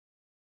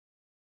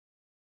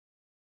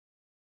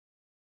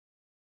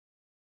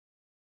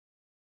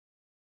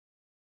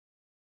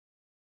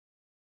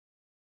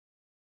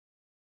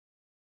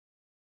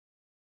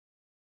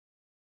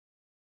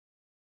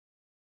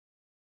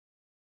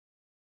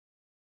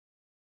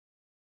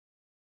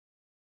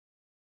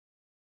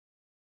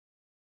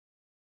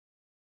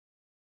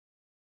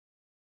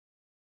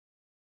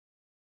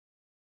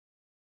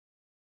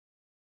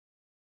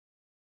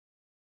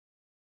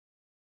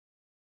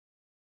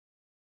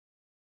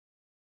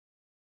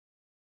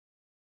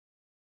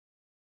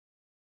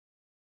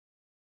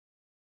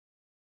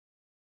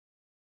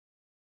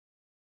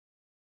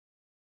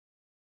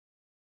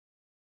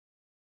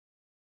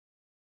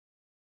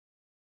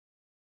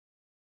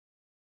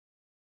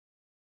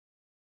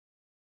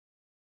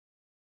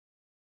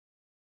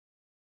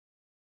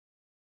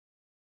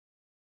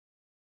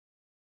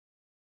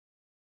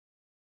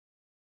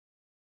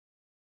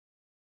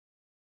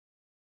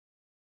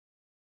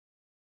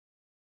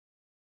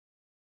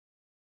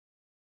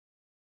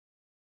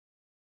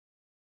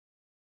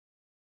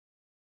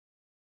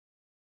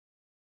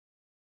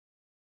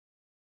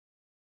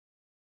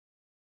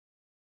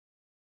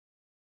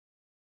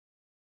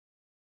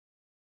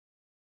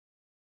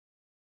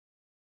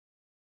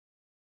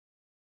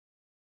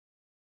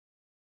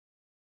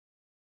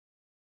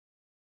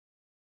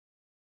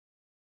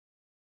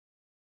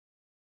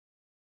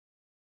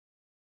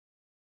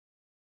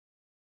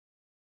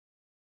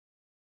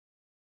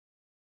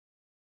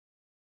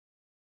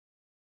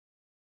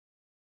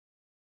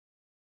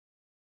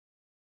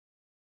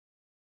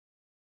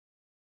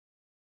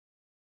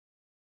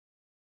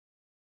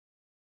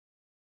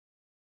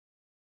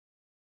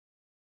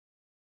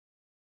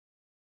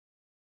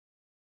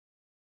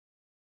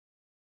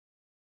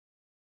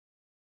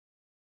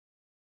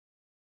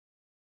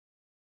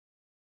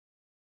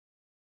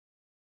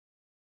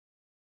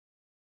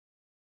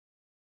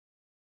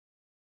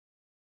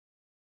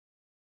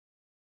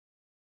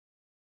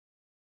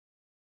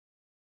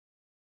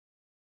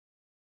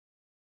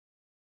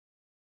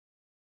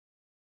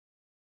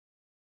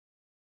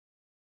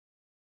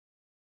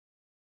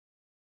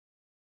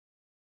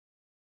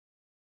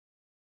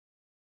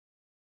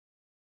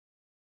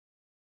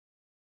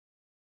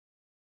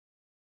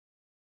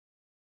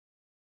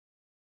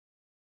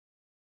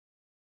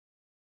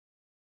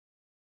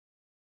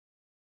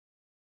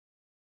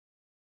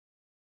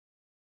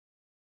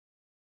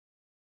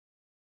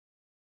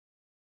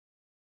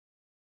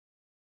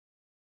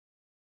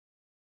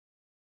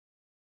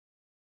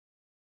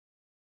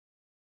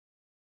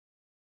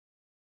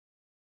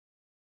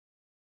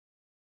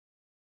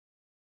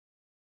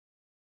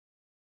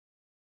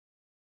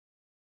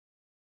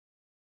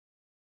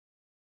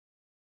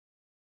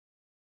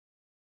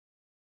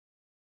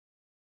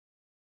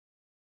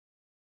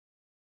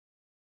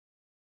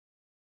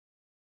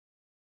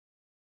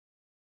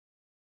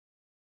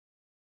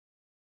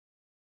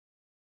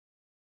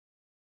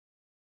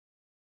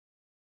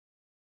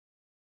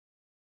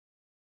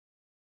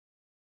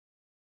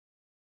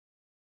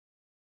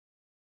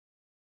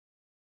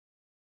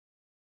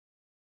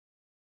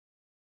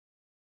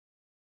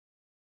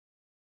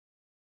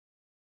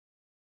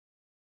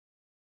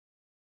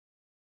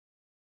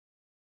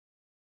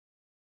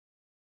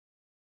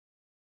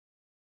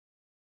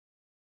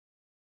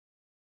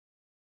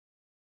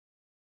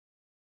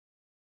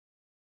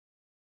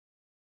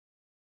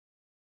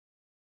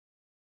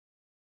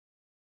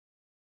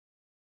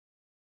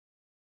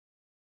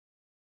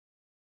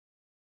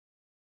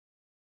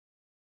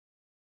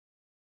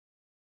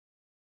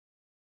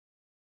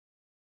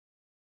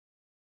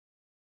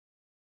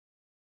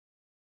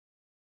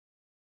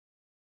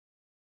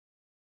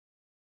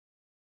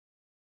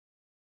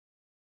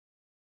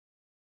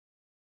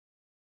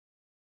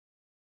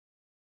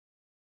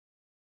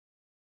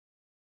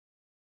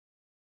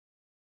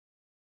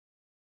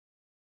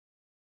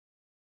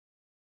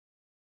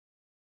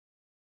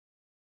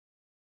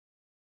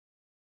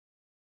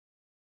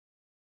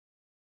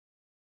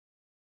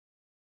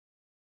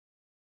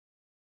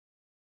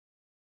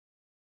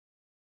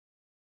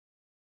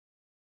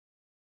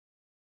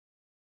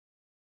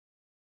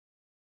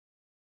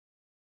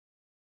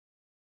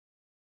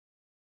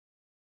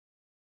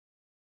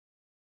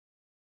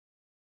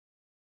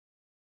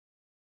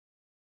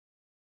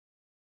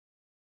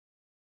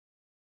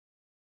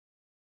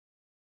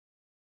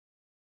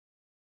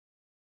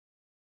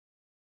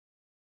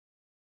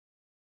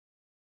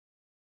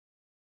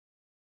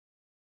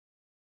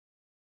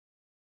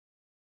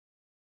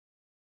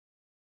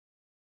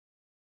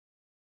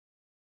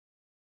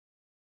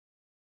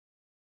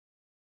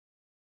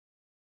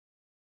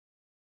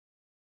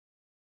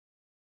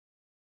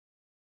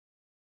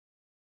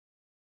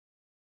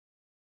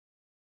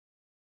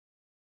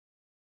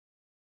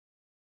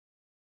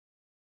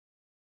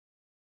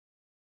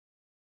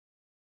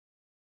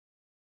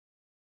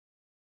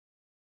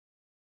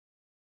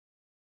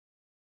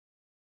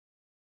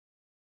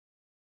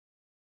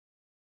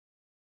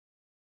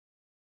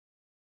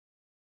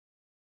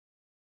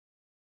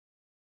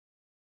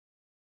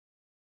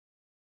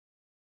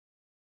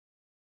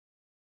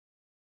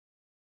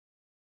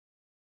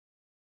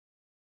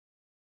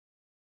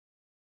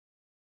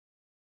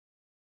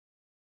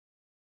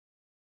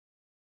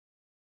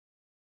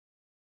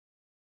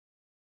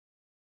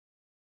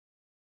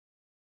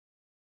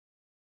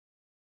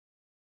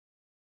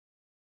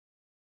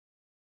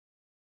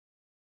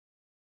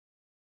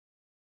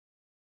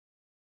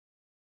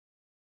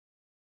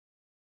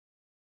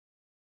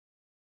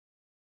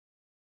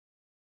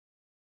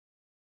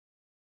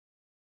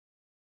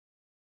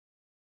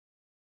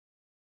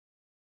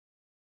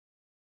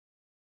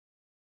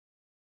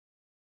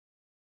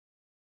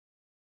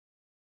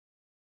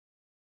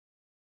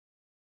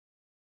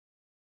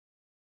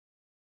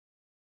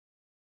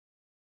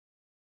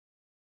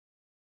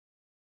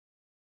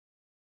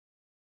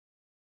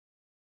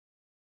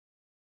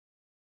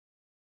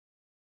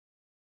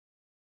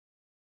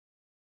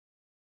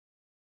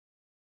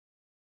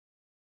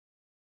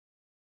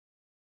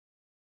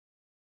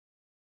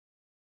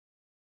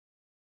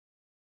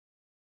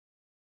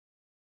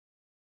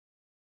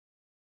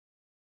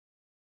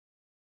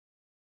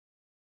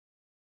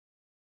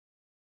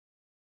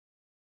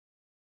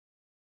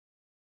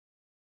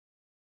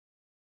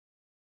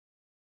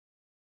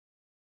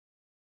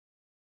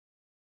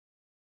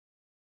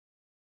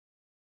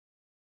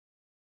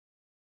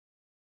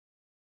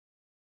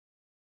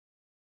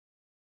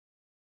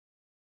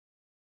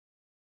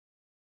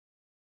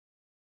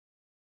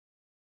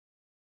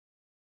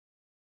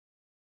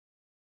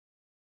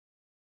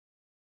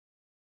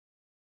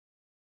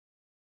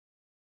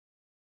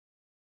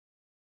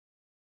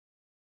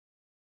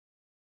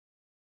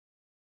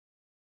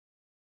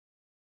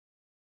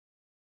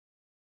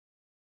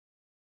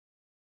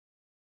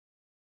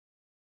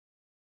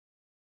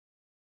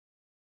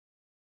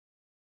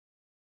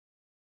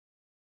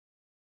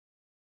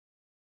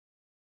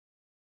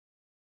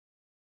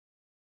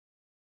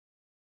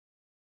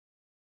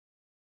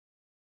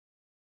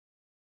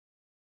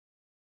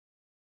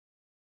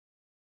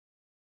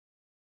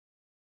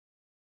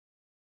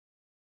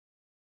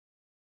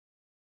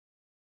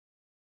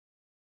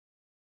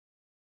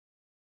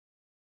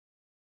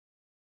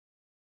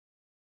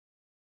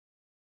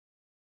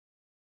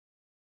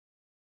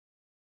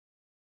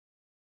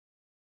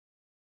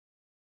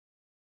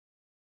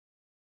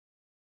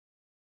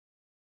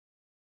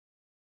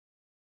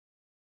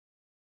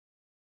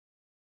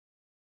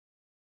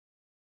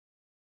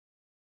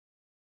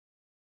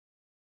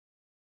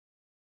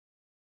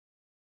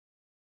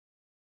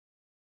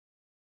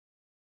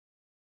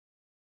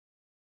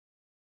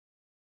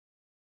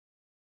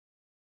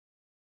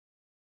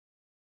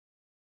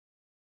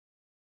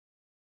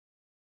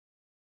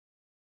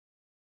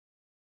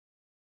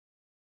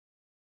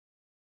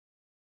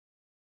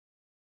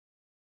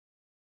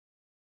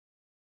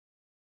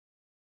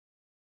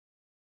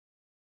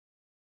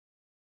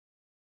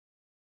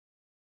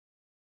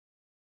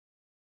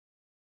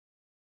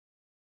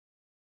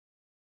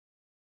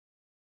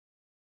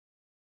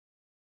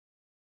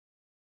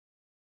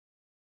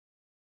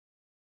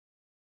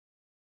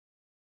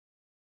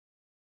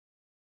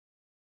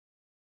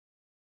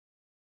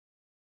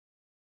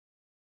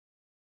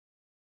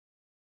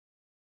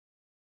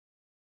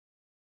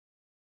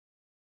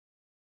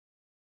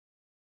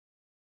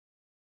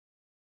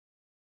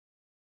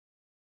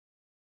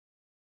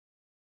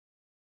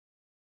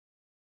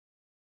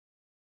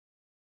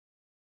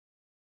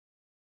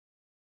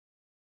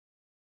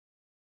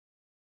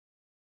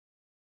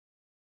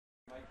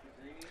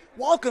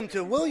Welcome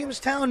to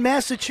Williamstown,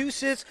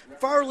 Massachusetts,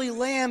 Farley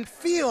Lamb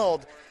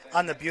Field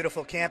on the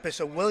beautiful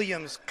campus of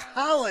Williams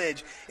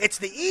College. It's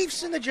the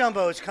Eafs and the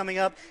Jumbos coming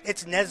up.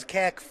 It's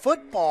NESCAC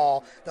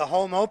football, the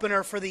home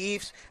opener for the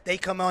Eafs. They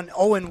come on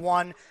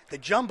 0-1. The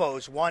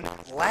Jumbos won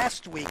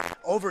last week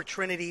over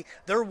Trinity.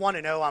 They're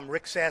 1-0. I'm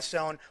Rick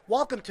Sassone.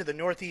 Welcome to the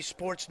Northeast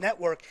Sports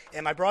Network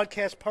and my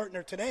broadcast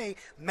partner today,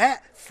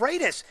 Matt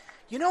Freitas.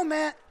 You know,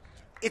 Matt,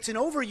 it's an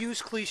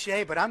overused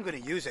cliche, but I'm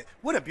going to use it.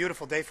 What a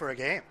beautiful day for a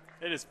game.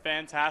 It is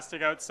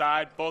fantastic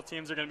outside. Both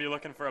teams are going to be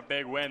looking for a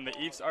big win. The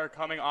Eafs are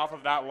coming off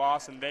of that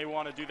loss, and they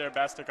want to do their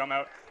best to come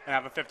out and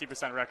have a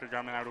 50% record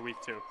coming out of week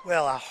 2.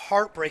 Well, a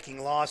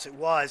heartbreaking loss it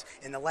was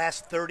in the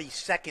last 30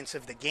 seconds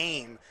of the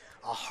game.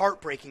 A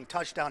heartbreaking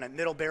touchdown at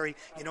Middlebury.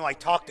 You know, I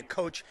talked to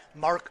Coach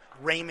Mark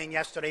Raymond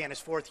yesterday in his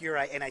fourth year,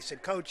 and I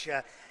said, Coach,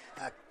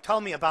 tell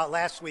me about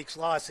last week's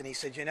loss. And he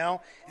said, you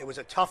know, it was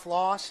a tough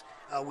loss.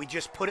 We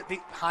just put it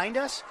behind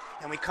us,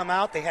 and we come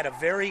out. They had a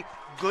very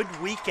good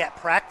week at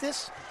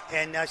practice,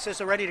 and says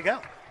they're ready to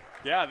go.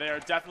 Yeah, they are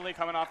definitely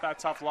coming off that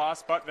tough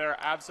loss, but there are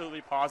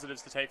absolutely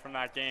positives to take from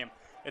that game.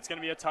 It's going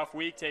to be a tough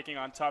week taking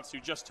on Tufts, who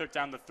just took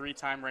down the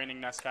 3-time reigning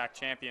NESCAC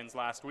champions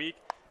last week.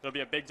 It'll be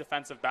a big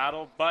defensive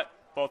battle, but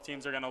both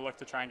teams are going to look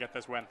to try and get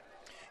this win.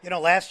 You know,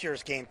 last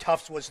year's game,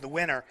 Tufts was the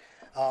winner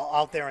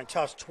out there in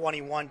Tufts,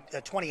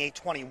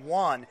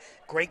 28-21.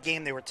 Great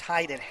game. They were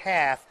tied at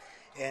half.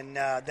 And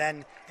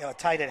then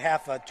tied at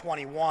half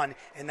 21,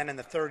 and then in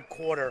the third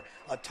quarter,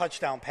 a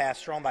touchdown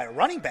pass thrown by a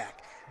running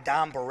back,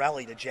 Dom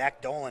Borelli, to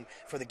Jack Dolan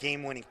for the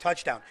game-winning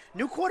touchdown.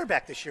 New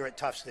quarterback this year at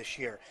Tufts this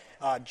year.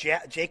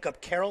 Jacob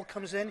Carroll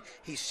comes in.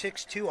 He's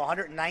 6'2",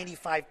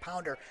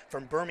 195-pounder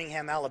from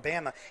Birmingham,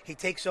 Alabama. He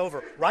takes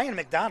over. Ryan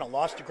McDonald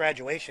lost to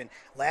graduation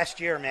last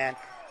year, man.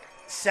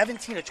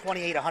 17 of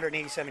 28,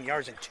 187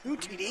 yards, and 2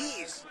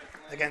 TDs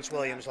against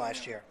Williams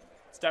last year.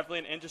 It's definitely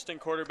an interesting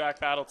quarterback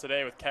battle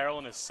today with Carroll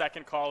in his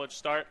second college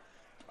start.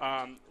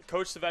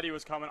 Coach Savetti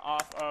was coming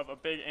off of a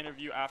big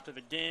interview after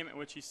the game in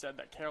which he said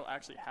that Carroll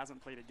actually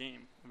hasn't played a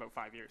game in about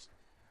 5 years.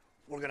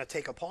 We're going to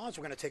take a pause.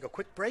 We're going to take a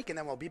quick break, and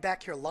then we'll be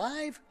back here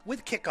live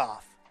with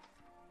kickoff.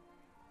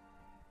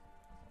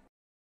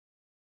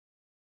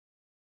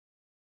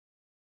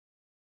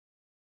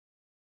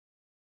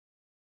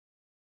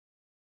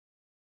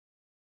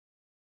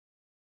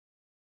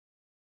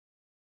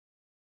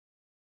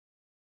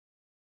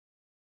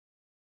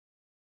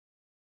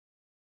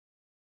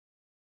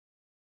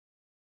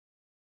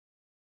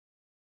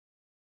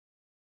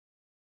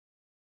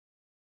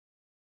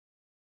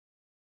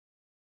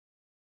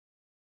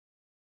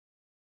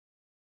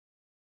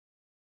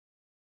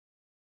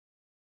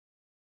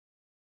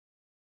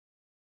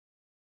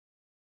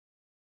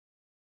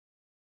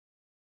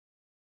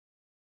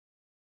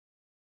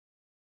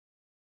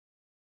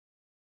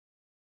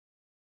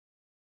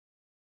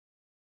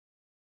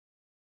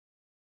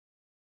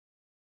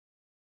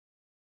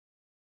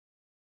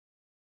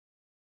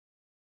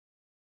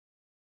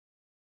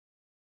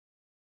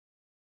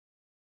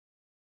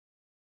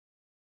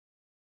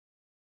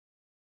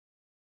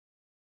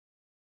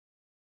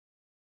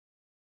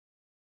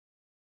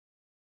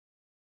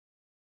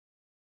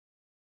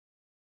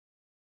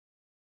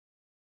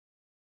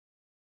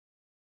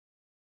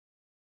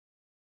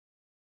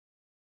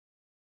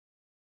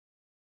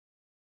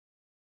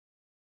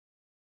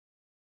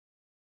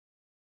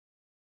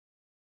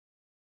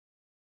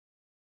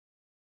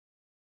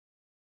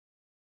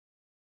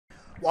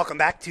 Welcome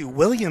back to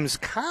Williams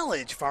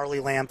College,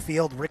 Farley Lamb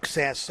Field. Rick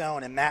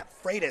Sassone and Matt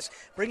Freitas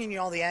bringing you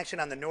all the action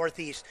on the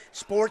Northeast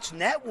Sports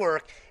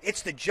Network.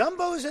 It's the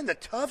Jumbos and the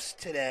Tufts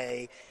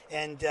today,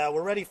 and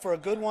we're ready for a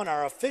good one.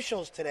 Our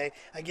officials today,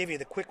 I give you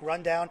the quick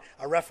rundown.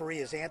 Our referee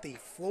is Anthony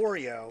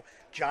Florio.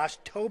 Josh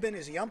Tobin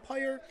is the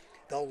umpire.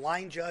 The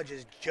line judge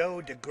is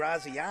Joe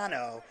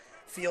DeGraziano.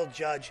 Field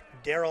judge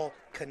Daryl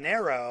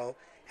Canero.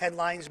 Head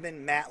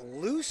linesman Matt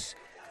Luce.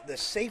 The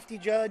safety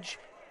judge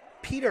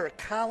Peter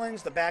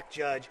Collins. The back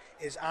judge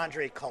is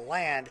Andre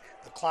Calland.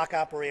 The clock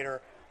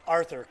operator,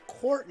 Arthur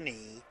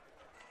Courtney.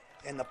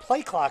 And the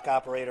play clock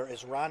operator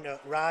is Ron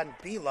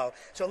Belo.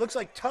 So it looks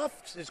like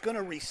Tufts is going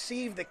to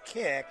receive the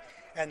kick,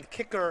 and the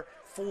kicker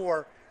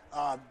for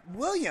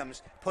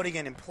Williams putting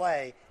it in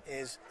play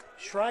is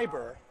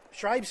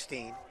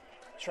Schreibstein.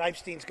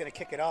 Schreibstein's going to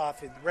kick it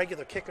off. The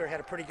regular kicker had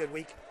a pretty good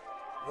week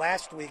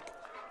last week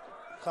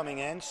coming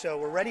in. So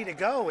we're ready to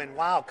go, and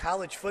wow,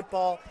 college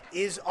football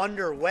is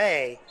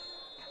underway.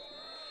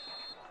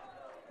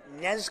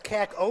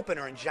 NESCAC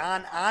opener, and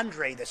John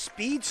Andre, the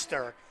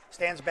speedster,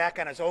 stands back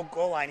on his own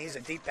goal line. He's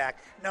a deep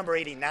back, number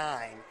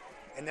 89.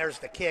 And there's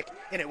the kick,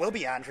 and it will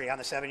be Andre on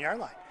the 7-yard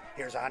line.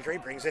 Here's Andre,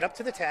 brings it up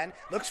to the 10,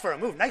 looks for a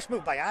move. Nice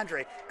move by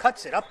Andre,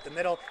 cuts it up the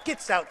middle,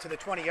 gets out to the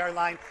 20-yard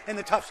line, and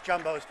the Tufts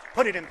Jumbos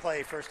put it in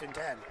play, 1st and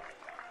 10.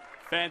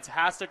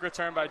 Fantastic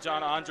return by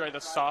John Andre,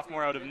 the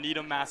sophomore out of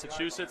Needham,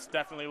 Massachusetts.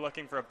 Definitely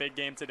looking for a big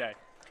game today.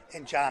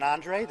 And John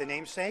Andre, the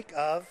namesake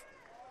of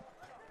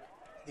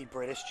the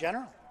British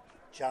general,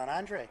 John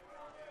Andre.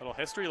 Little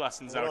history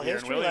lessons Little out here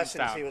history in lessons.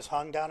 Williamstown. He was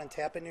hung down in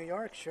Tappan, New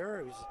York.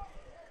 Sure, he was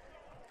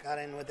Got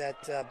in with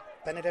that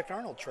Benedict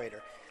Arnold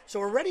trader. So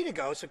we're ready to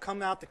go. So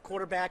come out the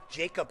quarterback,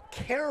 Jacob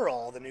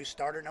Carroll, the new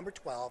starter, number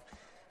 12.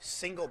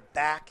 Single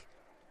back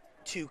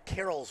to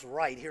Carroll's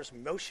right. Here's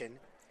motion.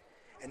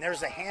 And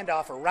there's a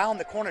handoff around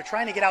the corner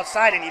trying to get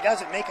outside, and he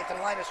doesn't make it to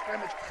the line of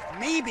scrimmage.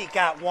 Maybe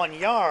got 1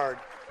 yard.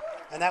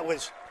 And that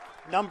was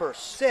number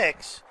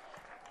 6,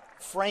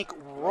 Frank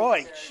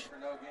Roich.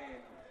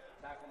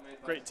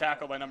 Great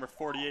tackle by number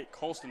 48,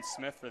 Colston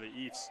Smith for the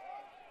Eats.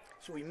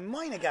 So we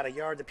might have got a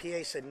yard. The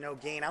PA said no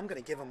gain. I'm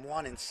going to give him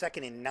 1 in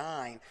 2nd and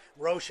 9.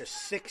 Roche, a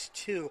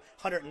 6'2",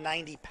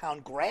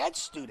 190-pound grad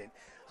student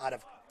out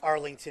of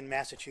Arlington,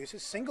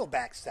 Massachusetts. Single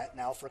back set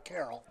now for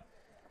Carroll.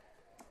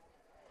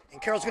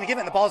 And Carroll's going to give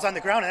it, and the ball's on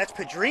the ground, and that's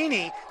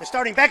Pedrini, the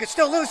starting back. It's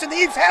still loose, and the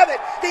Eves have it.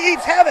 The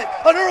Eves have it.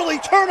 An early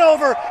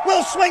turnover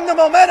will swing the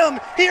momentum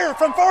here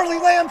from Farley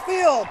Lamb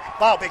Field.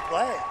 Wow, big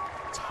play.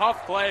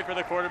 Tough play for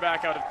the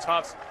quarterback out of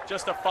Tufts.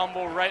 Just a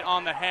fumble right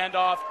on the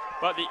handoff,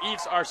 but the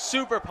Eves are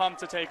super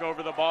pumped to take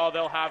over the ball.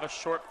 They'll have a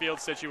short field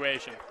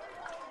situation.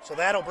 So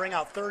that'll bring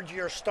out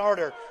third-year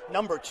starter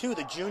number 2,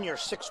 the junior,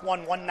 6'1",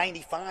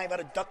 195 out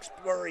of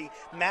Duxbury,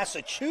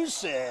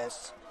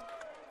 Massachusetts.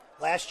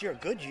 Last year,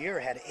 good year,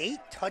 had 8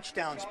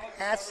 touchdowns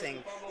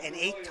passing and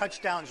 8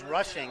 touchdowns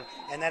rushing,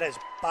 and that is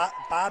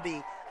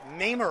Bobby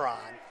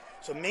Mameron.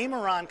 So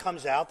Mameron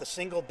comes out, the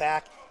single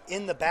back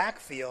in the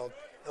backfield.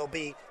 It'll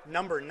be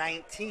number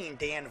 19,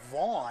 Dan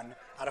Vaughn,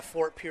 out of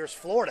Fort Pierce,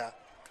 Florida.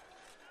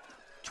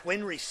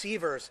 Twin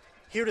receivers.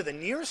 Here to the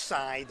near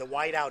side, the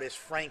wideout is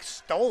Frank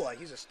Stola.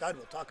 He's a stud.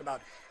 We'll talk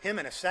about him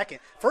in a second.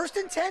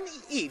 1st and 10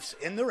 Eves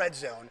in the red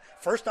zone.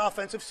 First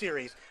offensive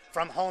series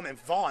from home, and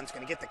Vaughn's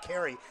going to get the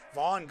carry.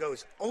 Vaughn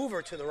goes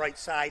over to the right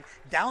side,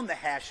 down the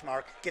hash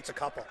mark, gets a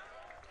couple.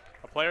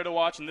 A player to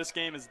watch in this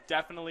game is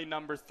definitely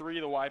number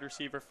 3, the wide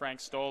receiver Frank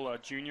Stola, a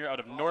junior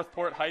out of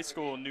Northport High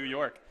School in New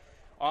York.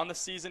 On the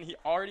season, he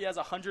already has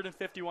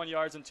 151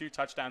 yards and 2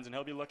 touchdowns, and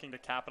he'll be looking to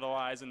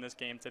capitalize in this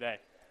game today.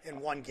 In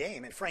one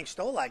game. And Frank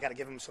Stola, I got to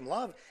give him some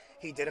love.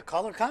 He did a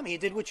color comment. He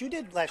did what you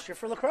did last year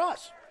for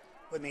lacrosse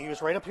with me. He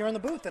was right up here in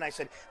the booth, and I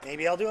said,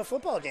 maybe I'll do a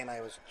football game.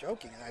 I was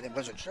joking. I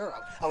wasn't sure.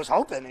 I was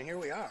hoping, and here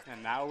we are.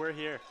 And now we're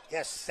here.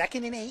 Yes,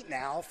 2nd and 8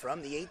 now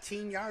from the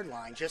 18-yard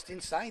line, just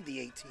inside the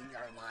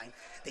 18-yard line.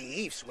 The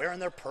Eves wearing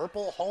their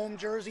purple home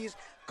jerseys,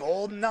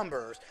 gold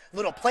numbers.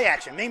 Little play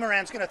action.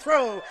 Mameran's going to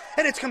throw,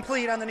 and it's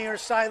complete on the near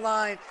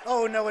sideline.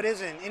 Oh, no, it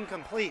isn't.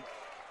 Incomplete.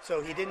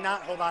 So he did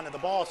not hold on to the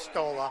ball,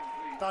 Stola.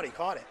 Thought he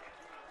caught it.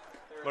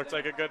 Looked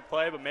like a good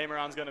play, but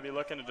Mameron's going to be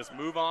looking to just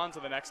move on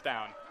to the next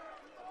down.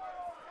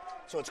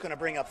 So it's going to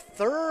bring up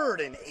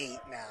 3rd and 8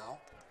 now.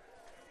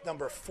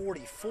 Number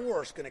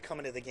 44 is going to come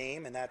into the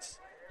game, and that's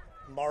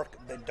Mark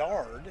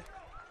Bedard,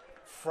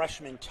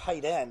 freshman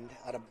tight end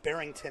out of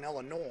Barrington,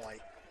 Illinois.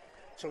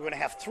 So we're going to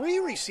have 3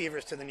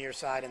 receivers to the near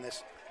side in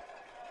this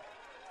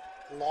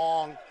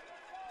long,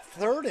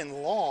 3rd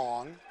and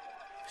long.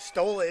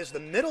 Stola is the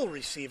middle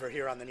receiver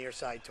here on the near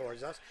side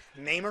towards us.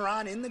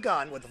 Mameron in the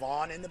gun with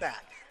Vaughn in the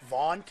back.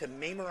 Vaughn to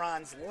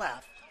Mameron's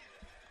left.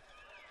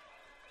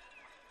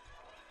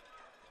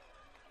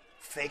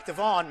 Fake to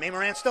Vaughn.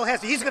 Mameron still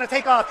has it. He's going to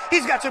take off.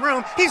 He's got some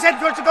room. He's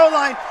heading towards the goal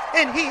line,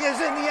 and he is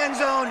in the end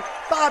zone.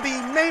 Bobby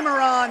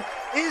Mameron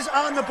is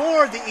on the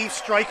board. The East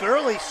strike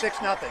early,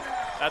 6-0.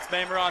 That's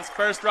Mameron's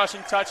first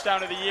rushing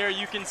touchdown of the year.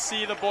 You can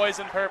see the boys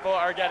in purple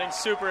are getting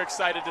super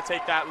excited to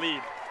take that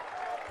lead.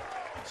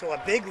 So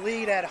a big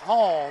lead at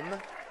home,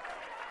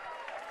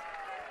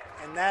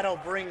 and that'll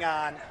bring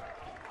on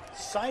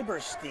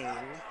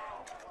Cyberstein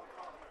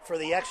for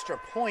the extra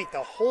point. The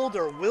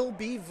holder will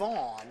be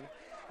Vaughn.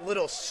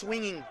 Little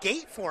swinging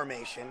gate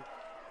formation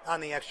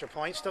on the extra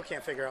point. Still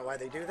can't figure out why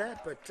they do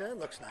that, but it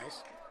looks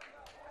nice.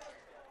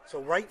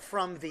 So right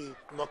from the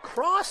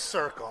lacrosse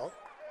circle,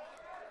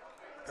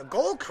 the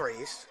goal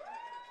crease,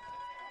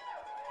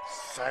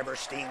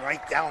 Cyberstein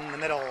right down the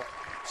middle.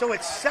 So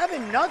it's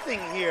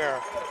 7-0 here,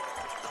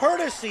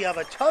 courtesy of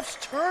a Tufts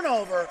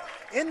turnover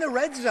in the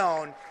red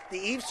zone. The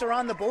Eves are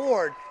on the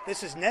board.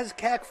 This is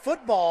NESCAC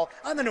football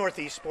on the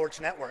Northeast Sports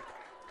Network.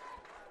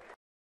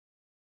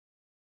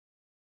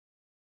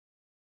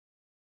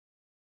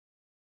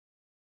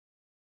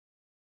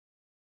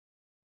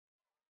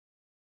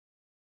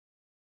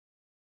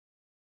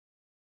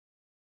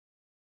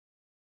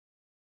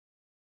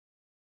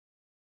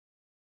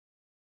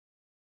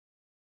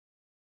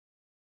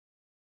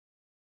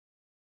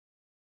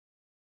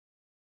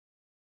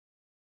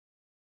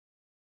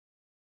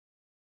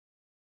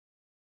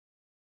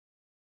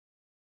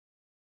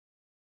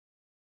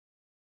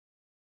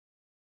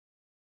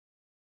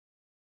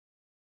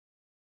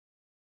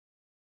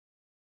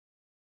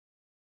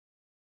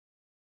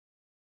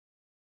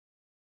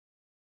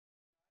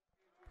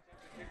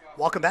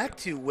 Welcome back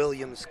to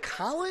Williams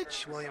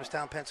College,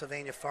 Williamstown,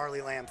 Pennsylvania,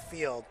 Farley Lamb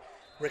Field.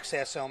 Rick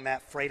Sasso,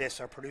 Matt Freitas,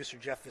 our producer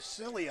Jeff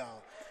Vasilio,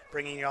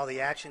 bringing you all the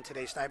action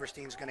today.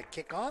 Cyberstein's going to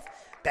kick off.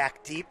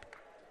 Back deep,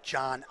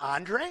 John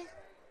Andre.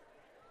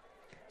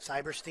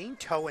 Cyberstein,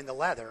 toe in the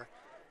leather.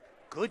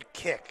 Good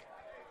kick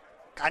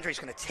Andre's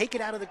going to take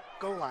it out of the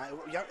goal line,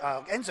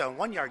 end zone,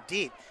 1 yard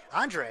deep.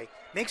 Andre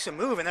makes a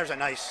move, and there's a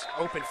nice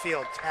open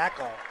field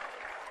tackle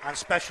on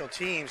special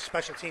teams.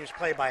 Special teams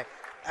play by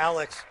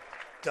Alex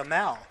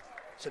Demel.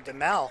 So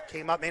Demel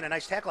came up, made a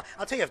nice tackle.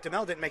 I'll tell you, if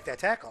Demel didn't make that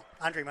tackle,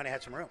 Andre might have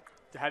had some room.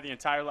 Had the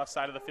entire left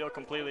side of the field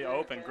completely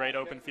open. Great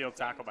open field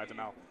tackle by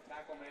Demel.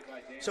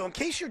 So in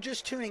case you're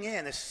just tuning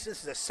in, this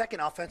is the second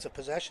offensive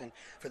possession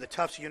for the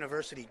Tufts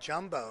University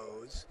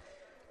Jumbos.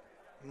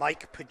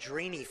 Mike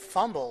Pedrini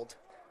fumbled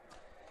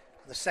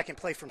the second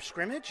play from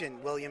scrimmage,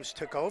 and Williams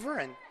took over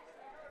and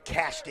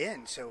cashed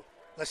in. So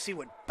let's see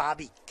what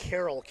Bobby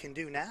Carroll can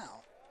do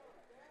now.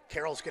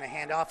 Carroll's going to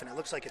hand off, and it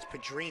looks like it's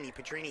Pedrini.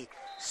 Pedrini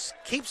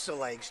keeps the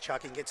legs,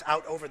 Chuck, and gets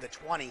out over the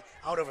 20,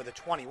 out over the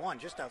 21,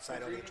 just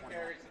outside over the 21.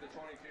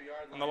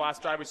 On the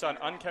last drive, we saw an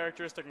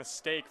uncharacteristic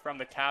mistake from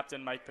the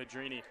captain, Mike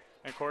Pedrini.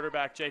 And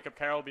quarterback Jacob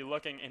Carroll will be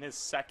looking in his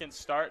second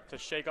start to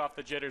shake off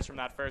the jitters from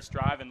that first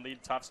drive and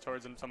lead Tufts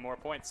towards some more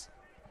points.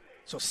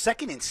 So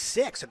 2nd and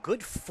 6, a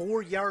good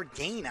 4-yard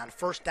gain on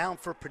first down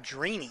for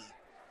Pedrini.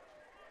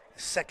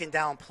 Second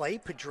down play,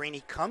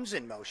 Pedrini comes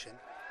in motion.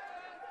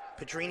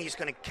 Pedrini's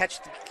going to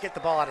get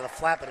the ball out of the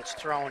flat, but it's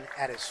thrown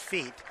at his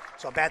feet.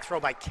 So a bad throw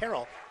by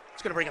Carroll.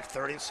 It's going to bring up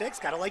 3rd and 6.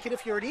 Got to like it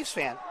if you're a East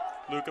fan.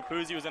 Luca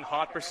Puzzi was in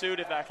hot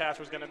pursuit if that catch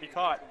was going to be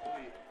caught.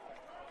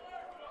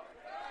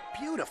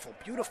 Beautiful,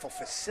 beautiful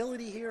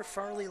facility here,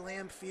 Farley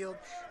Lamb Field.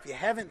 If you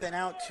haven't been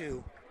out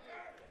to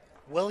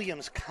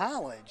Williams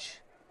College,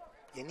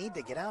 you need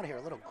to get out here.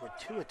 A little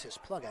gratuitous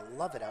plug. I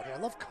love it out here. I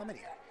love coming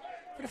here.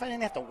 What if I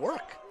didn't have to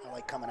work? I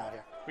like coming out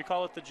here. We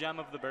call it the gem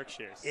of the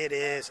Berkshires. It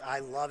is. I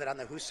love it on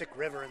the Hoosick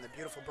River in the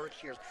beautiful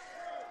Berkshires.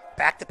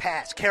 Back to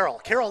pass. Carroll.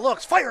 Carroll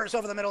looks, fires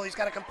over the middle. He's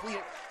got a complete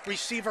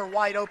receiver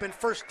wide open.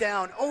 First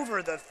down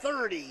over the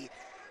 30.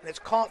 And it's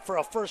caught for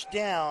a first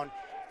down.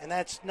 And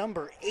that's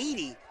number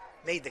 80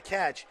 made the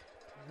catch.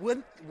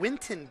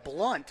 Winton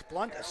Blunt,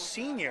 a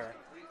senior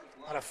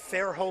out of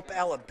Fairhope,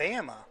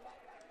 Alabama,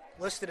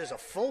 listed as a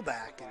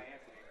fullback and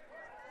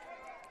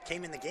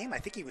came in the game. I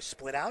think he was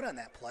split out on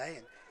that play.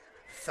 And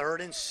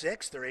 3rd and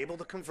 6, they're able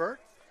to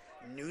convert.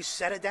 New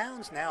set of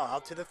downs now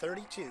out to the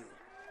 32.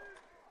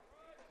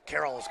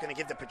 Carroll is going to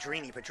give to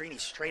Pedrini. Pedrini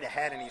straight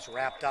ahead, and he's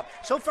wrapped up.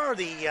 So far,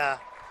 the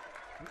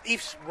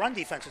East run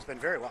defense has been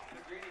very well.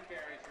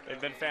 They've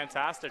been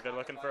fantastic. They're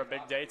looking for a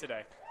big day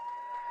today.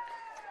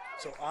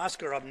 So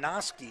Oscar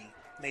Obnoski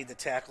made the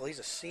tackle. He's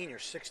a senior,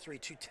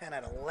 6'3", 210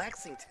 out of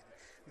Lexington,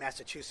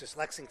 Massachusetts,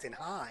 Lexington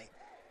High.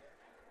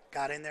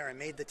 Got in there and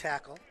made the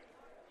tackle.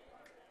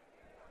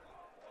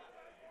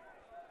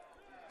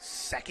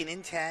 2nd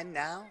and 10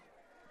 now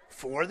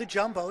for the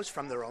Jumbos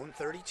from their own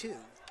 32.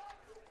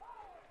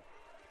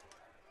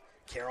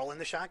 Carroll in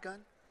the shotgun.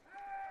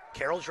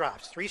 Carroll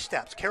drops 3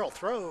 steps. Carroll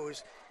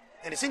throws,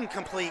 and it's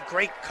incomplete.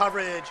 Great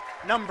coverage.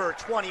 Number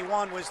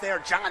 21 was there,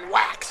 John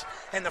Wax,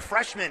 and the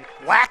freshman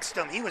waxed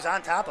him. He was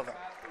on top of him.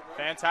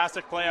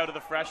 Fantastic play out of the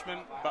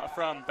freshman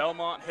from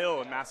Belmont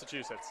Hill in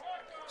Massachusetts.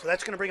 So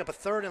that's going to bring up a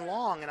 3rd and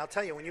long, and I'll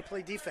tell you, when you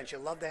play defense, you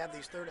love to have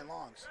these 3rd and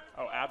longs.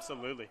 Oh,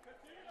 absolutely.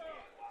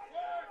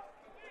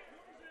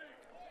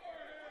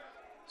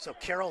 So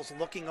Carroll's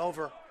looking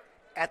over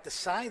at the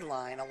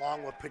sideline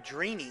along with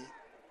Pedrini,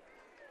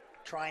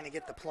 trying to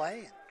get the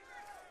play.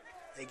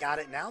 They got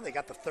it now. They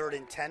got the 3rd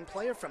and 10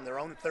 player from their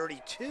own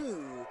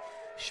 32.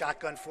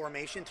 Shotgun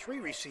formation, 3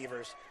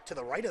 receivers to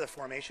the right of the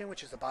formation,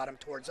 which is the bottom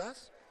towards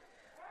us.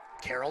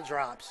 Carroll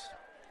drops.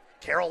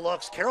 Carroll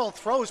looks. Carroll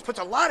throws, puts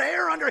a lot of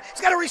air under it.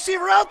 He's got a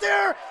receiver out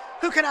there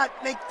who cannot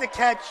make the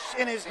catch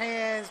in his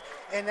hands,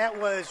 and that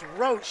was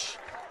Roach.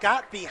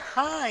 Got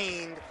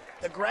behind.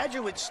 The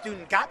graduate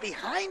student got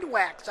behind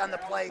Wax on the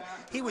play.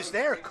 He was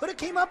there. Could have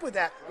came up with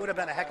that. Would have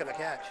been a heck of a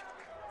catch.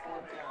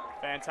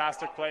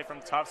 Fantastic play from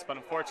Tufts, but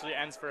unfortunately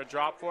ends for a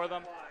drop for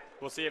them.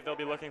 We'll see if they'll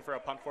be looking for a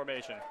punt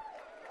formation.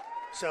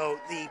 So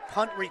the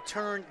punt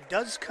return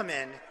does come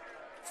in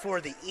for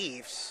the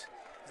Eves,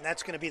 and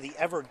that's going to be the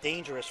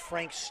ever-dangerous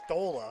Frank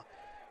Stola.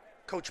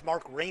 Coach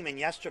Mark Raymond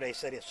yesterday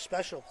said he's a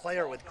special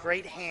player with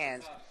great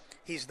hands.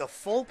 He's the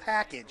full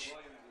package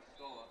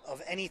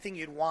of anything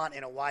you'd want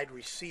in a wide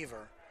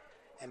receiver.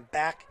 And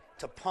back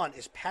to punt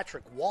is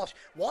Patrick Walsh.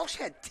 Walsh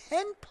had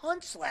 10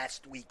 punts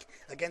last week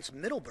against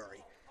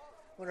Middlebury.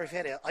 Wonder if he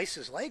had to ice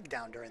his leg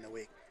down during the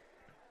week.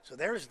 So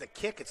there's the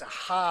kick. It's a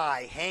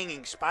high,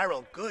 hanging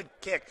spiral. Good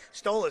kick.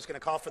 Stola's going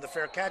to call for the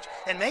fair catch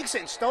and makes it.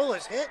 And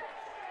Stola's hit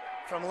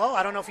from low.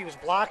 I don't know if he was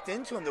blocked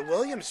into him. The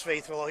Williams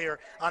faithful here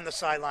on the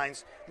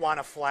sidelines want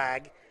a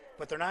flag,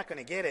 but they're not going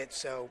to get it.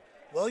 So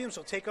Williams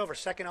will take over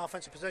second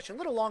offensive possession. A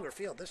little longer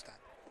field this time.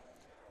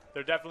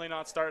 They're definitely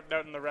not starting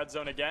out in the red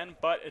zone again,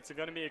 but it's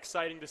going to be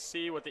exciting to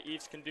see what the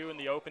Eves can do in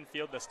the open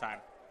field this time.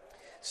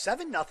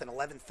 7-0,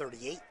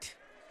 11:38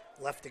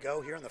 left to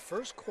go here in the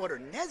first quarter.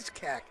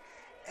 NESCAC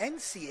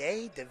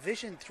NCAA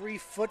Division III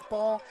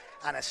football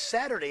on a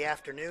Saturday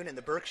afternoon in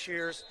the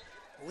Berkshires.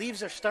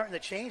 Leaves are starting to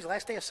change.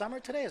 Last day of summer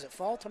today. Is it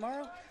fall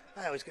tomorrow?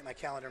 I always get my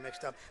calendar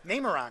mixed up.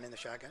 Mameron in the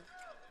shotgun.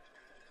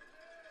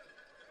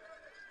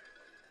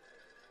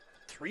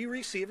 3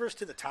 receivers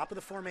to the top of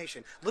the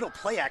formation. Little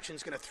play action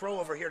is going to throw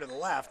over here to the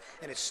left,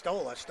 and it's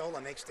Stola. Stola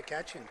makes the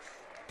catch and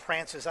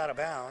prances out of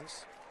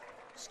bounds.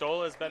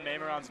 Stola has been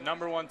Mameron's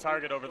 #1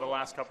 target over the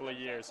last couple of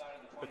years.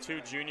 The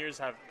 2 juniors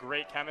have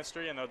great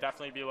chemistry, and they'll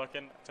definitely be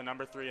looking to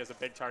 #3 as a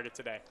big target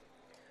today.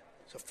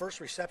 So first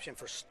reception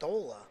for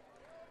Stola.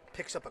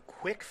 Picks up a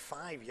quick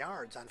 5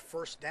 yards on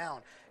first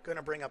down. Going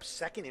to bring up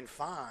 2nd and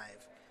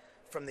 5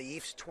 from the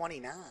East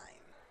 29.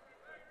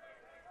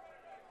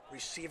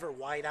 Receiver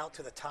wide out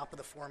to the top of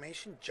the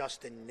formation.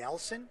 Justin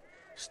Nelson.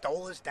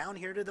 Stola's down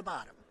here to the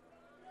bottom.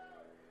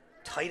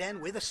 Tight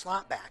end with a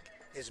slot back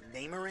as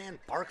Mameron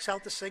barks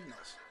out the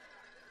signals.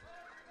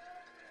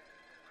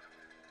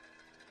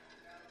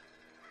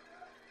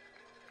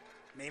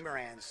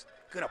 Mameron's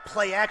going to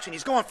play action.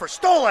 He's going for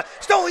Stola.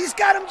 Stola, he's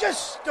got him,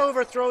 just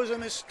overthrows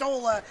him as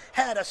Stola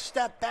had a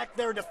step back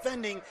there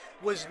defending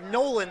was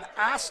Nolan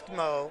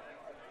Ostmo.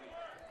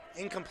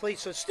 Incomplete,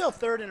 so it's still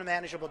 3rd and a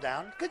manageable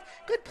down.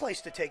 Good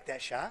place to take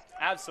that shot.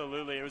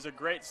 Absolutely. It was a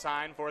great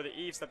sign for the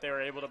Eves that they were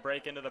able to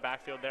break into the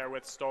backfield there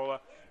with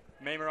Stola.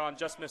 Mameron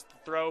just missed the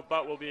throw,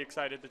 but we'll be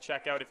excited to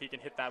check out if he can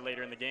hit that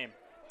later in the game.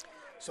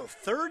 So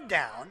 3rd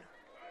down.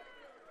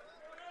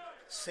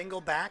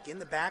 Single back in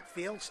the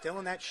backfield, still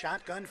in that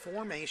shotgun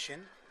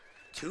formation.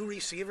 2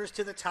 receivers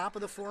to the top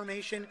of the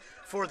formation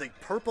for the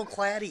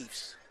purple-clad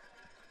Eves.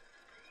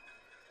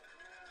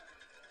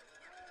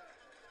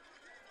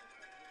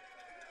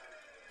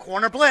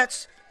 Corner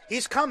blitz.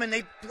 He's coming.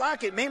 They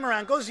block it.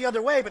 Mameron goes the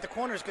other way, but the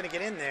corner's going to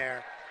get in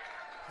there.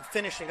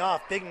 Finishing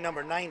off, big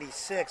number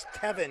 96,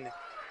 Kevin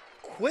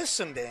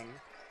Quisambing.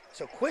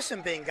 So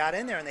Quisambing got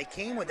in there, and they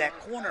came with that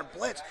corner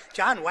blitz.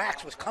 John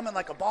Wax was coming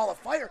like a ball of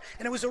fire,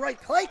 and it was the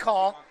right play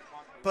call,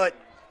 but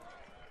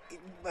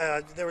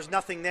there was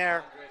nothing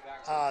there.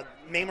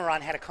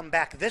 Mameron had to come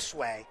back this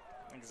way.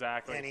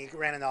 Exactly. And he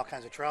ran into all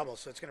kinds of trouble,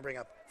 so it's going to bring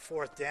up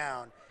 4th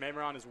down.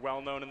 Mameron is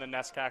well known in the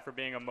NESCAC for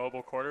being a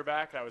mobile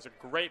quarterback. That was a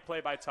great play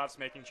by Tufts,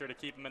 making sure to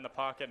keep him in the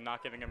pocket and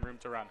not giving him room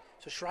to run.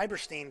 So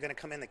Schreiberstein going to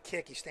come in the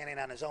kick. He's standing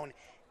on his own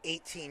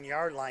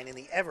 18-yard line in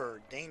the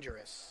ever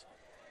dangerous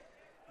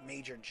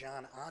Major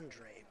John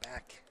Andre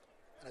back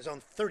on his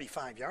own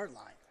 35-yard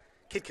line.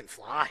 Kid can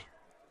fly.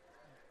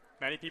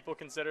 Many people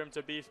consider him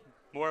to be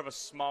more of a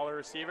smaller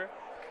receiver,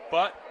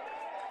 but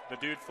the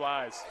dude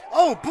flies.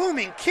 Oh,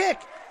 booming kick.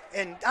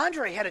 And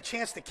Andre had a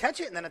chance to catch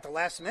it, and then at the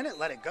last minute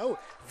let it go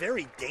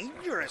very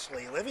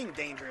dangerously, living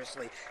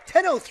dangerously.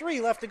 10:03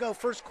 left to go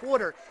first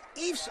quarter.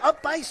 Eves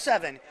up by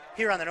 7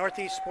 here on the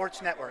Northeast Sports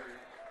Network.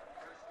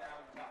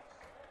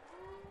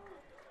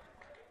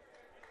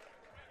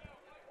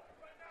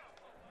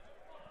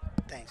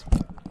 Thanks. I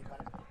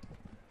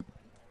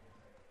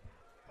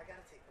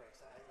got to take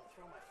breaks. I'll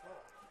throw my flow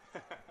off.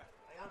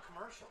 I on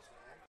commercials, man.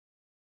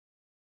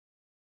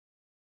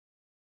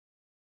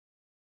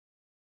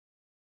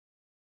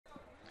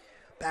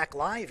 Back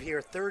live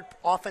here, 3rd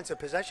offensive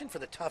possession for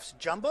the Tufts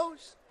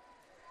Jumbos.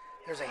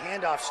 There's a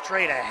handoff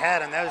straight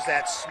ahead, and there's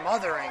that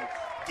smothering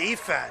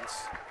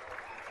defense.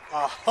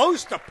 A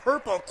host of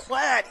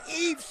purple-clad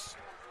Eves,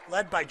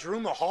 led by Drew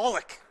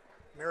Mahalik.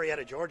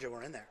 Marietta, Georgia,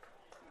 were in there.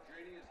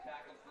 You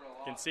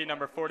can see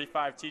number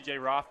 45, T.J.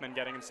 Rothman,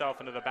 getting himself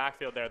into the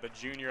backfield there, the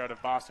junior out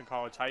of Boston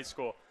College High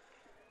School.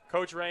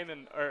 Coach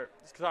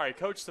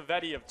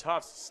Savetti of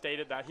Tufts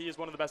stated that he is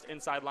one of the best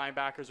inside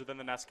linebackers within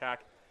the NESCAC,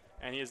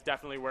 and he is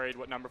definitely worried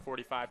what number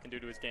 45 can do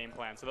to his game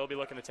plan. So they'll be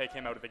looking to take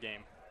him out of the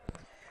game.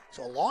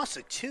 So a loss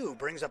of 2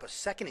 brings up a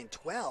 2nd and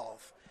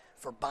 12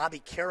 for Bobby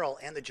Carroll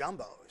and the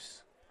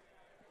Jumbos.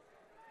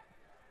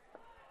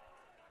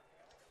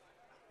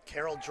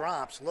 Carroll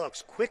drops,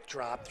 looks, quick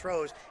drop,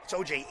 throws. It's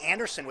O.J.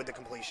 Anderson with the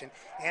completion.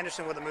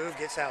 Anderson with a move,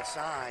 gets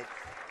outside.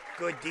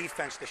 Good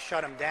defense to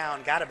shut him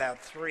down. Got about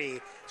 3.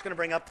 It's going to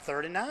bring up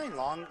 3rd and 9.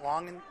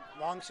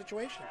 Long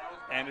situation.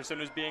 Anderson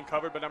was being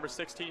covered by number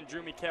 16,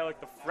 Drew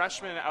Michalik, the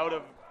freshman out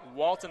of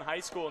Walton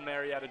High School in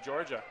Marietta,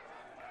 Georgia.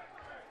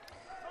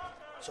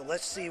 So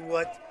let's see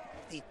what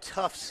the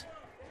Tufts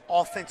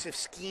offensive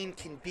scheme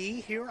can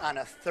be here on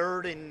a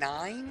 3rd and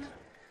 9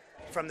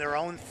 from their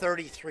own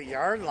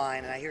 33-yard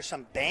line. And I hear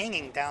some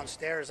banging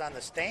downstairs on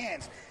the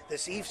stands.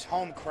 This Eves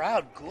home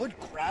crowd, good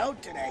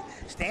crowd today.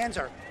 Stands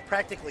are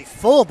practically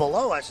full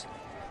below us.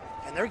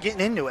 And they're getting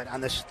into it on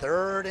this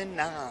 3rd and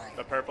 9.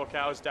 The Purple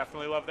Cows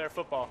definitely love their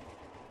football.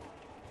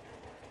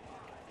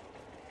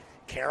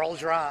 Carroll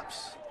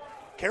drops.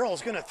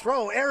 Carroll's going to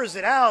throw, airs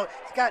it out.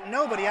 He's got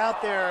nobody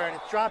out there, and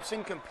it drops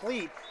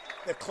incomplete.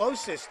 The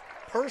closest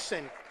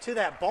person to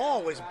that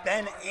ball was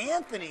Ben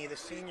Anthony, the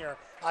senior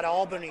out of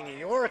Albany, New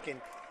York.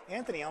 And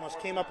Anthony almost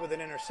came up with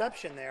an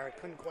interception there.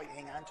 Couldn't quite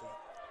hang on to it.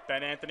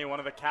 Ben Anthony, one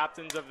of the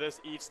captains of this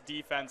East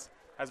defense,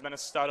 has been a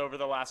stud over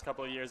the last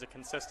couple of years, a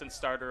consistent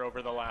starter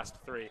over the last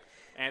 3.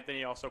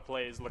 Anthony also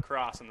plays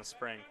lacrosse in the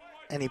spring.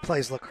 And he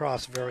plays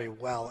lacrosse very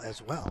well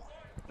as well.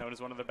 Known as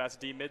one of the best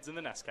D-mids in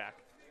the NESCAC.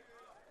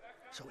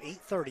 So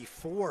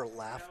 8:34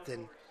 left,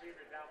 and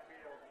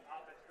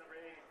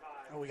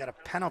we got a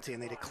penalty,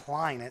 and they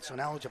decline it, so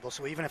ineligible.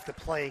 So even if the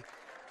play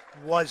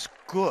was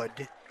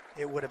good,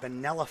 it would have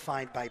been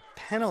nullified by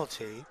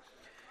penalty.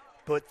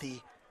 but the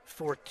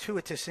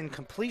fortuitous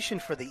incompletion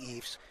for the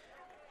Eves,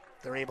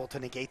 they're able to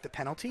negate the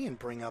penalty and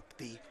bring up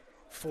the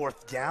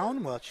 4th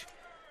down, which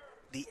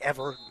the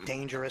ever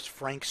dangerous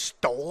Frank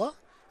Stola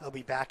will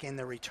be back in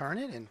to return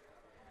it. And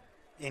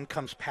in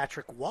comes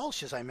Patrick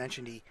Walsh. As I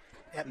mentioned,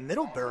 at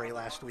Middlebury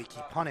last week,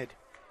 he punted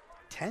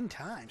 10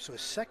 times. So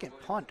his second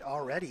punt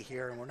already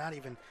here, and we're not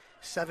even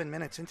 7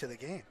 minutes into the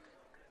game.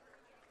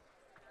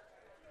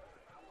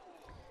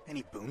 And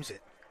he booms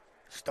it.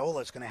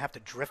 Stola's going to have to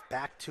drift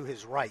back to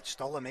his right.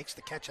 Stola makes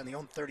the catch on the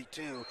own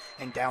 32,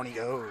 and down he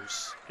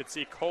goes. You could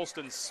see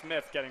Colston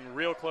Smith getting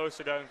real close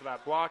to going for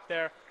that block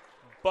there,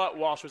 but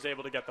Walsh was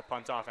able to get the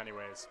punt off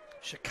anyways.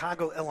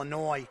 Chicago,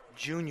 Illinois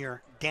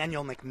junior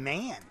Daniel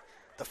McMahon,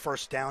 the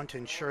first down to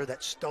ensure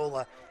that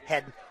Stola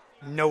had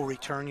no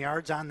return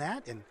yards on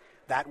that, and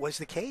that was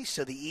the case.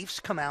 So the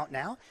Eves come out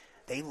now.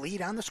 They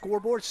lead on the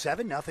scoreboard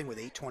 7-0 with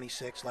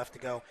 8:26 left to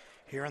go.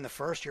 Here in the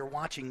first, you're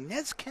watching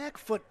NESCAC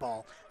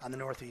football on the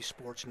Northeast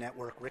Sports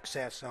Network. Rick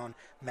Sassone,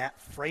 Matt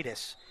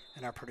Freitas,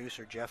 and our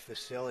producer, Jeff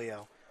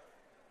Vasilio.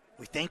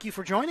 We thank you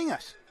for joining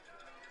us.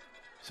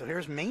 So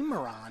here's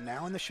Maymoran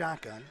now in the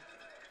shotgun.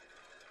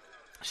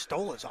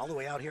 Stola's all the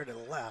way out here to the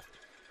left.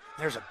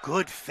 There's a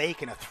good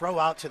fake, and a throw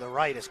out to the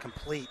right is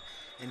complete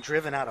and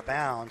driven out of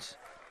bounds.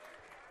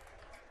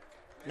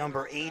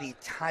 Number 80,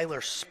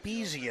 Tyler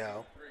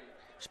Spezio.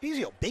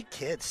 Spezio, big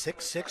kid,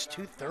 6'6",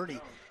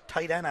 230.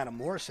 Tight end out of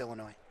Morris,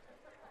 Illinois.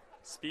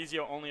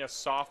 Spezio, only a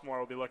sophomore,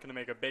 will be looking to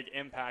make a big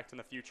impact in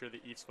the future of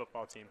the Eves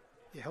football team.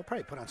 Yeah, he'll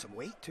probably put on some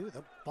weight, too.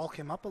 They'll bulk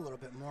him up a little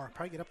bit more.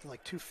 Probably get up to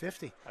like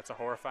 250. That's a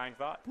horrifying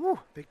thought. Woo,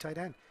 big tight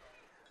end.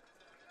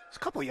 It's a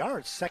couple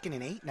yards, 2nd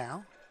and 8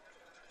 now.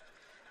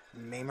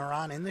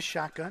 Maymoran in the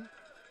shotgun.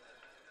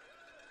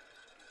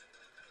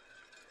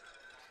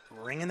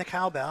 Ringing the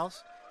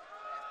cowbells.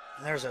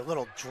 And there's a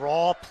little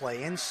draw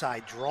play,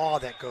 inside draw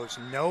that goes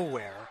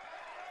nowhere.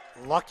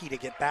 Lucky to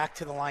get back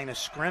to the line of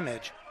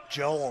scrimmage,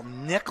 Joel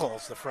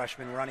Nichols, the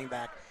freshman running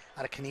back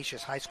out of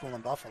Canisius High School in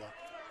Buffalo.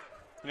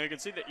 You know, you can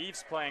see the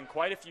Eves playing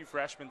quite a few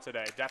freshmen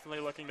today, definitely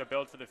looking to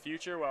build for the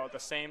future, while at the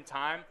same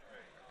time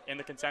in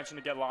the contention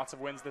to get lots of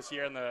wins this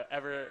year in the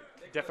ever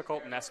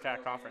difficult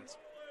NESCAC conference.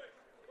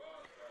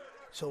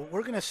 So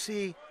we're going to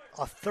see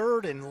a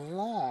 3rd and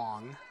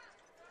long,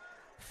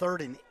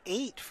 3rd and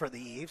 8 for the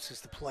Eves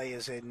as the play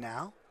is in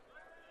now.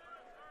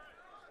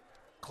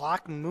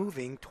 Clock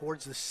moving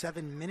towards the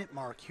 7-minute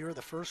mark here of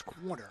the first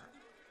quarter.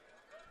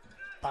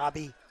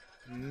 Bobby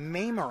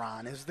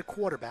Maymoran is the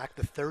quarterback,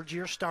 the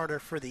 3rd-year starter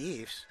for the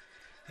Eves.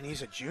 And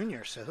he's a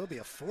junior, so he'll be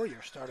a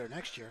 4-year starter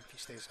next year if he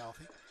stays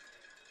healthy.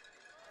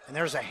 And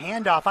there's a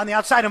handoff on the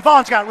outside, and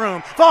Vaughn's got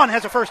room. Vaughn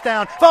has a first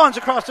down. Vaughn's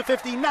across the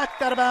 50,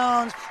 knocked out of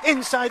bounds,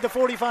 inside the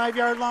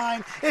 45-yard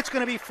line. It's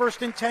going to be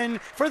 1st and 10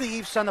 for the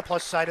Eves on the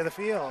plus side of the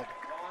field.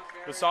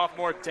 The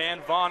sophomore Dan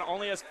Vaughn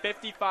only has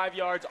 55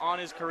 yards on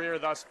his career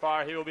thus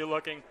far. He will be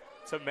looking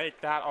to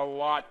make that a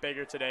lot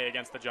bigger today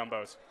against the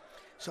Jumbos.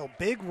 So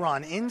big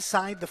run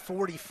inside the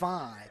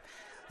 45.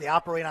 They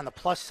operate on the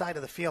plus side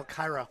of the field.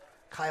 Kyle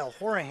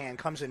Horahan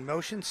comes in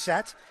motion,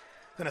 sets.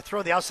 Going to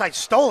throw the outside.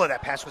 Stola.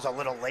 That pass was a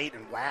little late,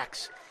 and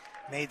Wax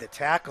made the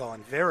tackle,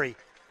 and very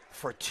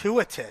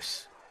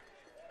fortuitous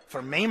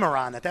for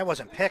Maymoran that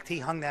wasn't picked. He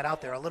hung that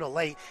out there a little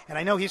late, and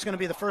I know he's going to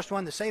be the first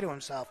one to say to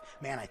himself,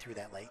 man, I threw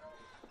that late.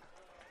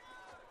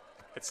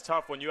 It's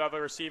tough when you have a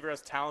receiver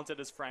as talented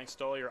as Frank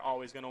Stola. You're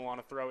always going to want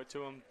to throw it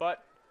to him,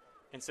 but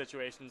in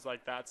situations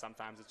like that,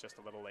 sometimes it's just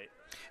a little late.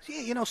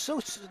 Yeah, you know, so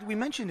we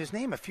mentioned his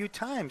name a few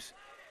times.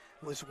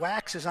 Was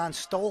Wax is on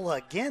Stola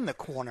again, the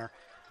corner.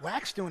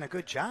 Wax doing a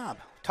good job.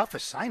 Tough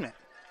assignment.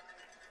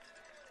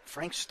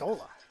 Frank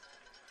Stola,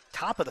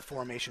 top of the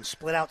formation,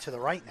 split out to the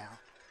right now.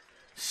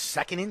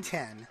 2nd and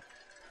 10.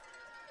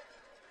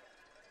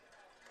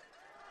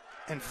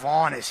 And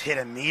Vaughn is hit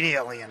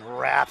immediately and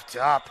wrapped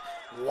up.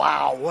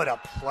 Wow, what a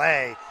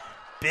play.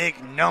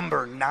 Big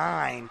number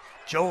 9,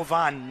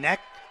 Jovan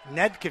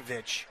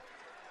Nedkovich.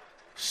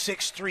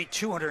 6'3",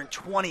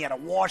 220 out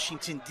of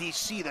Washington,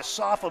 D.C., the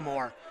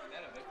sophomore.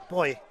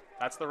 Boy.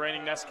 That's the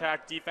reigning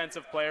NESCAC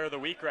Defensive Player of the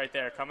Week right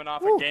there. Coming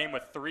off a game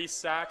with 3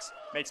 sacks,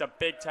 makes a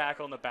big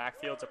tackle in the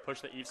backfield to push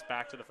the Eves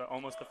back to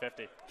almost the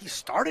 50. He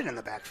started in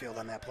the backfield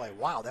on that play.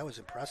 Wow, that was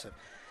impressive.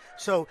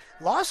 So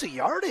loss of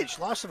yardage,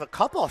 loss of a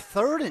couple,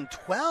 3rd and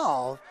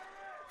 12.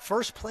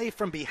 First play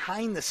from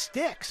behind the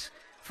sticks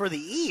for the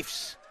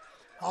Eves.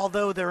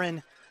 Although they're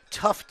in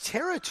tough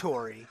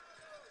territory.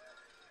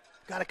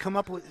 Got to come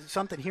up with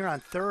something here on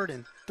 3rd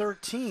and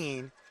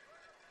 13.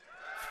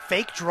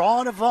 Fake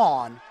draw to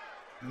Vaughn.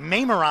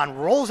 Maymoran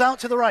rolls out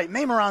to the right.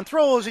 Maymoran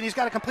throws, and he's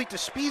got to complete to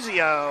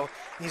Spezio.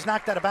 He's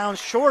knocked out of bounds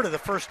short of the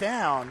first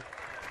down.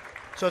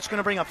 So it's going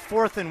to bring up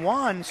 4th and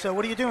 1. So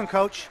what are you doing,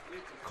 Coach?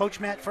 Coach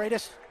Matt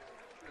Freitas?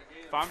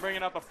 If I'm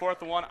bringing up a 4th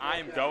and 1, I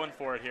am going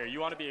for it here. You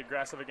want to be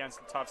aggressive against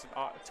the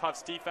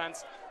Tufts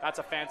defense. That's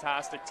a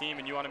fantastic team,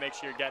 and you want to make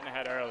sure you're getting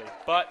ahead early.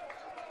 But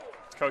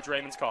it's Coach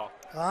Raymond's call.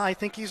 I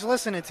think he's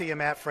listening to you,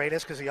 Matt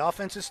Freitas, because the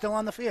offense is still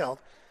on the field.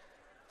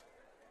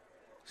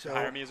 So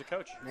hire me as a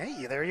coach.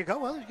 Hey, there you go.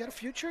 Well, you got a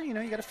future. You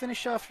got to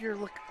finish off your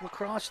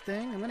lacrosse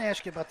thing. I'm going to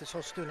ask you about this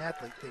whole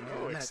student-athlete thing in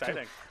a minute,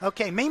 exciting. too.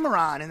 Okay,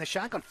 Mamaron in the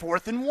shotgun,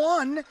 4th and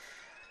 1.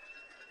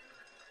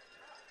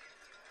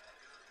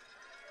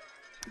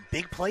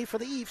 Big play for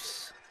the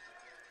Eves.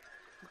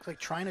 Looks like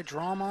trying to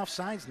draw them off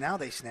sides. Now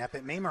they snap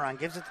it. Mamaron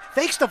gives it.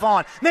 Fakes to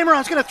Vaughn.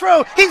 Mamaron's going to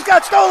throw. He's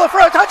got Stola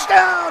for a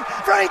touchdown.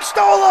 Frank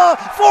Stola,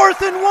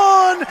 4th and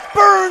 1.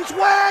 Burns,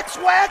 Wax.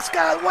 Wax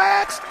got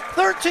waxed.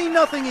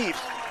 13-0 Eves.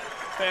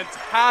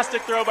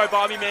 Fantastic throw by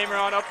Bobby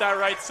Mamaron up that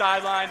right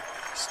sideline.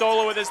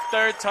 Stola with his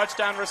 3rd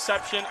touchdown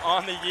reception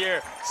on the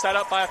year. Set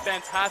up by a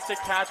fantastic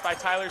catch by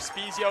Tyler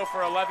Spezio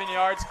for 11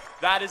 yards.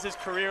 That is his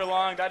career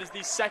long. That is the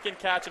 2nd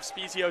catch of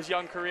Spezio's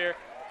young career.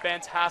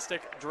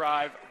 Fantastic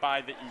drive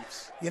by the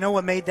Eves. You know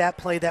what made that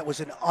play? That was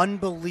an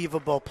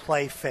unbelievable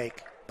play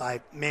fake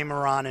by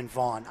Mamaron and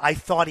Vaughn. I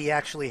thought he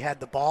actually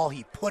had the ball.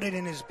 He put it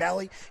in his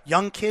belly.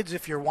 Young kids,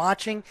 if you're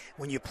watching,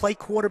 when you play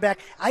quarterback,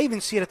 I even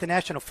see it at the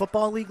National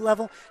Football League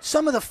level.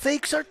 Some of the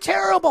fakes are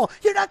terrible.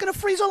 You're not going to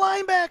freeze a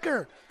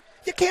linebacker.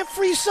 You can't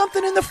freeze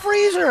something in the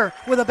freezer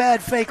with a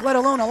bad fake, let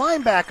alone a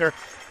linebacker.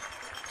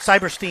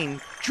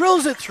 Cyberstein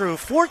drills it through.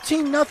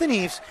 14-0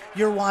 Eves.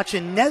 You're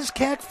watching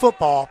NESCAC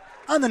football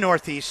on the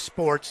Northeast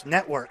Sports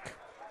Network.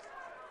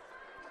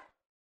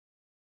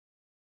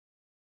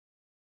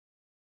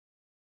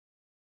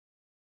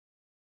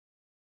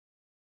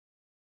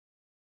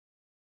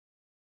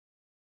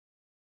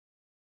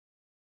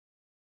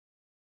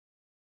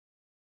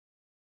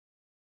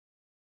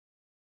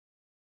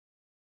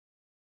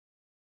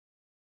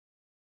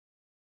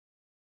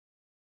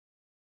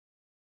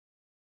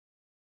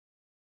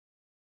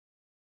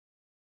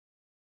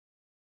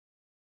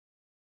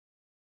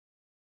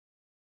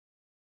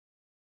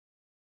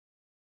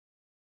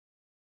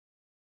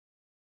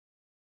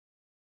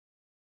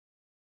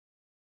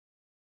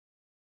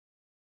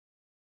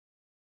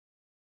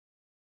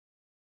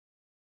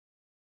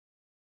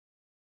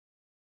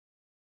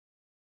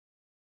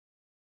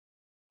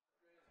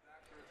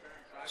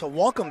 So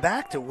welcome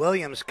back to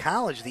Williams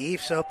College. The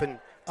Eves open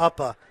up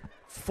a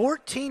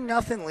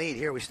 14-0 lead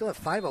here. We still have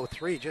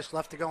 5:03 just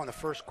left to go in the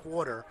first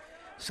quarter.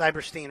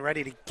 Cyberstein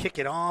ready to kick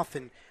it off,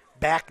 and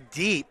back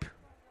deep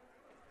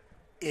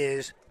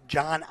is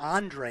John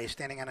Andre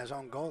standing on his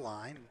own goal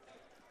line.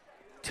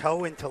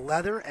 Toe into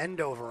leather, end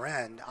over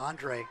end.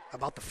 Andre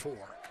about the 4.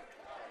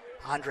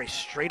 Andre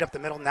straight up the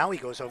middle. Now he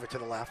goes over to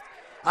the left.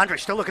 Andre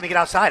still looking to get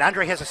outside.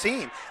 Andre has a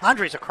seam.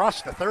 Andre's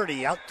across the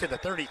 30 out to the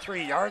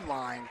 33-yard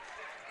line.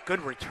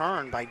 Good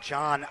return by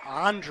John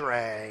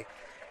Andre.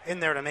 In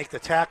there to make the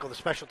tackle, the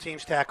special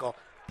teams tackle,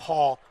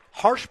 Paul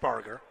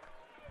Harshbarger,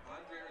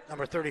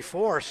 number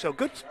 34. So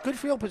good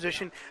field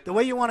position. The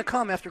way you want to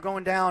come after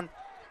going down,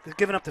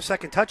 giving up the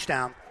 2nd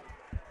touchdown.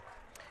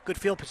 Good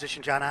field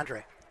position, John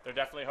Andre. They're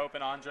definitely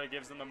hoping Andre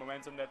gives them the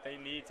momentum that they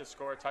need to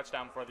score a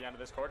touchdown before the end of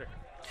this quarter.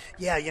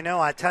 Yeah,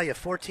 I tell you,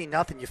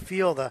 14-0. You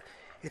feel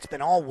it's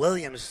been all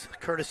Williams,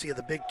 courtesy of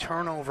the big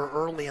turnover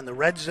early in the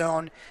red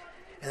zone,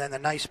 and then the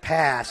nice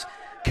pass.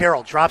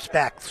 Carroll drops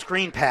back,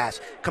 screen pass,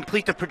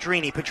 complete to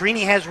Padrini.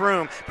 Padrini has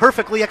room,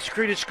 perfectly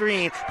executed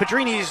screen.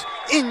 Padrini's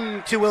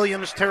into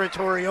Williams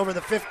territory over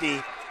the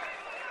 50,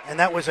 and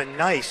that was a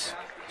nice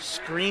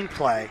screen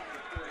play.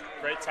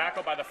 Great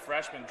tackle by the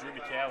freshman, Drew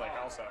Michalik,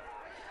 also.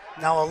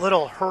 Now a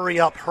little hurry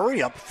up.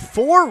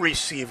 4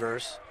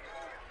 receivers,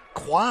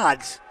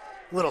 quads,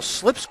 little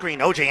slip screen.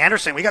 O.J.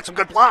 Anderson, we got some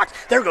good blocks.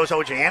 There goes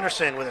O.J.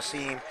 Anderson with a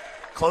seam,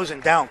 closing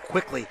down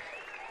quickly.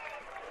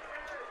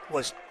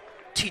 Was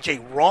T.J.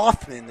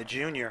 Rothman, the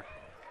junior.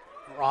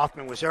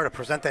 Rothman was there to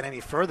present that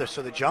any further,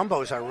 so the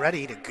Jumbos are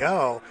ready to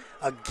go.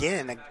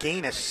 Again, a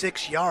gain of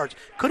 6 yards.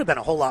 Could have been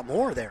a whole lot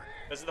more there.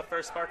 This is the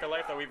first spark of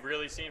life that we've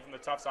really seen from the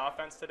Tufts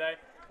offense today.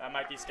 That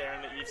might be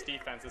scaring the East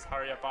defense. This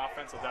hurry-up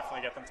offense will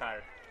definitely get them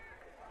tired.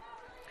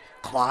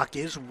 Clock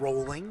is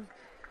rolling.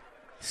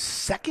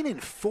 2nd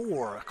and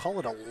 4. Call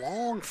it a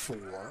long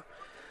 4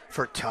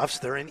 for Tufts.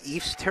 They're in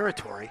East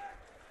territory.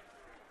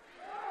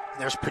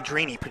 There's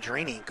Padrini.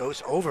 Padrini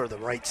goes over the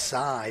right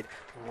side,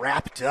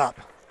 wrapped up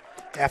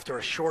after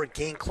a short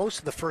gain, close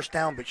to the first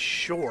down, but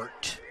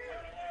short.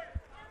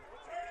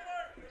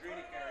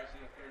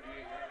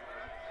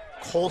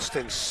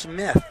 Colston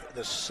Smith,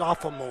 the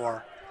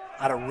sophomore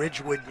out of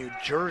Ridgewood, New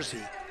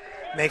Jersey,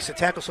 makes a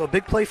tackle. So a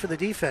big play for the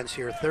defense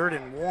here, 3rd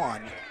and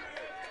 1.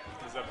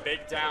 This is a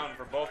big down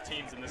for both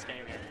teams in this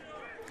game here.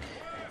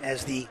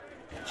 As the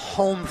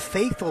home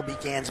faithful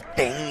begins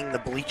banging the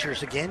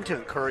bleachers again to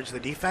encourage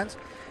the defense.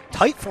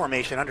 Tight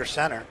formation under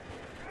center.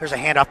 There's a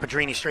handoff.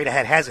 Padrini straight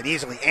ahead, has it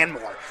easily and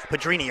more.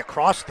 Padrini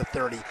across the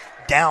 30,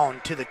 down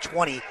to the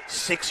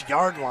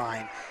 26-yard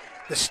line.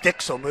 The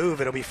sticks will move.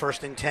 It'll be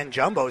 1st and 10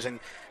 Jumbos, and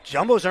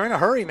Jumbos are in a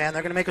hurry, man.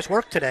 They're going to make us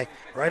work today.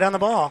 Right on the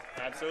ball.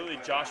 Absolutely.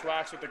 Josh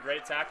Wax with a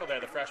great tackle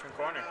there, the freshman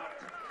corner.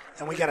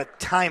 And we got a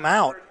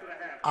timeout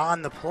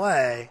on the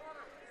play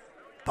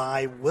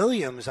by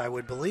Williams, I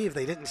would believe.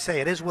 They didn't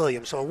say it is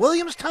Williams. So a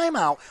Williams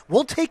timeout.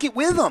 We'll take it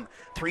with them.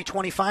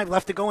 3:25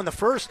 left to go in the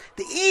first.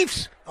 The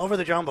Eves over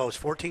the Jumbos,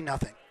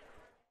 14-0.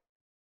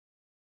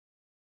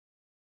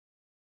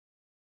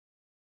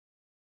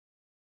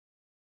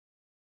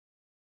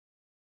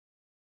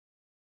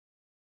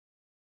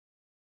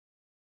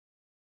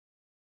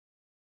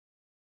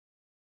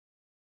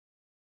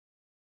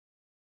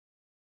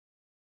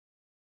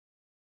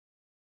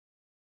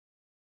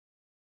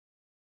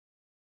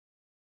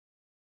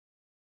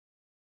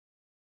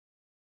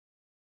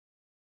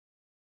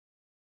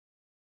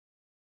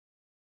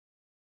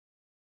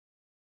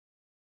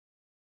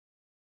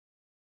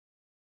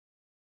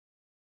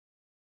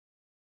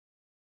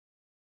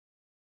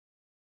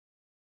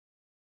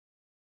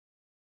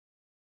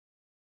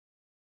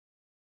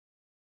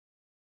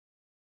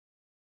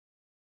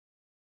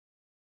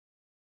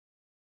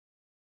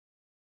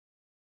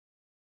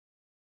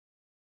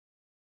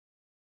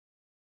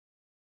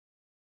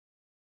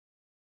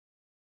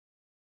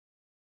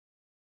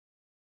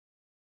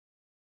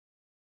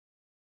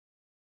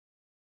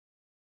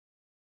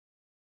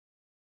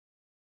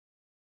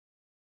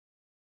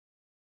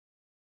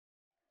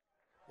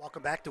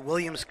 Welcome back to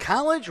Williams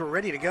College. We're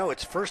ready to go.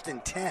 It's 1st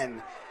and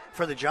 10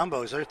 for the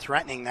Jumbos. They're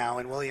threatening now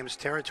in Williams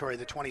territory,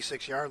 the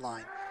 26-yard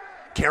line.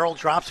 Carroll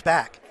drops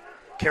back.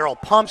 Carroll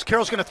pumps.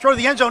 Carroll's going to throw to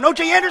the end zone.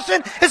 O.J.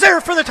 Anderson is there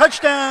for the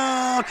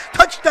touchdown.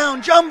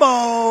 Touchdown,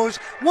 Jumbos.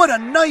 What a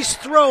nice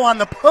throw on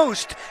the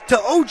post to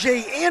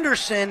O.J.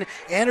 Anderson.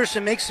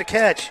 Anderson makes the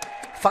catch.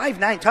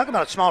 5'9", talk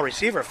about a small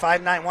receiver.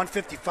 5'9",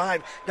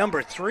 155,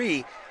 number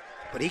 3.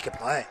 But he can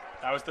play.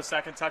 That was the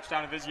second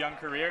touchdown of his young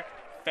career.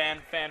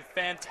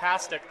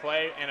 Fantastic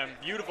play and a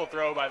beautiful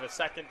throw by the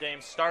second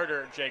game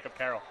starter, Jacob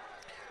Carroll.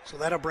 So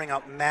that'll bring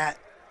up Matt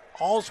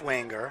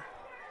Alswanger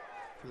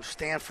from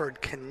Stamford,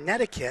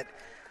 Connecticut,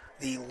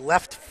 the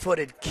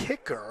left-footed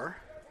kicker.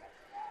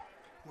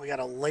 We got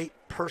a late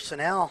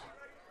personnel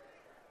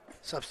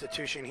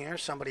substitution here.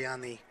 Somebody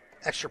on the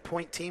extra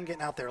point team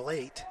getting out there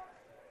late.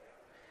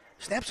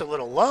 Snap's a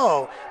little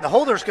low. The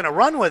holder's going to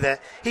run with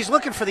it. He's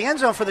looking for the end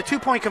zone for the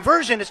 2-point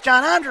conversion. It's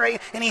John Andre,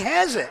 and he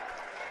has it.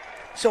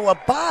 So a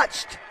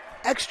botched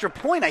extra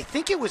point. I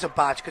think it was a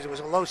botch because it was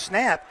a low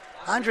snap.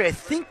 Andre, I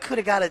think, could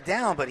have got it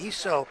down, but he's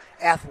so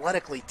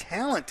athletically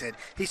talented.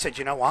 He said,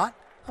 you know what?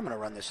 I'm going to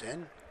run this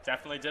in.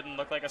 Definitely didn't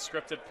look like a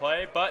scripted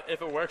play, but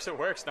if it works, it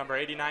works. Number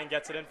 89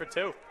 gets it in for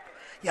 2.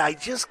 Yeah, I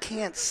just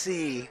can't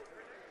see.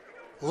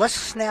 Let's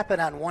snap it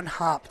on one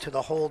hop to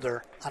the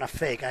holder on a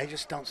fake. I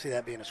just don't see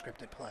that being a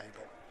scripted play.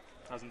 But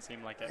doesn't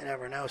seem like it. You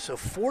never know. So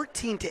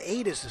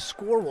 14-8 is the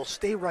score. We'll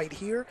stay right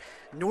here.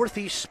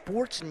 Northeast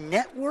Sports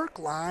Network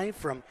live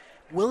from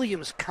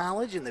Williams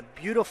College in the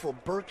beautiful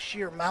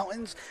Berkshire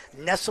Mountains,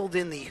 nestled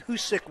in the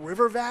Hoosick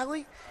River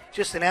Valley.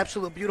 Just an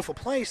absolute beautiful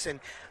place. And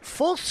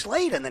full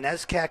slate in the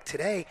NESCAC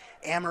today.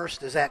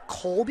 Amherst is at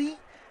Colby,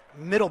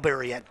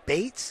 Middlebury at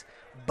Bates,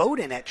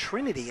 Bowdoin at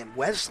Trinity, and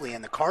Wesley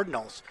and the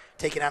Cardinals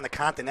taking on the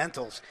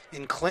Continentals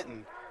in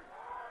Clinton,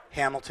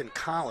 Hamilton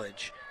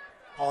College.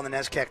 All in the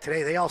NESCAC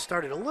today. They all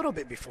started a little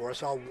bit before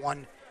us, all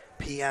 1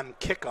 p.m.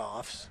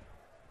 kickoffs.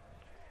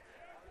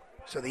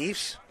 So the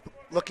East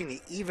looking to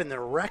even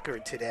their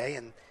record today,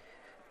 and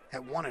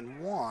at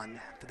 1-1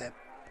 to that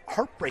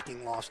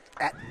heartbreaking loss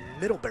at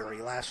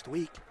Middlebury last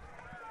week.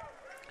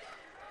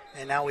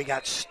 And now we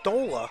got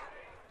Stola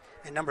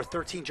and number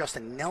 13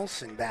 Justin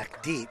Nelson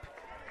back deep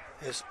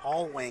as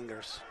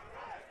Allwanger's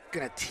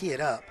going to tee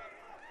it up.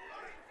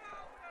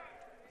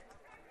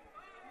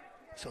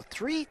 So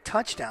 3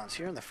 touchdowns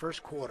here in the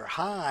first quarter.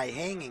 High,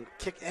 hanging,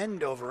 kick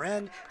end over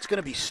end. It's going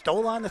to be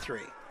Stola on the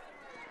 3.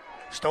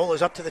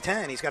 Stola's up to the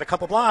 10. He's got a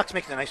couple blocks,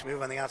 making a nice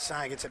move on the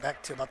outside. Gets it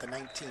back to about the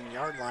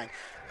 19-yard line.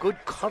 Good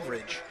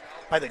coverage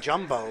by the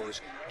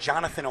Jumbos.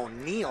 Jonathan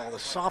O'Neill, the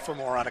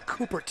sophomore out of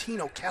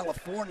Cupertino,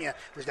 California,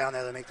 was down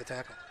there to make the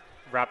tackle.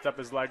 Wrapped up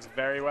his legs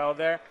very well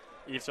there.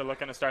 Eves are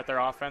looking to start their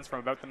offense from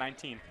about the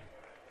 19.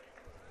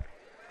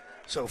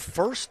 So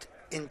 1st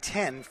and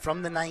 10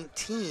 from the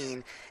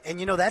 19. And,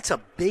 you know, that's a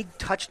big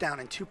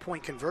touchdown and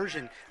 2-point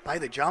conversion by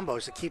the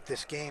Jumbos to keep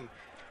this game.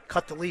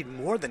 Cut the lead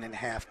more than in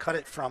half. Cut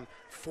it from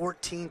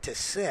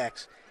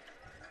 14-6.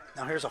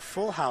 Now here's a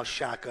full house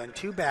shotgun.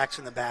 2 backs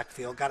in the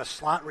backfield. Got a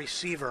slot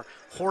receiver.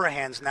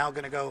 Horahan's now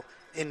going to go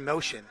in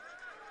motion.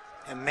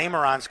 And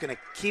Mameron's going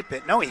to keep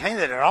it. No, he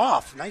handed it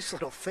off. Nice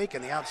little fake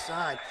on the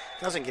outside.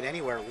 Doesn't get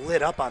anywhere.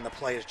 Lit up on the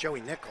play is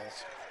Joey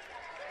Nichols.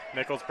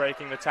 Nichols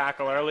breaking the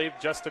tackle early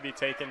just to be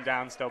taken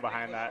down still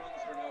behind that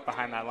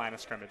line of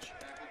scrimmage.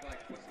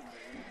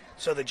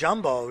 So the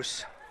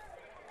Jumbos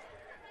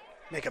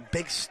make a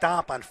big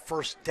stop on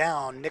 1st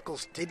down.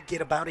 Nichols did get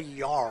about a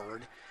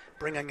yard,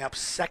 bringing up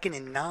 2nd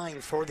and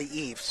 9 for the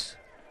Eves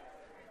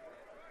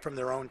from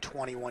their own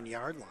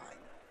 21-yard line.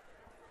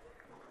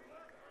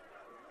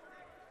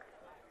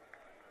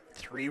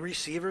 3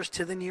 receivers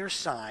to the near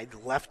side,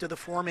 left of the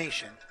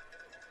formation.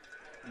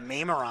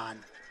 Mameron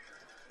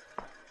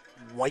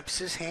wipes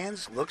his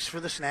hands, looks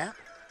for the snap.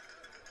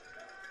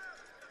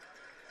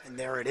 And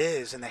there it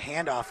is, and the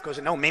handoff goes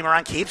in. No,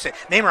 Mameron keeps it.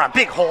 Mameron,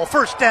 big hole,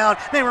 1st down.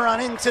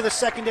 Mameron into the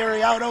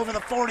secondary, out over the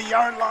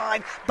 40-yard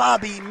line.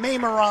 Bobby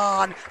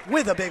Mameron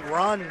with a big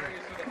run.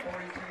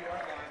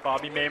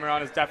 Bobby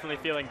Mameron is definitely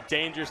feeling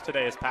dangerous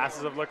today. His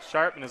passes have looked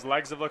sharp, and his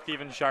legs have looked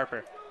even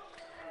sharper.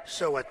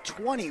 So a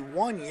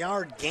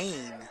 21-yard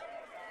gain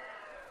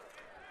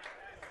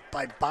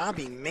by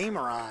Bobby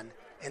Mameron,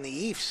 and the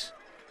Eves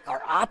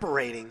are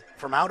operating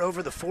from out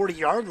over the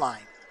 40-yard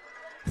line.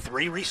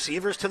 3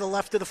 receivers to the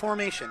left of the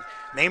formation.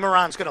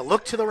 Mameron's going to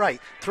look to the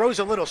right, throws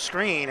a little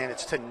screen, and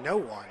it's to no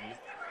one.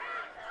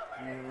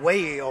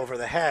 Way over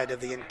the head of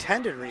the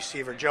intended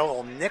receiver,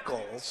 Joel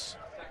Nichols.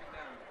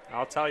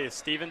 I'll tell you,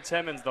 Steven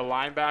Timmons, the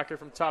linebacker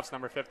from Tufts,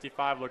 number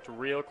 55, looked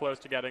real close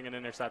to getting an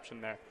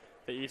interception there.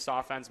 The East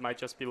offense might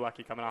just be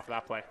lucky coming off of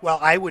that play. Well,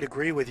 I would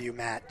agree with you,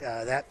 Matt.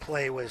 That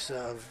play was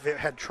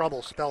had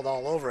trouble spelled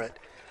all over it.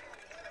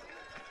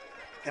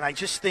 And I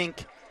just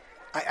think,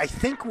 I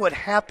think what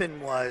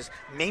happened was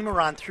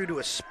Mameron threw to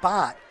a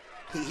spot.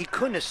 He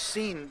couldn't have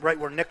seen right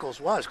where Nichols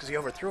was because he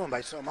overthrew him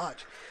by so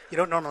much. You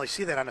don't normally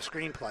see that on a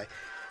screenplay.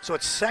 So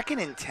it's 2nd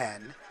and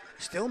 10,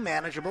 still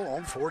manageable,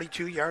 on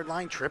 42-yard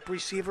line, trip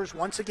receivers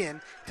once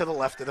again to the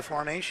left of the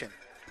formation.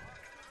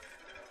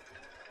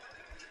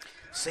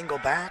 Single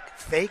back,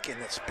 fake, and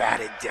it's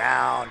batted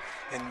down.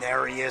 And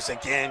there he is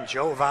again,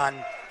 Jovan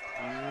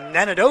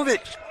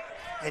Nenadovic.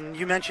 And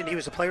you mentioned he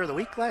was the player of the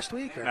week last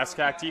week? Or?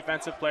 NESCAC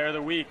Defensive Player of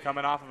the Week,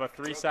 coming off of a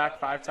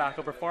 3-sack,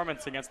 5-tackle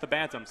performance against the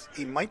Bantams.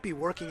 He might be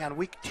working on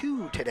week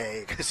 2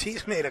 today because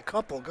he's made a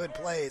couple good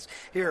plays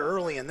here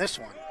early in this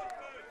one.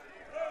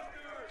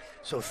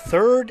 So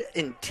 3rd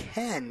and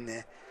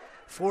 10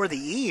 for the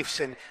Eves.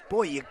 And,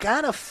 boy, you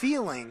got a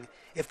feeling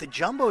if the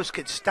Jumbos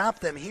could stop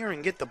them here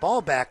and get the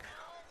ball back,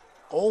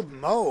 Old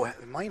Mo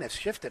might have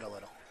shifted a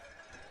little.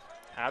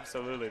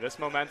 Absolutely. This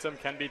momentum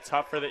can be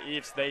tough for the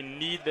Eves. They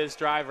need this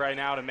drive right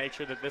now to make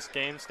sure that this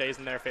game stays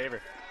in their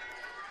favor.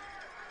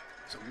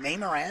 So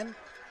Maymoran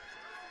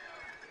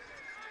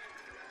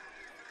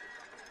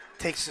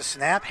takes the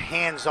snap,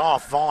 hands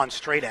off, Vaughn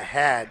straight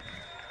ahead.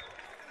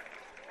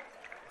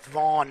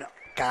 Vaughn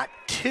got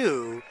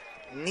 2,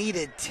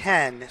 needed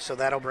 10, so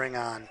that'll bring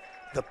on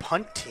the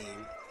punt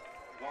team.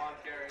 Vaughn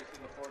carries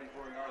to the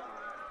 44-yard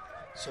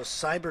line. So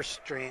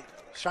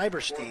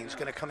Cyberstein's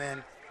going to come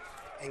in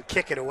and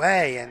kick it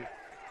away. And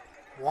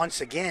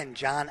once again,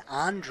 John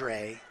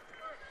Andre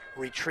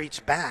retreats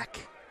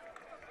back.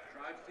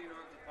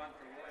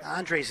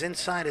 Andre's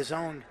inside his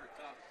own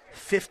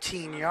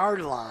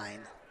 15-yard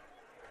line.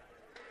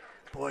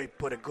 Boy,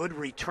 but a good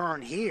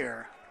return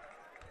here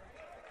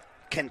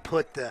can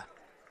put the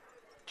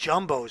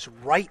Jumbos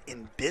right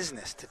in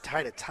business to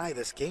try to tie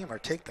this game or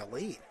take the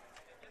lead.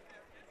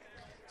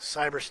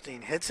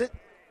 Cyberstein hits it.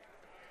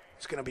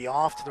 It's going to be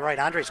off to the right.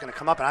 Andre's going to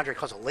come up, and Andre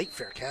calls a late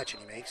fair catch,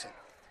 and he makes it.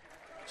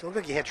 So it looked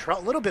like he had a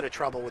little bit of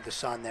trouble with the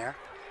sun there.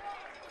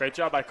 Great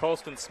job by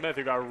Colston Smith,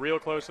 who got real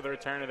close to the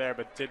returner there,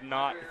 but did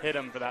not hit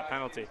him for that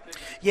penalty.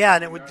 Yeah,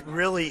 and it would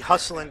really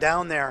hustling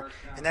down there,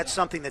 and that's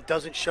something that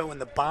doesn't show in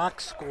the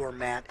box score,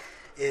 Matt,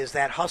 is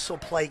that hustle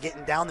play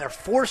getting down there,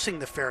 forcing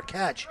the fair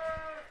catch.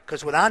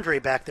 Because with Andre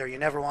back there, you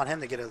never want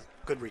him to get a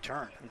good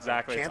return.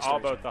 Exactly. It's all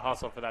about the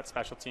hustle for that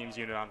special teams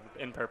unit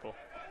in purple.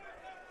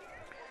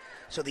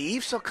 So the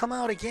Eves will come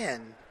out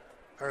again,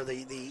 or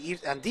the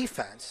Eves on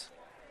defense.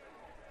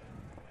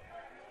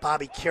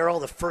 Bobby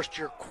Carroll, the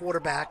first-year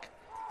quarterback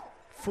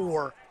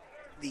for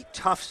the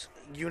Tufts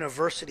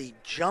University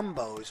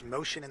Jumbos,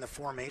 motion in the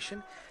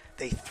formation.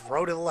 They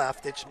throw to the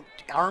left. It's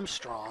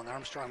Armstrong.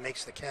 Armstrong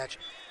makes the catch,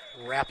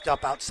 wrapped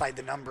up outside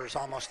the numbers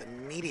almost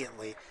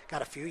immediately.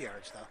 Got a few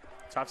yards, though.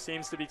 Tufts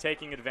seems to be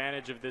taking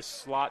advantage of this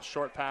slot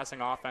short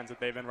passing offense that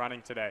they've been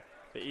running today.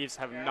 The Eves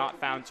have not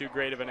found too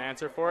great of an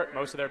answer for it.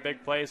 Most of their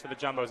big plays for the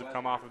Jumbos have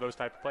come off of those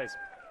type of plays.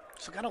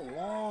 So got a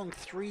long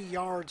 3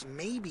 yards,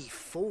 maybe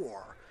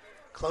 4.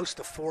 Close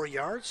to 4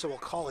 yards, so we'll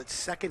call it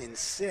 2nd and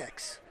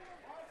 6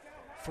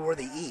 for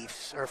the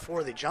Eves, or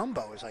for the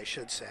Jumbos, I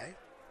should say.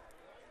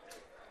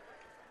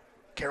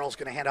 Carroll's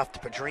going to hand off to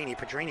Padrini.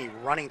 Padrini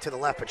running to the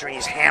left.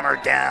 Padrini's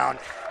hammered down.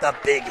 The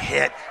big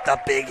hit,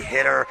 the big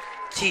hitter,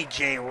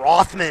 T.J.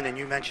 Rothman, and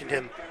you mentioned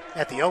him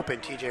at the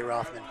Open, T.J.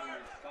 Rothman.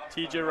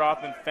 T.J.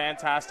 Rothman,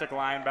 fantastic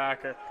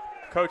linebacker.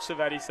 Coach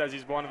Savetti says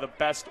he's one of the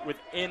best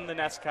within the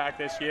NESCAC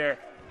this year.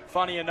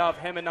 Funny enough,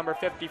 him and number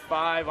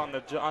 55 on the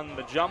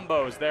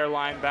Jumbos, their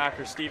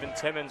linebacker, Stephen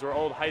Timmons, were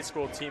old high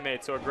school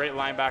teammates, so a great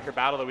linebacker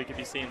battle that we could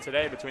be seeing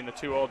today between the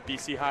two old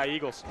BC High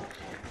Eagles.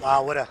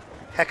 Wow, what a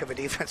heck of a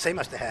defense they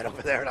must have had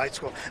over there at high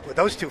school with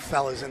those two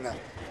fellas in the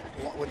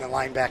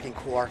linebacking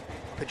core.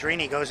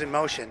 Padrini goes in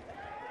motion.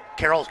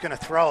 Carroll's going to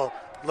throw,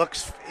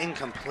 looks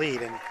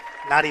incomplete and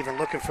not even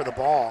looking for the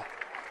ball.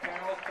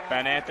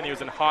 Ben Anthony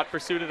was in hot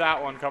pursuit of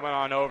that one coming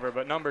on over,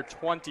 but number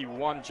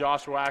 21,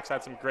 Josh Wax,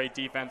 had some great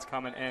defense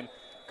coming in,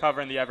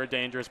 covering the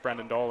ever-dangerous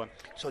Brendan Dolan.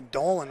 So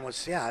Dolan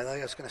was, I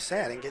was going to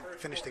say, I didn't get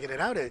finished to get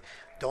it out.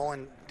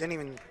 Dolan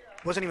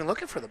wasn't even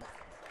looking for the ball.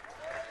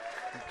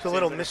 It's a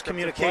little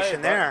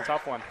miscommunication there.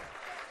 Tough one.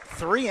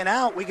 3 and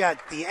out. We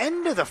got the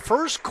end of the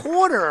first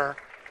quarter.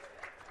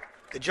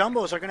 The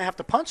Jumbos are going to have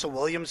to punt, so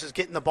Williams is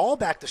getting the ball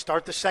back to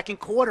start the second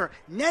quarter.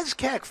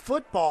 NESCAC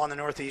football on the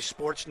Northeast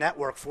Sports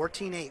Network,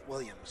 14-8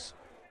 Williams.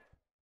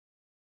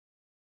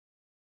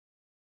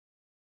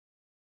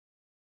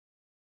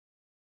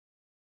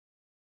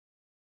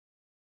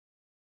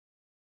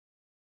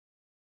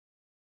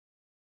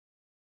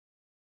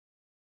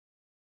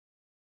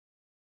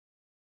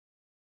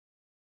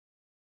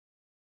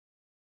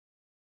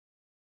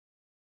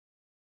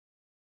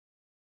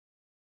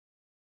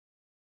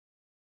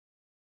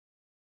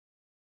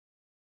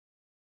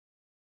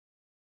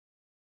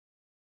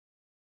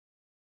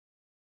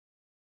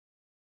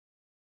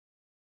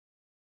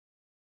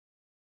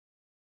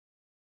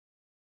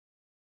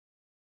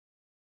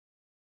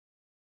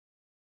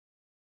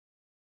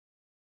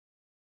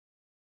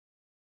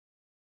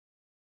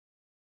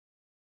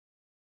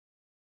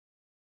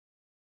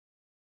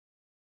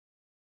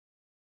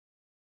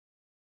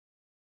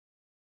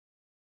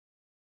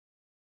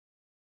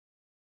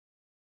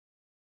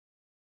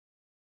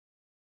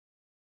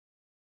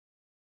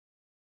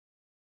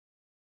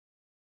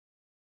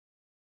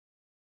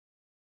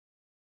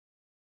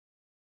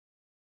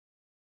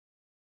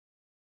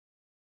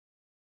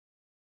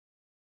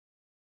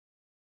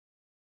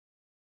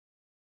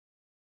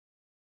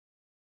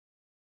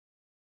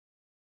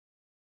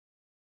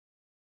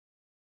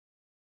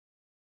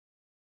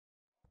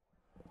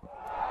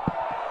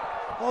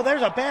 Oh,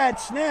 there's a bad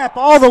snap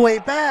all the way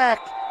back.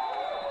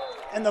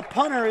 And the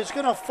punter is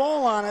going to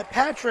fall on it,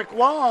 Patrick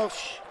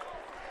Walsh.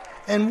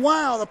 And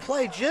wow, the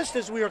play just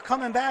as we were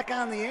coming back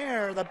on the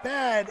air, the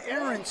bad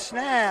errant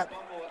snap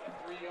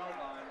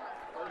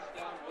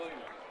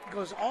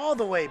goes all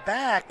the way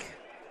back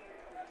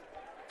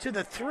to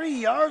the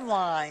 3-yard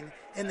line,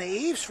 and the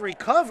Eves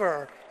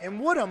recover. And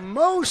what a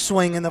Mo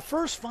swing in the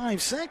first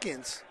 5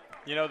 seconds.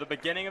 You know, the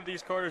beginning of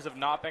these quarters have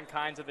not been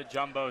kind to the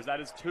Jumbos. That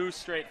is 2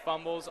 straight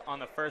fumbles on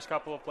the first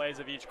couple of plays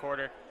of each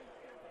quarter.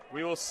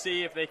 We will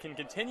see if they can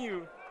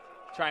continue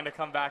trying to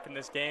come back in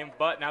this game,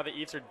 but now the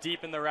Eves are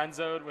deep in the red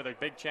zone with a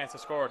big chance to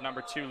score with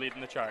number 2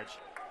 leading the charge.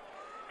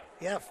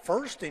 Yeah,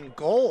 1st and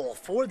goal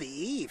for the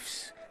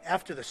Eves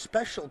after the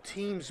special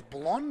teams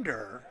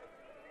blunder.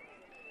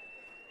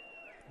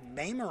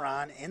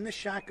 Mameron in the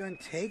shotgun,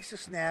 takes a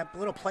snap,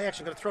 little play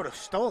action, going to throw to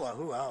Stola.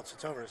 Who else?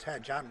 It's over his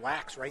head. John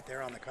Wax right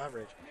there on the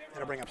coverage.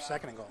 That'll bring up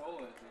 2nd and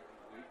goal.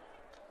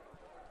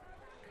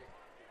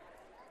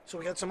 So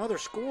we got some other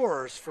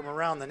scores from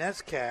around the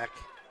NESCAC.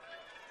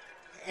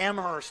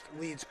 Amherst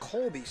leads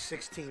Colby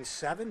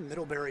 16-7.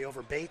 Middlebury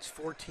over Bates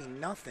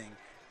 14-0.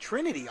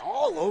 Trinity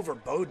all over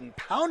Bowdoin,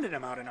 pounded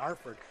him out in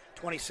Hartford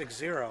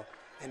 26-0.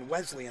 And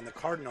Wesley and the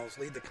Cardinals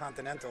lead the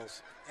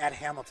Continentals at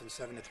Hamilton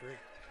 7-3.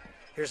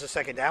 Here's a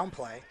 2nd down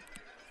play.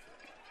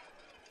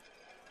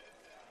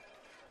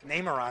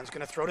 Nameron's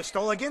going to throw to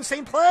Stola again,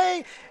 same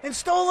play, and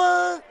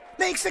Stola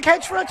makes the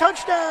catch for a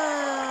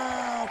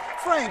touchdown.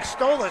 Frank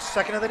Stola's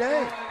 2nd of the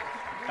day.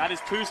 That is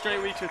 2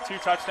 straight weeks with 2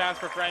 touchdowns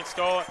for Frank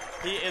Stola.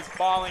 He is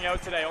balling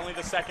out today, only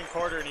the 2nd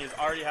quarter, and he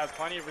already has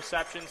plenty of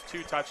receptions,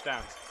 2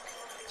 touchdowns.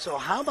 So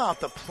how about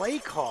the play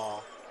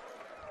call?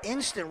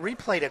 Instant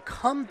replay to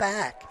come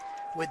back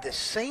with the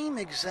same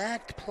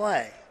exact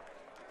play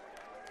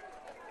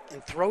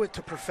and throw it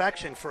to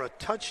perfection for a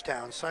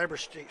touchdown.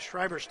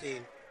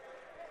 Schreiberstein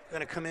going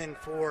to come in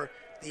for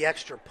the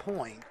extra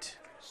point.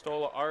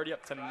 Stola already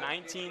up to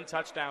 19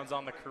 touchdowns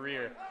on the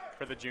career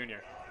for the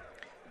junior.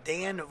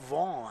 Dan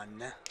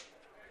Vaughn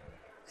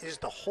is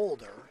the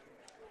holder.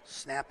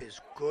 Snap is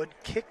good.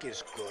 Kick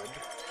is good.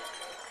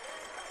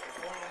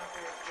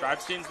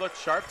 Schreibstein's looked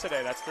sharp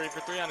today. That's 3 for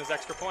 3 on his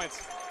extra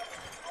points.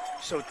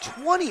 So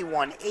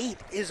 21-8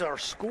 is our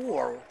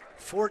score.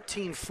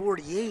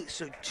 14-48.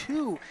 So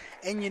 2,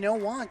 and you know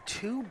what?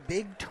 2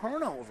 big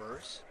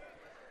turnovers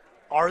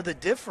are the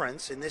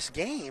difference in this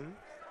game.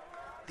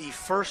 The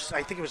first,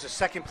 I think it was the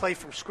 2nd play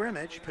from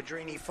scrimmage.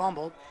 Padrini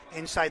fumbled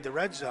inside the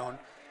red zone.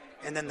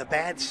 And then the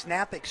bad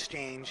snap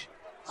exchange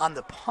on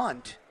the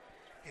punt.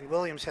 And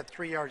Williams had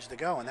 3 yards to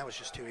go, and that was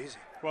just too easy.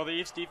 Well, the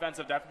Eves defense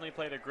have definitely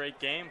played a great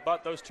game,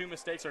 but those 2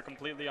 mistakes are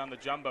completely on the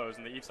Jumbos,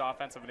 and the Eves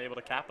offense have been able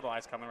to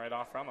capitalize coming right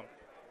off from them.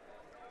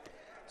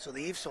 So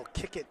the Eves will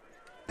kick it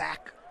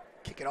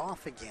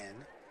off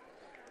again.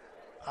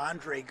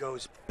 Andre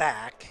goes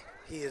back.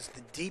 He is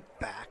the deep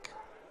back.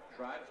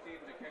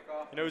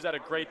 You know who's had a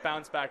great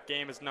bounce-back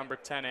game is number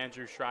 10,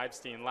 Andrew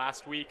Schreibstein.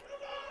 Last week,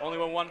 only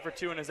went 1 for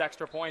 2 in his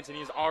extra points, and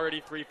he's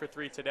already 3 for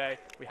 3 today.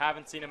 We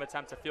haven't seen him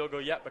attempt a field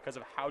goal yet because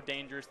of how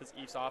dangerous this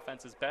Eves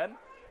offense has been,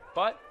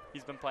 but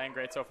he's been playing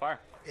great so far.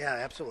 Yeah,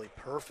 absolutely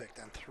perfect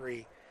on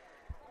 3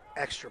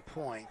 extra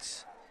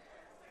points.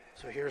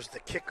 So here's the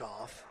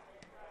kickoff.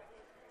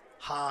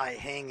 High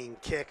hanging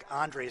kick.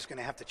 Andre is going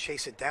to have to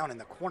chase it down in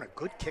the corner.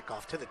 Good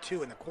kickoff to the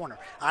 2 in the corner.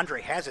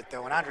 Andre has it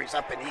though, and Andre's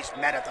up and he's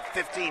met at the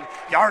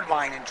 15-yard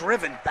line and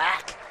driven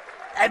back.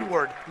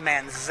 Edward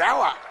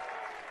Manzella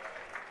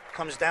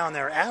comes down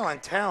there.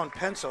 Allentown,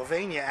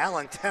 Pennsylvania.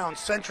 Allentown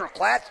Central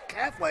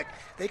Catholic.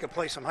 They could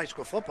play some high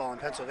school football in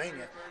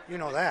Pennsylvania. You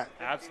know that.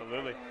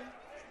 Absolutely.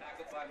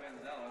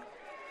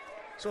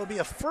 So it'll be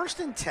a 1st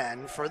and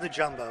 10 for the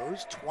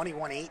Jumbos.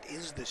 21-8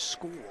 is the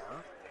score.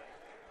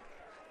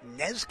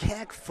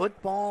 NESCAC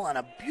football on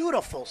a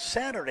beautiful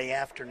Saturday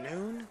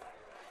afternoon.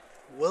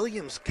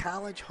 Williams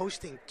College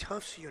hosting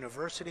Tufts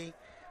University.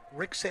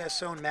 Rick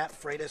Sassone, Matt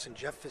Freitas, and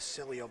Jeff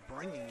Facilio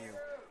bringing you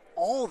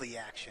all the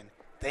action.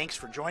 Thanks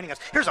for joining us.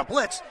 Here's a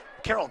blitz.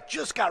 Carroll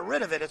just got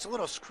rid of it. It's a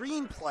little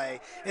screen play.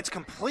 It's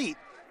complete.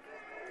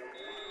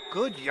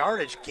 Good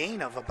yardage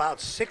gain of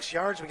about 6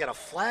 yards. We got a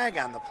flag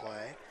on the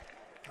play.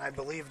 And I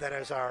believe that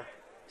is our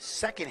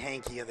 2nd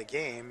hanky of the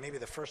game. Maybe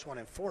the first one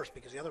enforced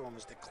because the other one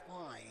was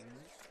declined.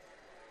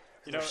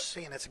 You know, they're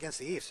seeing it's against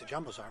the East. The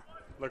Jumbos are.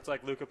 Looked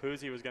like Luca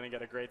Puzzi was going to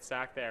get a great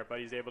sack there, but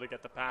he's able to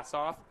get the pass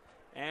off.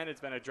 And it's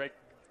been a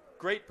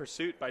great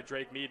pursuit by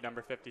Drake Mead,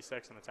 number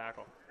 56, on the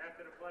tackle.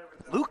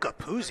 Luca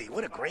Puzzi,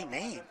 what a great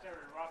name.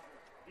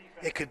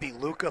 It could be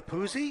Luca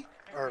Puzzi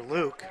or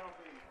Luke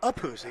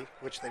Apuzzi,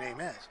 which the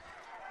name is.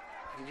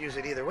 You can use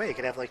it either way. You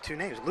could have like 2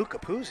 names. Luca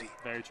Puzzi.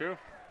 Very true.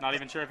 Not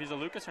even sure if he's a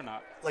Lucas or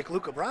not. Like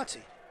Luca Brasi.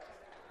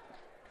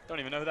 Don't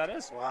even know who that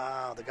is.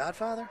 Wow, The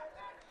Godfather?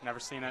 Never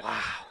seen it. Wow.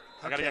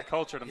 I got to get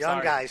cultured. I'm Young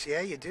sorry. guys,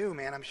 yeah, you do,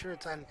 man. I'm sure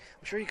it's on. I'm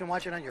sure you can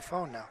watch it on your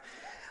phone now.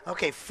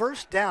 Okay,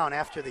 1st down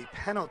after the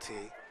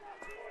penalty.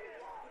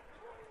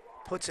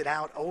 Puts it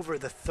out over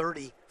the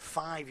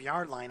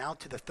 35-yard line, out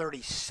to the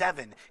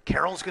 37.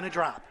 Carroll's going to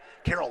drop.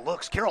 Carroll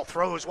looks. Carroll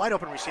throws. Wide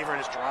open receiver and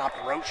is dropped.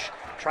 Roche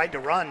tried to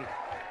run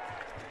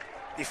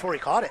before he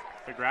caught it.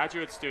 The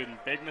graduate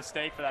student, big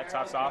mistake for that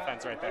Tufts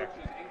offense right there.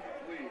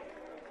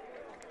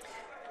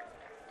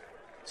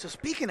 So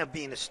speaking of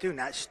being a student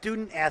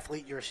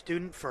athlete, you're a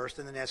student first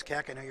in the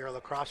NESCAC. I know you're a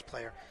lacrosse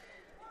player.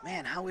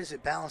 Man, how is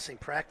it balancing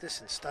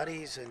practice and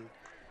studies? And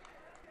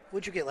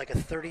would you get like a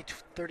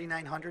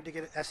 3,900 to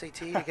get an SAT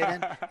to get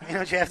in? You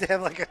know, you have to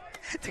have like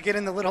to get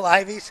in the little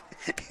Ivies.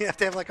 You have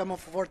to have like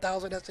almost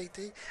 4,000 SAT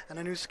on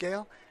a new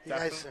scale. You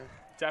guys.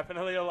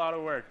 Definitely a lot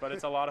of work, but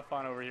it's a lot of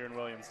fun over here in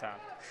Williamstown.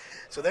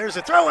 So there's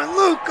a throw, and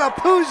Luke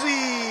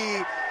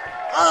Apuzzi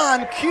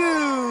on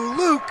cue.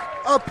 Luke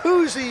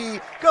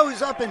Apuzzi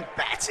goes up and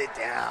bats it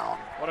down.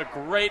 What a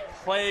great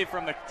play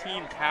from the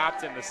team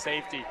captain, the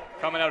safety,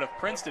 coming out of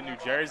Princeton, New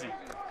Jersey.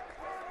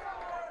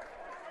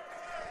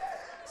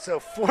 So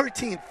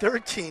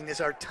 14-13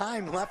 is our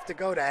time left to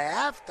go to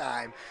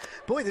halftime.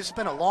 Boy, this has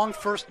been a long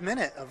first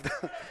minute of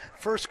the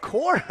first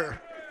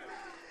quarter.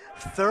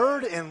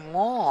 3rd and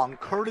long,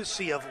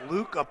 courtesy of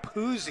Luke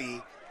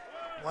Apuzzi,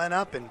 went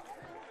up and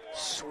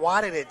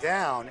swatted it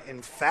down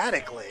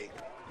emphatically.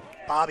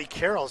 Bobby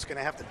Carroll's going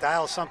to have to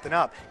dial something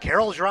up.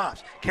 Carroll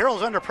drops.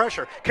 Carroll's under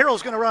pressure.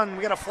 Carroll's going to run.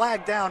 We got a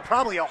flag down,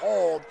 probably a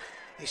hold.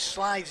 He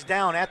slides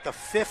down at the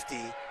 50.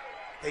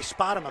 They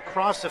spot him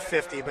across the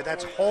 50, but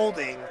that's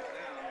holding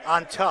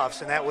on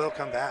Tufts, and that will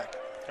come back.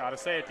 Got to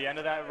say, at the end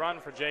of that run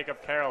for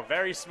Jacob Carroll,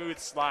 very smooth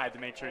slide to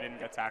make sure he didn't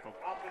get tackled.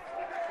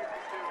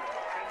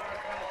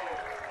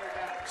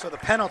 So the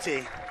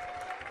penalty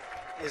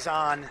is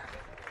on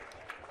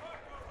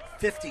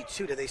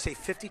 52. Did they say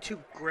 52?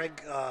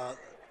 Greg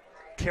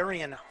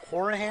Carrion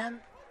Horahan?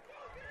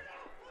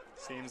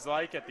 Seems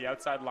like it. The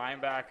outside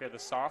linebacker, the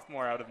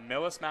sophomore out of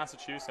Millis,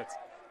 Massachusetts.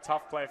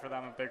 Tough play for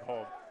them, a big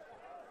hold.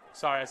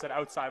 Sorry, I said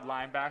outside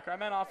linebacker. I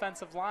meant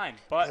offensive line.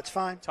 But that's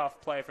fine. Tough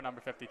play for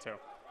number 52.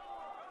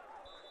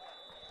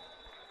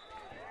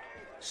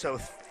 So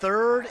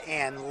 3rd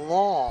and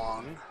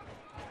long.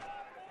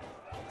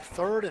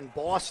 3rd and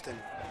Boston.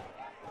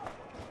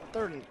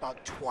 3rd and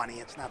about 20.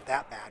 It's not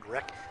that bad,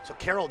 Rick. So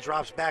Carroll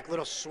drops back,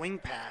 little swing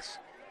pass.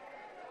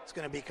 It's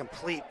going to be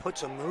complete.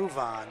 Puts a move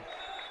on.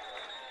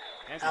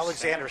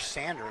 Alexander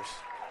Sanders.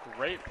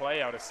 Great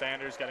play out of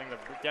Sanders,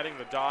 getting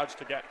the dodge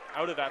to get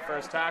out of that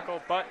first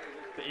tackle, but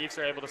the Eves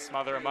are able to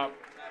smother him up.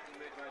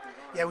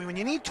 Yeah, when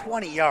you need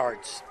 20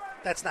 yards,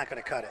 that's not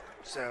going to cut it.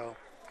 So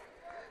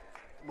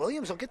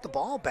Williams will get the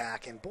ball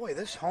back, and boy,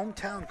 this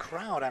hometown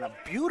crowd on a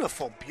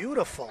beautiful,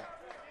 beautiful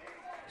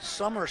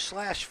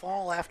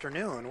summer/fall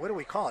afternoon. What do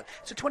we call it?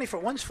 It's a 24.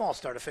 When's fall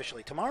start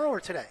officially? Tomorrow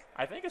or today?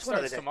 I think it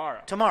starts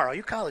tomorrow. Tomorrow.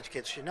 You college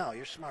kids should know.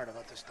 You're smart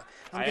about this stuff.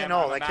 I'm getting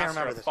old. I can't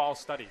remember this. Fall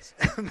studies.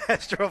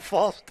 Master of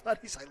fall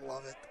studies. I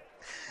love it.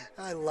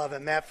 I love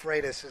it. Matt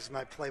Freitas is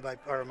my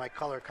my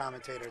color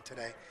commentator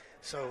today.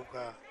 So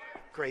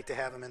great to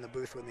have him in the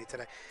booth with me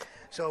today.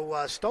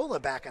 So Stola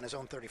back on his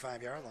own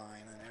 35-yard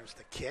line, and there's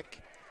the kick.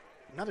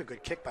 Another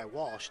good kick by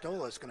Walsh.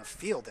 Stola is going to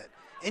field it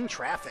in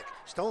traffic.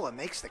 Stola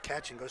makes the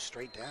catch and goes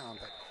straight down,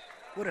 but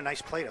what a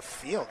nice play to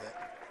field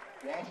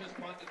it. Walsh's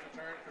punt is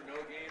returned for no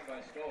gain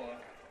by Stola.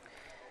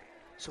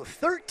 So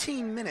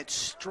 13 minutes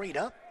straight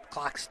up.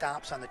 Clock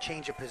stops on the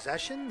change of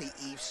possession. The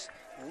Eves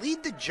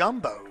lead the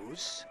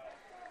Jumbos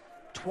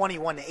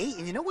 21-8.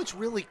 And you know what's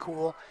really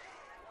cool?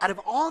 Out of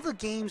all the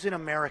games in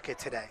America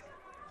today,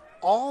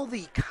 all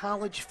the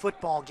college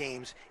football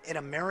games in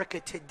America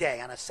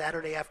today on a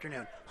Saturday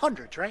afternoon,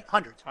 hundreds, right?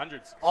 Hundreds.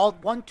 All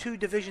 1-2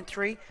 Division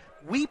III.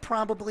 We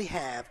probably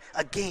have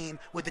a game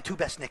with the two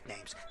best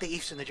nicknames, the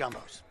Eves and the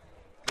Jumbos.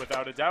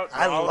 Without a doubt.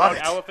 I love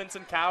it. Elephants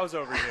and cows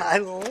over here. I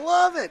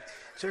love it.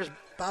 So there's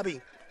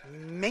Bobby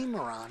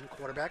Maymoran,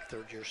 quarterback,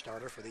 third-year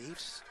starter for the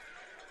Eves.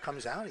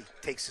 Comes out, he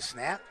takes the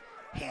snap,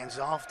 hands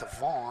off to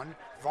Vaughn.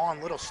 Vaughn,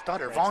 little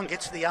stutter. Vaughn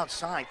gets to the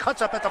outside,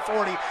 cuts up at the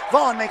 40.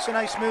 Vaughn makes a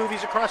nice move.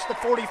 He's across the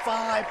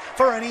 45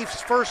 for an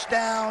Eves first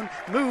down.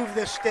 Move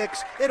the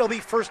sticks. It'll be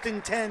 1st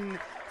and 10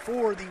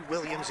 for the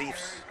Williams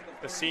Eves.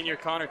 The senior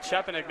Connor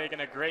Chepanik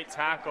making a great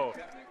tackle.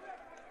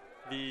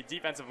 The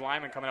defensive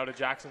lineman coming out of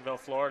Jacksonville,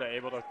 Florida,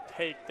 able to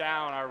take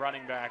down our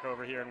running back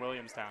over here in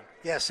Williamstown.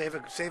 Yeah, save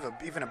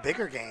even a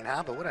bigger gain,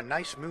 huh? But what a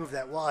nice move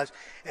that was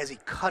as he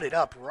cut it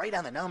up right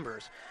on the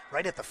numbers,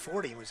 right at the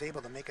 40, and was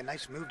able to make a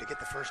nice move to get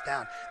the first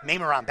down.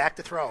 Maymoran back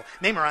to throw.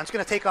 Maymoran's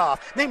going to take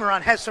off.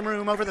 Maymoran has some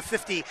room over the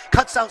 50,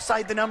 cuts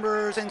outside the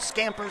numbers and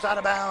scampers out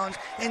of bounds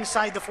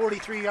inside the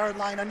 43-yard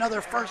line. Another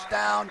first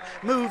down.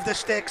 Move the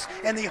sticks,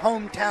 and the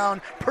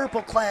hometown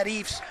purple-clad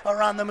Eves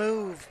are on the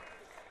move.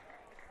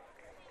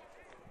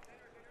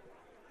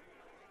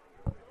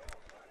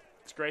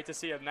 It's great to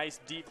see a nice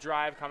deep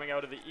drive coming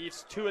out of the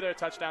Eves. 2 of their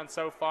touchdowns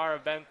so far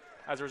have been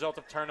as a result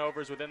of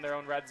turnovers within their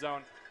own red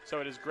zone. So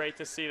it is great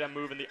to see them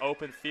move in the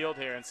open field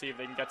here and see if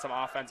they can get some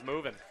offense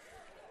moving.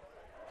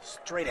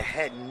 Straight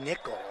ahead,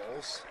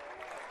 Nichols.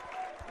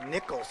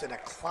 Nichols in a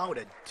cloud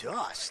of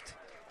dust.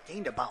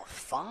 Gained about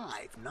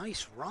 5.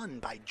 Nice run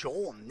by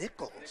Joel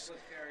Nichols.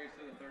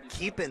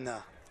 Keeping the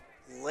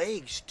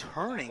legs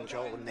turning,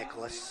 Joel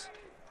Nichols.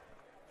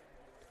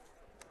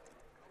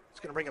 It's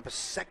going to bring up a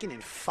 2nd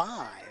and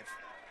 5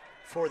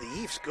 for the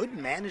Eves. Good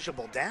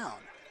manageable down.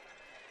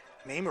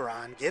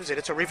 Mameron gives it.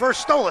 It's a reverse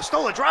Stola.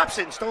 Stola drops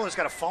it, and Stola's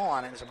got a fall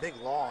on it. It's a big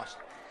loss.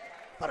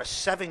 About a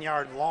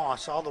 7-yard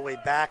loss all the way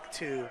back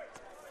to,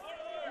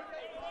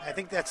 I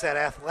think that's that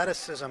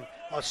athleticism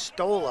of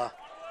Stola.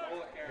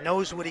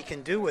 Knows what he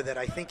can do with it.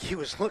 I think he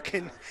was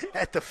looking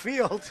at the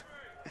field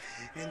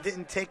and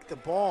didn't take the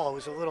ball. It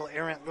was a little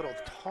errant little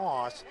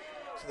toss.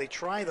 So they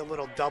try the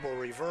little double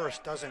reverse.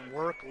 Doesn't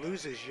work.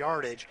 Loses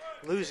yardage.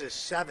 Loses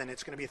 7.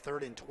 It's going to be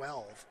 3rd and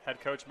 12.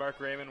 Head coach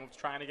Mark Raymond was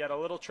trying to get a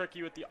little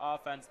tricky with the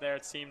offense there.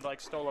 It seemed like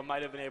Stola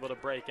might have been able to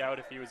break out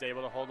if he was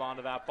able to hold on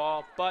to that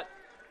ball. But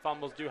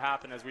fumbles do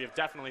happen, as we have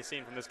definitely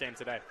seen from this game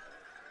today.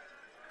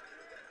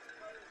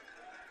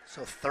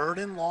 So 3rd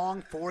and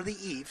long for the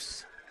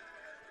Eves.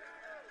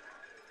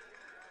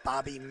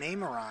 Bobby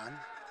Mameron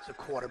is a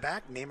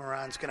quarterback.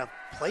 Mameron's going to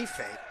play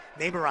fake.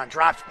 Mameron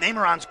drops.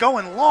 Mameron's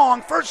going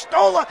long for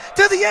Stola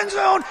to the end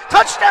zone.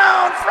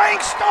 Touchdown,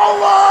 Frank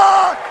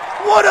Stola!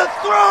 What a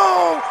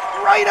throw!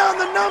 Right on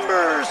the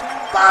numbers.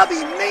 Bobby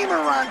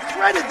Mameron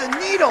threaded the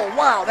needle.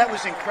 Wow, that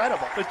was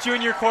incredible. The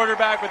junior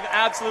quarterback with an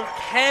absolute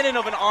cannon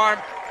of an arm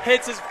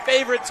hits his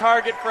favorite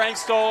target, Frank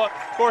Stola,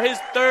 for his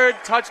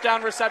 3rd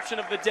touchdown reception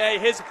of the day,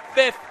 his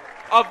 5th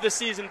of the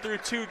season through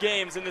 2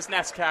 games in this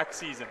NESCAC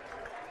season.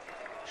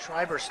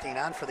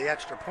 Schreiberstein on for the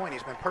extra point.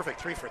 He's been perfect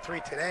 3 for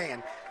 3 today.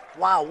 And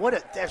wow,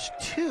 there's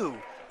 2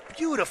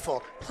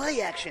 beautiful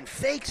play action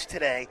fakes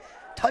today.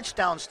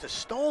 Touchdowns to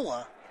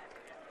Stola.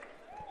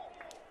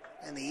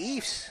 And the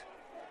Eves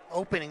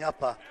opening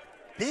up a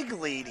big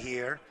lead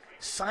here.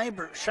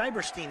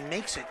 Schreiberstein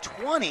makes it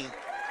 20.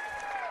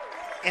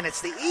 And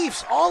it's the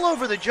Eves all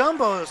over the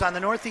Jumbos on the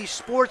Northeast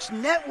Sports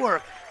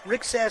Network.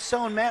 Rick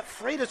Sasso and Matt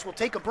Freitas will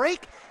take a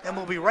break, and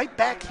we'll be right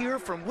back here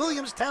from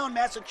Williamstown,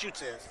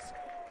 Massachusetts.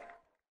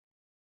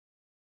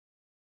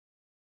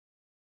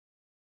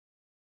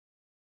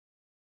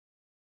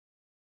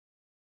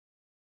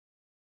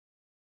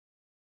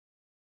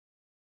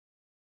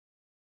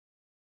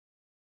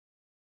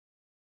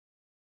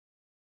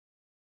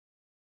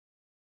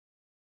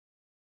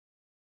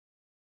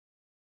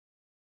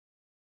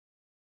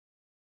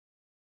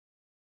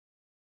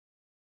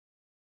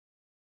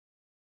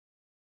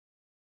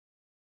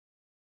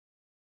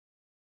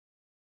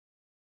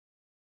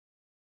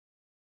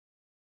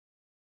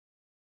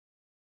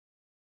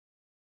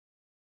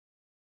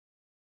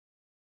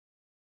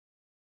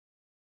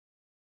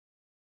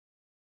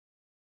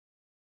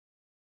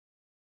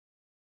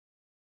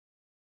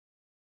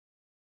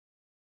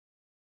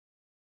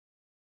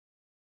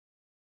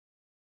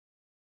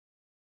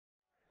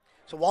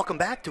 So welcome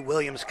back to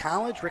Williams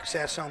College. Rick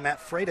Sasso, Matt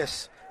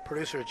Freitas,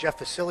 producer Jeff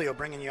Facilio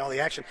bringing you all the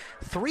action.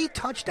 3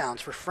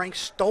 touchdowns for Frank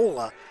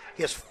Stola.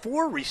 He has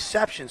 4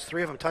 receptions,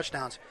 3 of them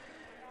touchdowns,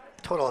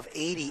 a total of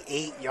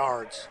 88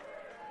 yards.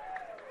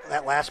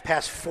 That last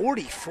pass,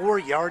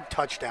 44-yard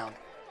touchdown.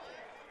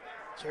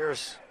 So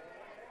here's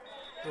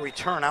the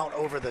return out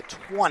over the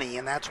 20,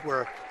 and that's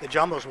where the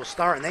Jumbos will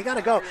start. And they got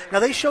to go. Now,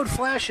 they showed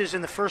flashes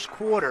in the first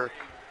quarter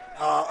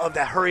of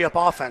that hurry-up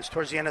offense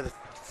towards the end of the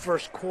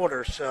first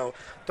quarter, so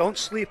don't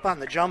sleep on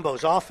the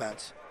Jumbos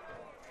offense.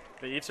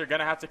 The Eves are going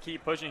to have to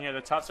keep pushing here. The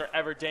Tufts are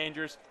ever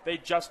dangerous. They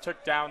just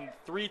took down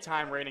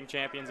 3-time reigning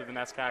champions of the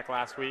NESCAC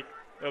last week.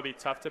 It'll be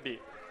tough to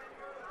beat.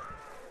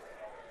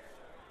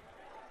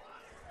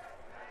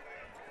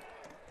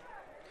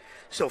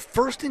 So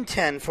 1st and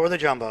 10 for the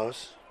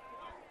Jumbos.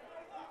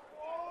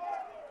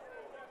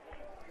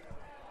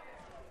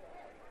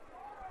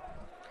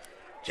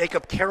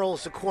 Jacob Carroll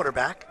is the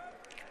quarterback.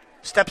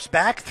 Steps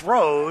back,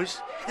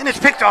 throws, and it's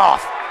picked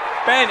off.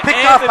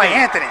 Picked off by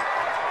Anthony.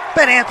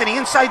 Ben Anthony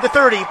inside the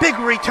 30. Big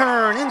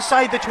return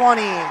inside the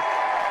 20.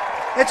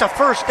 It's a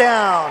 1st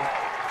down.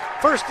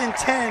 1st and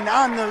 10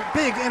 on the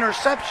big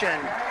interception.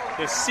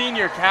 The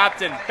senior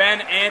captain,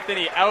 Ben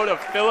Anthony, out of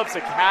Phillips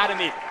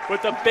Academy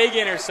with a big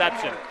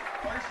interception.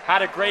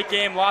 Had a great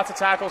game, lots of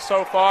tackles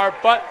so far,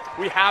 but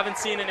we haven't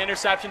seen an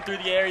interception through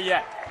the air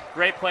yet.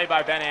 Great play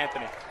by Ben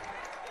Anthony.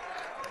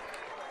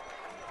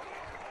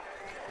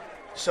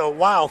 So,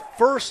 wow,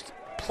 first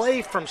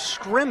play from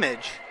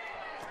scrimmage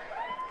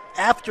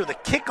after the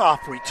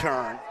kickoff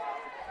return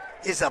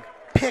is a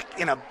pick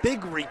in a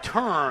big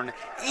return.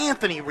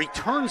 Anthony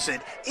returns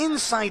it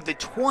inside the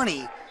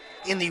 20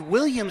 in the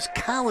Williams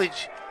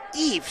College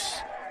Eves.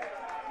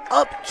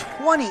 Up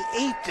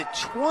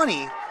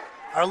 28-20,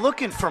 are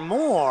looking for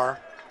more.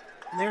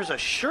 And there's a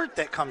shirt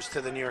that comes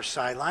to the near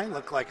sideline,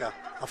 look like a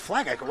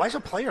flag. Why is a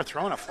player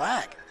throwing a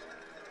flag?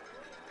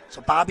 So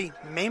Bobby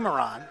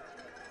Mameron.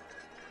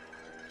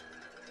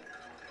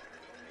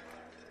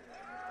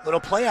 Little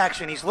play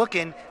action. He's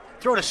looking.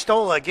 Throw to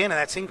Stola again, and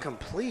that's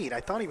incomplete. I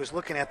thought he was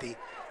looking at the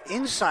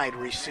inside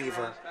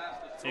receiver.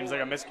 Seems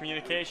like a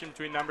miscommunication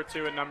between number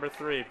 2 and number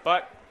 3.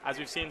 But as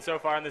we've seen so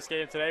far in this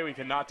game today, we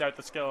cannot doubt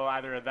the skill of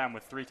either of them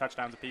with 3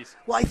 touchdowns apiece.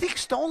 Well, I think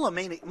Stola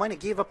might have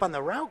gave up on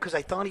the route because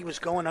I thought he was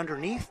going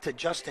underneath to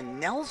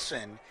Justin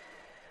Nelson,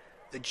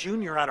 the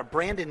junior out of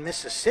Brandon,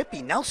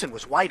 Mississippi. Nelson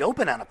was wide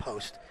open on a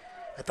post.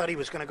 I thought he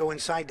was going to go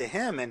inside to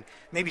him, and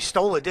maybe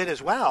Stola did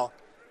as well.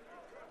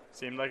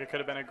 Seemed like it could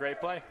have been a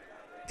great play.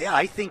 Yeah,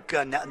 I think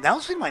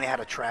Nelson might have had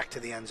a track to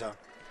the end zone.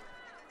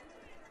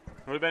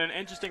 It would have been an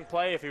interesting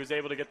play if he was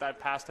able to get that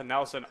pass to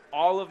Nelson.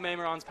 All of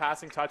Mamaron's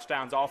passing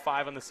touchdowns, all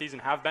 5 on the season,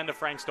 have been to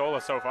Frank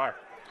Stola so far.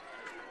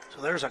 So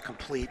there's a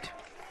complete.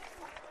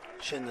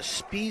 The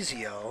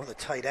Spezio, the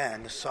tight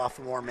end, the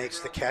sophomore, makes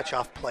the catch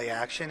off play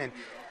action. And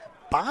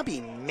Bobby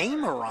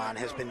Mamaron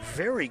has been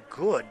very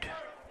good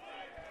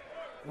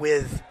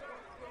with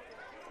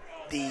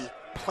the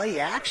play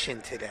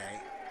action today.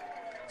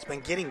 He's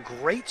been getting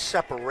great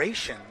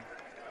separation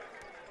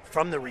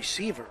from the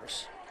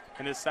receivers.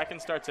 In his second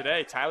start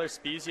today, Tyler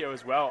Spezio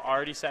as well,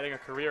 already setting a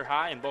career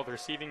high in both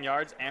receiving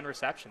yards and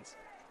receptions.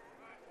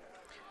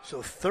 So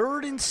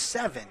 3rd and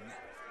 7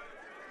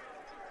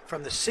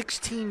 from the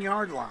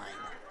 16-yard line.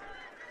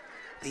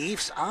 The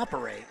Eafs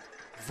operate.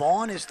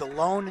 Vaughn is the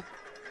lone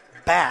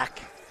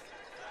back.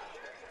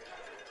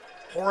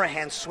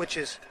 Horahan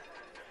switches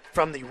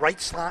from the right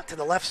slot to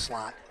the left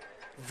slot.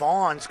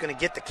 Vaughn's going to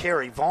get the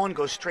carry. Vaughn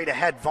goes straight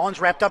ahead.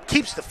 Vaughn's wrapped up,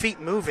 keeps the feet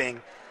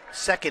moving.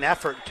 Second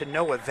effort to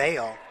no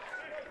avail.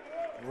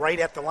 Right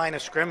at the line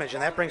of scrimmage,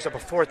 and that brings up a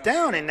 4th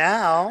down. And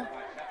now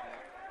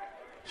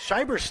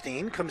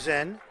Scheiberstein comes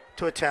in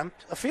to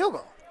attempt a field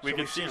goal. We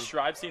can see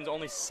Schreibstein's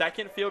only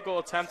 2nd field goal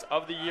attempt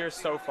of the year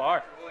so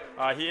far.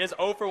 He is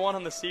 0 for 1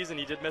 on the season.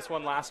 He did miss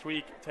one last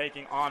week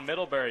taking on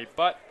Middlebury,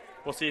 but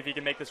we'll see if he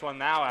can make this one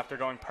now after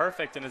going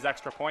perfect in his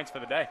extra points for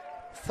the day.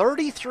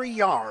 33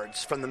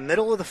 yards from the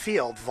middle of the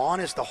field. Vaughn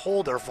is the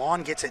holder.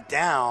 Vaughn gets it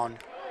down.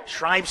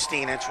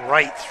 Schreibstein, it's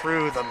right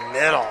through the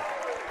middle.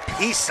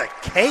 Piece of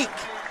cake.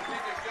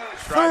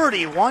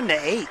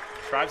 31-8.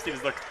 Schreibstein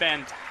has looked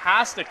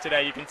fantastic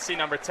today. You can see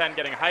number 10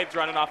 getting hyped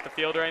running off the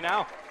field right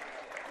now.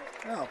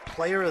 Oh,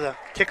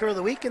 kicker of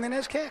the week and then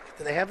his kick.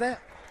 Do they have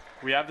that?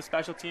 We have the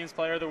special teams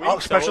player of the week. Oh,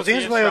 special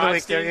teams player of the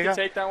week. There you go.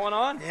 Take that one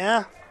on.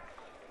 Yeah.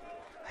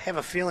 I have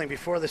a feeling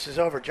before this is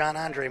over, John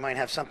Andre might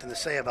have something to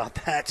say about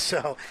that.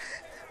 So,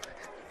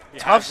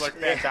 Tufts looked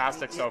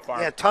fantastic so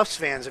far. Yeah, Tufts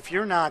fans, if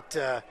you're not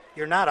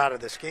out of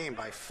this game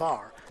by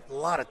far. A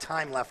lot of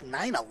time left.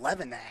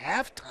 9-11 at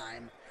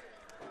halftime.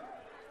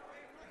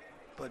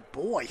 But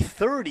boy,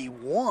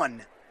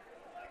 31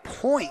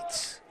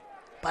 points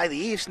by the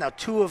East. Now,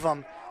 2 of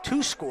them.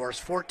 2 scores,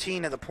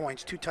 14 of the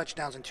points, 2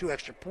 touchdowns and 2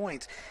 extra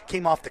points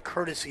came off the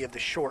courtesy of the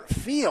short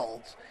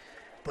fields.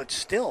 But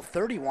still,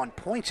 31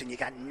 points, and you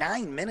got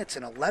 9 minutes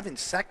and 11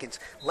 seconds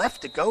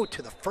left to go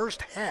to the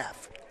first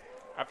half.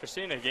 After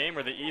seeing a game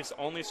where the East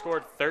only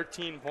scored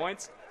 13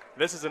 points,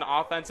 this is an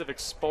offensive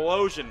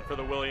explosion for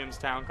the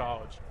Williamstown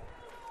College.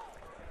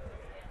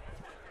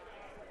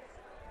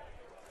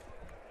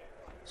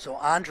 So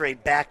Andre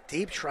back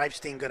deep.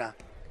 Schreibstein going to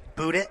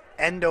boot it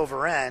end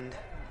over end.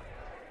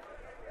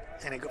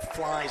 And it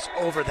flies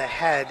over the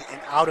head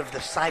and out of the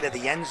side of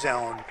the end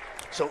zone.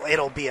 So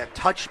it'll be a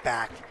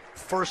touchback,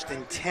 1st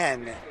and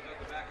 10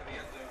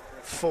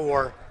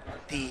 for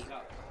the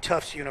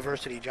Tufts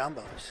University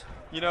Jumbos.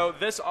 You know,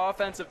 this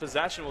offensive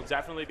possession will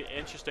definitely be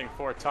interesting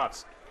for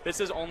Tufts. This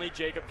is only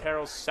Jacob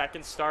Carroll's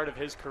 2nd start of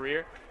his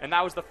career, and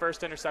that was the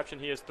first interception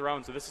he has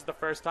thrown. So this is the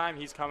first time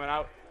he's coming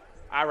out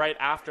right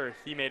after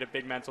he made a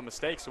big mental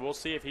mistake. So we'll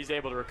see if he's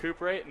able to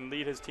recuperate and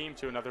lead his team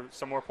to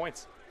some more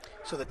points.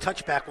 So the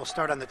touchback will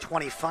start on the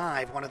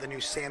 25, one of the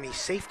new Sammy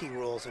safety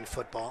rules in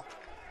football.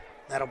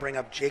 That'll bring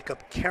up Jacob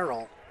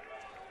Carroll,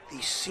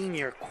 the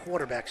senior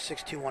quarterback,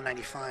 6'2",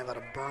 195 out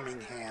of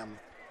Birmingham,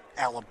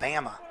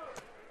 Alabama,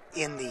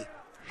 in the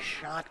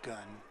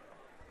shotgun.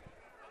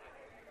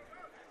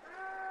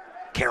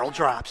 Carroll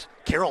drops.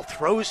 Carroll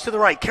throws to the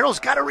right. Carroll's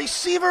got a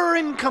receiver,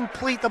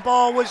 incomplete. The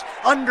ball was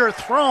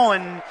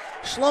underthrown.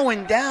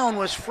 Slowing down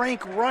was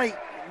Frank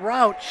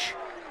Rauch,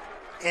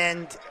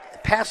 and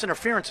pass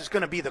interference is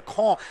going to be the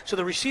call. So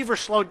the receiver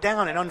slowed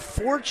down, and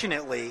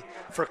unfortunately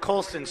for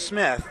Colston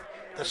Smith,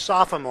 the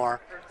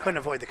sophomore, couldn't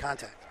avoid the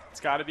contact. It's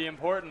got to be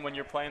important when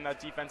you're playing that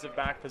defensive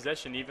back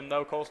position, even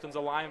though Colston's a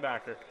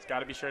linebacker. He's got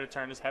to be sure to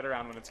turn his head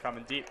around when it's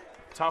coming deep.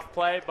 Tough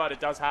play, but it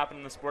does happen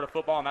in the sport of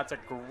football, and that's a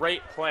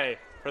great play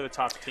for the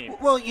Tufts team.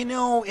 Well, you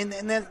know, and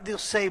then they'll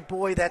say,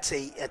 boy, that's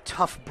a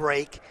tough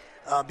break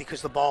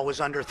because the ball was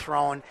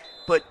underthrown.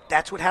 But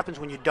that's what happens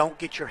when you don't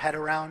get your head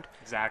around.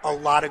 Exactly. A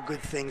lot of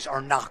good things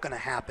are not going to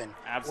happen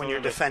Absolutely. when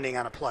you're defending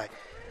on a play.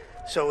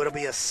 So it'll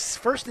be a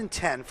 1st and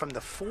 10 from the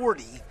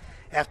 40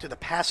 after the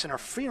pass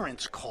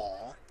interference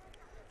call.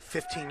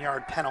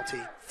 15-yard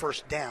penalty,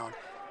 1st down.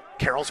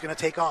 Carroll's going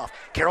to take off.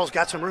 Carroll's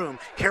got some room.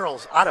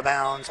 Carroll's out of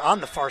bounds on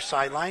the far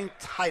sideline,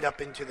 tied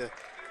up into the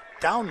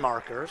down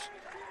markers.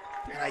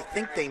 And I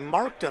think they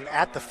marked him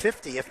at the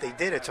 50. If they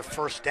did, it's a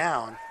 1st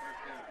down.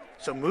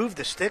 So move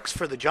the sticks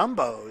for the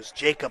Jumbos.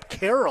 Jacob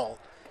Carroll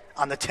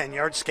on the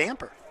 10-yard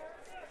scamper.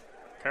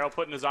 Carroll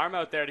putting his arm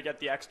out there to get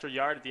the extra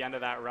yard at the end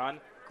of that run.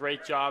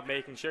 Great job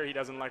making sure he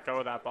doesn't let go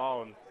of that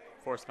ball and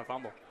forcing a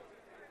fumble.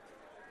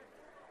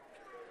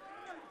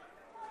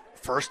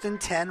 1st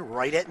and 10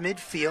 right at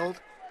midfield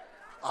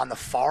on the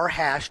far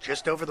hash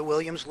just over the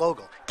Williams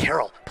logo.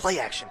 Carroll, play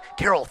action.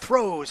 Carroll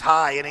throws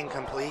high and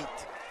incomplete.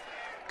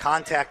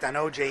 Contact on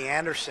O.J.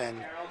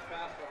 Anderson.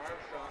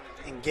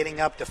 And getting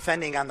up,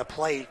 defending on the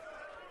play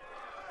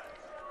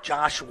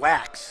Josh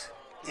Wax,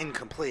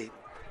 incomplete.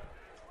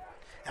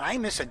 And I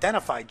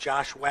misidentified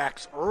Josh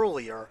Wax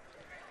earlier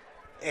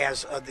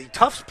as the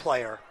Tufts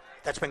player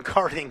that's been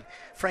guarding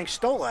Frank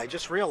Stola. I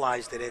just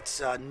realized that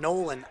it's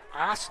Nolan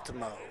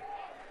Ostmo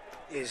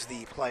is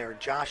the player.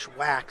 Josh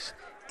Wax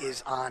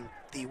is on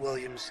the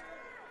Williams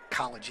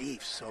College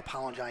Eves. So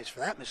apologize for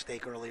that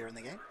mistake earlier in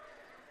the game.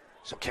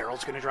 So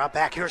Carroll's going to drop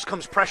back. Here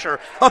comes pressure.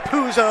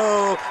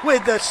 Apuzzo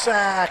with the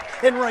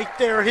sack. And right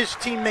there, his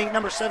teammate,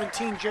 number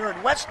 17, Jared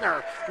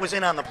Westner, was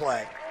in on the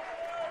play.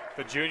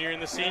 The junior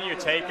and the senior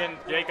taking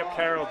Jacob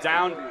Carroll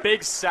down.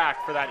 Big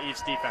sack for that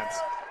Eves defense.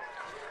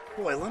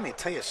 Boy, let me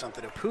tell you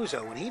something.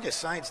 Apuzzo, when he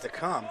decides to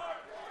come,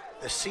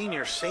 the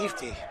senior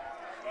safety,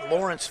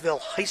 Lawrenceville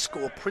High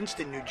School,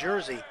 Princeton, New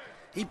Jersey,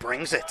 he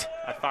brings it.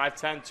 At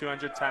 5'10",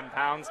 210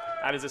 pounds,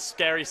 that is a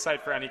scary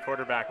sight for any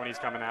quarterback when he's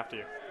coming after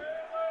you.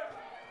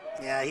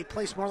 Yeah, he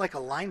plays more like a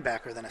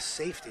linebacker than a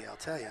safety, I'll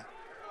tell you.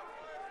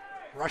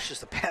 Rushes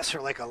the passer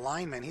like a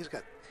lineman. He's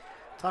got,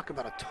 talk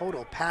about a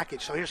total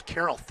package. So here's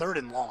Carroll, 3rd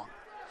and long.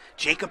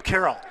 Jacob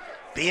Carroll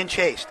being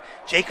chased.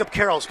 Jacob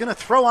Carroll's going to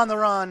throw on the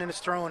run, and it's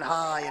thrown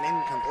high and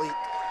incomplete.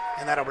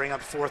 And that'll bring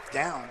up 4th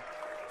down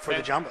for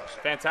the Jumbos.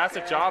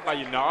 Fantastic job by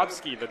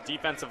Unowski, the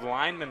defensive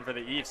lineman for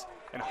the Eves,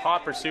 in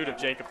hot pursuit of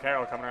Jacob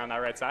Carroll coming around that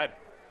right side.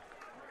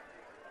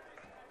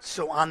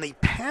 So on the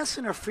pass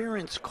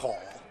interference call,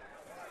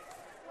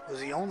 was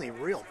the only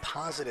real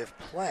positive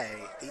play.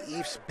 The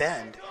Eves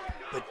bend,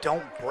 but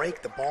don't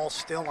break. The ball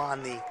still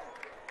on the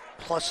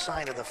plus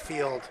side of the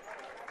field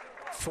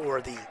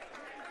for the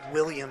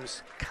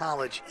Williams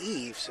College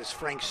Eves as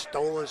Frank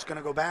Stola is going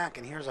to go back.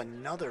 And here's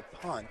another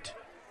punt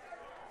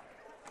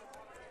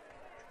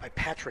by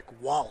Patrick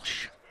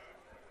Walsh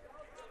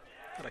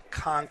out of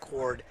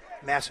Concord,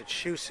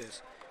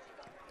 Massachusetts.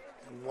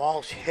 And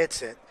Walsh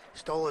hits it.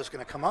 Stola is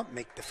going to come up,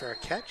 make the fair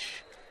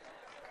catch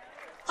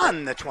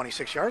on the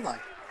 26-yard line.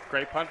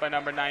 Great punt by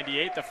number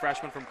 98, the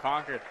freshman from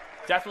Concord.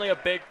 Definitely a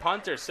big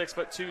punter,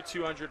 6'2",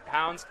 200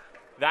 pounds.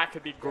 That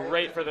could be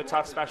great for the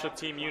Tufts special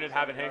team unit,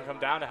 having him come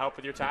down to help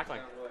with your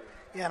tackling.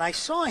 Yeah, and I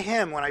saw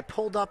him when I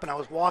pulled up and I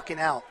was walking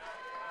out.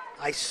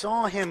 I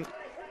saw him,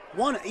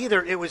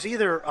 it was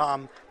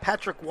either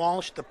Patrick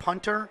Walsh, the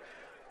punter,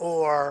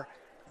 or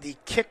the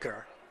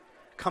kicker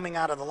coming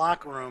out of the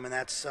locker room, and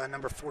that's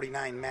number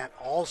 49, Matt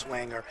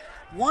Alswanger.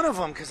 One of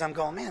them, because I'm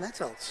going, man, that's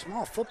a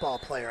small football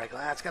player. I go,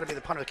 it's got to be the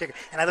punter or the kicker.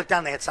 And I looked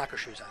down, they had soccer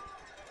shoes on.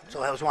 So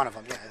that was one of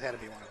them. Yeah, it had to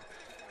be one of them.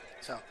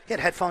 So he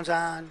had headphones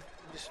on.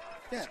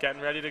 Just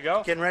getting ready to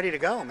go. Getting ready to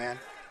go, man.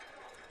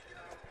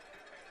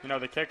 You know,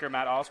 the kicker,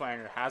 Matt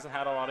Alswanger, hasn't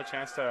had a lot of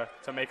chance to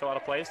make a lot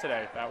of plays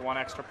today. That one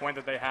extra point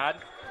that they had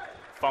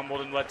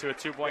fumbled and led to a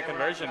 2-point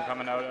conversion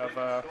coming out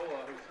of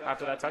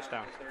after that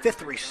touchdown.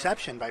 5th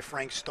reception by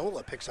Frank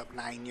Stola picks up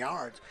 9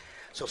 yards.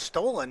 So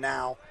Stola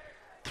now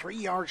 3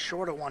 yards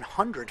short of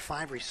 100,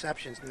 5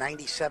 receptions,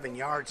 97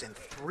 yards, and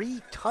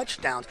 3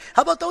 touchdowns.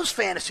 How about those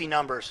fantasy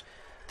numbers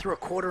through a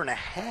quarter and a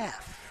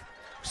half?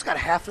 He's got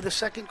half of the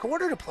second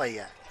quarter to play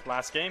yet.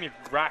 Last game, he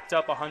racked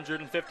up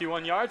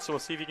 151 yards, so we'll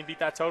see if he can beat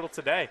that total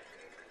today.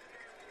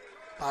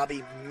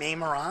 Bobby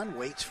Mameron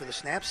waits for the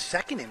snap.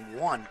 2nd and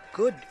 1.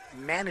 Good,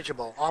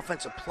 manageable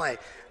offensive play.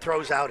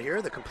 Throws out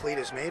here. The complete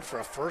is made for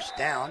a 1st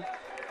down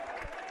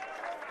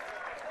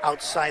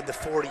outside the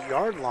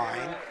 40-yard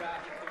line.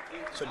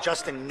 So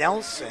Justin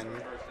Nelson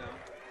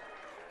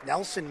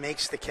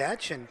makes the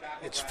catch, and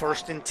it's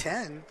 1st and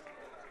 10.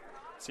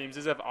 Seems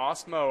as if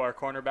Osmo, our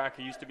cornerback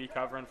who used to be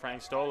covering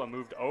Frank Stola,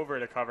 moved over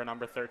to cover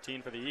number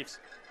 13 for the Eves.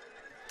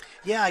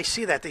 Yeah, I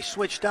see that. They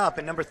switched up,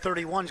 and number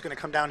 31 is going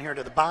to come down here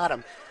to the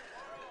bottom.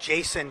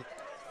 Jason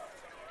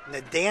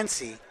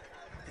Nadancy,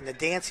 and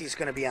Nadancy is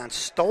going to be on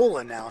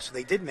Stola now, so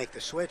they did make the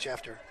switch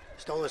after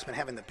Stola's been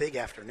having the big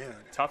afternoon.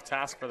 Tough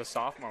task for the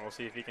sophomore. We'll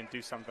see if he can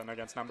do something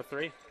against number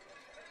 3.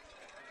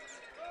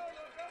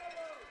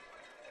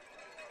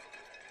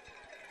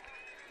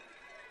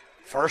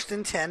 First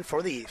and 10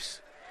 for the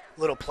Eves.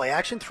 Little play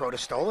action, throw to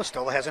Stola.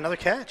 Stola has another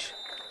catch.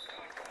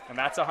 And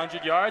that's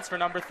 100 yards for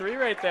number 3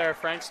 right there.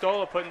 Frank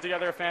Stola putting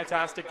together a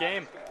fantastic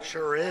game.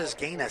 Sure is.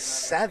 Gain of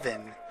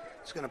 7.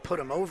 It's going to put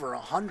him over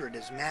 100,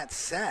 as Matt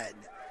said.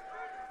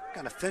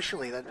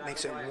 Unofficially, that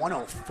makes it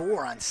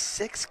 104 on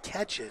 6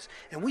 catches.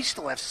 And we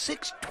still have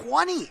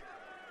 6:20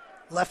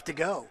 left to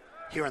go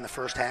here in the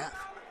first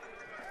half.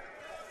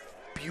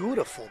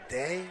 Beautiful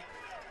day.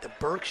 The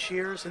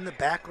Berkshires in the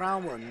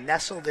background. We're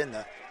nestled in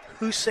the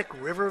Hoosick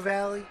River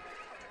Valley.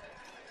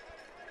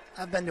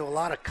 I've been to a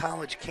lot of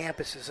college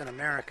campuses in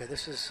America.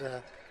 This is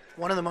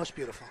one of the most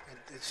beautiful.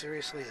 It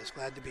seriously is.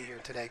 Glad to be here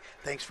today.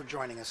 Thanks for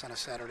joining us on a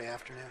Saturday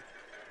afternoon.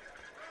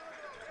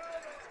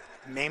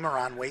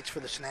 Mameron waits for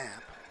the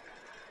snap.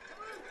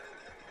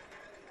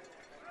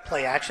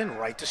 Play action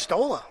right to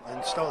Stola.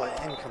 And Stola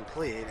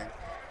incomplete. And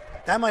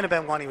that might have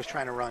been one he was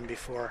trying to run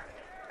before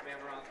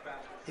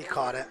he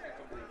caught it.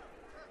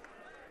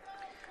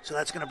 So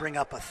that's going to bring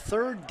up a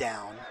 3rd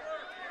down.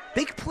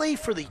 Big play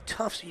for the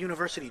Tufts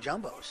University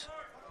Jumbos.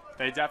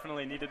 They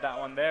definitely needed that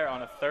one there.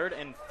 On a 3rd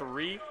and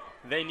 3,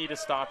 they need to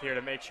stop here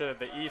to make sure that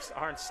the Eves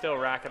aren't still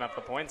racking up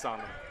the points on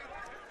them.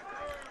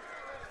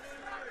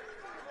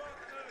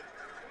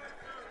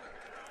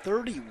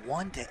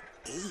 31-8.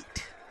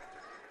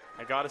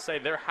 I got to say,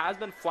 there has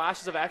been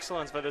flashes of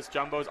excellence for this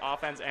Jumbo's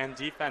offense and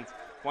defense.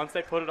 Once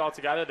they put it all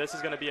together, this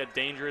is going to be a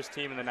dangerous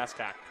team in the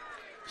NESCAC.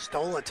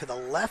 Stola to the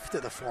left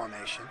of the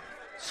formation.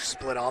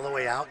 Split all the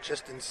way out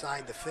just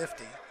inside the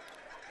 50.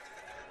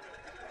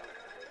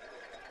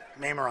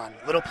 Mameron,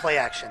 little play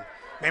action.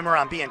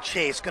 Mameron being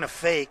chased, going to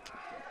fake.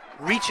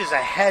 Reaches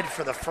ahead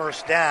for the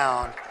first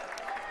down.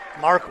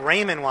 Mark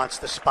Raymond wants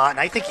the spot, and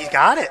I think he's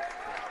got it.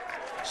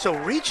 So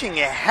reaching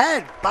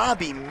ahead,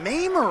 Bobby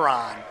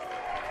Mameron.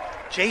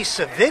 Jay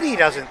Savidi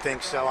doesn't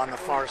think so on the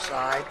far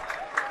side.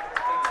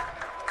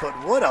 But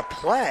what a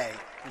play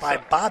by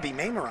Bobby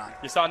Mameron.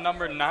 You saw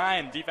number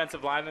 9,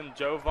 defensive lineman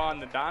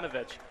Jovan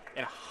Nadanovic,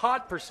 in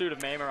hot pursuit of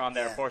Mameron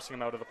there, forcing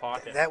him out of the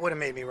pocket. That would have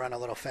made me run a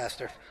little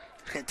faster.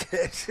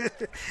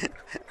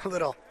 A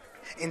little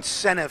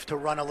incentive to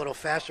run a little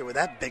faster with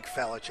that big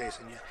fella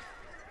chasing you.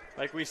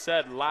 Like we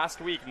said,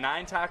 last week,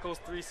 9 tackles,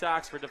 3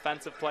 sacks for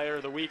Defensive Player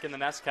of the Week in the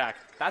NESCAC.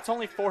 That's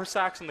only 4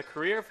 sacks in the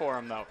career for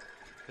him, though.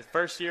 His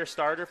first-year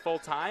starter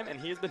full-time, and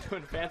he's been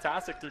doing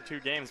fantastic through 2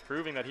 games,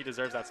 proving that he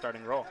deserves that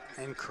starting role.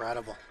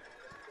 Incredible.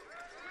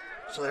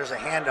 So there's a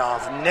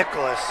handoff.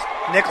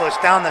 Nicholas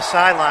down the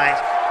sidelines.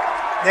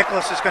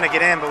 Nicholas is going to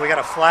get in, but we got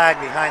a flag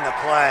behind the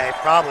play,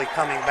 probably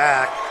coming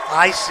back.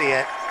 I see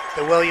it.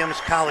 The Williams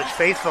College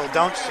faithful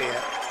don't see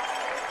it.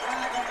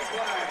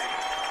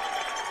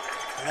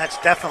 And that's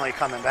definitely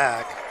coming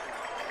back.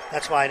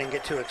 That's why I didn't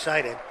get too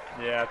excited.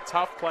 Yeah,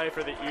 tough play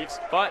for the Eves,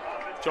 but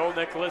Joel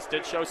Nicholas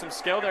did show some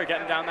skill there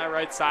getting down that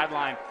right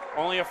sideline.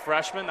 Only a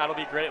freshman. That'll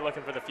be great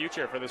looking for the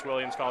future for this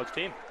Williams College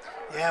team.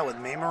 Yeah, with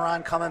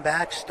Mameron coming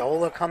back,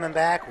 Stola coming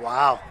back.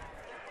 Wow.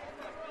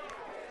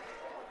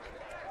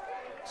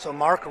 So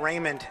Mark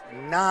Raymond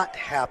not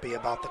happy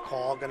about the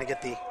call. Going to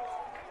get the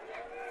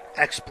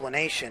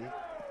explanation.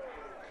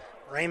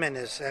 Raymond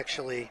is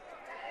actually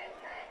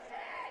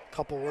a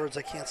couple words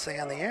I can't say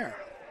on the air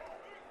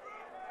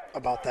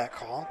about that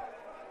call.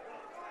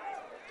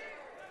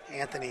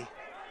 Anthony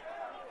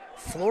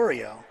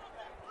Florio,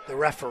 the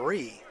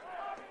referee,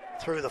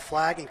 threw the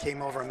flag and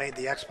came over and made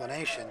the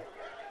explanation.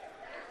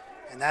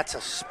 And that's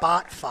a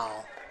spot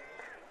foul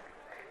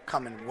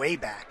coming way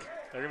back.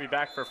 They're going to be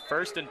back for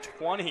 1st and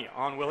 20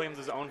 on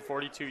Williams' own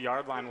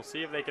 42-yard line. We'll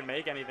see if they can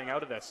make anything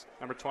out of this.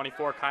 Number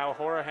 24, Kyle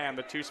Horahan,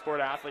 the two-sport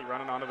athlete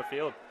running onto the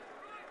field.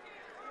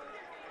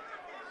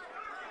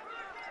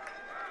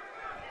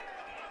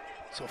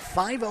 So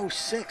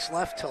 5:06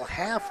 left till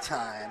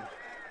halftime.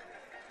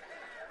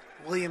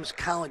 Williams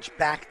College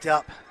backed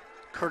up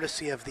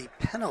courtesy of the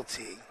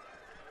penalty.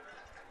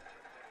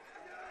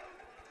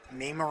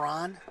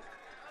 Mameron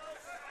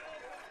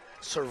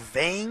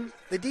surveying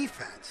the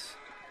defense.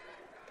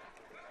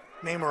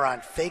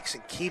 Mameron fakes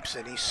and keeps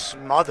it. He's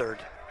smothered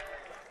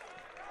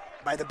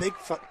by the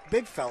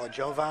big fella,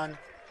 Jovan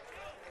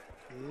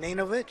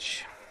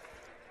Nanovic.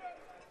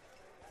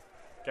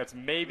 Gets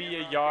maybe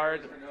a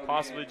yard,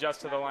 possibly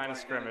just to the line of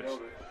scrimmage.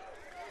 So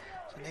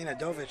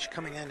Nanovic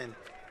coming in and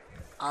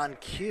on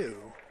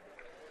cue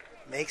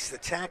makes the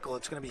tackle.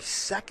 It's going to be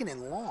 2nd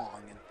and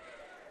long. And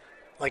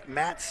like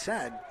Matt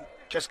said,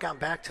 just got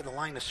back to the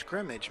line of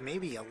scrimmage,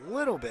 maybe a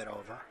little bit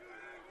over.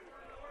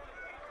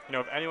 You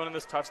know, if anyone in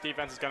this Tufts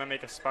defense is going to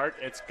make a spark,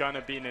 it's going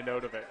to be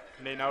Nanovic.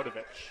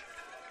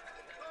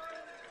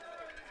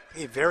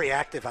 He's very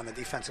active on the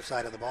defensive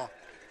side of the ball.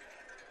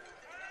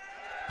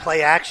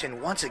 Play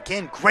action once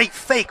again. Great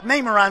fake.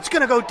 Mameron's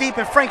going to go deep,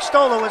 and Frank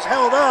Stola was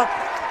held up,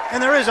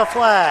 and there is a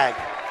flag.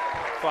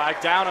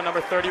 Flag down on number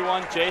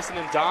 31, Jason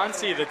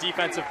Ndonsi, the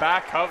defensive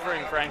back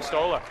covering Frank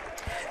Stola.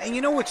 And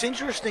you know what's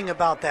interesting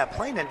about that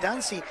play?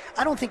 Ndonsi,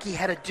 I don't think he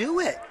had to do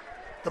it.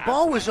 The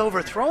ball was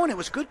overthrown. It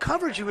was good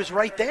coverage. He was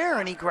right there,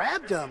 and he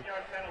grabbed him.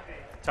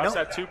 Tufts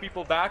had 2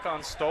 people back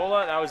on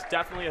Stola. That was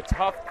definitely a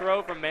tough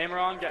throw from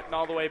Mameron getting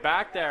all the way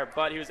back there,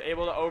 but he was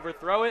able to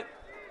overthrow it.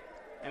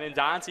 And then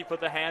Ndonsi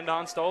put the hand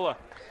on Stola.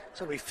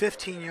 So it'll be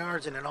 15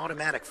 yards and an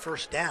automatic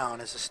first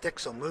down as the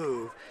sticks will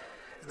move.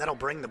 And that'll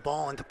bring the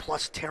ball into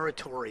plus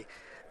territory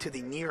to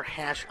the near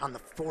hash on the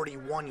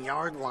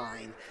 41-yard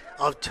line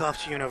of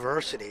Tufts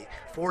University.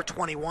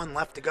 4:21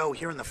 left to go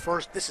here in the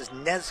first. This is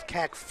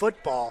NESCAC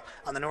football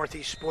on the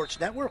Northeast Sports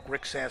Network.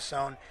 Rick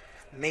Sassone,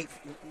 Matt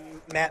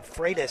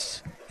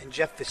Freitas, and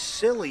Jeff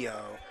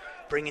Facilio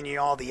bringing you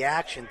all the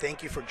action.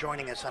 Thank you for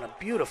joining us on a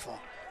beautiful,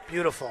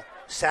 beautiful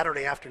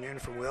Saturday afternoon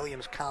from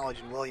Williams College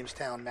in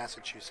Williamstown,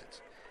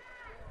 Massachusetts.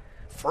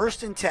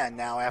 1st and 10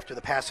 now after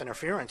the pass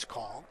interference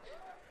call.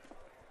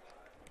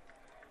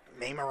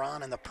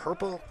 Mameron and the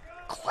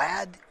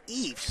purple-clad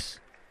Eves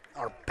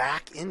are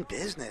back in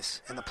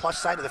business in the plus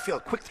side of the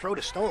field. Quick throw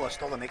to Stola.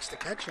 Stola makes the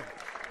catch and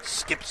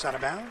skips out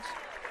of bounds.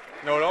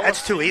 No,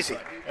 that's too easy.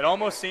 It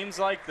almost seems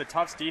like the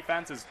Tufts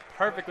defense is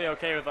perfectly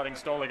okay with letting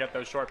Stola get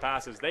those short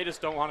passes. They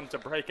just don't want him to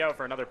break out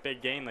for another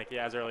big gain like he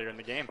has earlier in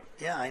the game.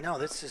 Yeah, I know.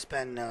 This has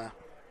been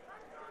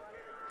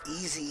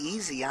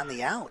easy on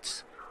the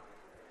outs.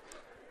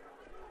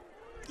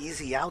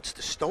 Easy outs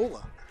to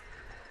Stola.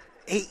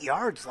 8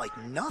 yards like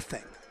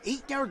nothing.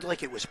 8 yards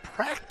like it was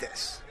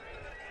practice.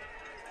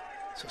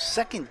 So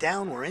second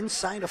down, we're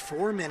inside of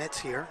 4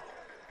 minutes here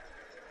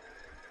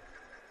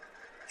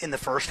in the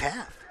first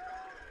half.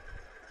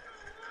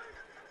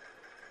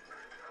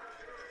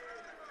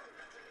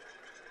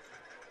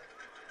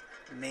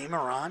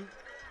 Maymoran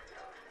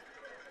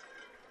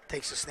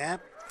takes a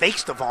snap,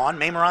 fakes to Vaughn.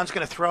 Maymoran's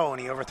going to throw, and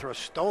he overthrows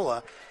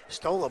Stola.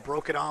 Stola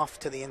broke it off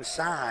to the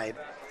inside.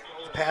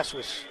 The pass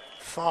was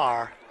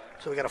far,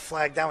 so we got a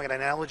flag down. We got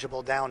an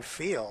eligible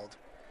downfield.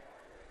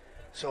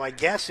 So I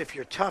guess if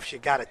you're Tufts, you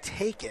got to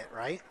take it,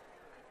 right?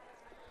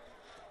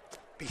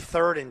 Be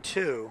 3rd and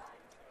 2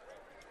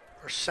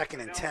 or 2nd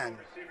and 10.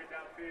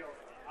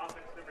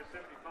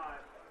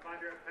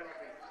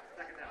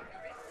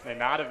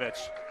 Nenadovich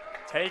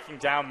taking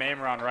down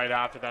Maymoran right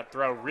after that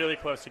throw, really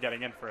close to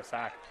getting in for a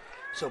sack.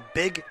 So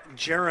big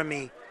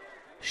Jeremy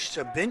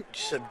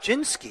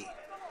Subjinski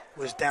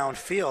was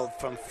downfield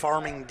from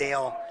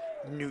Farmingdale,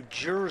 New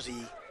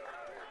Jersey,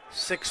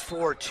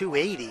 6'4",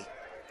 280.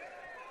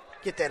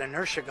 Get that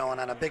inertia going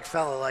on a big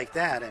fella like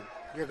that, and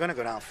you're going to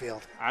go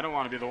downfield. I don't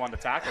want to be the one to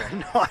tackle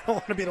him. No, I don't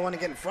want to be the one to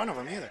get in front of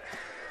him either.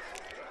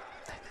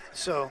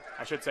 So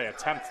I should say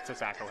attempt to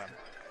tackle him.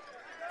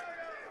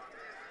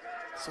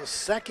 So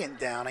second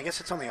down, I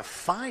guess it's only a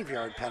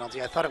 5-yard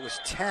penalty. I thought it was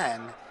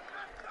 10.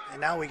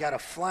 And now we got a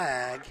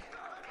flag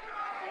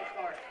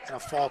and a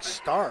false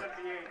start.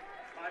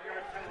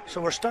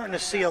 So we're starting to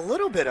see a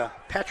little bit of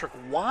Patrick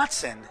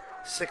Watson,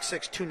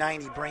 6'6",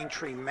 290,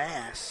 Braintree,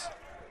 Mass.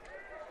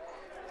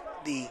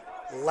 The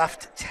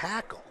left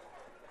tackle.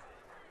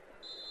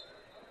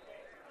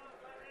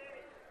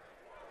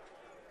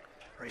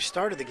 He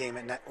started the game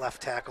at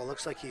left tackle.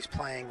 Looks like he's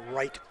playing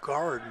right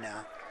guard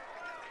now.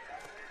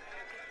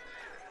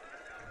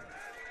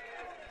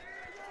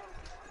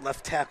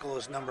 Left tackle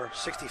is number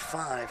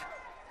 65.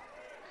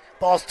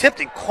 Ball's tipped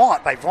and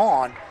caught by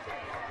Vaughn.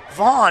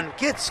 Vaughn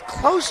gets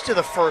close to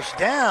the first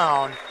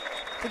down.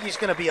 I think he's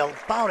going to be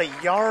about a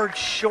yard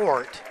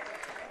short,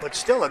 but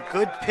still a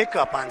good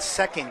pickup on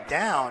second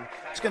down.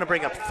 It's going to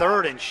bring up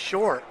 3rd and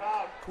short.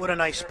 What a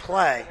nice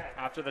play.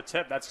 After the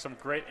tip, that's some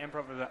great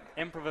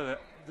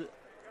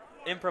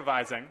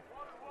improvising.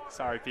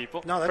 Sorry,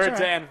 people. No, that's for all right.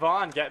 Dan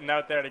Vaughn getting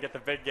out there to get the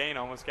big gain,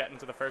 almost getting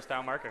to the first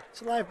down marker.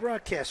 It's a live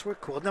broadcast. We're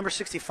cool. Number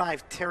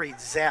 65, Terry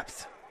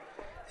Zapth,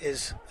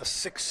 is a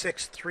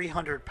 6'6",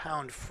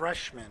 300-pound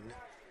freshman.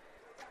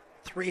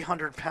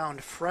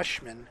 300-pound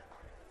freshman.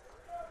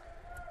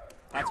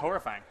 That's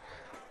horrifying.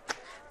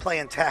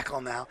 Playing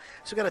tackle now.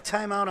 So we got a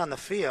timeout on the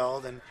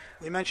field, and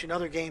we mentioned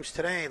other games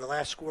today. The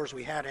last scores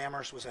we had,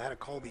 Amherst was ahead of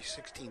Colby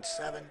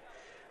 16-7.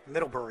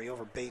 Middlebury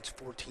over Bates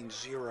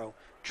 14-0.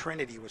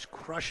 Trinity was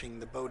crushing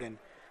the Bowdoin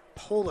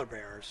Polar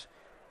Bears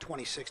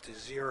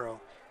 26-0.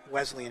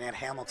 Wesleyan at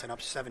Hamilton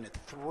up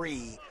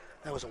 7-3.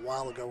 That was a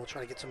while ago. We'll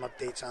try to get some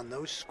updates on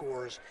those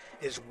scores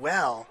as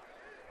well.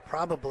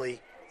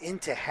 Probably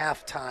into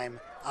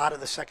halftime, out of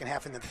the second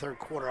half in the third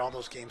quarter. All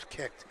those games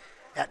kicked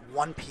at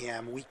 1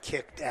 p.m. We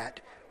kicked at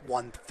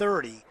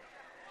 1:30.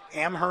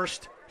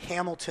 Amherst,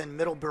 Hamilton,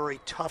 Middlebury,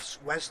 Tufts,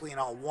 Wesleyan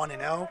all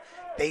 1-0.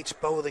 Bates,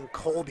 Bowling,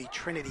 Colby,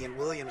 Trinity, and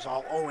Williams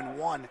all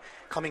 0-1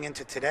 coming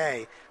into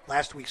today.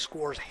 Last week's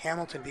scores,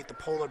 Hamilton beat the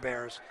Polar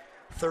Bears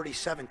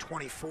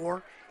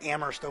 37-24.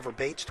 Amherst over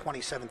Bates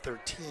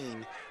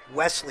 27-13.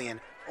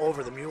 Wesleyan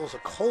over the Mules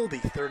of Colby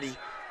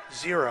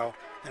 30-0.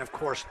 And, of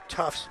course,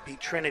 Tufts beat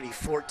Trinity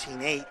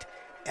 14-8.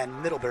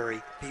 And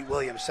Middlebury beat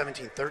Williams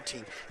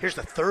 17-13. Here's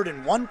the 3rd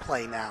and 1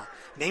 play now.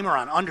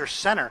 Maymoran under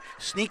center,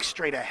 sneaks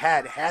straight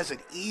ahead, has it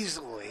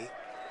easily.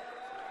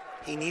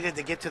 He needed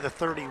to get to the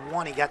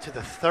 31. He got to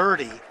the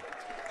 30.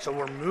 So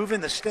we're moving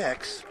the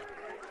sticks.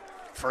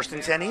 1st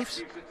and 10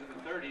 Eves.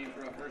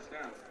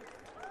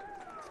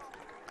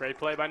 Great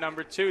play by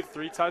number 2.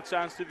 3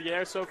 touchdowns through the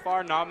air so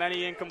far. Not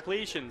many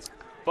incompletions,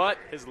 but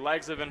his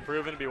legs have been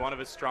proven to be one of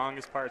his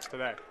strongest parts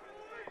today.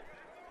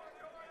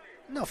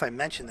 I don't know if I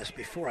mentioned this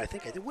before. I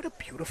think I did. What a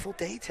beautiful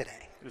day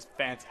today. It was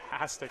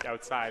fantastic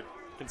outside.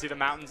 You can see the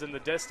mountains in the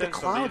distance.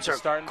 The clouds leaves are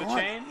starting gone.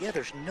 to change. Yeah,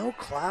 there's no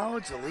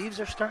clouds. The leaves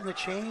are starting to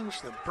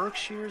change. The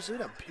Berkshires,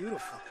 what a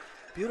beautiful,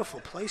 beautiful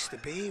place to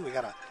be. We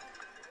got a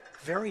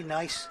very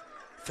nice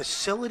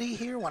facility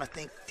here. I want to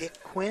thank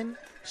Dick Quinn,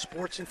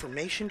 Sports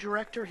Information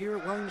Director here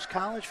at Williams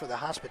College, for the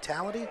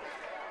hospitality.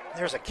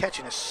 There's a catch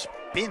and a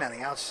spin on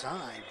the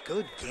outside.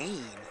 Good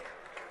gain.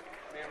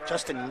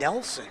 Justin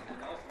Nelson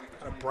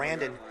out of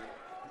Brandon,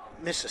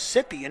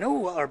 Mississippi. You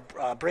know, or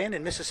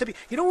Brandon, Mississippi.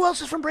 You know who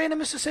else is from Brandon,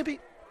 Mississippi?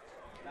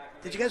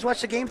 Did you guys watch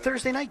the game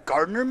Thursday night?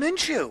 Gardner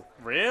Minshew.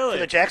 Really? For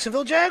the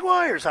Jacksonville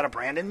Jaguars out of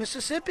Brandon,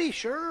 Mississippi.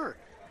 Sure.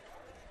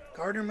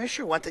 Gardner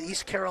Minshew went to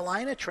East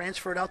Carolina,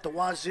 transferred out to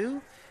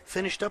Wazoo,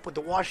 finished up with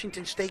the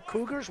Washington State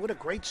Cougars. What a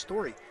great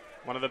story.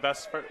 One of the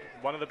best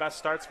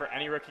starts for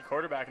any rookie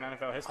quarterback in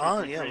NFL history.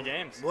 Oh, yeah. 3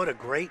 games. What a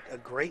great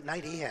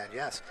night he had,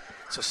 yes.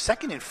 So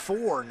 2nd and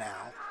 4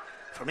 now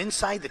from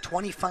inside the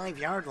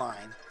 25-yard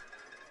line.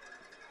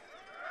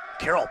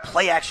 Carroll,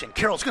 play action.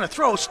 Carroll's going to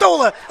throw.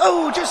 Stola.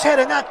 Oh, just had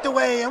it knocked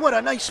away, and what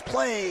a nice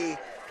play.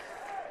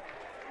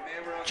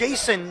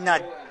 Jason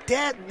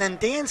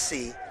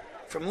Nandancy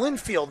from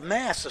Linfield,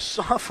 Mass, a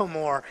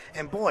sophomore.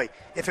 And boy,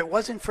 if it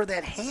wasn't for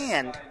that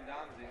hand,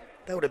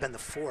 that would have been the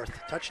 4th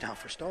touchdown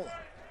for Stola.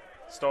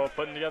 Stola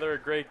putting together a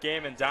great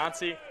game, and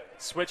Dauncey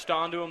switched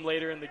onto him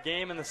later in the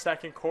game in the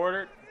second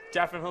quarter.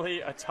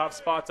 Definitely a tough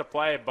spot to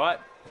play, but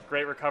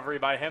great recovery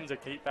by him to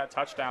keep that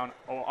touchdown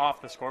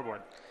off the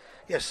scoreboard.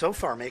 Yeah, so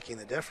far making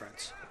the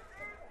difference.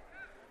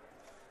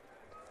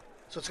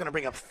 So it's going to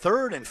bring up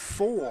 3rd and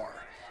 4,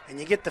 and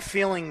you get the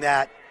feeling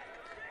that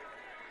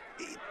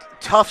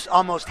Tufts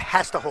almost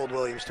has to hold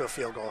Williams to a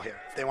field goal here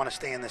if they want to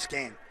stay in this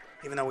game,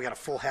 even though we got a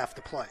full half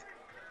to play.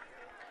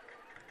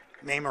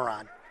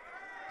 Mameron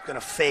going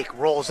to fake,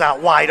 rolls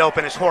out wide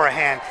open as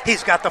Horahan.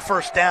 He's got the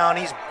first down.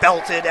 He's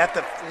belted at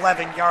the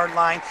 11-yard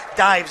line,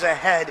 dives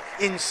ahead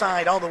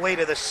inside all the way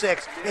to the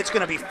 6. It's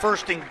going to be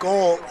 1st and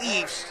goal,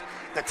 East.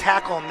 The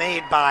tackle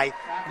made by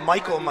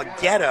Michael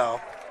Maggetto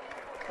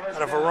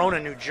out of Verona,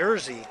 New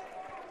Jersey.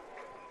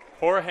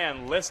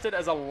 Horahan listed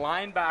as a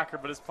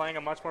linebacker, but is playing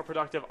a much more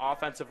productive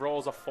offensive role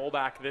as a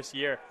fullback this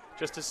year.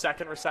 Just his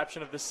 2nd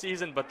reception of the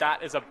season, but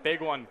that is a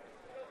big one.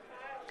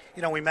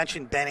 You know, we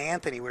mentioned Ben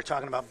Anthony. We were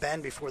talking about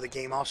Ben before the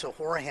game. Also,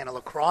 Horahan, a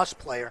lacrosse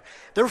player.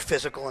 They're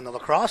physical in the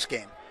lacrosse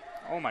game.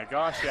 Oh, my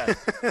gosh,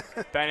 yes.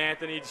 Ben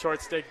Anthony,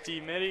 short stick D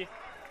midi,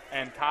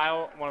 and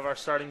Kyle, one of our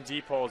starting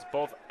D poles.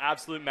 Both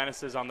absolute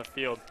menaces on the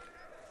field.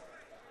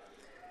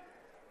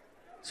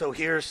 So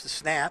here's the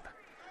snap.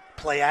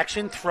 Play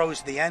action,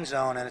 throws the end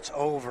zone, and it's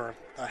over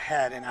the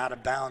head and out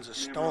of bounds.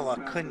 Stola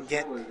couldn't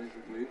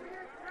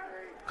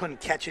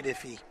catch it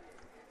if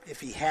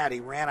he had. He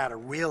ran out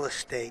of real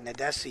estate.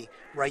 Nadesi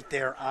right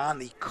there on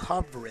the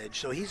coverage.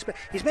 So he's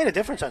made a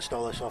difference on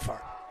Stola so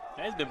far.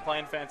 Yeah, he's been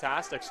playing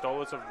fantastic.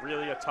 Stola's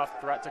really a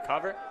tough threat to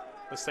cover.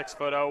 The 6'0",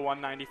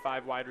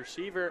 195 wide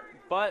receiver,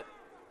 but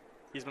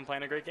he's been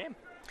playing a great game.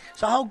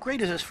 So how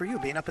great is this for you,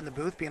 being up in the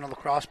booth, being a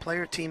lacrosse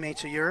player,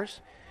 teammates of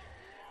yours?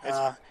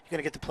 You're going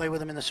to get to play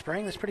with him in the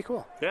spring. That's pretty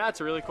cool. Yeah,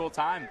 it's a really cool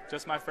time.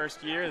 Just my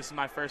first year. This is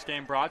my first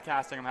game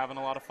broadcasting. I'm having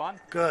a lot of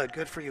fun.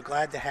 Good for you.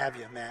 Glad to have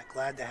you, Matt.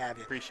 Glad to have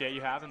you. Appreciate you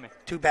having me.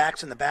 2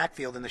 backs in the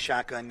backfield in the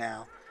shotgun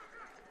now.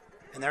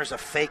 And there's a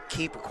fake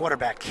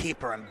quarterback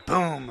keeper, and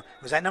boom.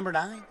 Was that number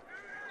 9?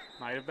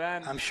 Might have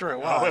been. I'm sure it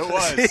was. Oh, it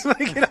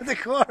was. Get out the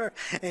corner,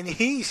 and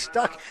he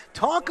stuck.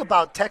 Talk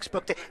about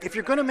textbook. If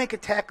you're going to make a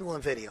tackle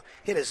in video,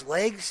 hit his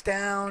legs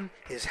down,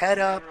 his head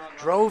up,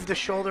 drove the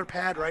shoulder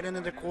pad right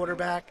into the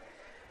quarterback.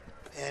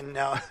 And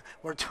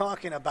we're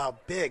talking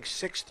about big,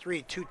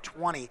 6'3",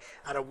 220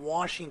 out of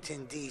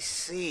Washington,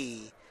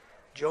 D.C.,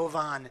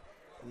 Jovan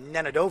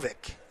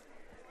Nenadovic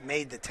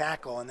made the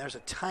tackle, and there's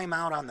a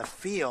timeout on the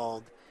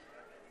field.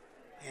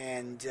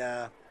 And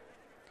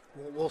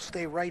we'll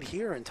stay right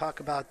here and talk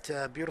about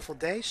beautiful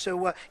day.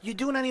 So you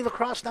doing any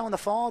lacrosse now in the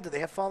fall? Do they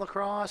have fall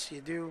lacrosse? You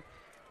do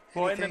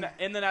anything? Well,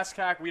 in the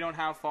NESCAC, we don't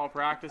have fall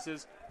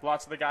practices.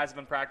 Lots of the guys have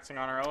been practicing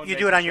on our own. You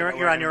do it on your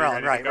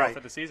own, right.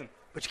 For the season.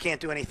 But you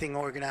can't do anything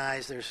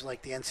organized. There's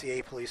like the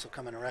NCAA police will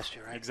come and arrest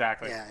you, right?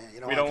 Exactly. Yeah,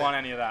 we don't want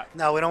any of that.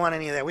 No, we don't want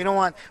any of that. We don't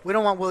want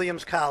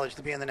Williams College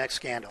to be in the next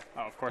scandal.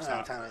 Oh, of course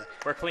not.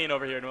 We're clean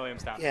over here in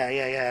Williamstown. Yeah,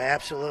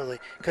 absolutely.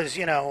 Because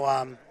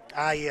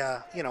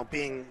I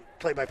being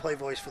play-by-play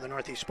voice for the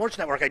Northeast Sports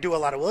Network, I do a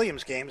lot of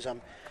Williams games.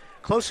 I'm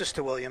closest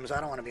to Williams. I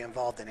don't want to be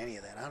involved in any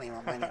of that. I don't even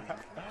want my name.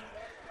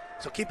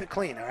 So keep it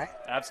clean, all right?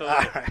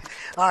 Absolutely.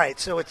 All right.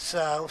 So it's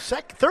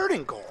 3rd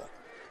and goal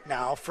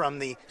now from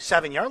the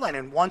 7-yard line.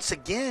 And once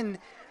again,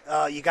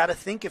 you got to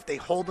think if they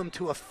hold them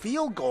to a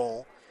field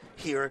goal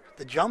here,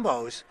 the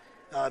Jumbos,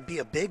 be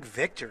a big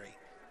victory.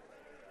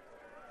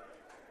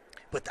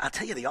 But I'll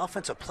tell you, the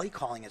offensive play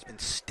calling has been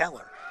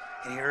stellar.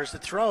 And here's the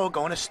throw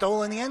going to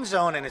Stola in the end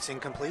zone, and it's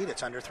incomplete.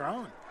 It's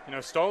underthrown.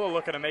 Stola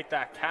looking to make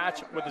that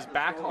catch with his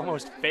back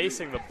almost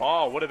facing the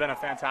ball. Would have been a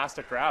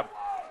fantastic grab.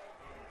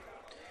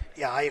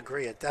 Yeah, I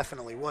agree. It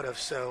definitely would have.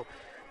 So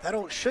that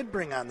should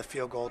bring on the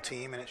field goal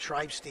team, and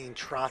Schreibstein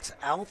trots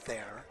out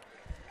there.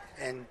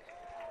 And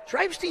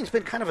Schreibstein's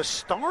been kind of a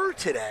star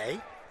today.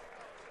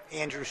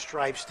 Andrew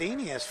Schreibstein,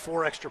 he has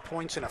 4 extra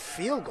points and a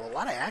field goal. A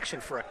lot of action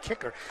for a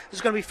kicker. This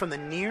is going to be from the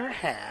near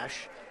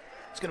hash.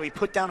 It's going to be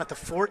put down at the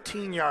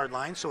 14-yard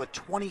line, so a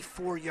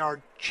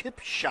 24-yard chip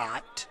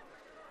shot.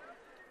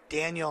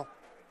 Daniel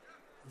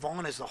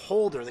Vaughn is the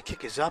holder. The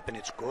kick is up, and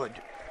it's good.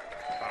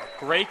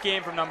 Great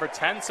game from number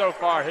 10 so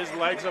far. His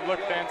legs have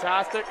looked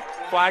fantastic.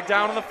 Flag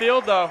down on the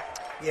field, though.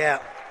 Yeah.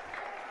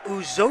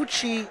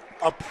 Uzochi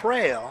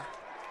Apreo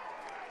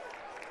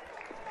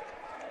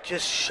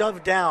just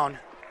shoved down.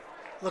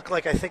 Looked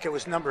like I think it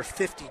was number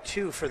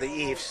 52 for the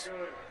Eves.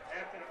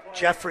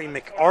 Jeffrey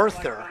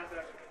MacArthur.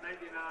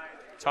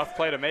 Tough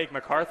play to make.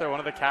 MacArthur, one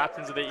of the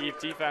captains of the Eve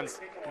defense.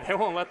 They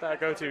won't let that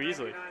go too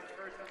easily.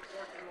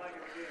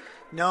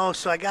 No,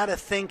 so I got to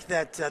think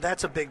that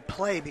that's a big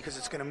play because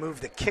it's going to move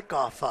the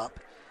kickoff up.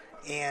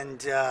 And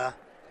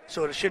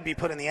so it should be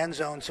put in the end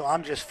zone. So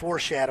I'm just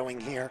foreshadowing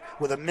here.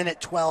 With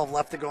 1:12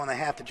 left to go in the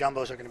half, the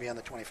Jumbos are going to be on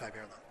the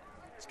 25-yard line.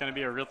 It's going to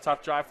be a real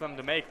tough drive for them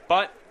to make,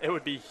 but it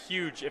would be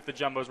huge if the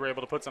Jumbos were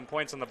able to put some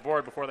points on the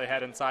board before they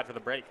head inside for the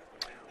break.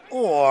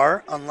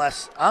 Or,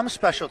 unless I'm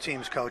special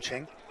teams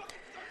coaching,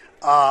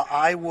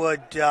 I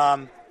would,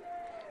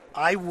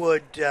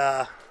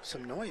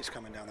 some noise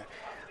coming down there.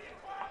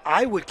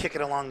 I would kick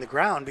it along the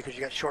ground because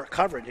you got short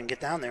coverage and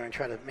get down there and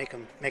try to make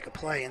a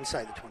play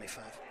inside the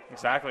 25.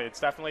 Exactly. It's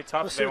definitely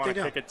tough if see they what want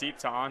they to do. kick it deep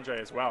to Andre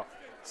as well.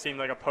 Seemed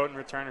like a potent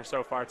returner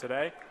so far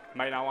today.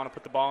 Might not want to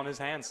put the ball in his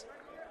hands.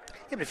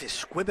 Yeah, but if you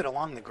squib it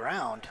along the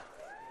ground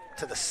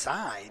to the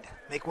side,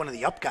 make one of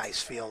the up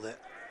guys field it.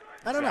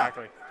 I don't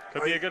Exactly. know.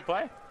 Could Or be you- a good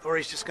play. Or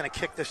he's just going to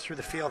kick this through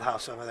the field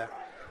house over there.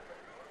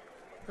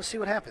 We'll see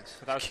what happens.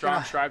 With how Kicking strong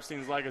off-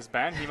 Schreibstein's leg has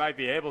been, he might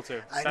be able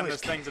to I know send he's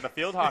this thing to the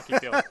field hockey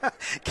field.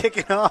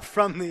 Kicking off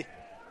from the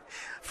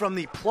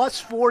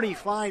plus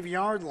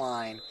 45-yard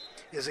line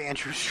is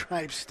Andrew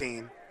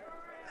Schreibstein.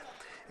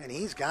 And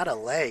he's got a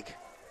leg.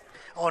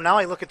 Oh, now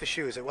I look at the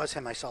shoes. It was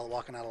him I saw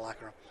walking out of the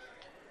locker room.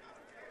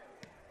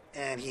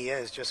 And he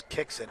just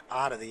kicks it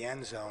out of the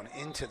end zone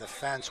into the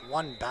fence.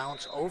 One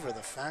bounce over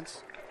the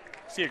fence.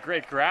 See a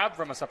great grab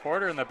from a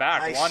supporter in the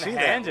back, I see that.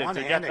 one-handed to get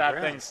One-handed that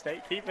grab.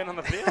 thing keeping on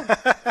the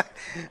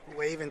field.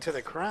 Waving to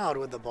the crowd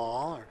with the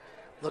ball or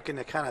looking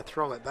to kind of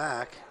throw it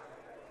back.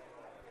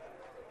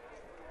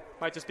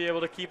 Might just be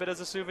able to keep it as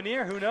a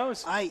souvenir. Who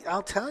knows?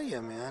 I'll tell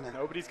you, man.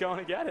 Nobody's going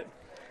to get it.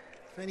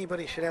 If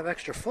anybody should have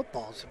extra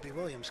footballs, it'd be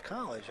Williams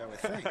College, I would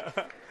think.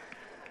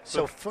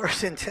 So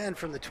 1st and 10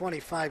 from the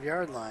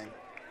 25-yard line.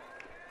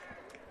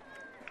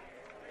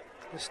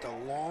 Just a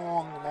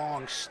long,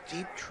 long,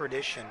 steep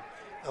tradition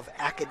of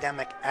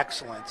academic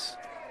excellence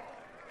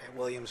at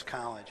Williams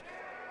College.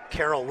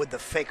 Carroll with the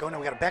fake. Oh, no,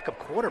 we got a backup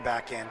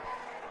quarterback in.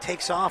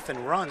 Takes off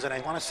and runs, and I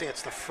want to say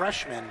it's the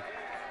freshman,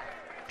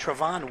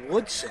 Trevon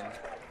Woodson,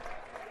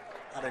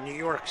 out of New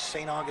York,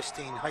 St.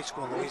 Augustine High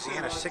School in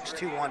Louisiana,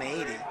 6'2",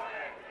 180.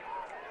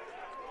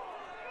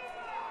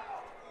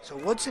 So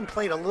Woodson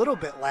played a little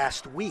bit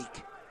last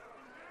week.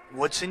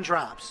 Woodson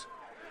drops.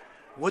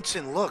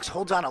 Woodson looks,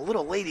 holds on a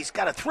little late. He's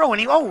got to throw,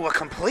 and a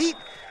complete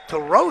to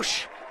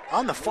Roche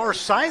on the far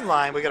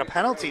sideline. We got a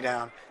penalty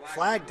down,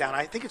 flag down.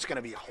 I think it's going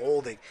to be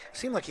holding.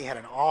 Seemed like he had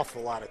an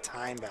awful lot of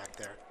time back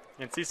there.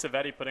 You can see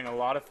Savetti putting a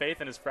lot of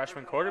faith in his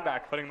freshman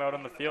quarterback, putting him out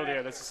on the field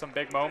here. This is some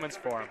big moments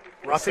for him.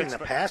 Roughing the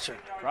passer.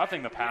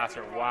 Roughing the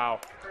passer, wow.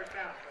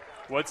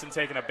 Woodson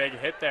taking a big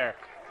hit there.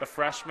 The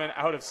freshman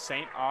out of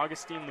St.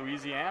 Augustine,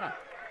 Louisiana.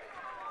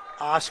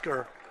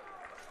 Oscar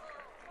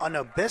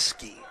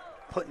Unabisky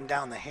putting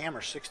down the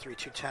hammer, 6'3",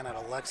 210 out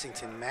of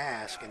Lexington,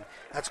 Mass. And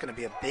that's going to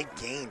be a big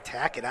gain.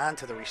 Tack it on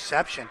to the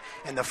reception.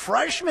 And the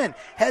freshman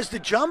has the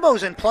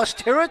jumbos in plus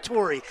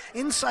territory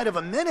inside of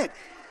a minute.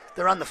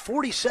 They're on the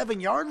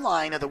 47-yard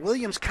line of the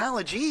Williams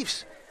College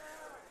Eves.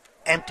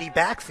 Empty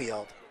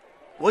backfield.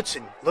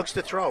 Woodson looks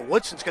to throw.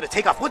 Woodson's going to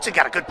take off. Woodson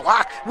got a good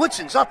block.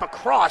 Woodson's up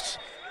across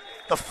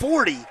the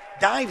 40,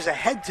 dives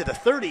ahead to the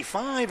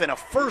 35, and a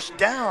first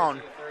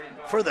down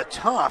for the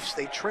Tufts.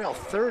 They trail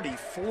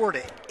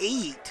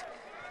 34-8.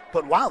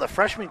 But wow, the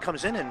freshman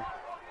comes in and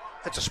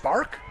that's a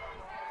spark.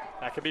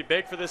 That could be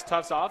big for this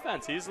Tufts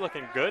offense. He's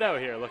looking good out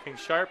here, looking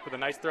sharp with a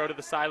nice throw to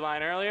the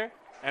sideline earlier.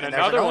 And there's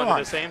another one one.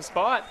 to the same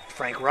spot.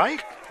 Frank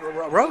Reich,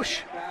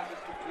 Roche.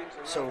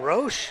 So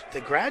Roche, the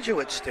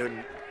graduate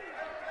student,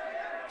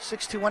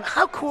 6'2",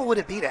 how cool would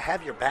it be to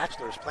have your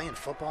bachelor's playing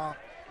football,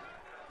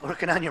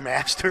 working on your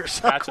master's?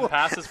 How Catching cool.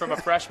 passes from a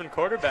freshman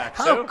quarterback,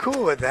 How too.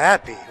 cool would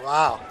that be?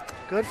 Wow.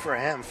 Good for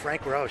him,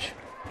 Frank Roche.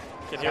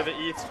 Can hear the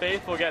East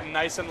faithful getting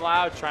nice and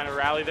loud, trying to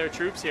rally their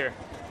troops here.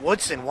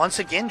 Woodson once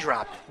again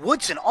dropped.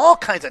 Woodson, all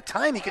kinds of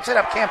time. He could set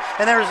up camp,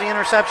 and there's the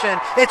interception.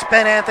 It's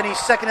Ben Anthony's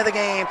second of the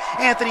game.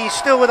 Anthony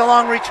still with a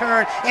long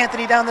return.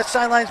 Anthony down the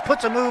sidelines,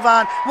 puts a move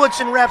on.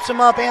 Woodson wraps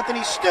him up.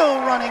 Anthony still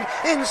running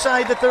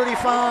inside the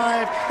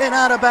 35 and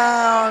out of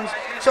bounds.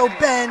 So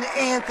Ben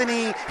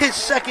Anthony, his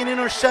second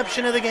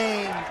interception of the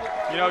game.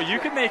 You know, you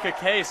could make a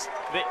case.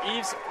 The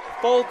Eves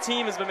full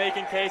team has been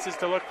making cases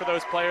to look for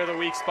those player of the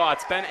week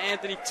spots. Ben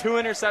Anthony, 2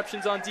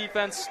 interceptions on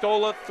defense.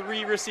 Stola,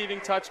 3 receiving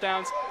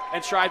touchdowns.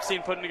 And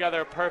Schreibstein putting together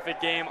a perfect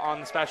game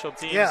on the special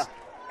teams. Yeah.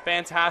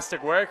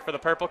 Fantastic work for the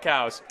Purple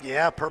Cows.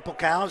 Yeah, Purple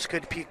Cows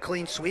could be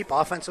clean sweep.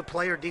 Offensive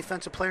player,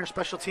 defensive player,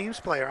 special teams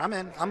player. I'm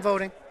in. I'm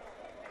voting.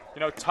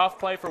 You know, tough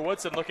play for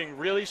Woodson, looking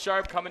really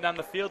sharp coming down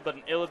the field, but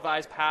an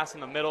ill-advised pass in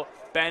the middle.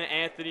 Ben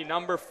Anthony,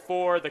 number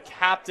 4, the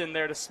captain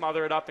there to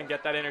smother it up and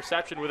get that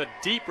interception with a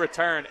deep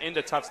return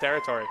into Tufts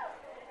territory.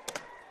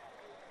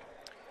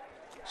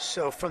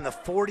 So from the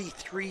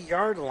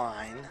 43-yard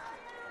line,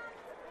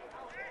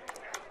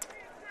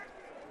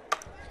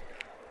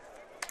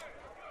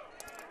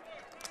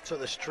 so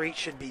the street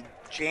should be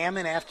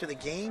jamming after the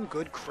game.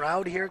 Good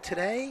crowd here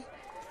today.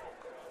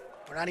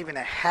 We're not even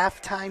at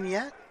halftime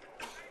yet.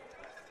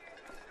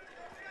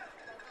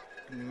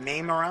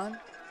 Mamaron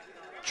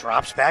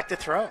drops back to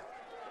throw.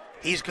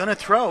 He's going to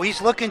throw.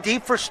 He's looking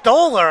deep for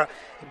Stoller.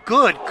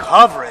 Good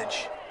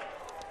coverage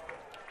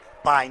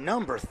by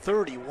number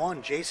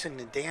 31, Jason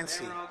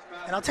Nadancy.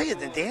 And I'll tell you,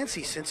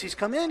 Nadancy, since he's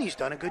come in, he's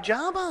done a good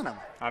job on him.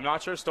 I'm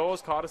not sure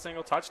Stoll's caught a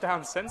single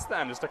touchdown since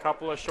then. Just a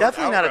couple of short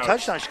Definitely not a out routes.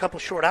 touchdown, just a couple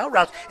short out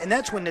routes. And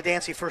that's when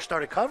Nadancy first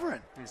started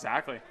covering.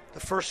 Exactly. The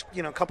first,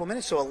 couple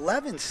minutes. So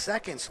 11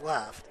 seconds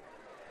left.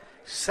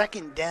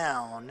 Second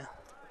down.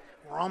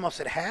 We're almost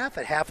at half.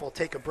 At half, we'll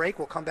take a break.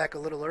 We'll come back a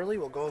little early.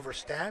 We'll go over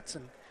stats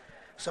and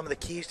some of the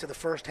keys to the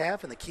first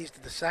half and the keys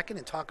to the second,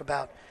 and talk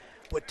about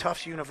what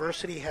Tufts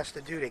University has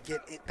to do to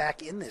get it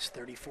back in this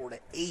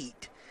 34-8.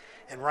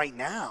 And right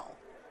now,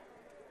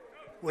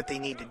 what they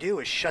need to do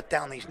is shut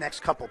down these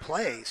next couple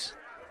plays.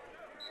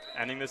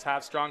 Ending this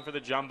half strong for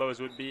the Jumbos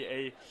would be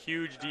a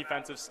huge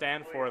defensive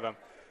stand for them.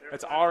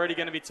 It's already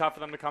going to be tough for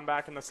them to come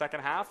back in the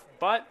second half,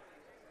 but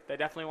they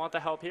definitely want the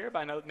help here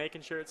by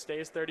making sure it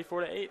stays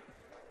 34-8.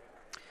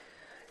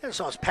 Yeah,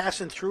 so I was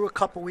passing through a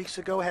couple weeks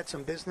ago, had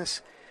some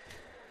business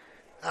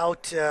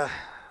out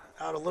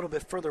a little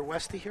bit further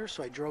west of here,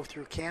 so I drove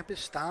through campus,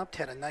 stopped,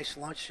 had a nice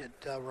lunch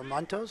at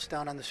Ramonto's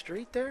down on the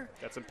street there.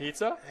 Got some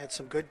pizza? Had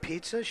some good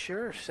pizza,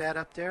 sure. Sat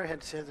up there,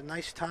 had a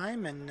nice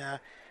time, and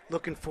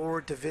looking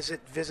forward to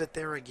visit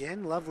there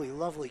again. Lovely,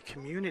 lovely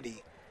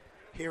community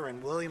here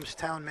in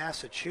Williamstown,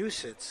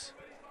 Massachusetts.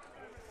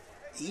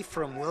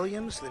 Ephraim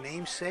Williams, the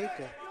namesake.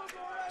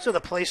 So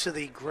the place of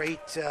the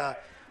great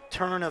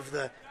turn of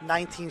the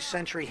 19th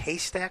century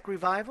haystack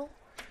revival.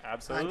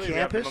 Absolutely. On We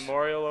have campus. the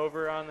memorial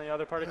over on the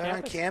other part of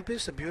campus. On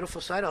campus, a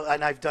beautiful site.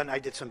 And I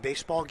did some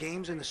baseball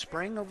games in the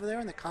spring over there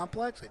in the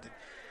complex. I did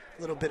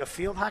a little bit of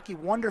field hockey.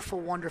 Wonderful,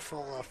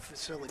 wonderful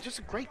facility. Just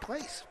a great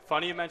place.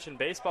 Funny you mentioned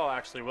baseball,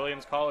 actually.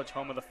 Williams College,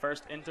 home of the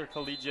first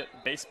intercollegiate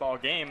baseball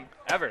game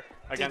ever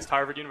against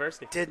Harvard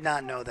University. Did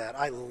not know that.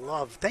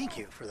 Thank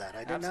you for that.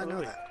 I did not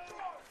know that.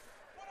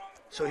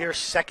 So here's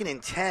 2nd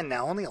and 10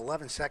 now. Only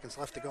 11 seconds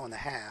left to go in the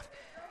half.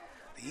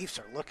 The Eves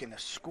are looking to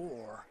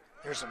score.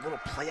 There's a little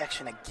play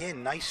action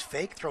again. Nice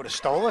fake throw to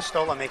Stola.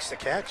 Stola makes the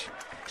catch.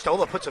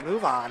 Stola puts a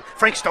move on.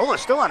 Frank Stola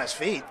still on his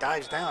feet.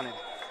 Dives down in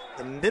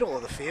the middle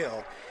of the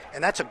field.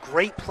 And that's a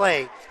great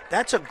play.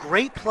 That's a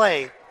great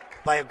play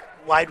by a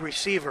wide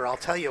receiver. I'll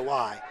tell you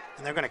why.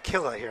 And they're going to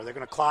kill it here. They're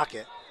going to clock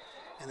it.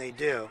 And they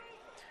do.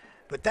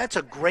 But that's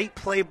a great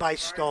play by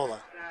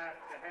Stola.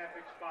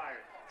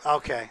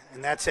 Okay,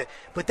 and that's it.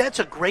 But that's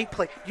a great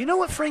play. You know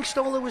what Frank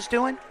Stola was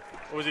doing?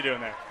 What was he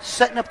doing there?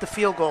 Setting up the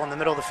field goal in the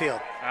middle of the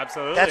field.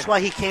 Absolutely. That's why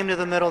he came to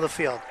the middle of the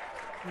field.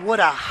 What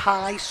a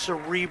high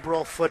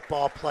cerebral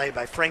football play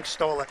by Frank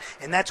Stola.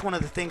 And that's one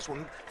of the things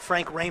when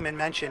Frank Raymond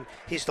mentioned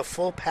he's the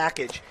full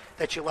package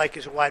that you like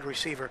as a wide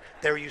receiver.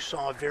 There you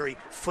saw a very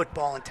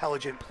football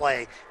intelligent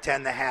play to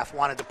end the half.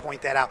 Wanted to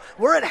point that out.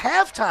 We're at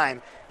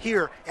halftime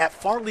here at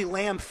Farley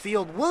Lamb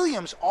Field.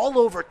 Williams all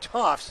over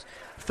Tufts.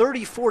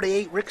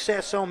 34-8, Rick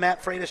Sasso,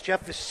 Matt Freitas,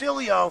 Jeff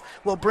Vasilio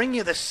will bring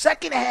you the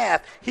second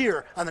half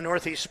here on the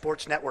Northeast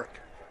Sports Network.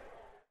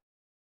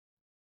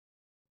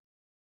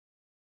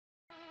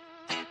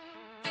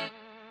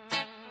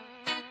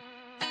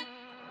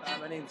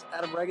 My name's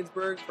Adam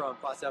Regensburg from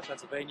Pottstown,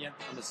 Pennsylvania.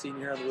 I'm a senior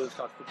here on the Williams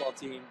College football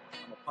team.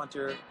 I'm a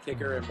punter,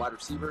 kicker, and wide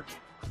receiver.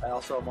 I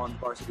also am on the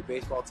varsity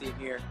baseball team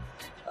here.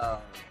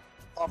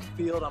 Off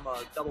the field, I'm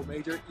a double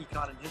major,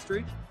 econ and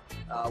history,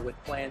 with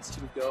plans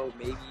to go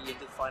maybe into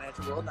the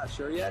financial world. Not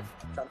sure yet.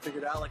 Trying to figure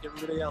it out like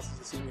everybody else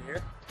is a senior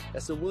here. Yeah,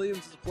 so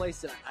Williams is a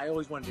place that I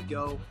always wanted to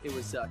go. It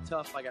was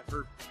tough. I got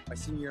hurt my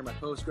senior year, my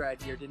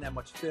post-grad year, didn't have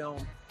much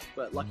film,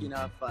 but lucky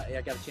enough,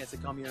 I got a chance to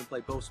come here and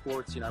play both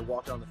sports. I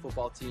walked on the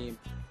football team,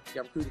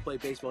 got recruited to play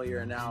baseball here,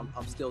 and now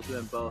I'm still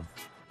doing both.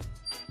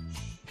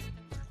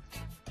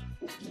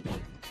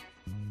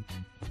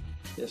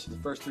 Yes, for the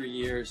first 3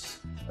 years,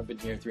 I've been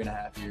here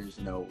 3.5 years,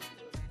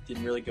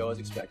 didn't really go as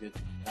expected.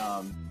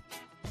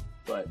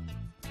 But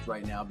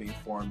right now being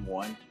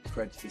 4-1,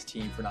 credit to this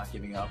team for not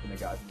giving up and the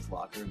guys in this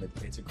locker room.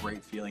 It's a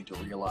great feeling to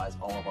realize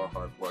all of our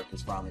hard work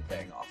is finally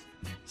paying off.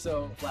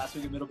 So last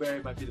week at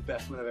Middlebury might be the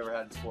best win I've ever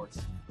had in sports,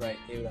 right?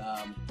 It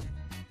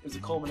was a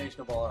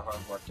culmination of all our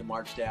hard work to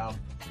march down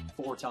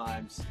 4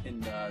 times in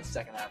the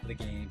second half of the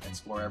game and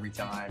score every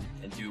time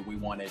and do what we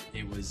wanted.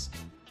 It was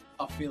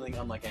a feeling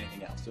unlike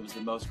anything else. It was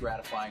the most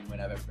gratifying win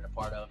I've ever been a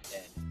part of.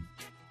 And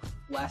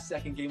last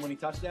second game-winning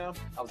touchdown,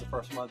 I was the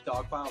first one on the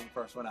dog pile and the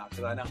first one out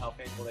because I know how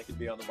painful they can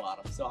be on the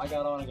bottom. So I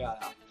got on and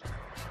got out.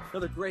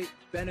 Another great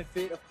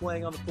benefit of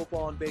playing on the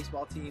football and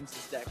baseball teams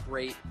is that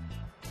great,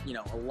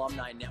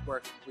 alumni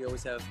network. We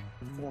always have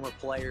former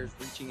players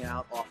reaching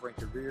out, offering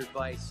career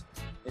advice,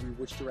 maybe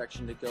which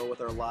direction to go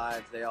with our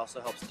lives. They also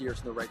help steer us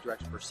in the right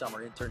direction for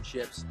summer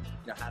internships,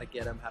 how to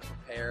get them, how to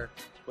prepare,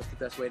 what's the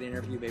best way to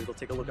interview. Maybe they'll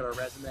take a look at our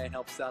resume and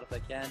help us out if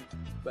they can.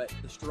 But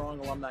the strong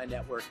alumni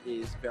network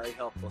is very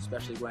helpful,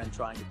 especially when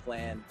trying to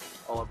plan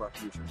all of our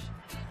futures.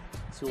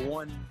 So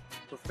one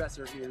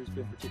professor here who's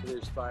been particularly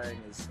inspiring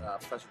is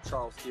Professor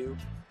Charles Dew.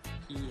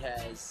 He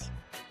has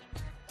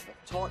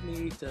taught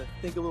me to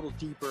think a little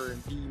deeper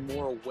and be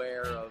more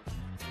aware of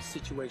the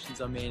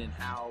situations I'm in and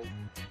how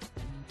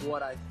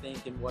what I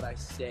think and what I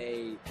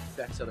say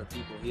affects other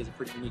people. He has a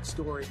pretty unique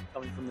story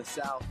coming from the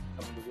South,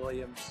 coming to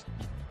Williams,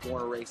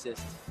 born a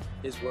racist,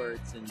 his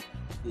words, and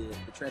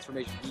the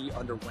transformation he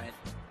underwent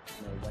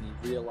when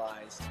he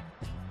realized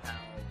how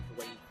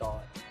the way he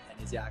thought and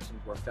his actions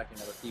were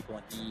affecting other people.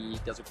 And he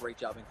does a great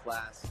job in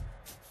class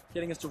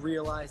getting us to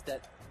realize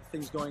that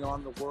things going on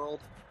in the world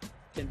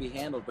can be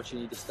handled, but you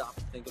need to stop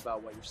and think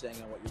about what you're saying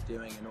and what you're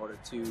doing in order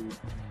to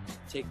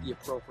take the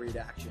appropriate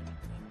action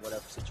in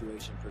whatever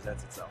situation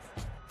presents itself.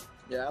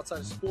 Yeah, outside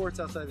of sports,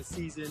 outside of the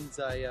seasons,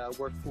 I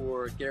work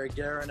for Gary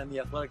Guerin in the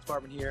athletic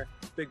department here.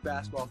 Big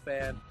basketball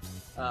fan.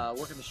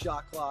 Working the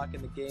shot clock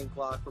and the game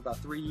clock for about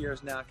 3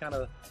 years now. Kind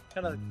of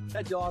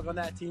head dog on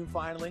that team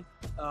finally.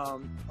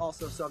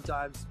 Also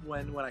sometimes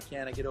when I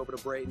can, I get over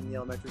to Brayton, the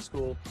elementary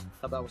school,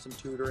 help out with some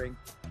tutoring.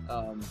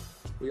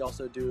 We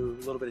also do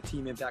a little bit of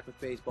team impact with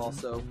baseball,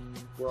 so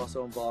we're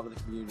also involved in the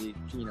community,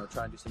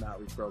 trying to do some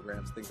outreach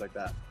programs, things like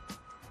that.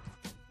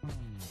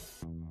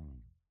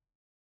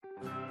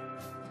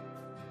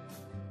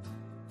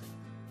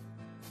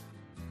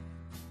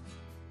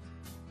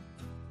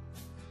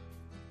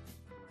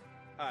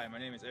 Hi, my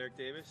name is Eric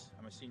Davis.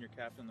 I'm a senior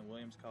captain on the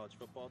Williams College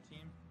football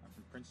team. I'm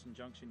from Princeton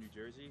Junction, New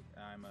Jersey.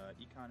 I'm an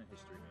econ and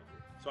history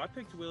major. So I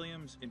picked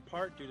Williams in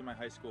part due to my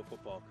high school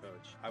football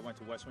coach. I went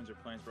to West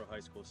Windsor-Plainsboro High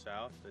School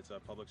South. It's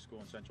a public school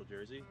in Central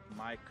Jersey.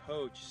 My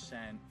coach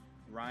sent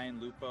Ryan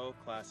Lupo,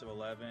 class of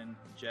 11,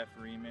 Jeff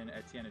Riemann,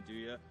 Etienne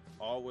Aduya,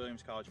 all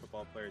Williams College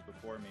football players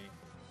before me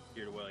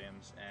here to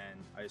Williams, and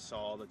I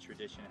saw the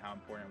tradition, how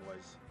important it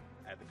was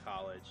at the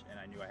college, and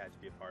I knew I had to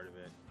be a part of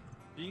it.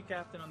 Being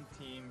captain on the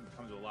team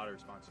comes with a lot of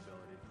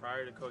responsibility.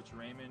 Prior to Coach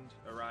Raymond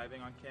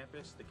arriving on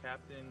campus, the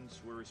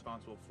captains were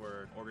responsible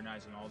for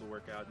organizing all the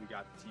workouts. We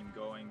got the team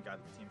going, got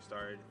the team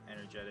started,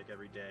 energetic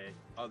every day.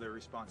 Other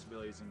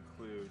responsibilities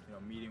include,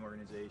 meeting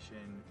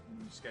organization,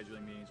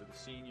 scheduling meetings with the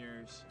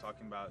seniors,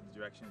 talking about the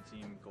direction of the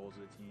team, goals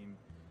of the team.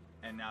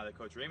 And now that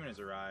Coach Raymond has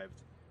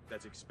arrived,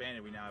 that's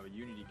expanded. We now have a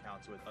unity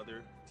council with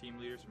other team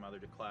leaders from other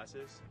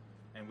classes,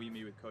 and we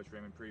meet with Coach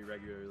Raymond pretty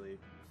regularly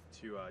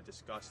to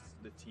discuss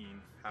the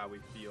team, how we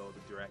feel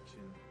the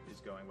direction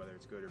is going, whether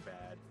it's good or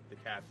bad. The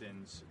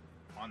captains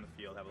on the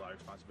field have a lot of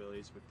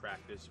responsibilities with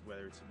practice,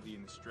 whether it's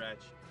leading the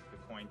stretch, the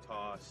coin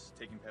toss,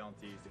 taking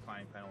penalties,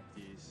 declining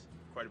penalties,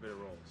 quite a bit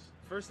of roles.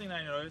 First thing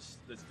that I noticed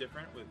that's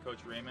different with Coach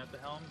Raymond at the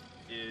helm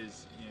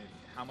is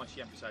how much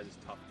he emphasizes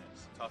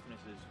toughness. Toughness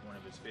is one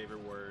of his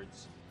favorite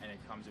words, and it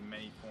comes in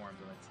many forms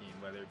on the team,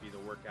 whether it be the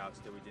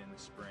workouts that we did in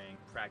the spring,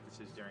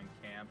 practices during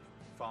camp,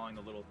 following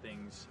the little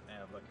things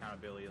of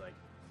accountability like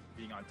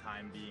being on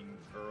time, being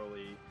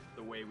early,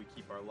 the way we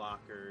keep our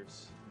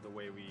lockers, the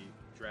way we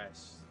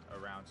dress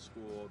around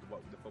school,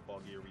 the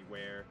football gear we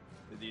wear.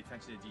 The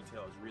attention to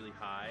detail is really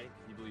high.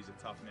 He believes the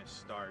toughness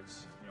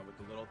starts, with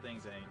the little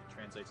things and it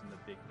translates into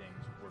big things,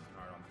 working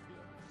hard on the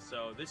field.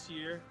 So this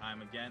year,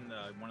 I'm again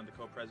one of the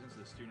co-presidents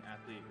of the Student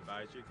Athlete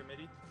Advisory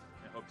Committee.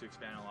 I hope to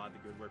expand on a lot of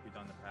the good work we've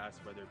done in the past,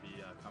 whether it be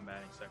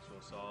combating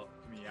sexual assault,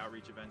 community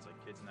outreach events like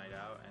Kids Night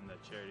Out, and the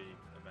charity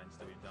events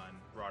that we've done,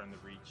 broaden the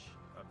reach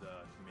of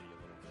the committee a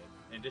little bit.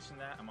 In addition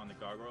to that, I'm on the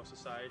Gargoyle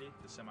Society,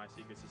 the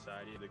semi-secret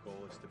society. The goal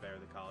is to better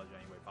the college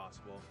any way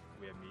possible.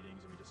 We have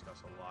meetings and we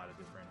discuss a lot of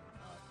different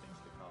things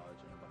at the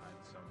college and behind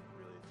some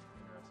really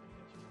interesting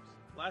initiatives.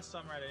 Last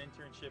summer I had an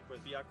internship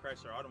with Fiat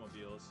Chrysler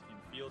Automobiles in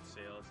field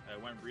sales. It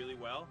went really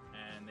well,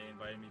 and they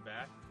invited me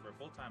back for a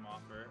full-time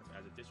offer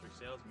as a district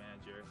sales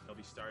manager. They'll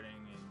be starting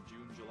in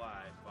June,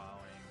 July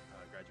following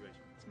graduation.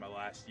 It's my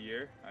last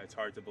year. It's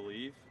hard to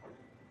believe,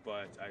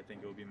 but I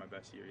think it will be my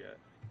best year yet.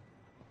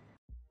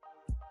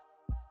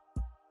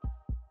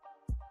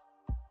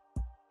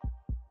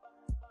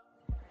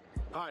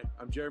 Hi,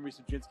 I'm Jeremy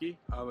Subchinski.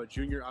 I'm a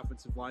junior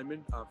offensive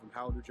lineman from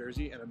Howell, New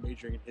Jersey, and I'm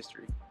majoring in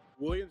history.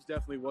 Williams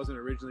definitely wasn't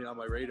originally on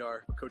my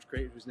radar. Coach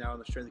Creighton, who's now on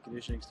the strength and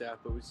conditioning staff,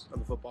 but was on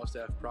the football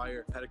staff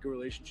prior, had a good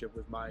relationship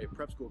with my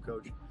prep school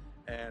coach.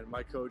 And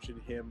my coach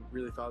and him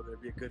really thought that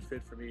it'd be a good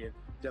fit for me and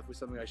definitely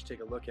something I should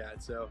take a look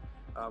at. So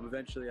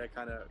eventually I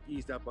kind of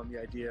eased up on the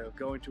idea of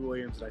going to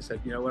Williams, and I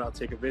said, you know what, I'll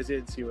take a visit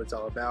and see what it's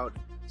all about.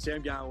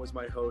 Sam Gowan was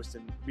my host,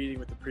 and meeting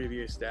with the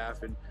previous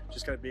staff and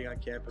just kind of being on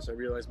campus, I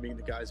realized meeting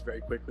the guys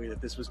very quickly that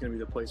this was going to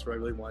be the place where I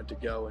really wanted to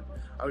go. And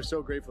I was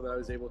so grateful that I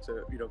was able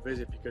to,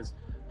 visit, because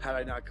had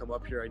I not come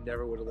up here, I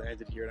never would have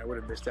landed here and I would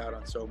have missed out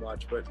on so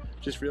much. But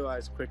just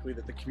realized quickly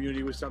that the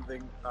community was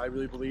something I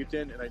really believed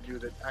in, and I knew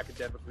that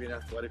academically and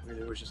athletically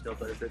there was just no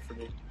better fit for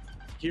me.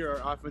 Here,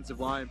 our offensive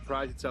line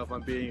prides itself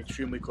on being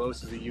extremely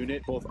close as a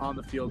unit, both on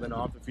the field and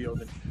off the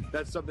field. And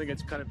that's something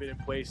that's kind of been in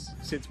place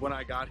since when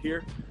I got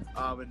here.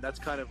 And that's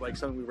kind of like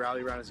something we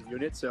rally around as a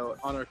unit. So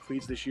on our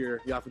cleats this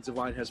year, the offensive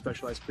line has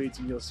specialized cleats,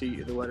 and you'll see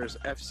the letters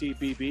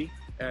FCBB,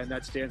 and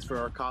that stands for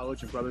our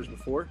college and brothers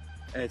before.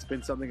 And it's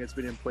been something that's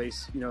been in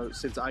place,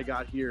 since I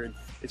got here. And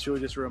it's really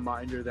just a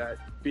reminder that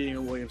being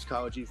at Williams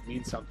College even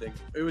means something.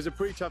 It was a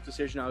pretty tough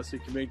decision, obviously,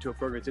 committing to a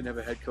program that didn't have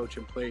a head coach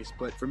in place.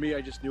 But for me,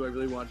 I just knew I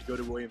really wanted to go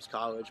to Williams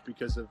College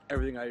because of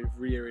everything I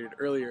reiterated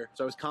earlier.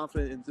 So I was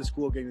confident in the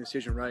school getting the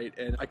decision right.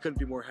 And I couldn't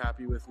be more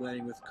happy with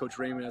landing with Coach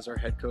Raymond as our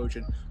head coach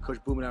and Coach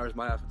Blumenauer as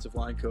my offensive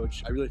line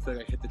coach. I really feel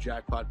like I hit the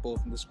jackpot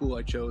both in the school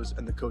I chose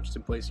and the coaches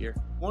in place here.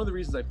 One of the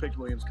reasons I picked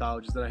Williams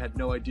College is that I had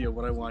no idea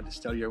what I wanted to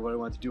study or what I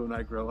wanted to do when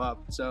I grow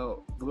up. So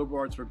the liberal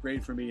arts were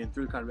great for me, and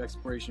through kind of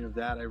exploration of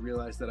that, I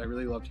realized that I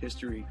really loved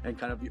history and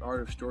kind of the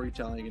art of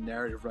storytelling and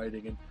narrative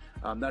writing,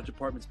 and that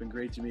department's been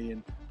great to me.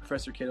 And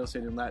Professor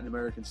Kittelson in Latin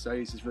American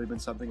Studies has really been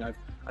something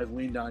I've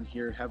leaned on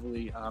here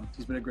heavily.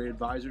 He's been a great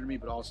advisor to me,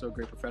 but also a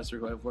great professor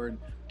who I've learned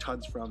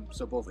tons from,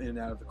 so both in and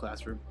out of the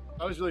classroom.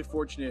 I was really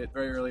fortunate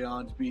very early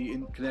on to be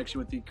in connection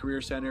with the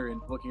Career Center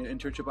and looking at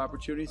internship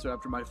opportunities. So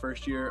after my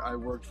first year, I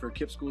worked for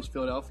KIPP Schools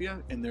Philadelphia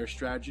in their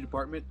strategy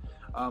department,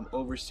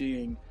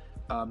 overseeing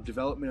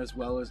development as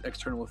well as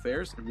external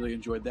affairs. I really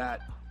enjoyed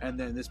that. And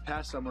then this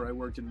past summer, I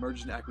worked in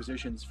mergers and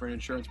acquisitions for an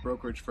insurance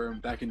brokerage firm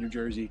back in New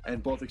Jersey.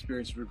 And both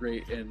experiences were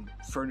great and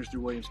furnished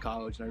through Williams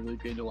College, and I really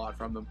gained a lot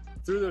from them.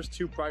 Through those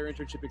two prior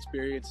internship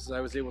experiences,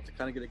 I was able to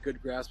kind of get a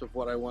good grasp of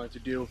what I wanted to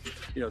do,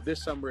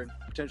 this summer and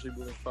potentially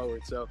moving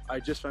forward. So I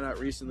just found out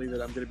recently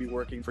that I'm going to be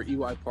working for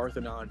EY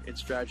Parthenon in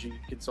strategy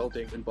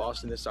consulting in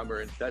Boston this summer.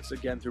 And that's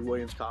again through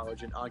Williams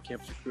College and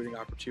on-campus recruiting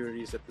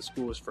opportunities that the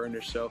school has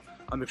furnished. So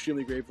I'm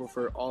extremely grateful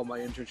for all my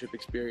internship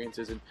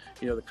experiences and,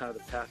 the kind of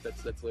the path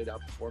that's laid out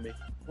before me.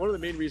 One of the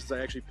main reasons I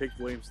actually picked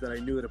Williams is that I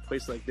knew that a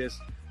place like this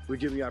would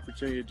give me the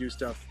opportunity to do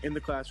stuff in the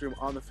classroom,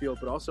 on the field,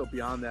 but also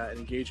beyond that and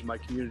engage in my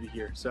community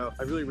here. So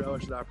I really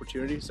relish that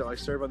opportunity. So I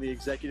serve on the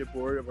executive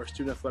board of our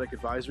Student Athletic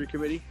Advisory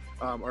Committee,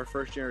 our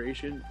first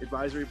generation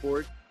advisory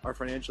board, our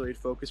financial aid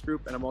focus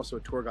group, and I'm also a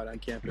tour guide on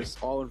campus.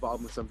 All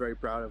involvements I'm very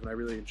proud of, and I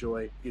really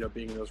enjoy,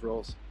 being in those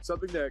roles.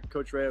 Something that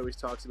Coach Ray always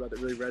talks about that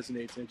really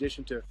resonates, in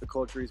addition to the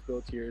culture he's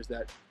built here, is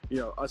that,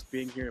 us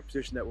being here in a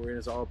position that we're in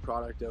is all a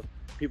product of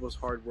people's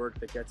hard work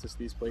that gets us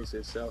these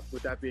places. So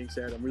with that being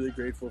said, I'm really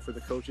grateful for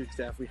the coaching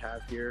staff we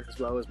have here, as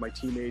well as my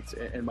teammates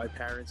and my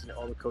parents and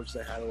all the coaches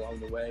I had along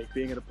the way.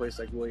 Being at a place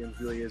like Williams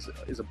really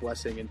is a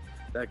blessing, and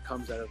that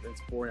comes out of,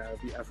 it's born out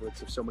of the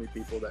efforts of so many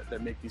people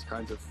that make these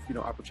kinds of,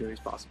 opportunities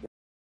possible.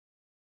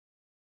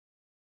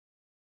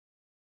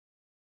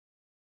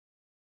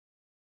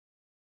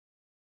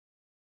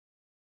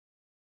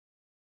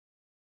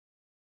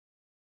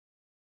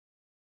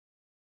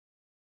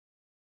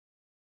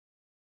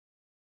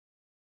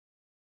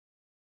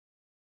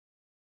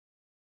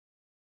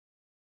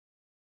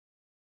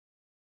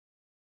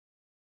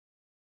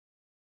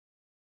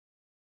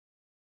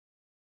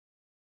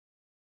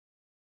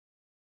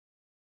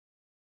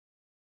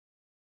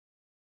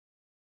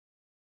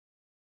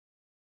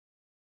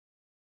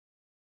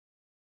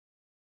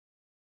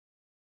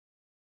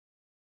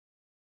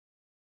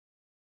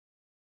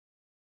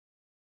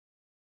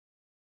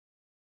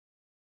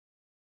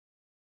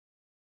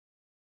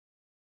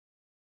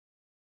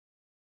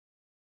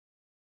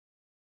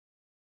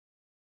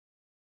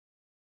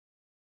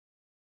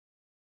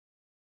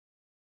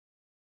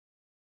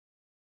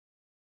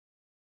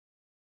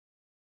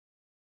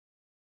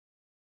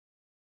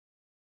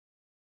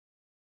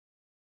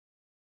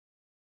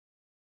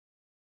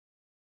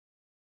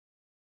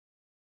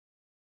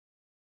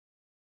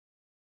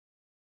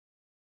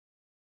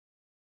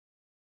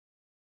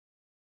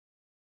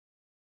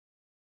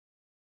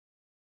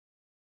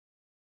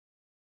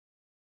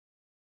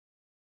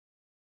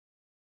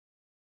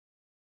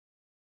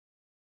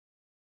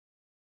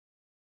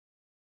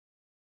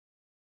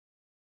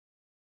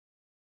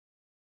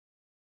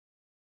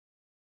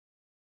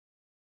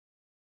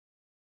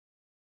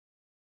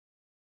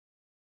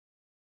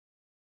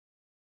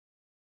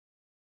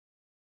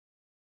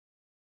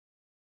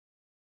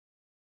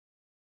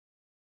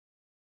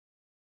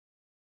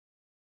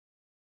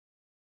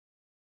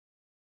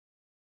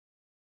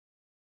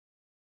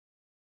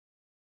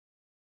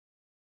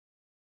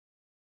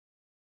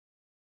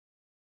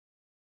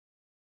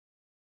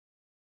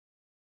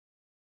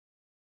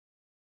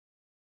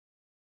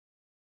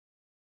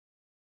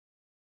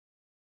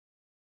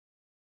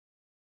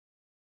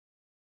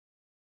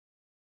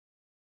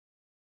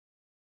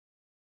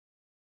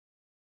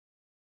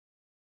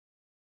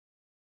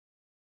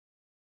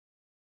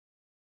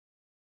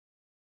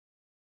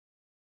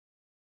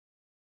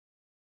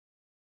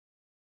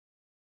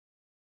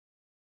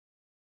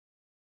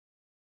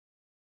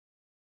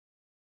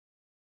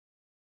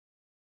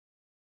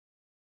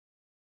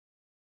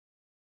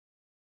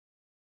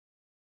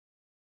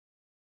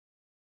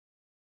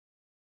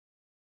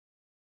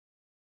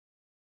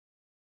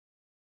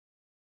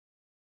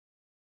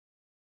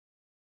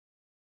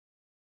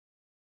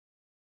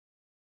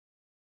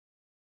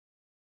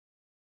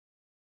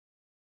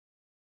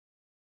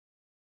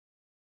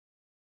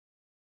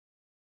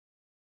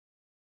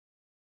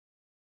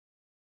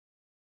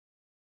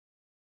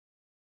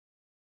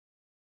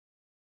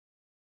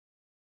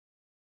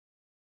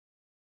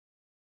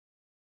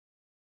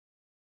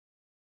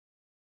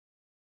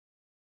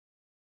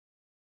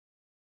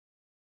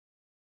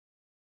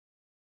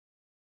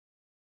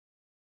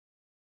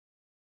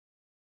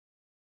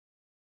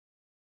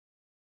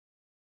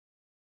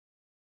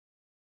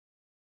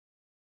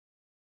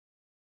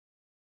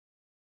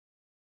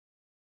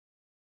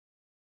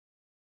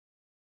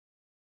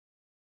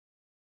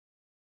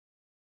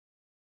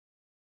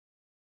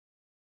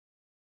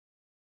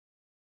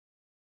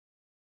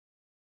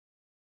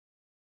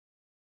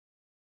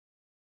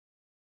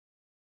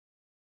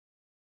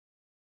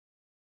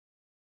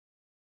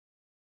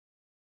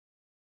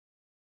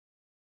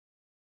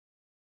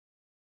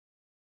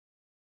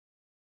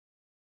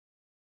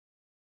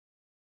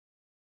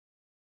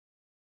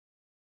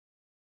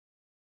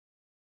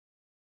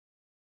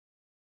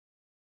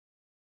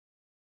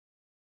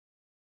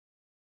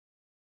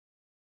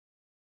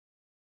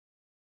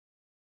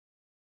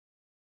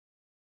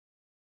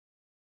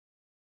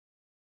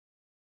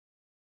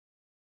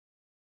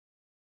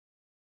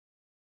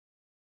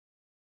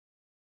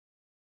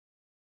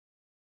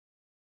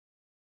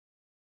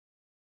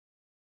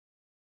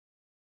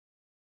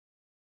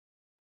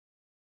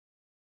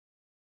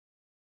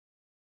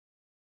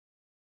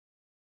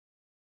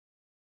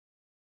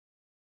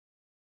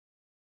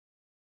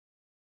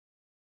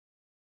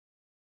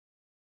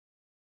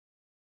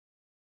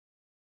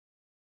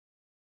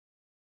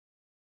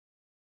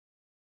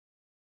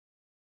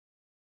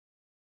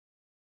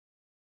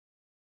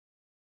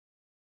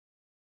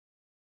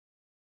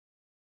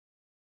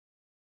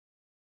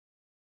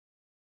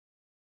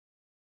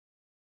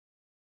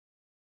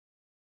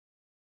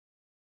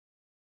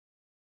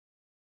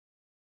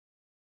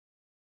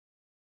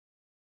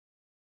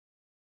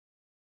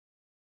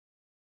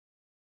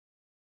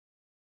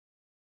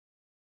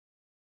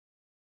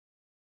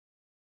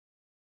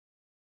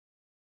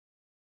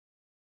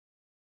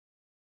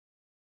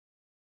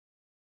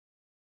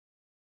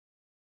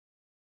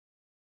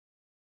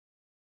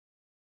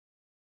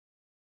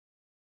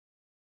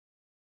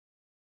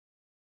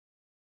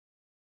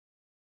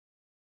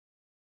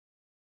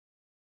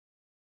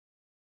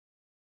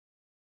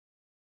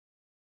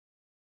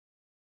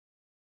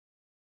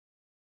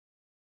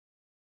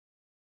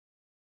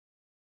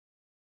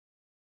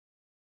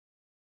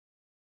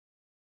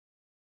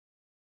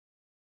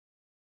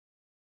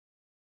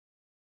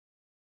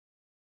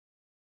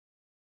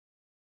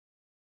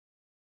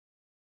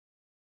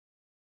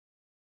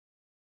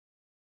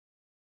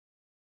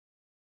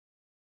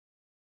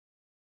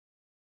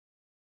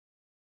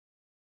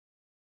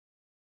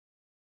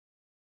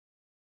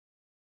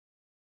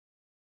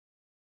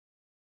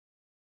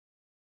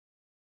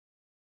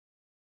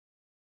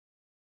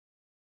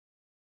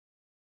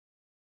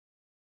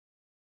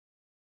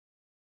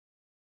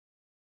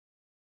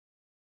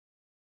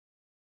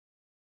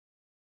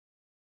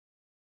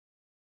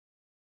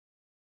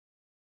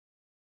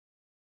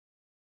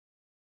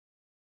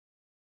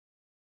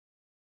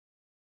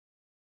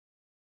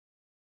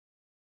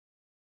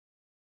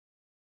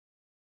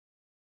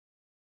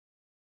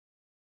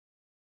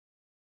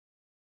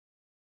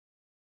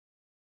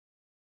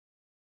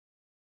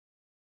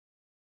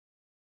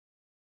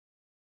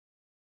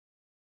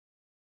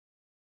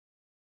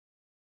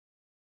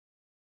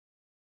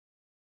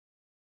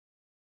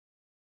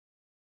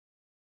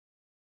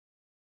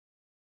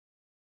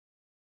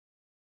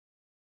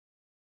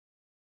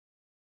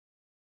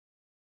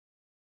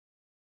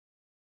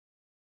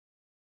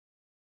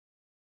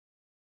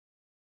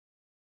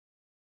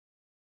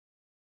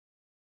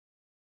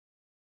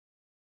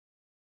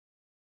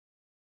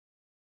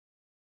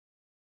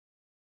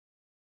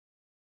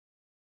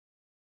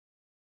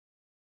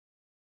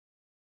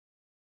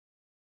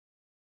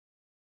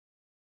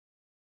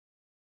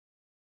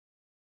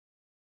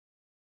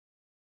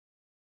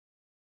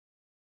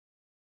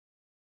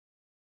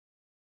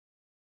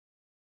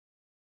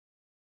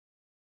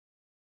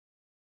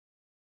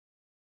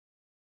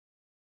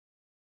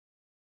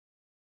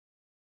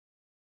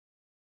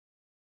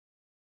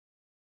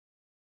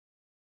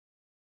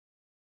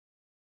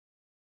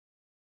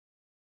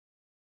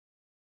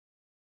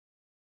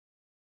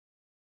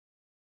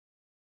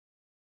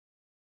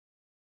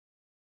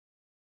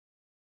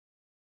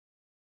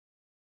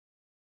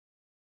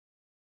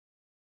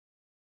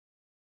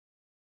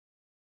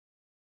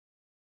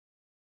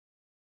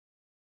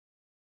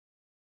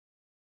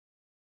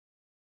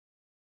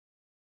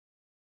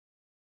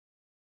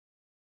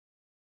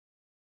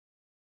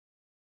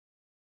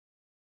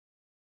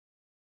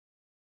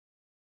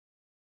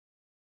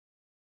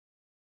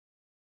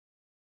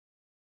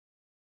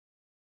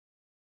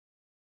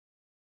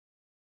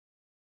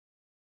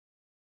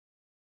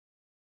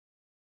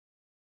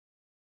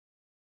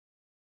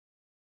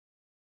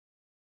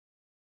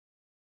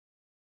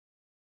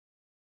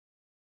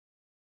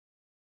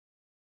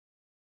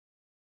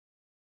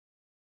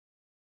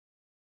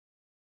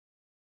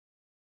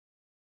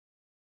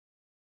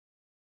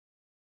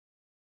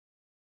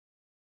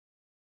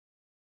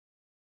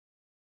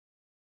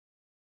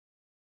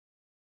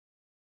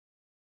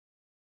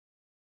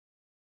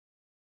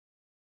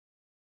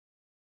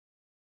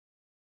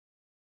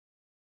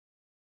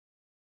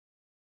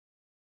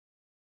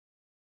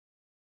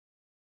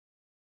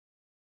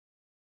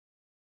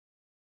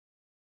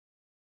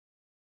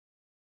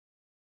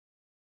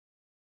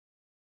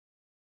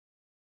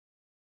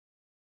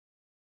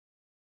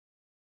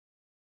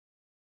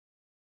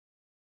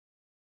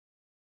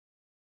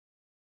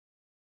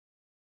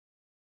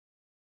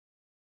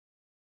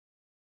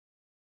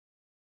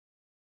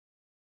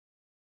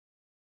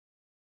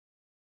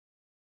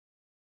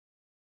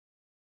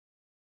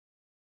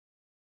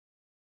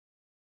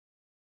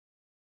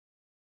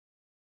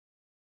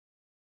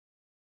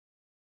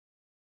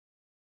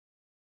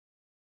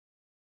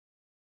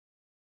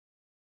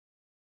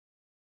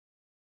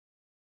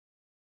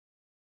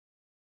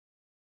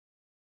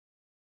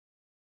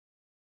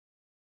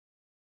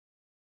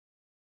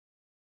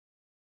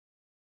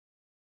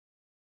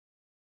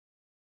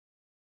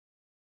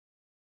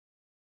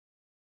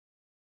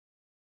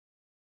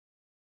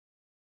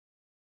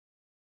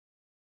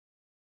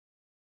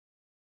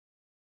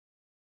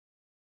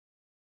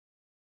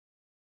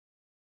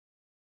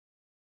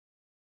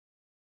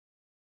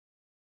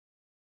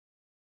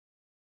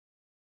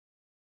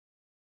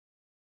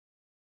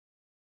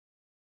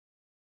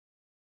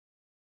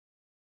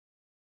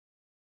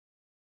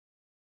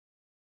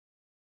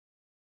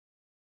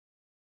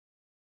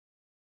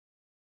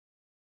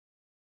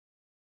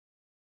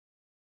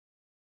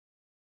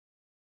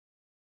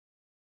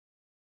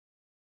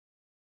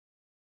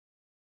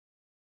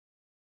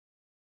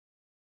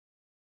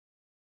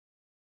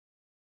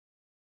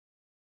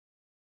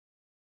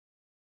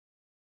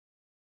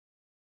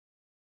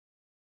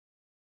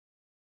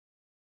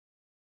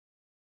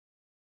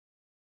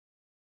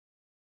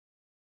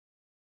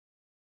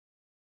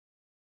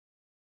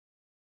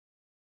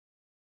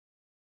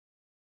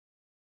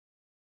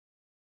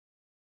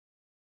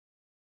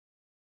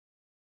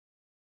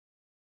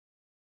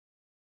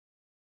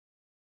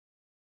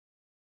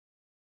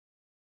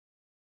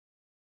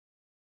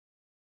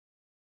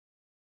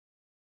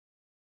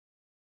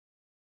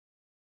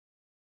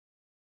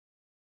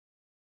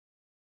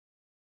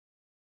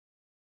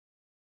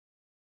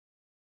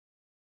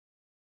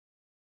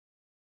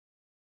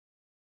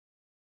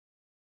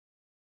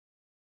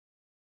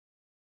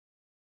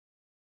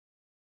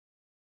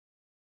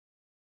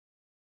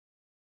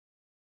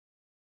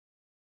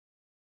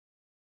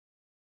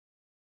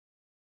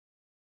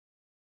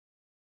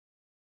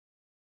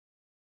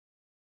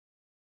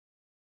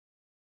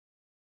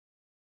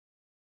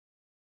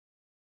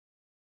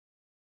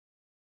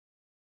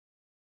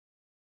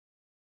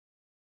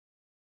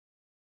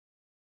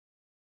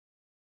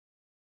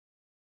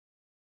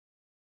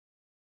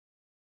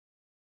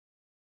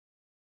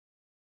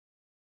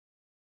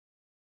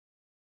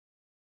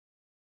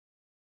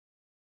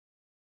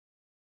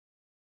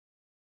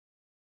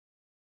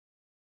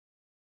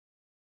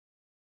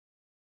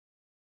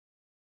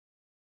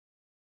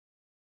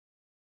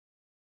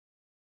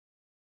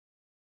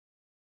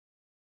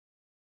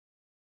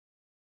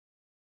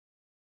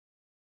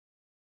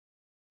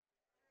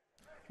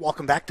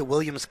 Welcome back to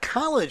Williams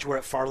College. We're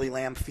at Farley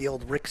Lamb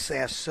Field. Rick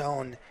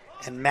Sassone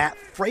and Matt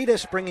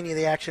Freitas bringing you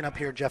the action up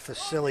here. Jeff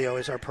Facilio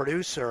is our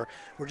producer.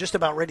 We're just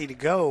about ready to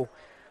go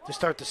to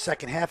start the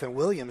second half, and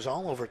Williams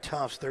all over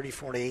Tufts,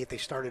 34-8. They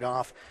started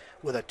off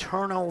with a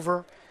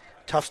turnover.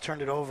 Tufts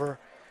turned it over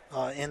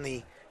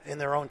in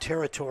their own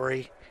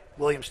territory.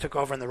 Williams took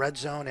over in the red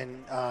zone,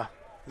 and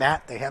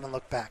Matt, they haven't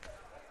looked back.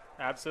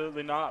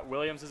 Absolutely not.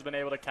 Williams has been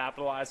able to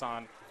capitalize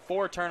on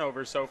 4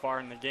 turnovers so far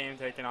in the game,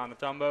 taking on the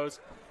Jumbos.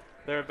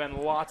 There have been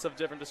lots of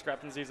different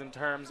discrepancies in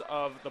terms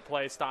of the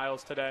play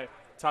styles today.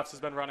 Tufts has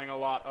been running a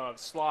lot of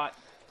slot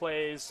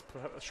plays,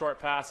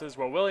 short passes,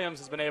 while Williams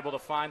has been able to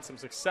find some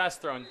success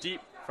throwing deep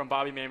from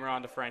Bobby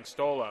Mameron to Frank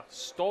Stola.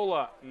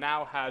 Stola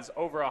now has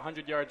over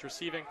 100 yards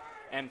receiving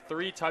and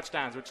 3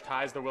 touchdowns, which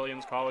ties the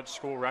Williams College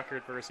school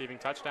record for receiving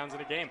touchdowns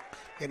in a game.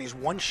 And he's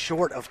one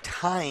short of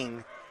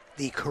tying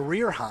the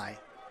career high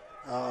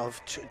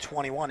of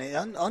 21.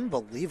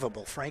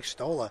 Unbelievable. Frank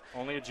Stola.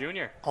 Only a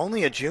junior.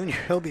 Only a junior.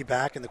 He'll be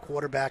back, and the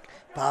quarterback,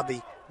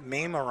 Bobby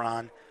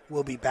Mameron,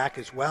 will be back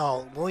as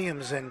well.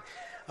 Williams, and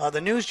the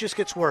news just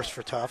gets worse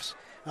for Tufts.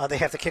 They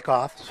have to kick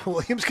off. So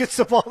Williams gets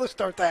the ball to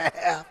start the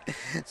half.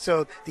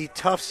 So the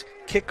Tufts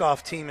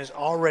kickoff team is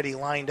already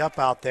lined up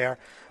out there.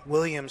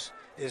 Williams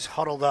is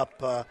huddled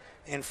up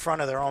in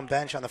front of their own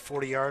bench on the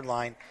 40-yard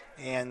line,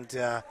 and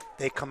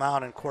they come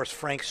out, and, of course,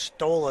 Frank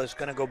Stola is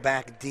going to go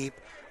back deep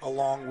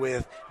along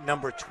with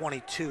number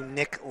 22,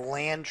 Nick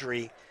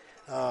Landry.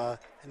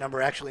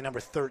 Number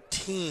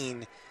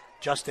 13,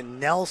 Justin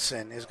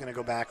Nelson, is going to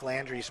go back.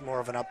 Landry's more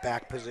of an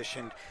up-back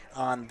position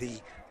on the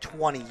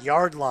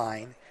 20-yard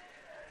line.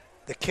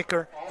 The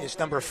kicker is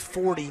number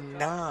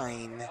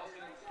 49,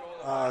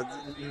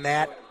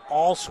 Matt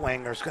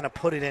Allswanger is going to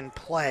put it in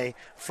play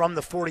from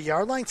the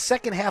 40-yard line.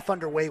 Second half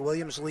underway.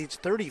 Williams leads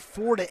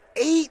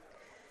 34-8.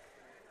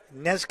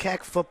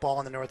 NESCAC football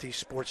on the Northeast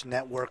Sports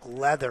Network.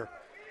 Leather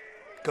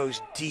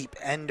goes deep,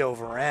 end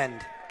over end.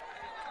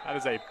 That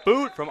is a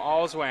boot from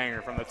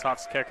Allswanger from the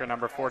Tufts kicker,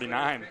 number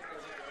 49.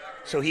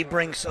 So he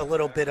brings a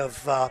little bit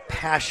of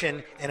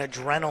passion and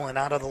adrenaline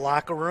out of the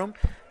locker room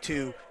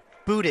to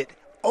boot it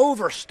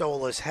over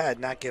Stola's head,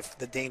 not give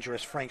the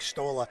dangerous Frank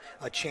Stola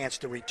a chance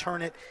to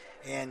return it,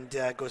 and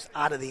goes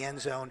out of the end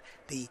zone.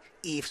 The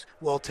Eafs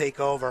will take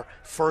over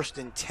 1st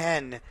and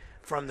 10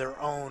 from their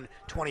own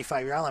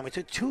 25-yard line. We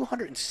took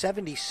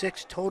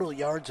 276 total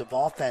yards of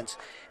offense.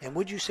 And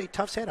would you say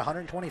Tufts had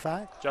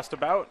 125? Just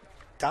about.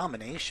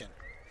 Domination.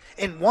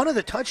 And one of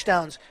the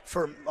touchdowns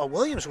for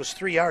Williams was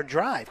 3-yard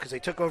drive because they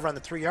took over on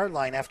the 3-yard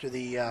line after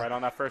the right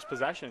on that first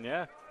possession,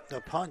 yeah. The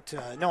punt.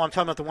 No, I'm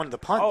talking about the one of the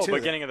punt, too. Oh,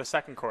 beginning of the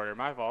second quarter.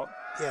 My fault.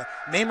 Yeah.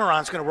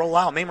 Mameron's going to roll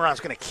out. Mameron's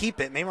going to keep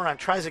it. Mameron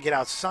tries to get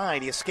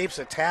outside. He escapes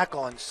a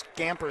tackle and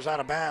scampers out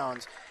of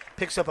bounds.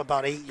 Picks up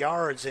about 8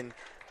 yards, and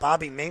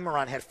Bobby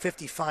Mameron had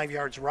 55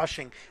 yards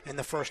rushing in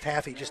the first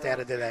half. He just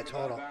added to that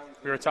total.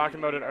 We were talking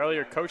about it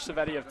earlier. Coach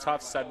Savetti of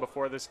Tufts said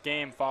before this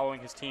game,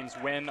 following his team's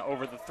win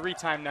over the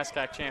 3-time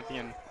NESCAC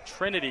champion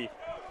Trinity,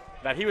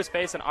 that he was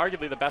facing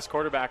arguably the best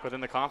quarterback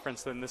within the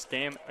conference in this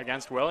game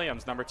against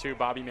Williams, number 2,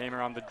 Bobby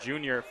Mameron, the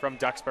junior from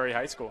Duxbury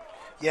High School.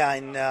 Yeah,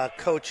 and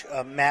Coach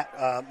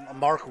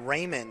Mark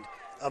Raymond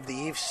of the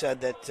Eves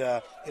said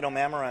that,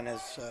 Mameron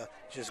is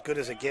as good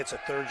as it gets, a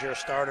third-year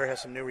starter,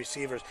 has some new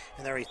receivers,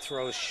 and there he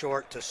throws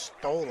short to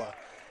Stola,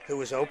 who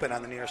was open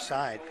on the near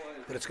side,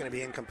 but it's going to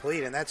be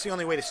incomplete. And that's the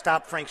only way to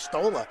stop Frank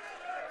Stola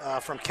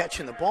from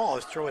catching the ball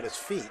is throw at his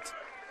feet.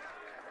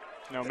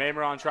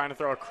 Mameron trying to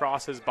throw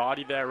across his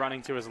body there,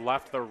 running to his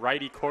left, the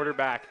righty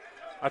quarterback.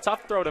 A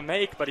tough throw to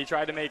make, but he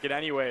tried to make it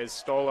anyways.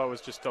 Stola was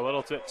just a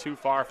little bit too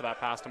far for that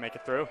pass to make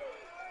it through.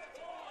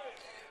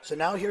 So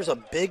now here's a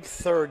big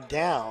third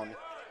down,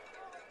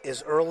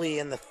 as early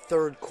in the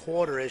third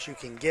quarter as you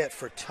can get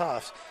for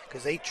Tufts,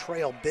 because they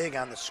trail big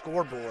on the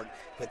scoreboard,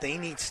 but they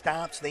need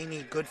stops, they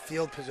need good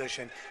field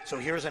position. So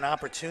here's an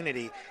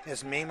opportunity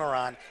as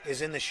Mameron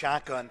is in the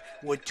shotgun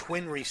with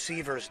twin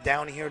receivers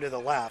down here to the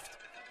left.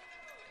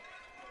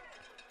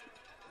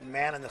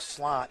 Man in the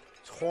slot,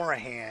 it's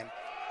Horahan,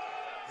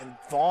 and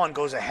Vaughn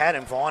goes ahead,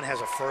 and Vaughn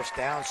has a first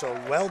down. So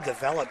a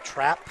well-developed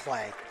trap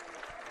play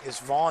as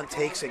Vaughn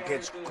takes it,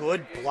 gets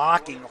good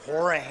blocking.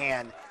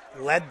 Horahan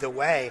led the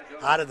way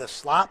out of the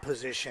slot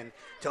position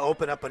to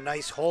open up a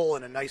nice hole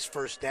and a nice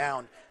first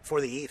down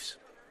for the Eves.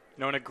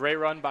 And a great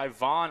run by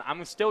Vaughn.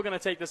 I'm still going to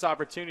take this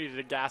opportunity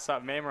to gas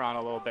up Mameron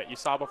a little bit. You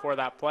saw before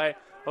that play,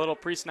 a little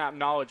pre-snap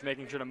knowledge,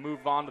 making sure to move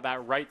Vaughn to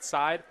that right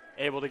side,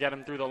 able to get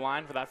him through the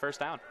line for that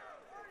first down.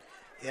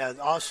 Yeah,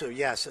 also,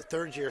 yes, a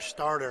third-year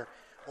starter,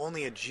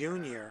 only a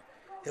junior.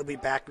 He'll be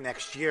back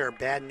next year.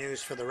 Bad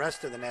news for the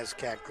rest of the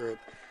NESCAC group.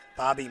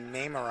 Bobby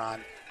Mameron,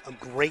 a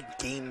great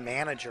game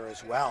manager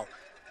as well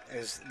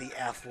as the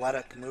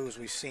athletic moves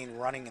we've seen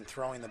running and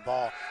throwing the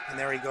ball. And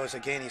there he goes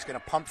again. He's going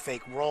to pump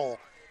fake, roll,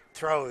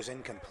 throws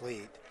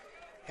incomplete.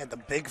 Had the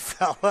big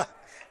fella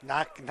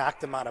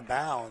knocked him out of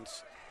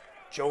bounds.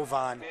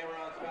 Jovan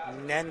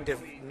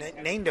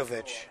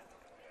Nendovic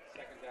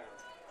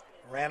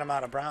ran him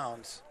out of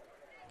bounds.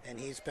 and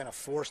he's been a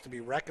force to be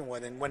reckoned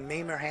with. And when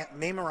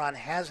Mamiron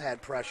has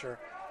had pressure,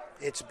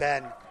 it's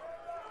been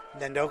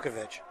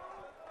Nendokovic.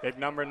 Big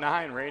number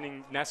 9,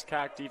 reigning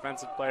NESCAC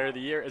Defensive Player of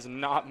the Year, is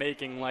not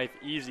making life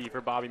easy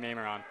for Bobby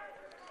Mamiron.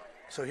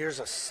 So here's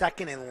a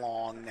 2nd and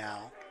long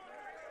now.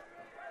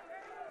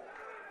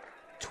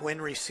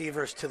 Twin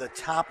receivers to the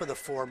top of the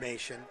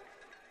formation.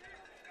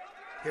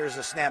 Here's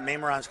the snap.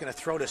 Mamiron's going to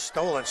throw to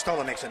Stola, and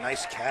Stola makes a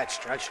nice catch,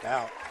 stretched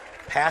out.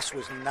 Pass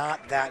was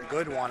not that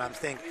good one. I'm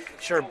thinking,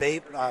 sure,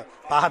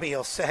 Bobby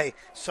will say,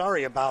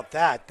 sorry about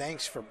that.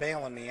 Thanks for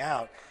bailing me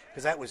out,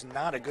 because that was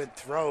not a good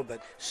throw.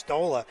 But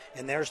Stola,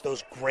 and there's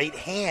those great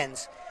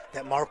hands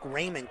that Mark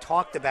Raymond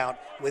talked about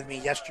with me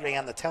yesterday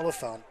on the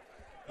telephone.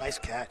 Nice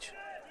catch.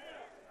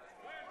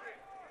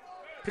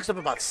 Picks up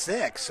about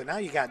 6, so now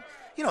you got,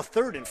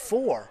 3rd and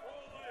 4.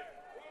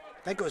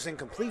 That goes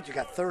incomplete. You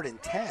got 3rd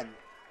and 10.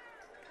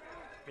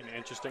 An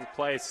interesting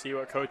play. See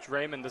what Coach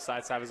Raymond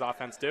decides to have his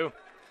offense do.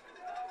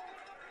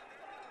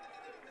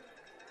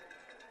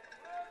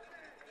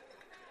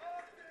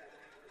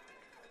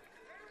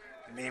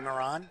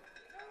 Mamiron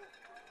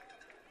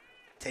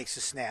takes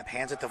a snap,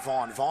 hands it to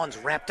Vaughn. Vaughn's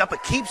wrapped up,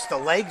 but keeps the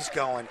legs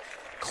going.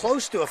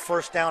 Close to a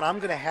first down. I'm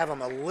going to have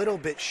him a little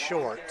bit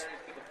short.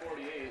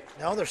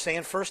 No, they're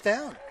saying first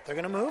down. They're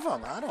going to move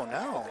him. I don't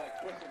know.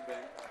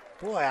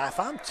 Boy, if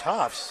I'm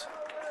Tufts,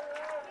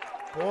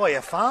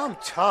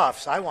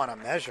 I want a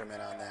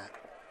measurement on that.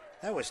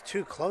 That was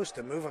too close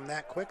to move him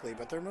that quickly,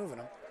 but they're moving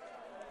him.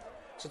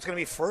 So it's going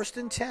to be 1st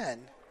and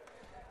 10.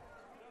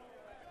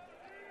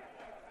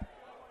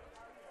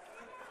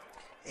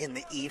 And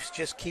the Eafs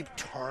just keep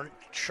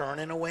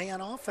churning away on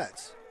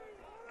offense.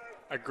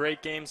 A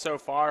great game so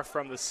far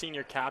from the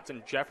senior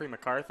captain, Jeffrey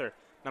MacArthur.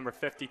 Number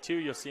 52,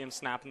 you'll see him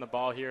snapping the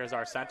ball here as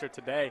our center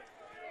today.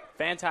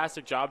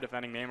 Fantastic job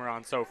defending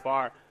Mamiron so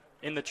far.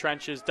 In the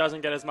trenches,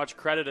 doesn't get as much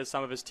credit as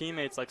some of his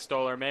teammates like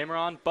Stoller or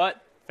Mamiron,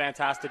 but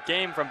fantastic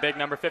game from big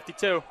number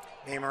 52.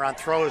 Mamiron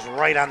throws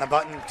right on the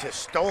button to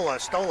Stolla.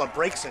 Stolla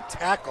breaks a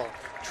tackle,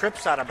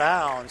 trips out of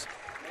bounds,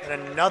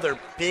 and another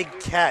big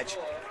catch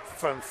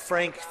for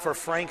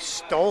Frank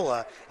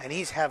Stolla, and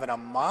he's having a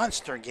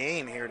monster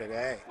game here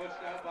today.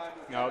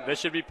 No, this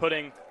should be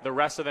putting the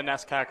rest of the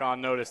NESCAC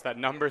on notice that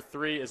number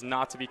 3 is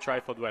not to be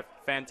trifled with.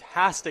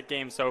 Fantastic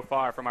game so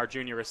far from our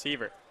junior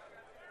receiver.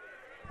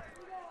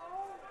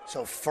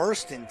 So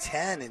 1st and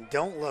 10, and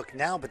don't look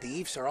now, but the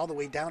Eafs are all the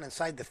way down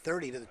inside the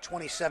 30 to the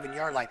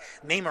 27-yard line.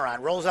 Mamiron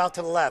rolls out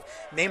to the left.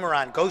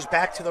 Mamiron goes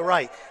back to the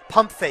right.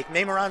 Pump fake.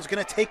 Mamiron's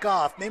going to take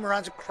off.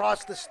 Mamiron's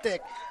across the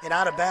stick and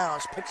out of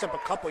bounds. Picks up a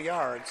couple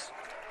yards.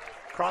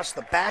 Across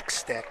the back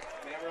stick.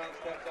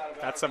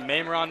 That's some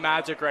Mamiron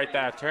magic right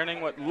there,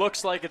 turning what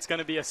looks like it's going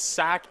to be a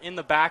sack in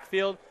the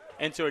backfield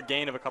into a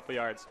gain of a couple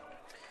yards.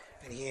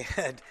 And he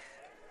had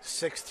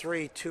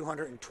 6'3",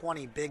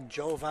 220, big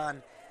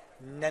Jovan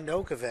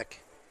Nendokovic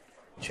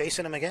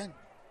chasing him again.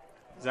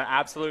 He's an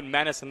absolute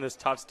menace in this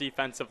Tufts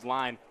defensive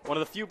line. One of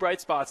the few bright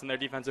spots in their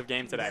defensive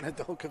game today.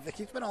 Nendokovic,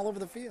 he's been all over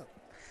the field.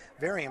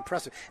 Very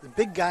impressive. The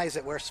big guys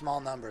that wear small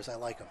numbers, I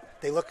like them.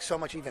 They look so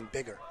much even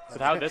bigger. With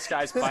how this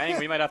guy's playing,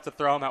 we might have to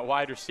throw him at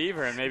wide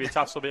receiver, and maybe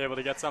Tufts will be able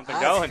to get something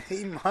going.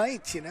 He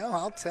might,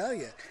 I'll tell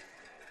you.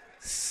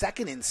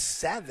 2nd and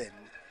 7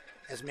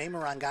 as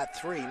Mamiron got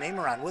 3.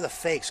 Mamiron with a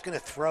fake is going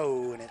to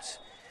throw, and it's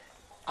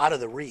out of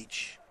the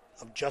reach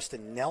of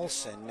Justin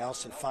Nelson.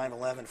 Nelson,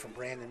 5'11", from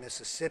Brandon,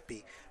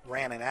 Mississippi,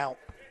 ran it out,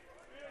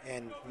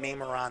 and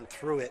Mamiron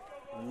threw it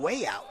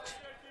way out,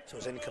 so it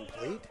was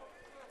incomplete.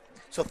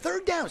 So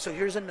 3rd down. So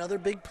here's another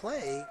big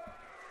play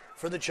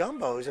for the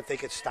Jumbos. If they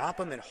could stop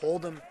them and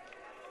hold them,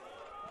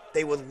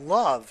 they would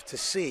love to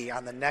see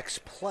on the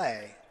next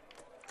play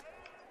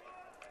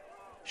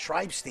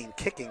Schreibstein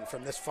kicking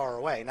from this far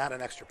away. Not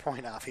an extra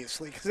point,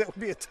 obviously, because that would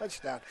be a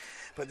touchdown.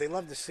 But they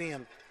love to see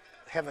him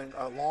having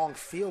a long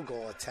field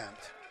goal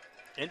attempt.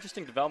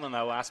 Interesting development in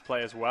that last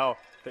play as well.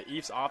 The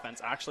Eafs offense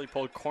actually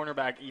pulled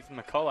cornerback Ethan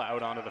McCullough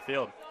out onto the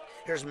field.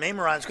 Here's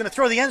Mamiron. He's going to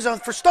throw the end zone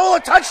for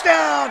Stolla.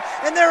 Touchdown!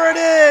 And there it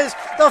is.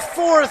 The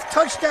 4th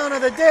touchdown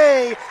of the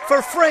day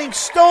for Frank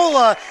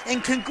Stolla.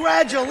 And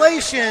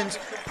congratulations,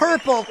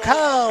 Purple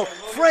Cow,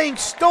 Frank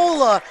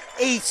Stolla.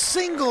 A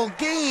single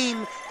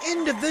game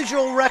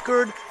individual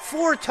record,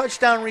 4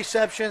 touchdown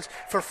receptions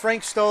for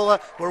Frank Stolla.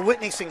 We're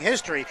witnessing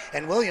history,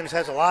 and Williams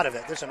has a lot of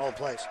it. This is an old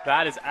place.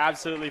 That is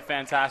absolutely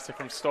fantastic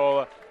from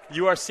Stolla.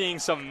 You are seeing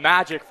some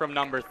magic from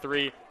number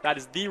 3. That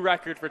is the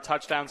record for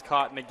touchdowns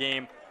caught in a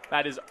game.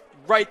 That is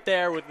right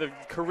there with the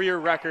career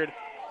record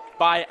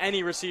by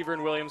any receiver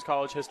in Williams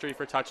College history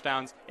for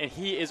touchdowns, and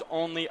he is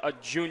only a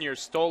junior.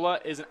 Stolla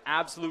is an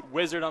absolute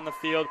wizard on the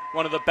field,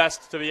 one of the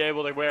best to be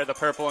able to wear the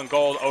purple and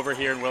gold over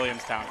here in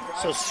Williamstown.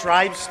 So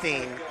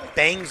Schreibstein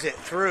bangs it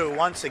through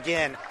once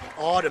again,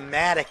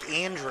 automatic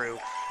Andrew.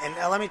 And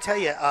let me tell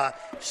you,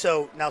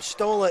 so now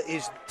Stolla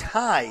is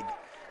tied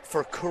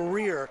for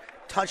career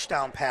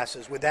touchdown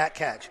passes with that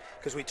catch,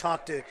 because we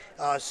talked to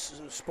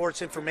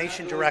sports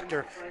information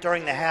director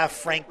during the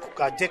half,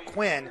 Dick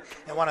Quinn,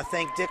 and want to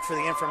thank Dick for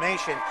the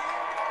information.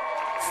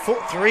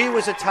 3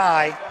 was a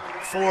tie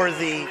for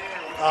the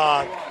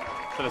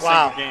for the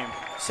Wow. single game.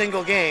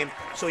 Single game.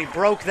 So he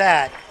broke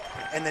that.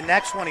 And the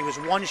next one, he was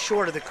one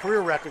short of the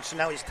career record, so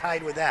now he's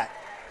tied with that.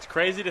 It's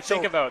crazy to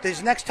think So about.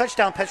 his next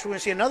touchdown catch, we're going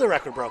to see another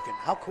record broken.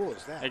 How cool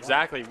is that?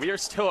 Exactly. We are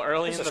still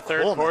early This in is the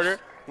third coolness. quarter.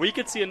 We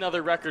could see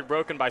another record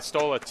broken by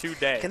Stola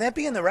today. Can that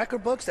be in the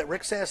record books that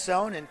Rick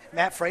Sassone and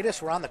Matt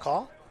Freitas were on the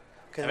call?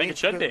 I think it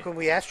should be. Can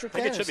we asterisk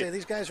I think that it and should say be.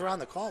 these guys were on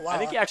the call? Wow. I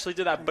think he actually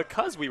did that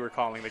because we were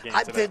calling the game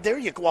today. There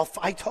you go. Well,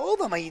 I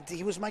told him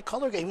he was my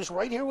color guy. He was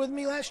right here with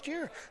me last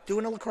year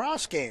doing a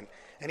lacrosse game.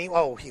 And he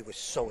was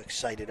so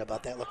excited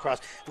about that lacrosse.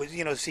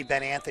 To see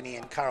Ben Anthony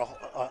and Carl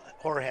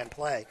Horahan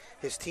play,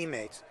 his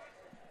teammates.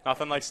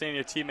 Nothing like seeing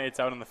your teammates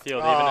out on the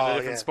field, even in a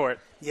different sport.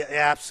 Yeah,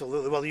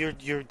 absolutely. Well, you're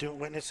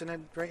witnessing it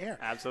right here.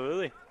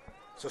 Absolutely.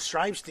 So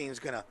Stribestein's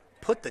going to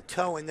put the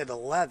toe into the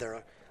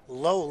leather.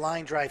 Low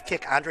line drive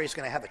kick. Andre's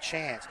going to have a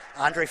chance.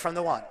 Andre from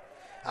the 1.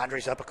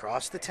 Andre's up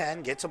across the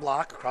 10, gets a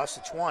block across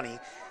the 20,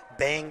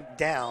 bang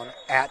down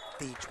at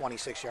the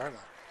 26-yard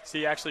line. So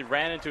he actually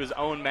ran into his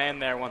own man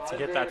there once he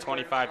hit that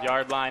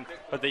 25-yard line,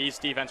 but the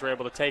East defense were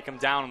able to take him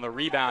down on the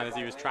rebound as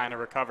he was trying to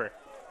recover.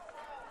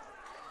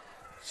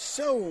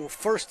 So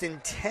 1st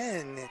and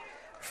 10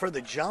 for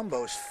the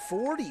Jumbos,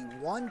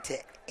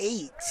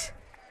 41-8.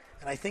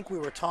 And I think we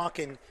were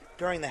talking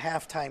during the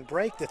halftime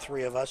break, the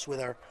three of us, with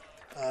our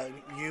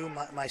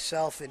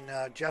myself, and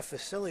Jeff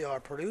Vasilio, our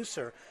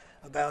producer,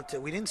 about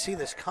we didn't see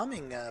this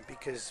coming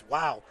because,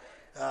 wow,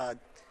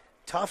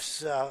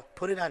 Tufts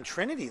put it on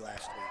Trinity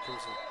last week. It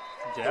was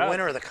the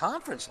winner of the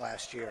conference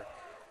last year.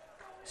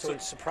 So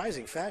in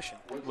surprising fashion.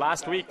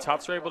 Last week,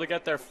 Tufts were able to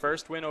get their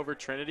first win over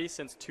Trinity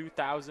since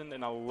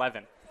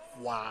 2011.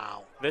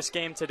 Wow. This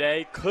game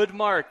today could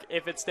mark,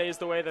 if it stays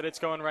the way that it's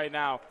going right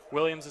now,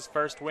 Williams'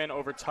 first win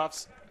over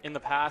Tufts in the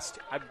past,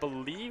 I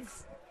believe,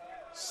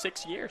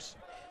 6 years.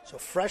 So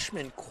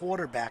freshman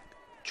quarterback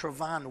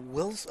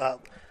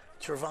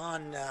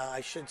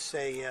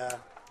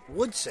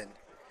Woodson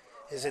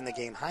is in the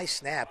game. High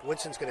snap.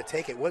 Woodson's going to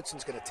take it.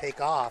 Woodson's going to take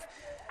off.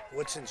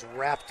 Woodson's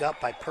wrapped up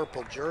by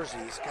purple jersey.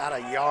 He's got a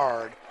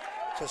yard.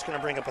 So it's going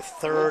to bring up a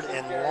 3rd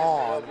and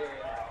long.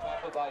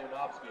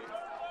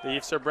 The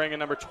East are bringing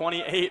number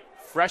 28,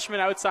 freshman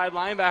outside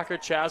linebacker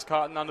Chaz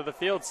Cotton onto the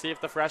field. See if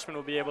the freshman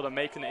will be able to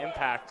make an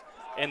impact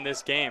in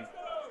this game.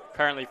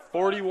 Currently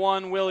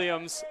 41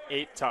 Williams,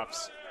 8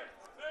 Tufts.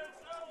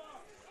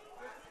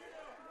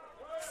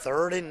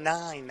 3rd and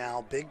 9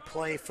 now. Big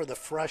play for the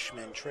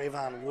freshman.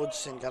 Trayvon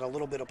Woodson got a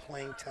little bit of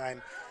playing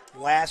time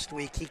last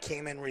week. He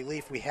came in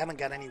relief. We haven't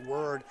got any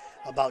word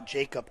about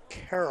Jacob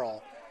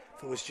Carroll.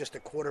 If it was just a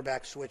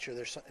quarterback switcher,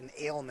 there's an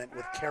ailment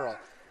with Carroll.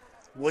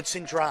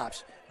 Woodson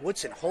drops.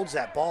 Woodson holds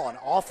that ball an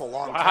awful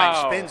long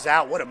time. Spins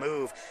out. What a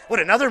move. What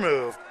another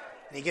move.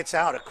 And he gets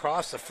out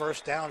across the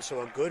first down,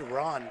 so a good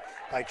run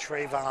by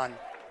Trayvon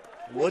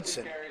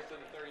Woodson.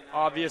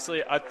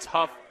 Obviously a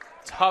tough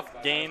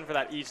gain for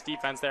that East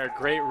defense there.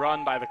 Great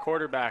run by the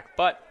quarterback,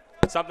 but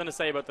something to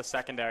say about the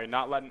secondary,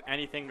 not letting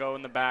anything go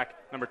in the back.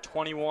 Number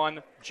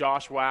 21,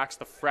 Josh Wax,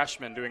 the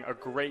freshman, doing a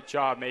great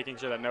job making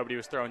sure that nobody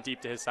was throwing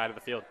deep to his side of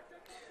the field.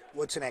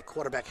 Woodson at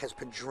quarterback has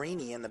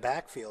Pedrini in the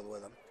backfield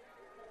with him.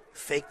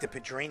 Fake to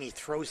Pedrini,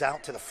 throws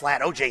out to the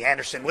flat. O.J.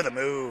 Anderson with a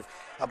move,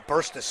 a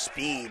burst of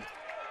speed.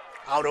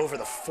 Out over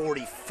the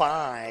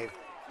 45,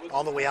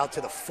 all the way out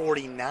to the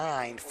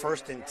 49,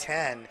 1st and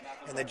 10,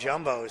 and the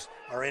Jumbos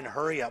are in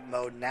hurry-up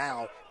mode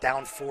now,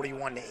 down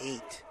 41-8.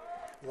 A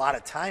lot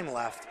of time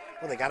left.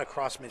 Well, they got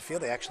across midfield.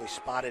 They actually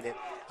spotted it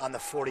on the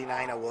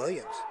 49 of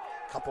Williams.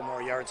 A couple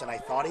more yards than I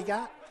thought he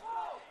got.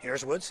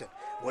 Here's Woodson.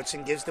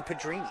 Woodson gives to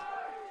Pedrini.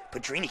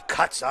 Pedrini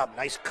cuts up.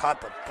 Nice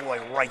cut, but boy,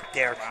 right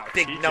there. Wow,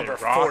 big TJ number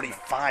Rothman.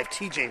 45,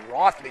 T.J.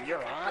 Rothman.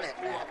 You're on it,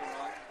 man.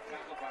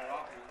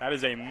 That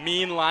is a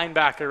mean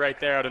linebacker right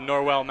there out of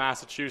Norwell,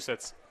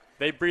 Massachusetts.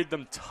 They breed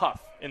them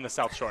tough in the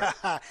South Shore.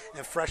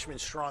 And freshman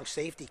strong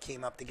safety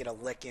came up to get a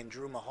lick in,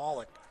 Drew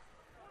Mahalik.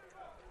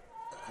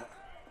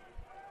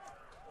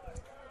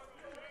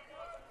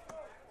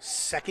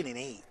 Second and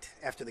 8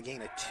 after the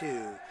gain of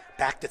 2.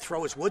 Back to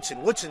throw is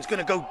Woodson. Woodson's going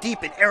to go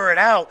deep and air it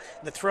out.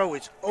 And the throw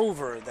is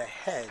over the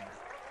head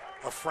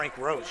of Frank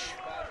Roche.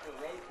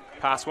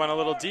 Pass went a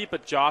little deep,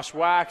 but Josh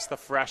Wax, the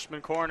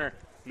freshman corner,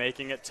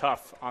 making it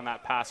tough on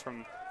that pass for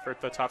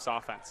the Tufts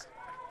offense.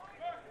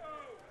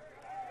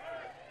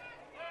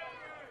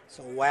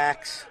 So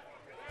Wax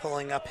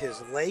pulling up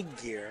his leg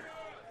gear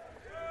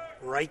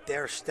right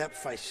there, step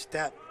by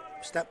step,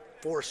 step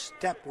for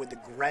step with the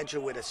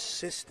graduate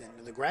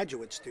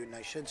student,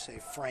 I should say,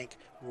 Frank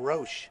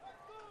Roche.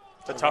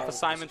 It's a tough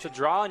assignment to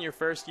draw in your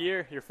first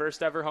year, your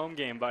first ever home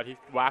game, but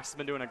Wax has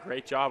been doing a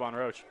great job on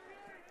Roche.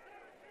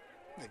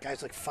 The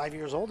guy's like 5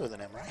 years older than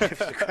him, right? He's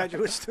a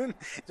graduate student.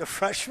 He's a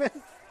freshman.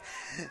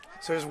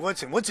 So there's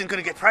Woodson. Woodson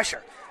going to get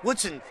pressure.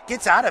 Woodson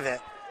gets out of it.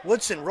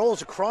 Woodson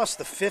rolls across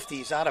the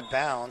 50s out of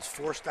bounds,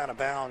 forced out of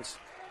bounds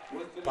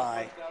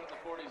by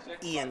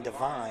Ian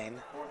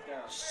Devine,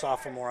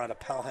 sophomore out of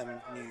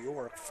Pelham, New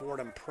York,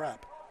 Fordham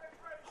Prep.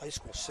 High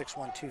school,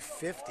 6'1",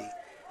 250.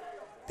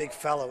 Big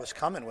fellow is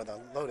coming with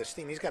a load of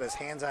steam. He's got his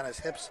hands on his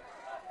hips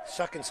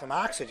sucking some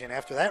oxygen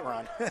after that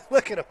run.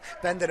 Look at him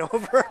bending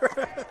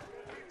over.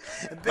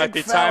 Might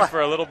be time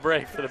for a little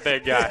break for the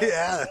big guy.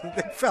 Yeah, the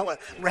big fella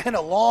ran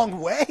a long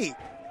way.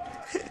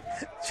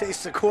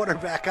 Chased the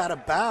quarterback out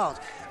of bounds.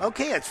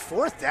 Okay, it's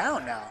 4th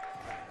down now.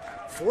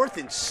 4th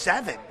and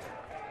 7.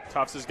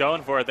 Tufts is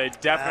going for it. They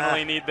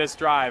definitely need this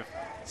drive.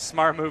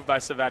 Smart move by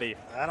Savetti.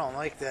 I don't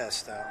like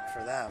this, though,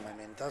 for them. I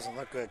mean, it doesn't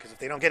look good because if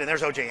they don't get it,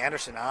 there's O.J.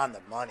 Anderson on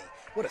the money.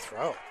 What a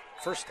throw.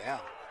 1st down.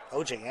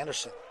 O.J.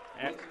 Anderson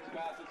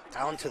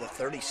down to the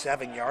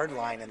 37-yard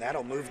line, and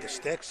that'll move the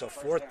stick. So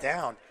 4th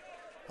down.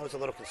 I was a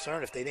little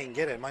concerned if they didn't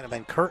get it. It might have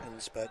been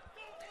curtains, but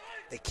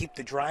they keep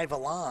the drive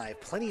alive.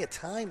 Plenty of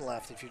time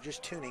left if you're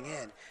just tuning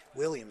in.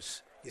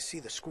 Williams, you see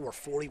the score,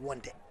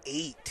 41-8.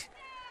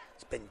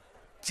 It's been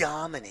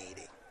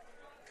dominating.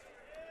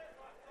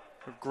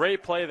 A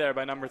great play there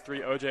by number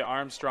 3, O.J.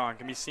 Armstrong.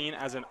 Can be seen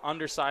as an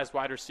undersized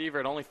wide receiver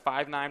at only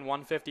 5'9",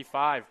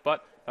 155.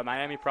 But the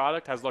Miami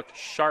product has looked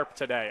sharp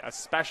today,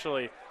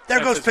 especially. There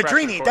goes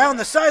Pedrini down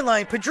the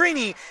sideline.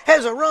 Pedrini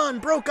has a run,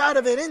 broke out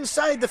of it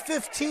inside the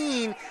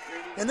 15,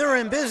 and they're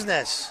in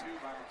business.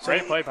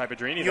 Great play by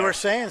Pedrini. You were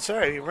saying,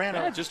 sorry, you ran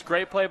out. Just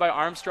great play by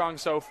Armstrong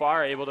so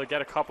far, able to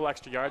get a couple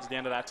extra yards at the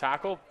end of that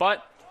tackle.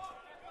 But,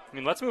 I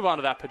mean, let's move on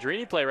to that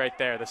Pedrini play right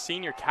there. The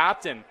senior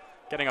captain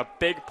getting a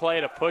big play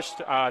to push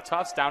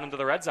Tufts down into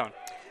the red zone.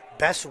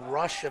 Best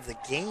rush of the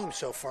game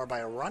so far by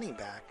a running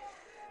back.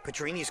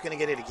 Pedrini's going to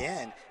get it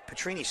again.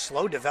 Pedrini's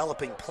slow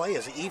developing play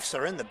as the Eafs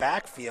are in the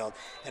backfield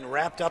and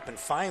wrapped up. And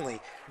finally,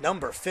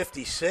 number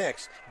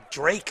 56,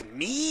 Drake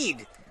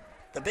Mead.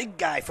 The big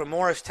guy from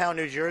Morristown,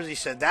 New Jersey,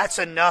 said, "That's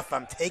enough.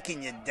 I'm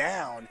taking you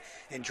down."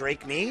 And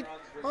Drake Mead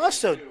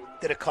also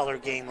did a color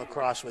game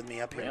lacrosse with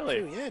me up here, really?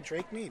 too. Yeah,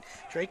 Drake Mead.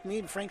 Drake Mead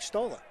and Frank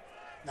Stola.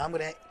 Now I'm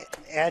going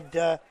to add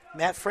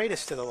Matt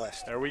Freitas to the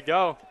list. There we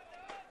go.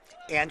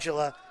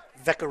 Angela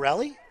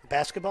Veccarelli,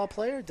 basketball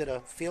player, did a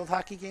field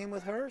hockey game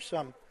with her. So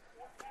I'm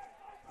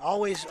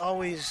always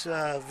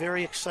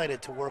very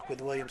excited to work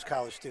with Williams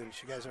College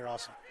students. You guys are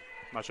awesome.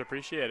 Much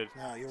appreciated.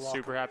 No, you're welcome.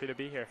 Super happy to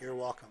be here. You're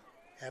welcome.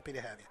 Happy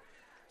to have you.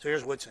 So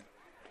here's Woodson.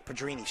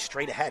 Pedrini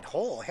straight ahead.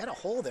 Had a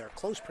hole there.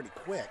 Closed pretty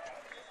quick.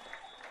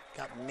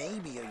 Got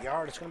maybe a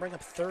yard. It's going to bring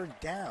up 3rd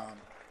down.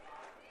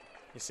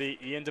 You see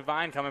Ian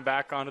Devine coming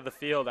back onto the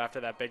field after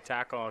that big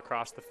tackle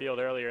across the field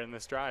earlier in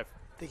this drive.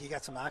 Think he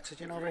got some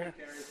oxygen over here?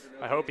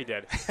 I hope he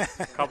did.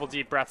 A couple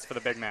deep breaths for the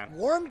big man.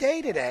 Warm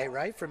day today,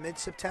 right? For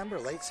mid-September,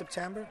 late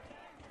September?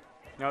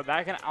 No,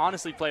 that can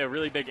honestly play a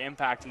really big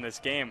impact in this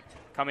game.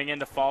 Coming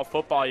into fall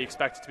football, you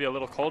expect it to be a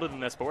little colder than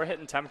this, but we're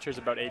hitting temperatures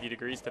about 80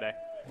 degrees today.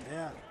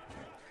 Yeah.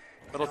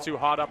 A little too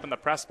hot up in the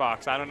press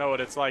box. I don't know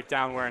what it's like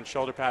down wearing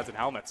shoulder pads and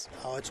helmets.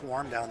 Oh, it's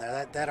warm down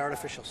there. That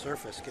artificial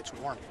surface gets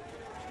warm.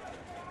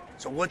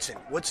 So Woodson,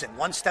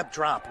 one-step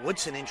drop.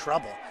 Woodson in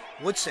trouble.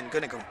 Woodson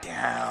going to go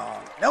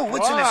down. No,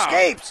 Woodson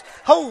escapes.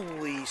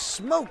 Holy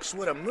smokes,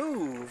 what a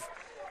move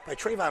by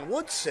Trayvon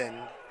Woodson.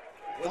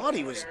 Thought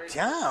he was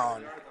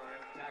down.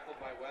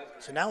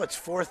 So now it's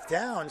 4th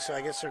down, so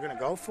I guess they're going to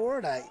go for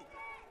it. I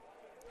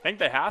think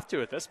they have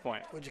to at this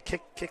point. Would you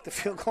kick the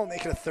field goal,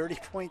 make it a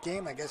 30-point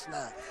game? I guess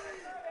not.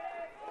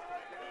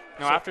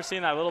 No, after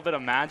seeing that little bit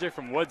of magic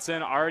from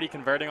Woodson, already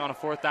converting on a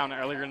 4th down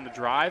earlier in the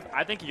drive,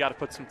 I think you got to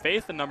put some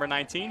faith in number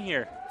 19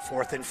 here.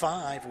 4th and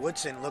 5.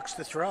 Woodson looks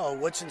to throw.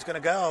 Woodson's going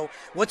to go.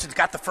 Woodson's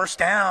got the 1st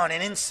down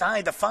and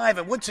inside the 5,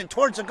 and Woodson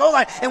towards the goal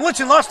line, and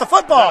Woodson lost the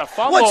football.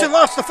 Woodson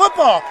lost the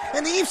football,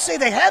 and the Eafs say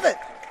they have it.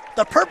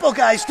 The purple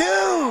guys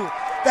do.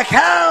 The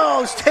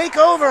Cows take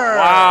over.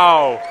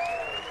 Wow.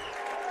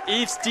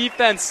 Eafs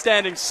defense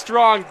standing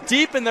strong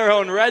deep in their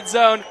own red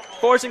zone,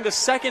 forcing the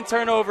 2nd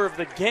turnover of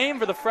the game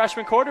for the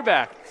freshman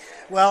quarterback.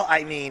 Well,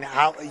 I mean,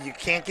 you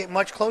can't get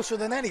much closer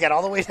than that. He got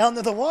all the way down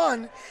to the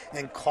 1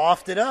 and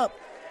coughed it up.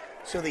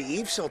 So the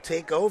Eafs will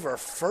take over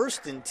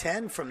 1st and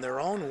 10 from their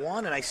own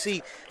 1. And I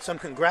see some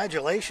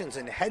congratulations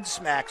and head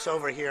smacks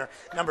over here.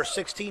 Number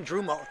 16,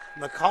 Drew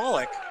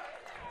McCulloch,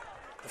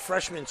 the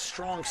freshman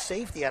strong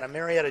safety out of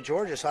Marietta,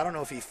 Georgia. So I don't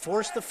know if he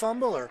forced the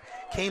fumble or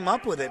came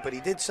up with it, but he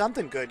did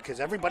something good because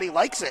everybody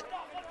likes it.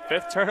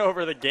 5th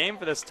turnover of the game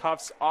for this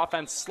Tufts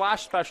offense /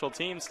 special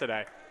teams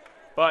today.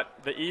 But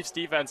the Eafs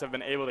defense have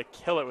been able to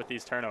kill it with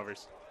these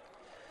turnovers.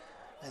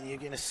 And you're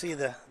going to see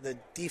the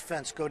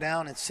defense go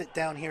down and sit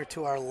down here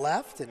to our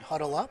left and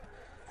huddle up.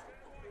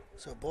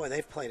 So, boy,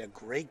 they've played a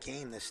great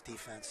game, this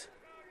defense.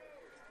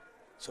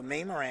 So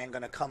Maymoran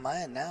going to come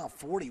in now,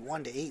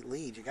 41-8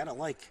 lead. You got to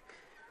like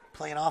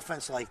playing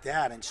offense like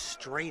that and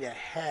straight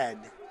ahead.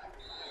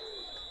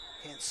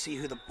 Can't see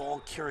who the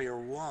ball carrier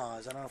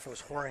was. I don't know if it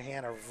was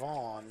Horahan or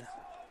Vaughn.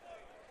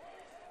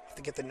 Have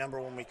to get the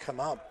number when we come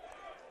up.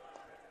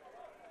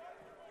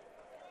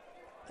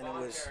 And it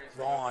was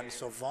Vaughn,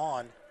 so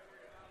Vaughn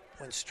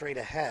went straight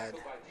ahead.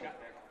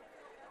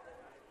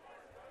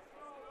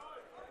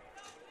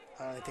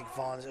 I don't think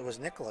Vaughn's, it was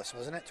Nicholas,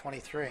 wasn't it?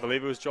 23. I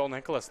believe it was Joel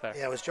Nicholas there.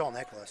 Yeah, it was Joel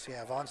Nicholas.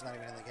 Yeah, Vaughn's not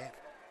even in the game.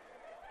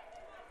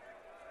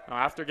 Now,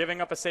 after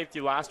giving up a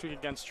safety last week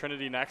against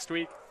Trinity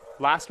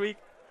last week,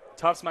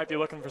 Tufts might be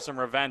looking for some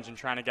revenge and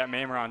trying to get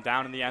Mameron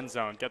down in the end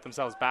zone, get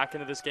themselves back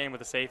into this game with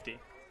a safety.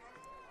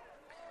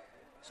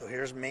 So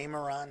here's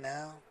Mameron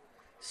now.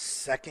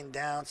 2nd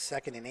down,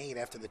 2nd and 8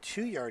 after the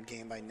 2-yard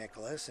gain by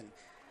Nicholas. And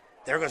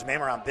there goes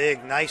Mameron.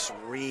 Big, nice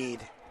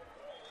read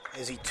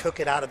as he took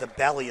it out of the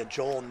belly of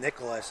Joel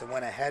Nicholas and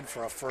went ahead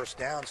for a 1st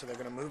down, so they're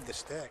going to move the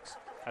sticks.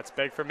 That's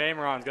big for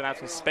Mameron. He's going to have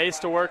some space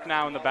to work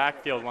now in the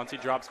backfield once he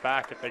drops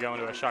back if they go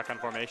into a shotgun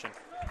formation.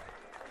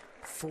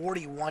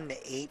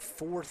 41-8,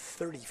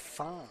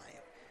 4:35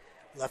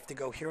 left to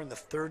go here in the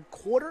 3rd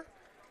quarter.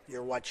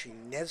 You're watching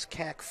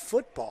NESCAC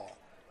football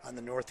on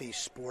the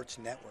Northeast Sports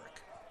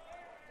Network.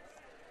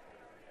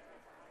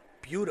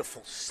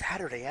 Beautiful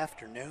Saturday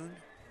afternoon.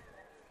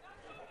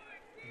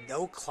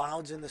 No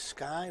clouds in the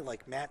sky.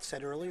 Like Matt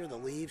said earlier, the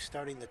leaves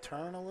starting to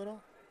turn a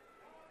little.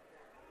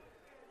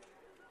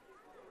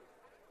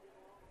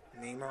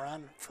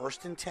 Mameron,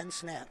 1st and 10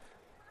 snap.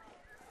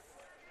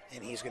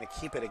 And he's going to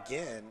keep it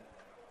again.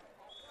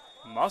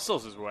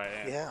 Muscles his way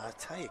in. Yeah, I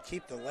tell you,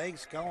 keep the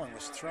legs going.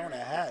 Was thrown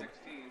ahead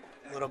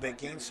a little bit,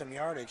 gained some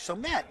yardage. So,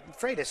 Matt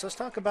Freitas, let's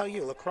talk about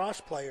you.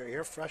 Lacrosse player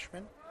here,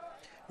 freshman.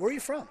 Where are you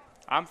from?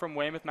 I'm from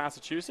Weymouth,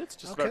 Massachusetts,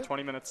 just about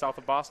 20 minutes south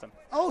of Boston.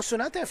 Oh, so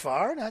not that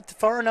far. Not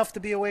far enough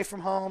to be away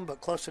from home, but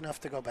close enough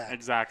to go back.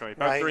 Exactly.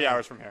 About 3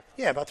 hours from here.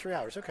 Yeah, about 3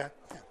 hours. Okay.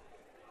 Yeah.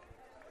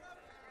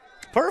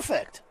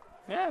 Perfect.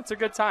 Yeah, it's a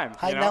good time.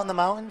 Hiding out in the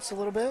mountains a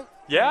little bit?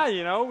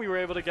 Yeah, we were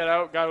able to get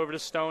out, got over to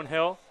Stone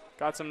Hill,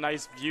 got some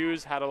nice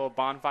views, had a little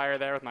bonfire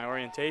there with my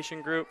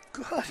orientation group.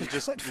 Good.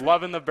 Just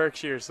loving the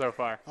Berkshires so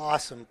far.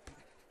 Awesome.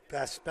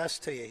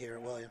 Best to you here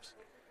at Williams.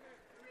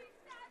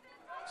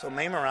 So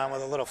Mameron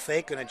with a little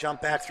fake, going to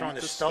jump back, throwing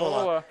to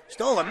Stola.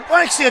 Stola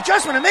makes the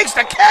adjustment and makes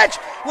the catch.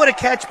 What a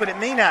catch, but it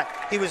may not.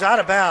 He was out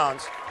of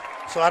bounds,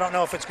 so I don't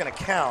know if it's going to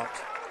count.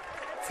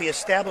 If he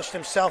established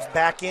himself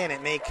back in,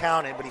 it may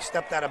count it, but he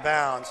stepped out of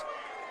bounds.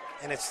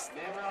 And it's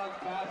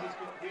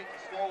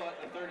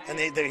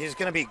he's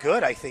going to be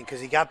good, I think,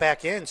 because he got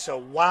back in. So,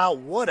 wow,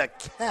 what a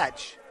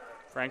catch.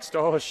 Frank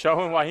Stoll is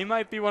showing why he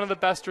might be one of the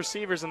best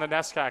receivers in the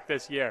NESCAC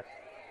this year.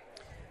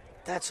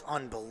 That's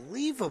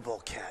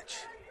unbelievable catch.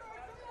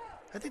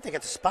 I think they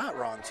got the spot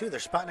wrong, too. They're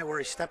spotting it where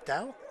he stepped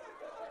out.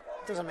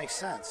 It doesn't make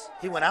sense.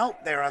 He went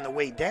out there on the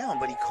way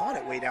down, but he caught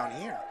it way down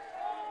here.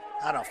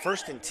 I don't know,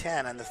 1st and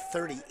 10 on the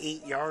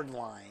 38-yard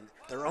line.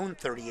 Their own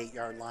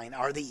 38-yard line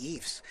are the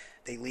Eefs.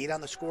 They lead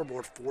on the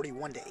scoreboard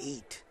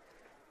 41-8.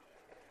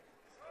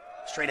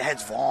 Straight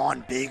ahead's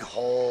Vaughn, big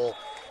hole.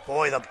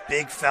 Boy, the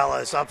big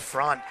fellas up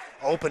front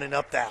opening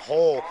up that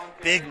hole.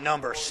 Big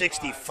number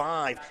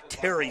 65,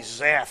 Terry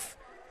Zeff,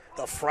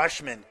 the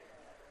freshman.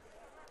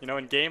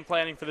 In game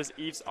planning for this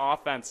Eefs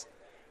offense,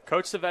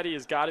 Coach Savetti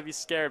has got to be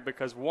scared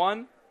because,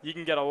 one, you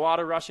can get a lot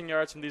of rushing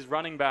yards from these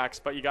running backs,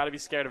 but you got to be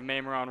scared of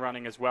Mameron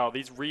running as well.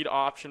 These read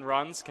option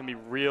runs can be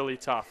really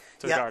tough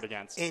to guard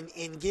against.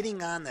 In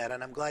getting on that,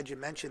 and I'm glad you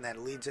mentioned that,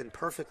 it leads in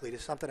perfectly to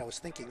something I was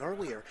thinking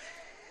earlier.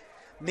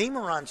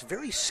 Mameron's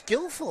very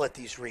skillful at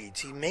these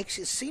reads.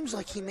 It seems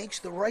like he makes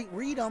the right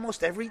read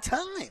almost every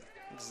time.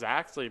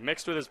 Exactly.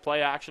 Mixed with his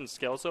play action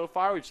skill so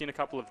far, we've seen a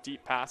couple of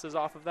deep passes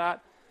off of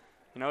that.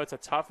 It's a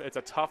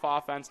tough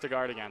offense to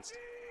guard against.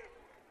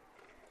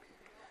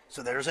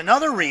 So there's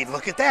another read.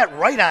 Look at that.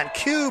 Right on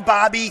cue,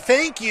 Bobby.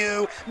 Thank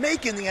you.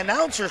 Making the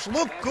announcers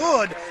look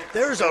good.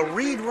 There's a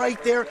read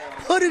right there.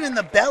 Put it in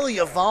the belly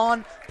of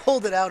Vaughn,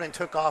 pulled it out, and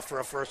took off for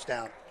a 1st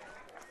down.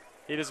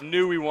 He just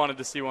knew we wanted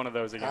to see one of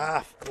those again.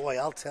 Ah, boy,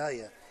 I'll tell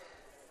you.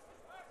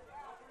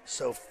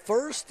 So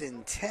 1st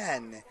and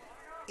 10,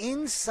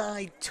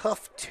 inside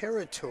tough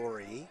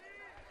territory.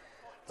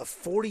 The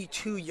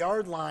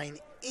 42-yard line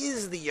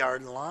is the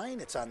yard line.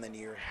 It's on the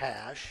near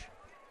hash.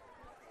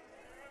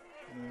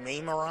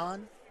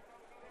 Mameron,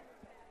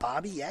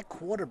 Bobby at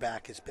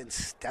quarterback has been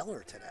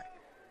stellar today.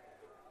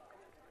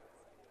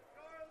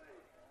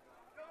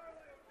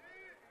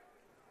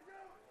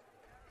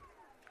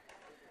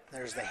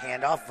 There's the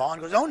handoff. Vaughn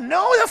goes, oh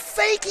no, the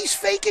fake, he's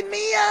faking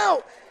me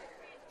out.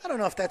 I don't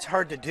know if that's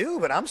hard to do,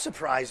 but I'm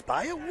surprised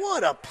by it.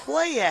 What a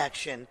play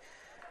action.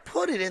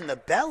 Put it in the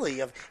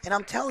belly of, and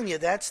I'm telling you,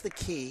 that's the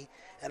key.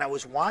 And I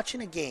was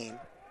watching a game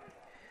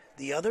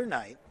the other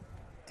night,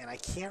 and I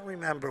can't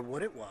remember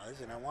what it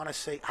was, and I want to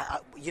say,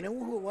 you know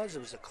who it was? It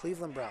was the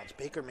Cleveland Browns,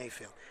 Baker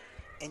Mayfield.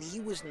 And he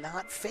was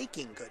not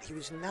faking good. He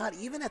was not,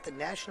 even at the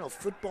National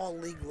Football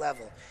League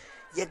level.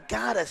 You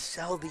got to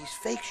sell these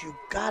fakes. You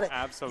got to.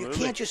 Absolutely.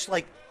 You can't just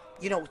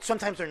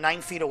sometimes they're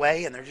 9 feet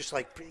away, and they're just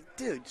like,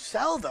 dude,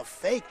 sell the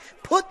fake.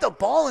 Put the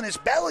ball in his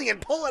belly and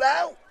pull it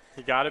out.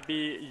 You got to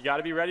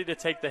be ready to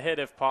take the hit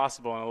if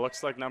possible, and it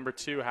looks like number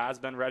 2 has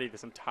been ready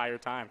this entire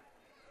time.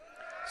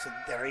 So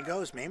there he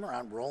goes,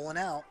 Mameron rolling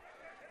out.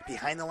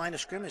 Behind the line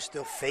of scrimmage,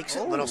 still fakes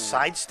it. Little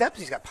side steps.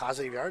 He's got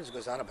positive yards.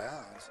 Goes out of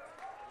bounds.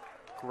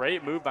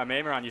 Great move by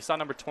Mameron. You saw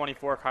number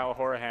 24, Kyle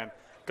Horahan.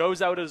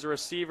 Goes out as a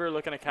receiver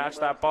looking to catch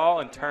that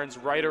ball and turns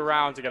right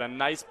around to get a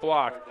nice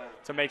block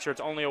to make sure it's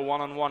only a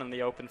one-on-one in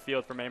the open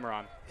field for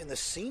Mameron. And the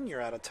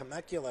senior out of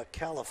Temecula,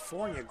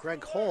 California,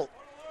 Greg Holt,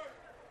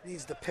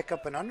 needs to pick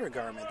up an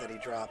undergarment that he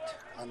dropped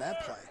on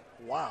that play.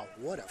 Wow,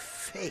 what a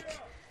fake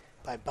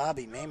by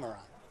Bobby Mameron.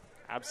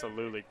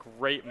 Absolutely.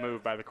 Great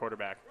move by the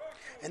quarterback.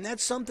 And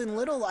that's something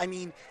little. I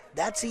mean,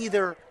 that's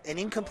either an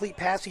incomplete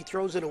pass, he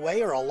throws it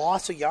away, or a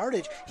loss of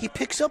yardage. He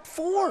picks up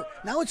 4.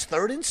 Now it's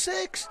 3rd and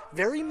 6.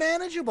 Very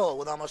manageable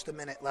with almost a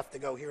minute left to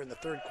go here in the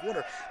third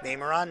quarter.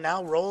 Mameron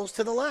now rolls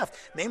to the left.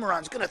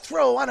 Mameron's going to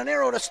throw on an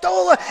arrow to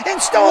Stola,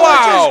 and Stola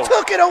just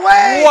took it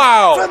away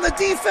from the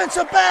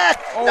defensive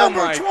back.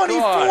 Number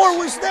 24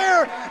 was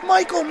there.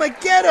 Michael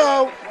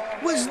Maggetto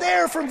was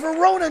there from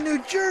Verona,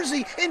 New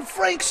Jersey, and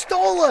Frank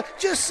Stola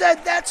just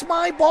said, that's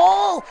my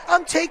ball.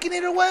 I'm taking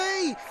it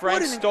away.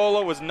 Frank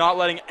Stola was not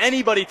letting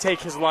anybody take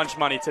his lunch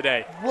money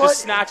today.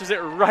 Just snatches it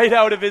right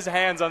out of his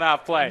hands on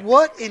that play.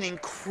 What an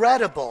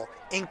incredible,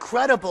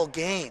 incredible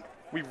game.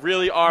 We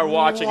really are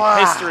watching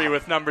history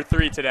with number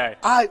 3 today.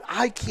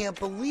 I can't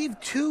believe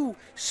 2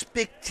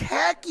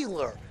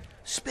 spectacular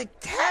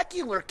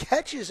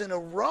catches in a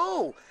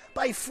row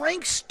by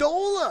Frank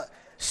Stola,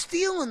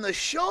 stealing the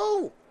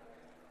show.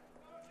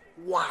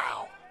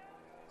 Wow.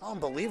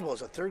 Unbelievable as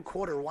the third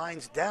quarter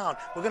winds down.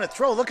 We're going to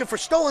throw, looking for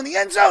Stola in the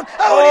end zone.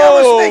 Oh, and he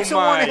almost makes a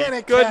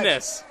one-handed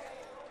goodness.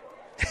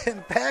 catch.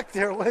 And back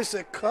there was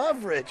a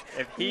coverage.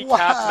 If he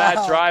caps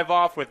that drive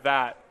off with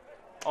that,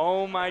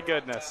 oh my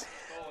goodness.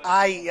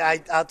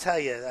 I'll tell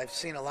you, I've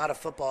seen a lot of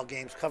football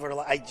games, covered a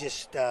lot. I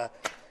just,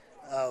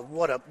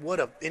 what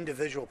a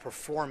individual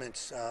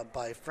performance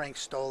by Frank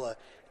Stola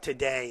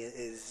today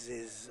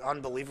is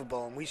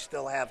unbelievable, and we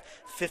still have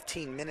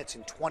 15 minutes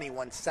and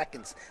 21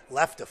 seconds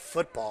left of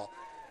football.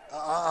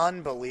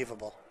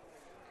 Unbelievable.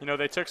 You know,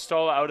 they took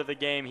Stola out of the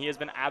game. He has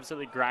been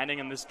absolutely grinding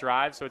in this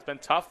drive, so it's been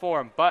tough for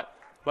him. But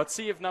let's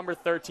see if number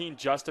 13,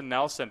 Justin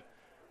Nelson,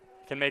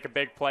 can make a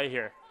big play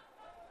here.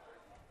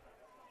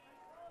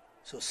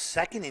 So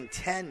 2nd and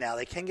 10 now.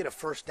 They can get a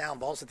first down.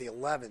 Ball's at the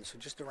 11, so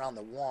just around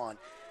the 1.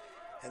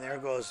 And there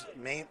goes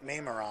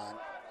Mameron.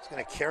 He's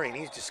going to carry, and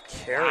he just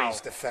carries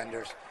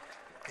defenders.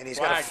 And he's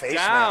got a face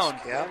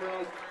mask. Yeah.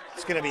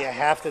 It's going to be a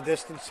half the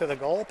distance to the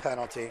goal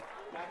penalty.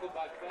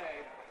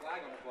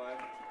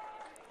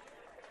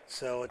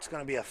 So it's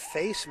going to be a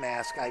face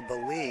mask, I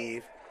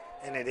believe,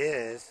 and it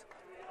is.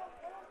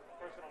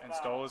 And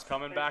Stola's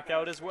coming back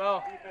out as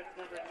well.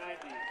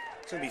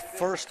 It's going to be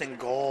 1st and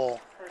goal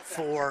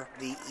for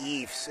the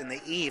Eefs. And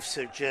the Eefs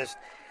are just,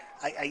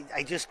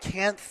 I just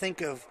can't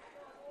think of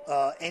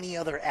any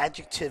other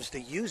adjectives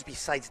to use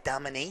besides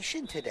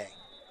domination today.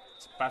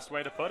 It's the best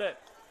way to put it.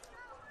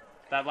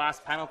 That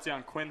last penalty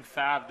on Quinn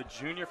Fab, the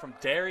junior from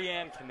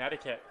Darien,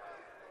 Connecticut.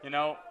 You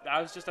know,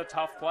 that was just a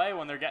tough play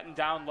when they're getting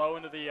down low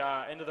into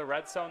the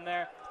red zone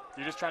there.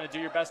 You're just trying to do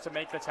your best to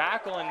make the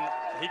tackle, and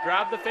he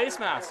grabbed the face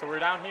mask. So we're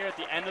down here at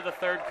the end of the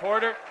third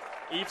quarter.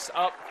 Eefs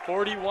up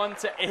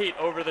 41-8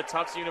 over the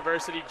Tufts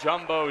University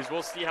Jumbos.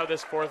 We'll see how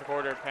this fourth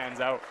quarter pans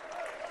out.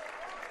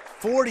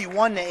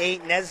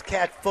 41-8,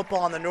 NESCAC football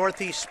on the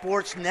Northeast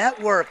Sports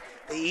Network.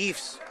 The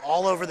Eefs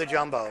all over the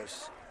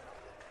Jumbos.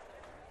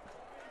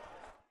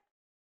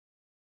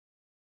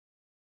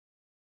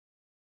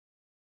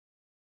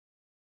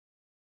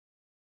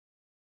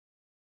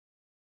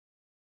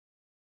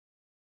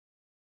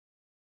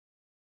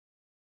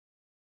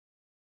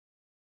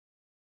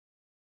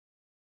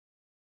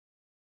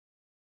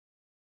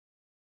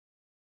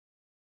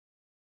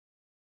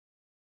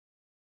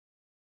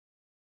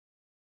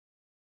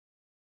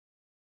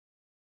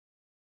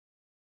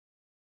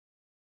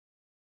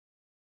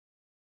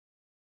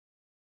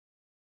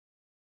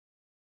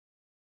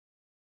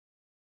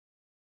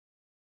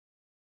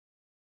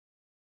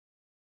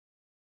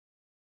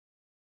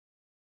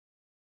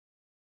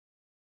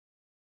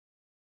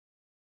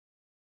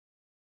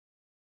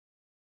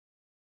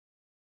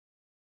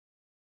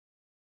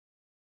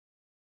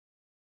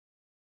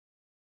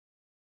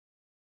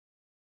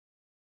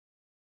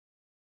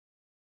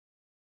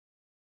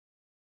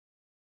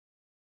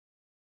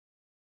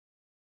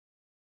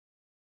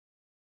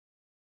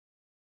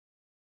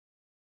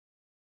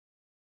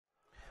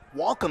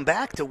 Welcome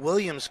back to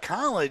Williams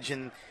College,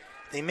 and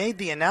they made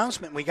the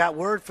announcement. We got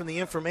word from the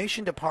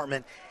information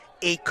department,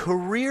 a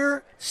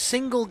career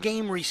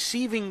single-game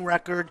receiving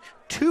record,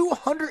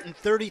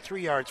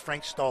 233 yards,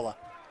 Frank Stola.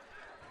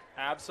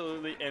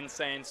 Absolutely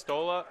insane.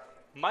 Stola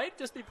might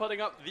just be putting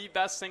up the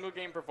best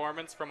single-game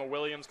performance from a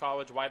Williams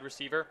College wide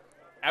receiver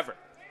ever.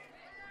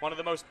 One of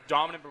the most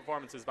dominant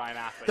performances by an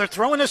athlete. They're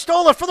throwing to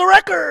Stola for the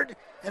record,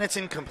 and it's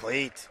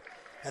incomplete.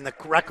 And the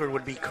record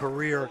would be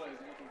career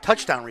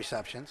touchdown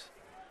receptions.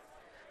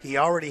 He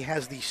already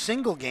has the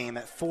single game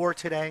at 4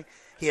 today.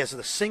 He has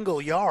the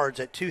single yards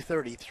at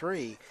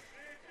 233.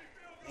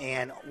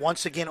 And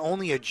once again,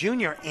 only a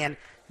junior. And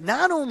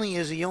not only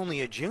is he only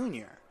a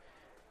junior,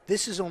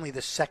 this is only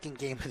the second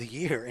game of the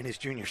year in his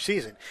junior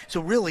season.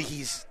 So really,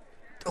 he's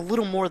a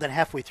little more than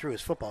halfway through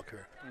his football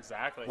career.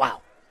 Exactly.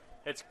 Wow.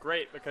 It's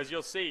great because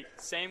you'll see,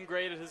 same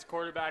grade as his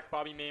quarterback,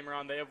 Bobby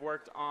Mameron. They have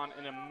worked on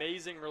an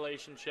amazing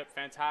relationship,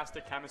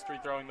 fantastic chemistry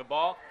throwing the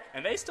ball,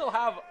 and they still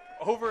have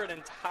over an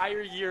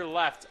entire year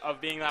left of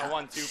being that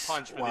 1-2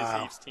 punch for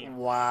this Eefs team.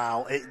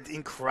 Wow,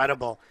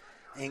 incredible.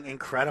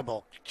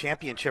 Incredible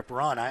championship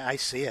run. I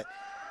see it.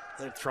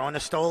 They're throwing to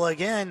Stola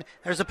again.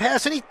 There's a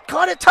pass, and he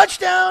caught it.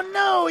 Touchdown.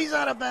 No, he's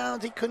out of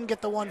bounds. He couldn't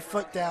get the 1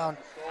 foot down.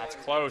 That's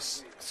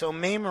close. So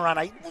Mameron,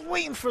 I was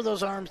waiting for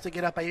those arms to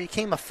get up. I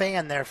became a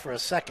fan there for a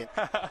second.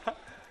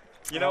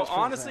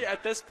 Honestly,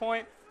 at this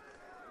point,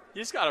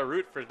 you just got to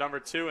root for number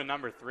 2 and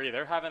number 3.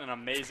 They're having an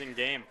amazing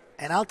game.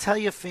 And I'll tell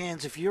you,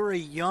 fans, if you're a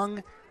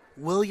young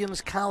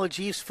Williams College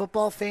East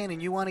football fan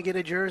and you want to get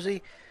a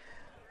jersey,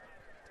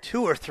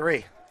 2 or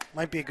 3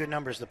 might be good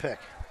numbers to pick.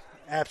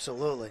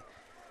 Absolutely.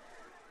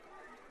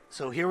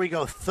 So here we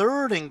go,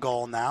 3rd and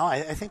goal now.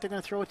 I think they're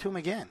going to throw it to him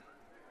again.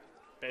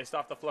 Based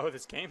off the flow of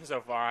this game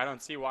so far, I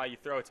don't see why you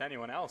throw it to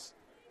anyone else.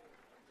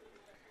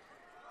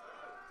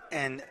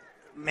 And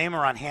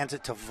Mameron hands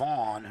it to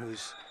Vaughn,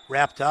 who's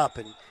wrapped up,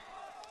 and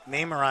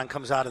Mameron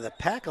comes out of the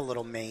pack a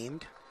little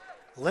maimed,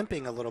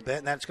 limping a little bit,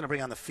 and that's going to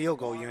bring on the field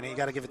goal unit. You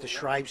got to give it to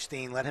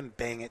Schreibstein, let him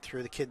bang it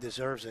through. The kid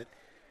deserves it.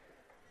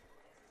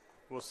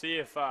 We'll see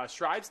if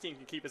Schreibstein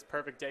can keep his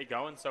perfect day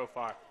going so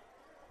far.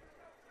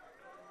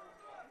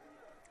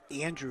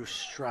 Andrew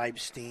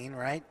Schreibstein,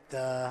 right?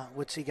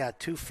 What's he got?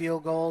 2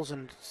 field goals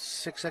and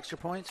 6 extra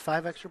points?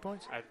 5 extra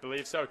points? I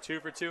believe so.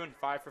 2 for 2 and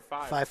 5 for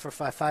 5. 5 for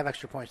 5. 5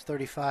 extra points.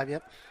 35,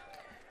 yep.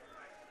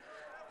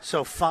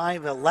 So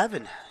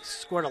 5-11.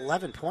 Scored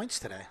 11 points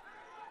today.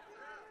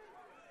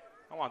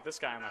 I want this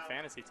guy on my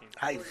fantasy team.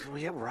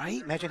 Yeah,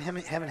 right? Imagine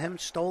having him,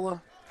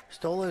 Stola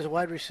as a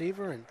wide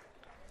receiver, and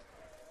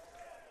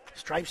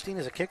Schreibstein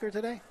as a kicker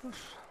today.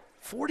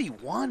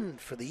 41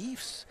 for the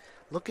Eafs.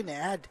 Looking to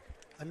add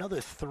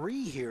another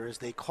 3 here as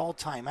they call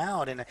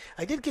timeout. And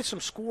I did get some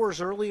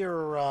scores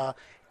earlier.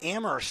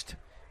 Amherst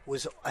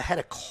was ahead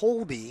of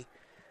Colby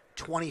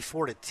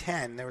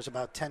 24-10. There was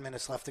about 10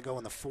 minutes left to go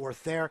in the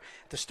 4th there.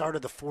 At the start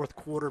of the 4th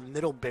quarter,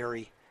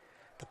 Middlebury,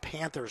 the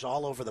Panthers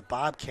all over the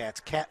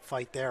Bobcats. Cat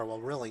fight there. Well,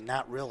 really,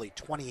 not really.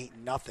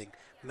 28-0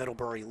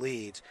 Middlebury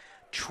leads.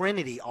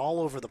 Trinity all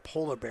over the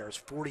Polar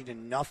Bears,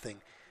 40-0.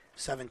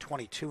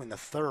 7:22 in the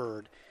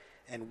 3rd.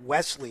 And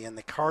Wesley and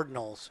the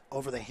Cardinals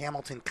over the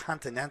Hamilton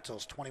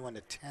Continentals,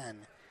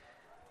 21-10.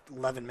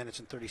 11 minutes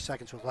and 30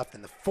 seconds was left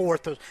in the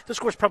 4th. The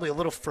score's probably a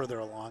little further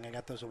along. I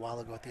got those a while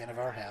ago at the end of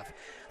our half.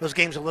 Those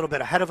games a little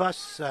bit ahead of us,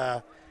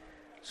 so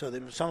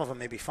some of them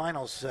may be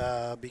finals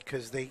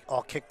because they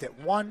all kicked at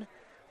 1.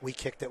 We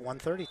kicked at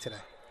 1:30 today.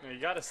 You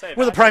got to say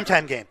we're the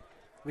primetime game.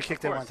 We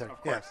kicked at 1:30.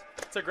 Yeah,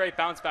 it's a great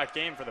bounce-back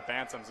game for the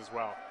Bantams as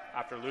well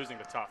after losing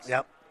to Tufts.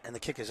 Yep, and the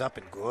kick is up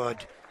and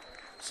good.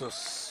 So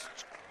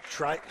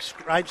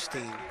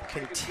Schreibstein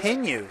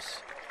continues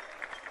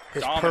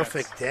his Dominance.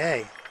 perfect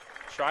day.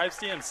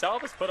 Schreibstein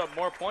himself has put up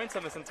more points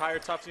on this entire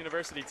Tufts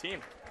University team.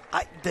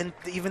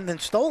 Even than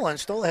Stola. And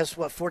Stola has,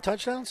 4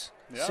 touchdowns?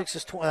 Yeah. 6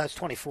 is that's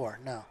 24.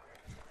 No.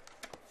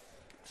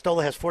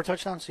 Stola has 4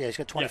 touchdowns? Yeah, he's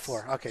got 24.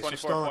 Yes, Okay, 24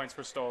 so Stola. points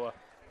for Stola.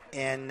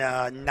 And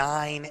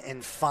 9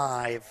 and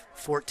 5,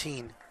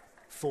 14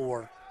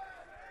 for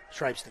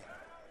Schreibstein.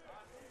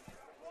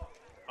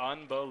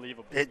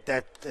 Unbelievable.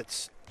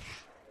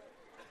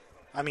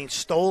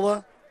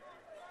 Stola,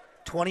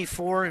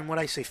 24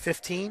 and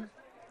 15,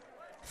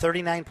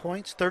 39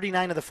 points.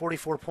 39 of the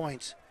 44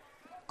 points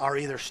are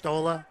either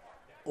Stola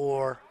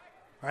or,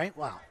 right?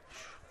 Wow.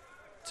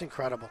 It's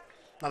incredible.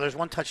 Now, there's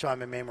 1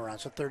 touchdown in Mameron,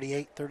 so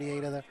 38 of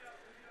the.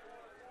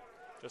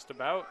 Just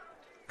about.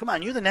 Come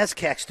on, you're the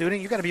NESCAC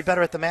student. You got to be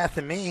better at the math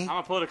than me. I'm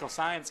a political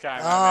science guy,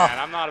 man.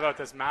 I'm not about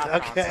this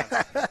math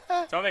nonsense.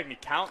 Don't make me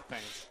count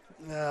things.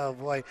 Oh,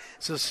 boy.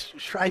 So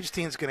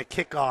Schreibstein's going to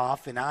kick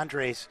off, and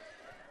Andre's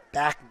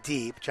back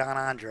deep, John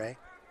Andre.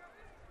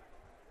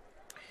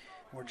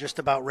 We're just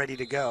about ready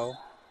to go.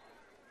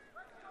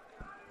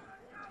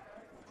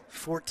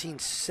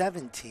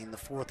 14-17, the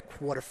 4th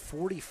quarter,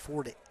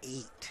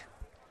 44-8.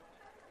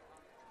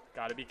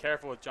 Got to be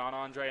careful with John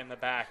Andre in the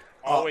back.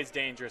 Always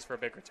dangerous for a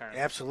big return.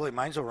 Absolutely.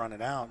 Mines will run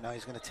it out. Now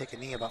he's going to take a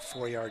knee about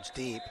 4 yards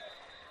deep.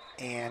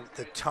 And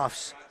the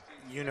Tufts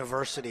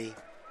University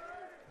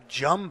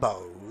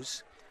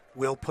Jumbos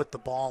will put the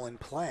ball in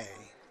play.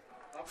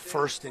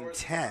 1st and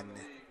 10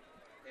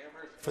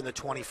 for the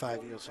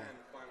 25-year zone.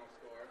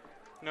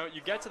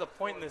 You get to the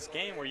point in this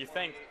game where you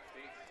think,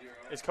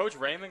 is Coach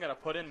Raymond going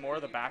to put in more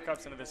of the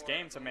backups into this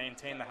game to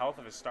maintain the health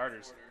of his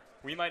starters?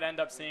 We might end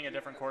up seeing a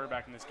different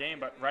quarterback in this game,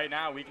 but right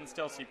now we can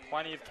still see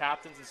plenty of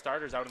captains and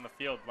starters out in the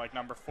field, like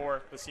number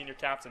 4, the senior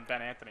captain,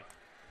 Ben Anthony.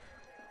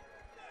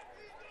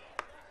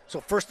 So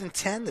 1st and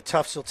 10, the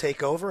Tufts will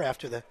take over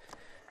after the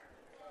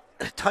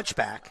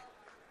touchback.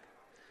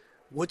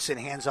 Woodson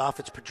hands off.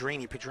 It's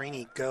Pedrini.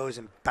 Pedrini goes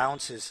and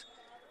bounces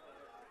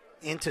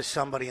into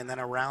somebody and then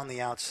around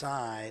the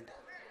outside.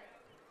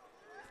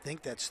 I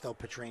think that's still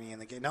Pedrini in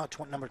the game. No,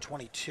 number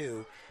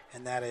 22,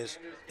 and that is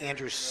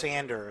Andrew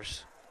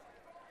Sanders.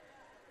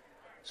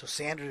 So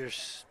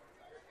Sanders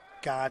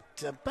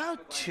got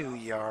about 2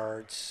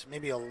 yards,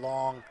 maybe a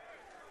long,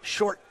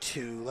 short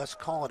 2. Let's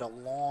call it a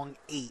long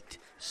 8.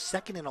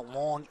 2nd and a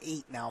long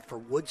 8 now for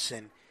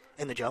Woodson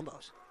and the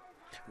Jumbos.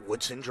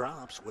 Woodson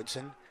drops.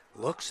 Woodson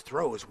looks,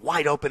 throws.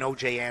 Wide open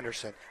O.J.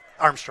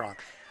 Armstrong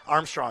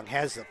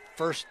has the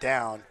 1st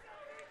down.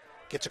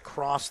 gets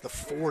across the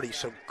 40.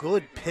 So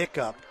good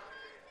pickup,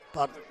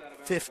 about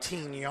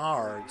 15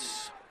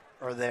 yards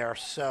or there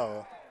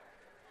so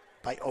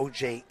by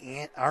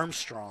O.J.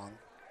 Armstrong.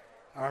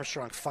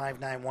 Armstrong, 5'9",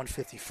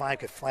 155,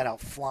 could flat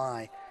out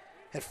fly.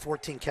 Had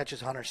 14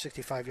 catches,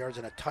 165 yards,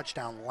 and a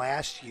touchdown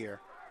last year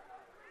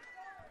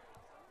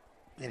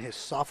in his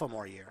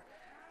sophomore year.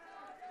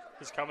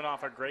 He's coming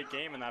off a great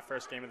game in that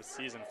first game of the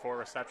season. 4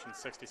 receptions,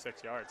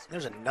 66 yards.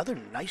 There's another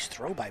nice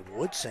throw by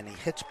Woodson. He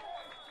hits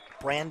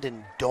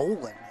Brandon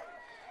Dolan,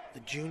 the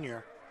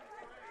junior.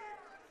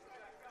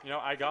 You know,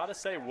 I got to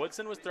say,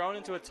 Woodson was thrown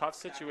into a tough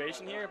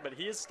situation here, but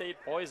he has stayed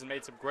poised and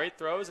made some great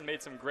throws and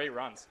made some great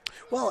runs.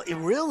 Well, it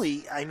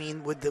really, I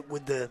mean, with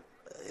the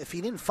if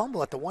he didn't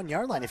fumble at the 1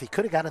 yard line, if he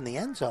could have got in the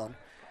end zone,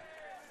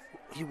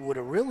 he would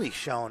have really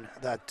shown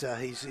that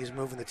he's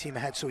moving the team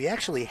ahead. So he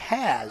actually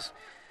has.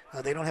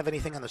 They don't have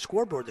anything on the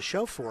scoreboard to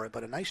show for it,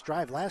 but a nice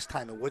drive last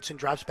time, and Woodson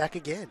drops back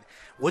again.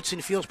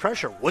 Woodson feels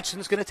pressure.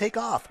 Woodson's going to take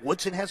off.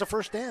 Woodson has a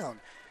first down.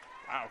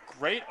 Wow,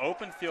 great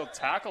open field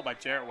tackle by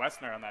Jarrett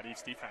Wessner on that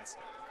East defense.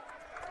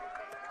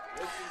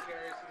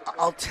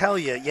 I'll tell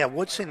you, yeah,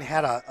 Woodson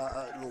had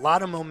a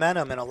lot of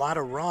momentum and a lot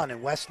of run,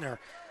 and Wessner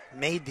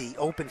made the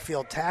open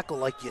field tackle,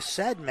 like you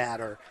said,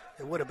 matter.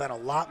 It would have been a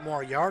lot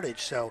more yardage.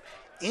 So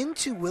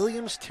into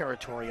Williams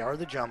territory are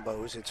the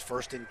Jumbos. It's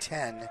 1st and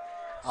 10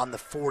 on the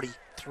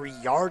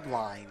 43-yard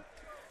line.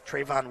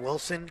 Trayvon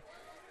Wilson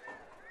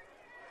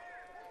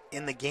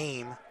in the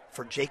game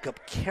for Jacob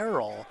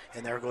Carroll,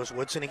 and there goes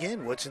Woodson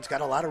again. Woodson's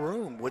got a lot of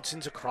room.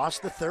 Woodson's across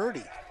the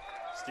 30.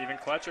 Stephen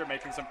Kletcher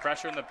making some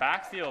pressure in the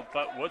backfield,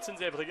 but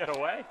Woodson's able to get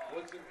away.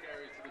 Woodson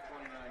carries to the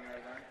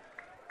 29-yard line.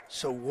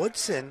 So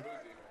Woodson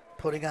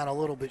putting on a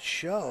little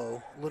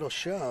show,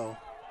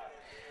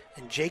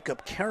 and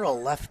Jacob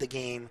Carroll left the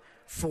game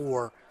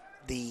for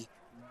the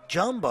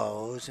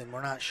Jumbos, and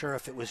we're not sure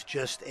if it was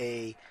just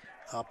a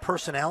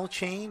personnel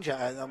change.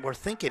 We're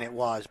thinking it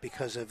was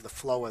because of the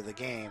flow of the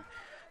game.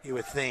 You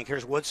would think.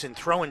 Here's Woodson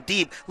throwing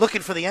deep,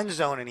 looking for the end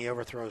zone, and he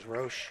overthrows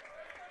Roche.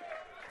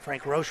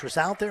 Frank Roche was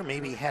out there.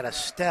 Maybe he had a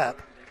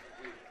step,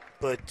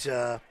 but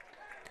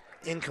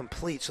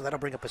incomplete. So that'll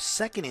bring up a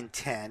 2nd and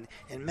 10.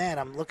 And, Matt,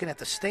 I'm looking at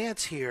the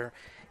stats here,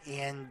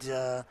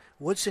 and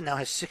Woodson now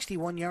has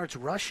 61 yards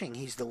rushing.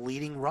 He's the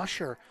leading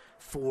rusher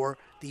for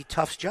the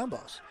Tufts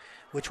Jumbos,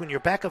 which when your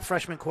backup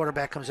freshman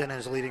quarterback comes in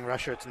as a leading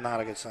rusher, it's not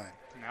a good sign.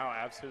 No,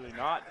 absolutely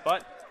not.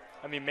 But,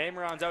 I mean,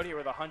 Mameron's out here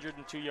with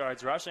 102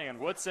 yards rushing, and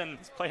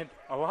Woodson's playing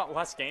a lot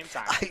less game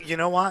time. You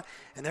know what?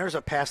 And there's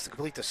a pass to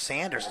complete to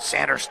Sanders. And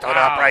Sanders stood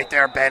up right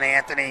there, Ben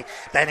Anthony.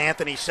 Ben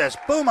Anthony says,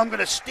 boom, I'm going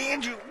to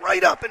stand you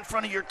right up in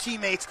front of your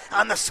teammates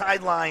on the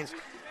sidelines.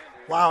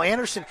 Wow,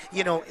 Anderson,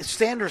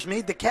 Sanders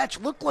made the catch.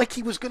 Looked like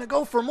he was going to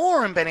go for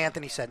more, and Ben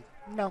Anthony said,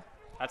 no.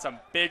 That's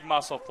a big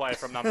muscle play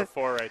from number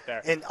 4 right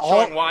there. And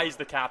showing why he's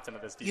the captain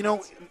of this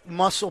defense.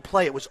 Muscle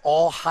play. It was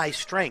all high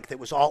strength. It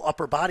was all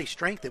upper body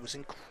strength. It was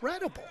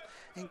incredible.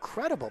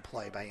 Incredible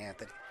play by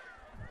Anthony.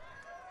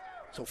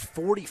 So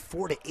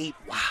 44-8.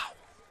 Wow.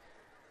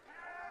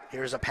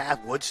 Here's a pass.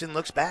 Woodson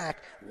looks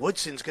back.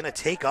 Woodson's going to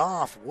take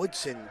off.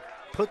 Woodson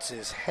puts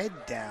his head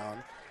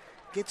down,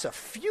 gets a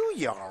few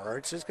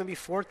yards. It's going to be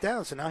 4th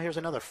down. So now here's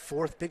another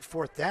big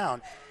fourth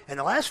down. And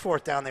the last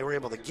 4th down, they were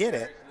able to get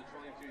it,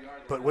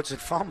 but Woodson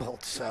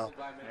fumbled. So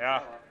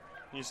yeah,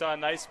 you saw a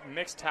nice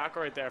mixed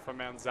tackle right there from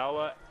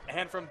Manzella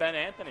and from Ben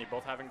Anthony,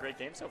 both having great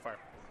games so far.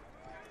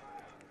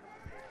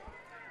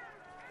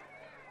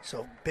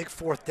 So big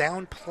 4th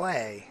down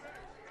play.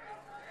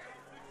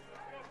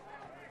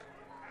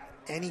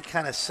 Any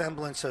kind of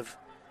semblance of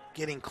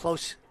getting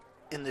close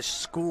in the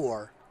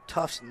score,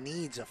 Tufts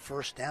needs a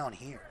 1st down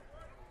here.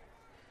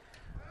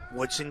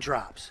 Woodson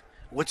drops.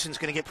 Woodson's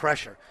going to get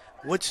pressure.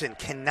 Woodson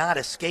cannot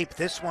escape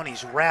this one.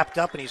 He's wrapped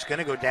up, and he's going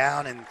to go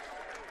down, and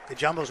the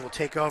Jumbos will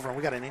take over. And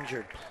we got an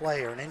injured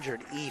player, an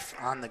injured Eef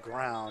on the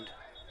ground.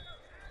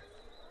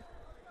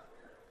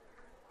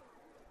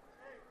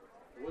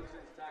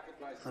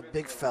 The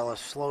big fella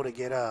slow to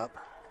get up.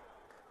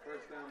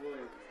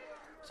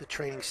 The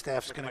training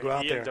staff's going to go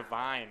out there. Ian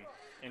Devine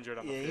injured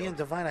on the field. Ian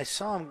Devine, I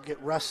saw him get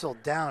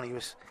wrestled down. He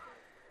was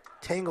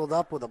tangled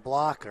up with a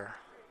blocker,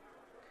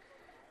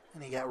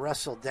 and he got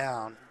wrestled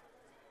down.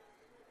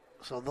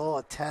 So they'll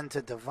attend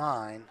to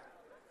Devine.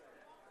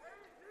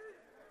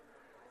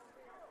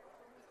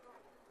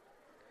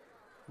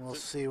 We'll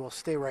see. We'll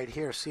stay right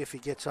here, see if he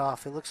gets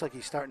off. It looks like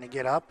he's starting to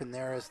get up, and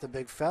there is the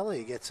big fella.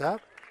 He gets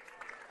up.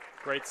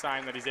 Great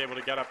sign that he's able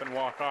to get up and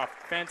walk off.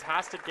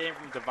 Fantastic game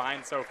from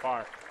Devine so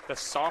far. The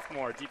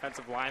sophomore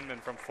defensive lineman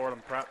from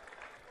Fordham Prep.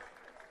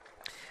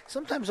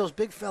 Sometimes those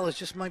big fellas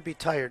just might be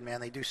tired, man.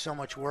 They do so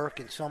much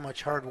work and so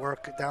much hard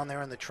work down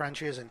there in the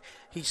trenches, and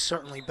he's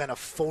certainly been a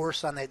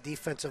force on that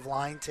defensive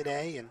line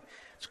today, and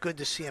it's good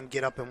to see him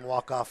get up and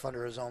walk off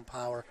under his own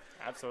power.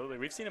 Absolutely.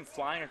 We've seen him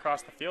flying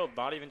across the field,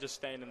 not even just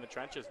staying in the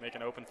trenches,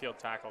 making open field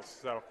tackles.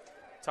 So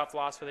tough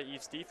loss for the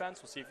East defense.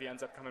 We'll see if he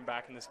ends up coming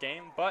back in this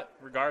game, but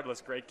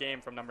regardless, great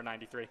game from number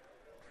 93.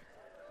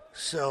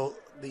 So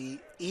the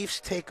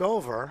East take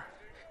over,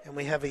 and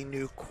we have a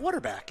new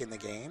quarterback in the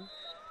game.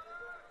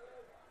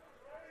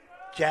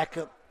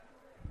 Jacob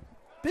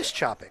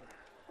Bischopping.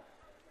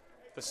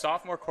 The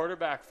sophomore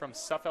quarterback from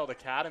Suffield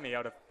Academy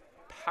out of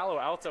Palo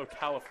Alto,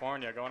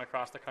 California, going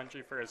across the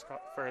country for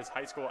his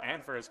high school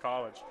and for his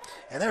college.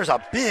 And there's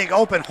a big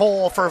open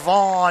hole for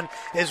Vaughn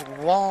as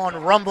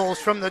Vaughn rumbles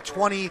from the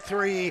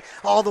 23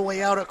 all the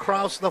way out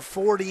across the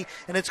 40,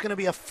 and it's going to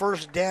be a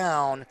first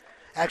down,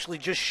 actually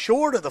just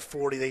short of the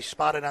 40. They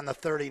spotted on the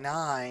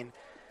 39.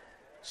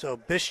 So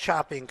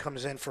Bischopping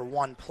comes in for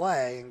one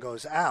play and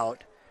goes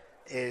out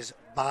as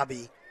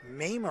Bobby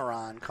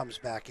Maymeron comes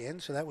back in.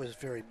 So that was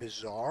very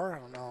bizarre. I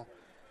don't know.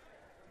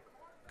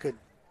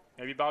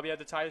 Maybe Bobby had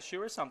to tie his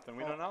shoe or something.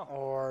 We don't know.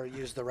 Or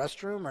use the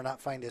restroom or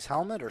not find his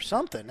helmet or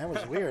something. That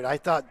was weird. I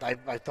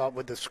thought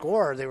with the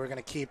score they were going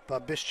to keep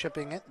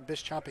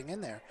Bischopping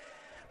in there.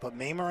 But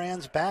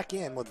Maymeron's back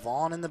in with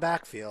Vaughn in the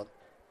backfield.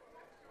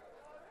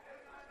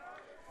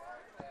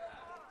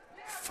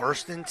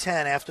 1st and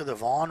 10 after the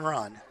Vaughn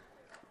run.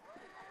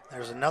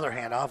 There's another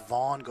handoff.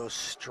 Vaughn goes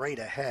straight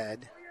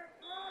ahead.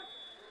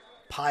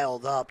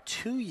 Piled up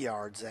 2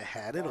 yards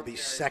ahead. It'll be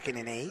 2nd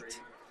and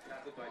 8.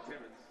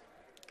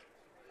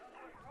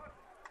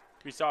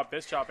 We saw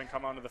Bischopping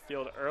come onto the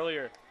field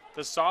earlier.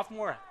 The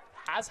sophomore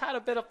has had a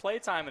bit of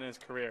playtime in his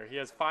career. He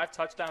has 5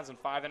 touchdowns and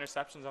 5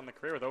 interceptions on the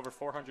career with over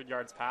 400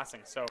 yards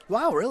passing. So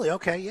wow, really?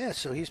 Okay, yeah,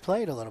 so he's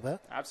played a little bit.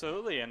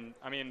 Absolutely, and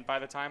I mean, by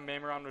the time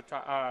Maymeron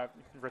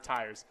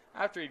retires,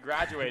 after he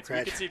graduates,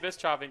 we could see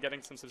Bischopping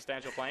getting some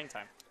substantial playing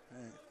time.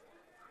 Right.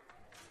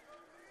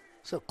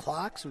 So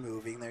clock's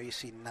moving. There you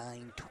see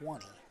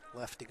 9:20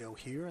 left to go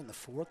here in the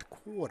 4th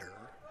quarter.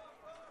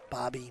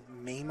 Bobby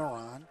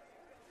Maymeron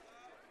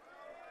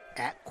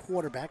at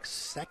quarterback,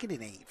 2nd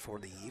and 8 for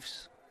the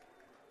Eves.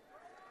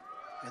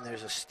 And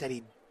there's a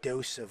steady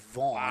dose of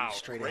Vaughn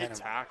straight ahead of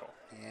him. Tackle.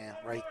 Yeah,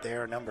 right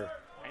there, number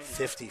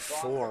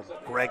 54,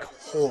 Greg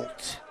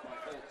Holt.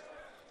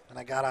 And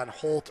I got on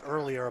Holt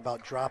earlier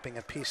about dropping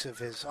a piece of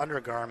his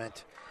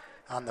undergarment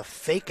on the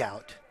fake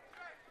out.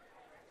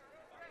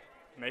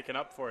 Making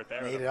up for it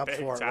there. Made it up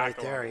for it right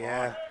there,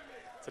 yeah.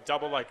 It's a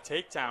double like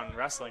takedown in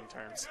wrestling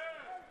terms.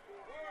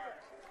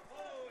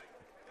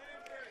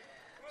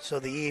 So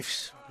the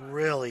Eves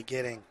really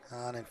getting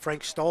on. And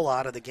Frank Stola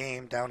out of the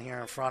game down here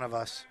in front of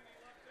us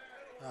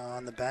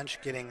on the bench,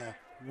 getting a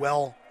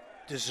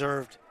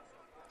well-deserved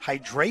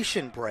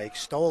hydration break.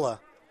 Stola,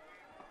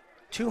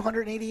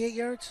 288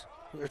 yards?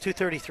 Or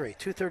 233?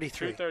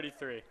 233.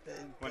 233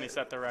 when he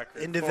set the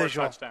record. Individual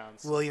 4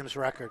 touchdowns. Williams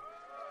record.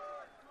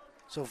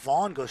 So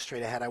Vaughn goes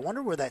straight ahead. I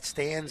wonder where that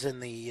stands in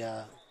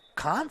the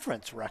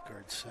conference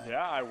records.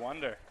 Yeah, I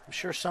wonder. I'm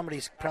sure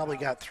somebody's probably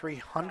got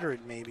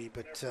 300 maybe,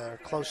 but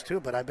close to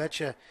it. But I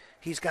bet you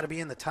he's got to be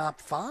in the top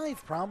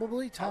 5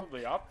 probably.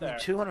 Probably up there.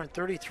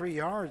 233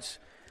 yards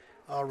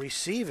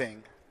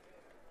receiving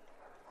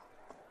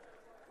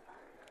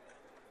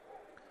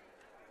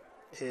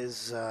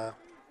is a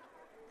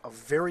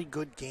very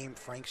good game.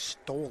 Frank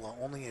Stola,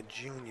 only a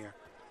junior.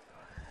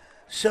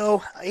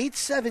 So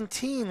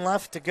 8:17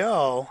 left to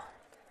go.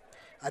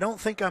 I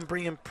don't think I'm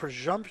being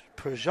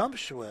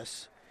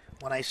presumptuous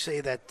when I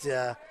say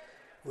that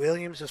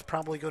Williams is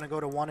probably going to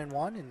go to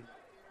 1-1, and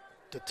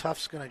the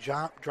Tufts going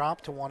to drop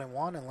to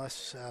 1-1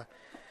 unless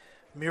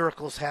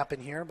miracles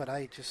happen here. But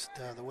I just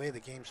the way the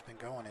game's been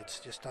going, it's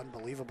just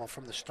unbelievable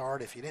from the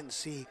start. If you didn't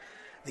see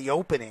the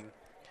opening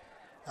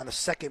on the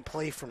second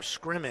play from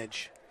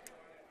scrimmage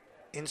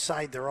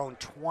inside their own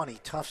 20,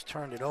 Tufts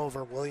turned it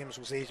over. Williams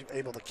was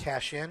able to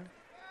cash in,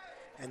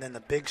 and then the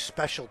big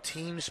special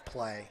teams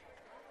play.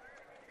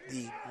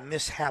 The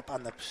mishap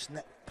on the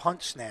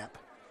punt snap,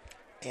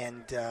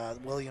 and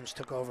Williams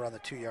took over on the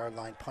 2-yard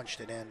line, punched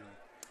it in.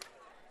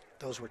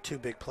 Those were 2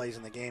 big plays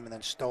in the game, and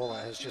then Stola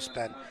has just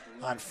been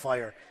on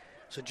fire.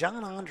 So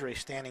John Andre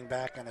standing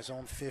back on his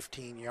own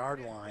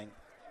 15-yard line.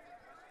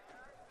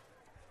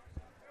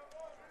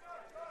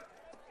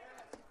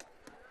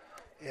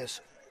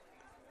 As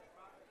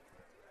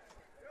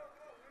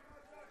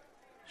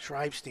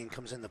Schreibstein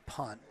comes in the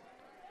punt.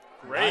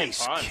 Great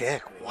nice punt.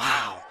 kick.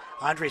 Wow.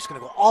 Andre's going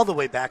to go all the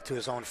way back to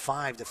his own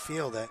 5 to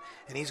field it,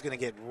 and he's going to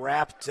get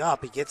wrapped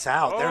up. He gets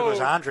out. There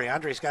goes Andre.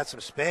 Andre's got some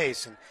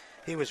space, and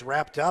he was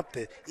wrapped up.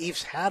 The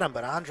Eves had him,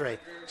 but Andre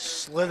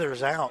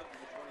slithers out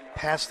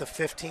past the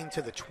 15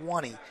 to the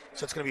 20.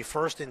 So it's going to be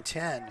 1st and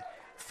 10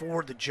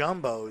 for the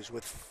Jumbos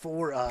with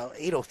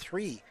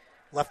 8:03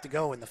 left to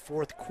go in the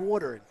 4th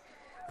quarter.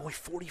 Boy,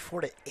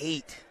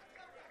 44-8.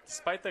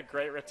 Despite the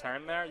great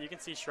return there, you can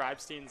see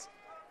Schreibstein's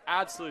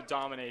absolute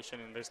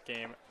domination in this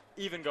game,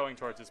 even going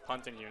towards his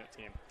punting unit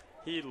team.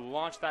 He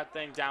launched that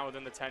thing down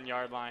within the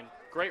 10-yard line.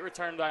 Great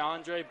return by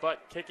Andre,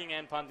 but kicking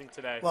and punting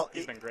today,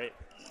 he's been great.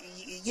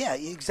 Yeah,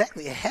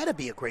 exactly. It had to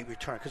be a great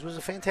return because it was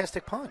a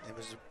fantastic punt. It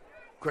was a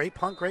great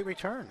punt, great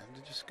return.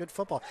 Just good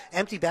football.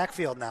 Empty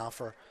backfield now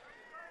for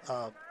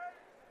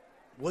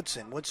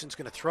Woodson. Woodson's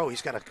going to throw.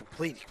 He's got a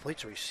complete. He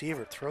completes a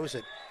receiver, throws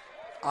it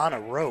on a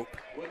rope.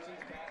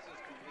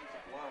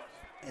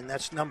 And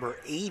that's number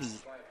 80.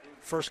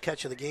 First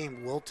catch of the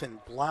game, Wilton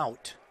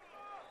Blout.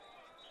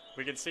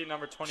 We can see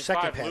number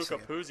 25, Luca passing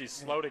Puzzi,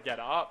 slow to get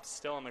up,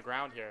 still on the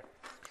ground here.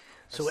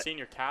 So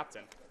senior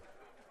captain.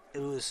 it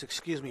was,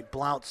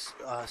 Blount's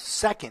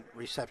second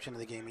reception of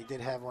the game. He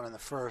did have one in the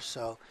first.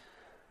 So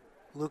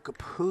Luca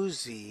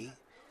Puzzi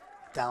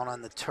down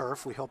on the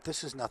turf. We hope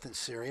this is nothing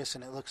serious,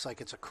 and it looks like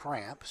it's a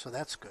cramp, so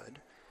that's good.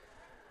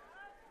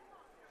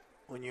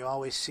 When you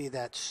always see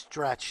that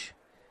stretch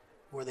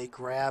where they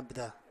grab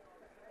the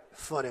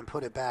foot and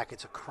put it back,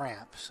 it's a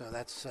cramp. So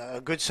that's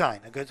a good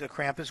sign. A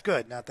cramp is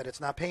good. Not that it's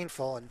not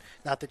painful, and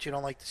not that you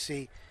don't like to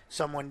see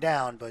someone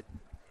down, but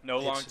No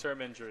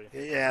long-term injury.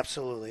 yeah,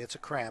 absolutely. It's a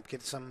cramp.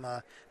 Get some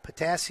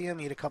potassium,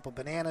 eat a couple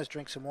bananas,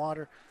 drink some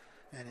water,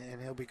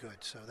 and he'll be good.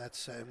 So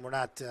that's we're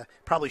not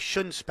probably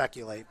shouldn't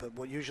speculate,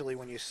 but usually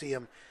when you see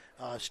him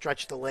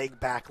stretch the leg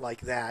back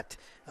like that,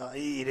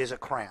 it is a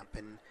cramp,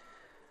 and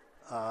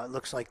it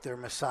looks like they're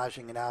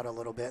massaging it out a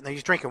little bit. And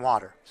he's drinking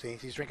water. See,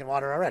 he's drinking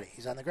water already.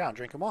 He's on the ground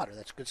drinking water.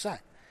 That's a good sign.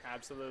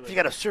 Absolutely. If you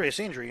got a serious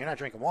injury, you're not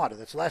drinking water.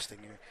 That's the last thing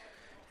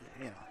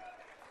you know.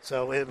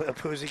 So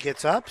Puzzi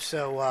gets up,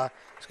 so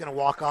he's going to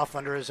walk off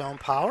under his own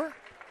power.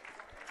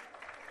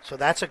 So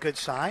that's a good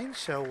sign.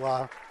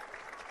 So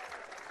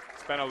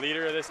he's been a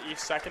leader of this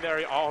East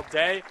secondary all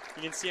day.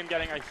 You can see him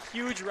getting a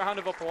huge round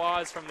of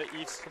applause from the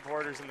East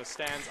supporters in the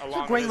stands. It's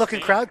a great-looking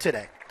crowd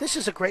today. This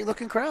is a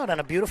great-looking crowd on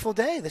a beautiful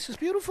day. This is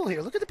beautiful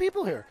here. Look at the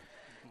people here.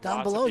 Down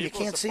Lots of below, you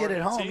people can't see it at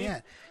supporting the home. team.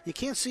 Yeah, you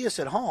can't see us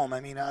at home. I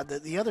mean,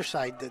 the other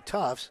side, the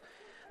Tufts,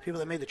 people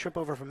that made the trip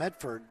over from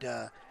Medford,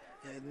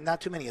 not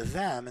too many of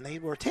them, and they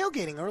were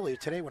tailgating earlier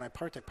today when I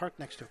parked. I parked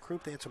next to a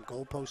group. They had some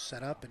goalposts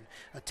set up and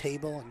a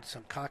table and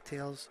some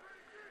cocktails,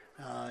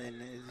 and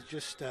it's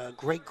just a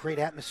great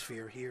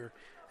atmosphere here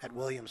at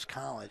Williams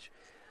College.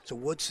 So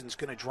Woodson's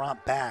going to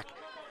drop back.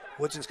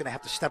 Woodson's going to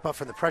have to step up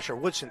from the pressure.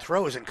 Woodson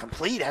throws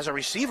incomplete. Has a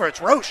receiver. It's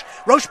Roche.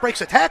 Roche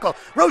breaks a tackle.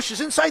 Roche is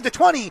inside the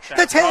 20,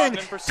 the 10.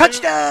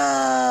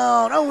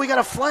 Touchdown! Oh, we got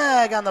a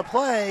flag on the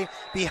play,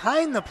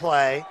 behind the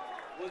play.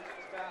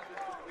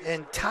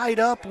 And tied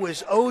up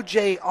was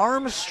O.J.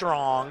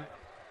 Armstrong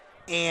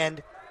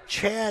and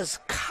Chaz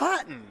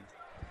Cotton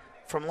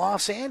from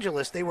Los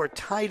Angeles. They were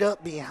tied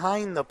up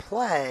behind the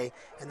play,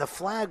 and the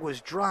flag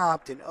was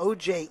dropped, and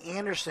O.J.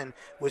 Anderson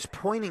was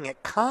pointing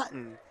at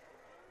Cotton.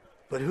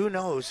 But who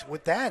knows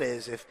what that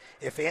is? If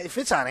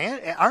it's on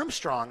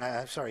Armstrong,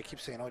 sorry, I keep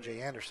saying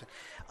O.J. Anderson.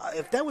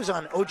 If that was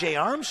on O.J.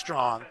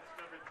 Armstrong,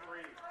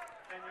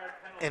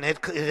 and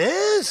it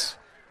is.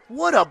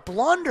 What a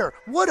blunder.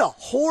 What a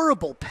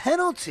horrible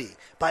penalty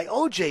by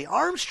O.J.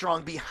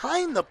 Armstrong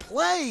behind the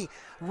play.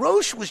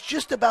 Roche was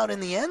just about in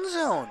the end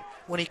zone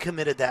when he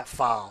committed that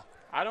foul.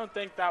 I don't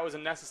think that was a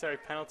necessary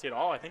penalty at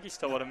all. I think he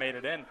still would have made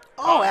it in.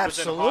 Oh, Was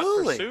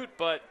absolutely. in hot pursuit,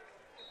 but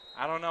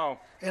I don't know.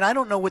 And I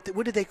don't know what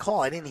did they call?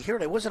 I didn't hear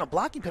it. It wasn't a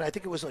blocking penalty. I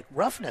think it was like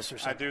roughness or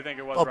something. I do think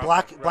it was. Oh,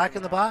 roughness. black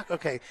in the box?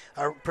 Okay.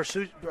 Our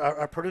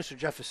producer,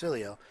 Jeff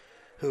Facilio,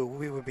 who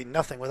we would be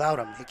nothing without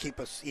him. He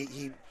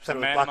said it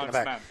was blocking the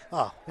back. Men.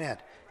 Oh, man.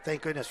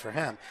 Thank goodness for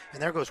him.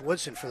 And there goes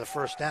Woodson for the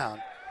first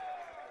down.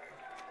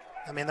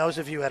 I mean, those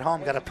of you at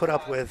home got to put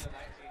up with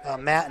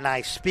Matt and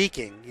I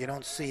speaking. You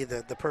don't see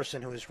the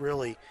person who is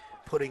really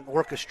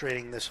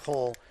orchestrating this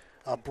whole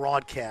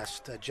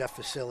broadcast. Jeff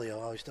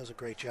Facilio always does a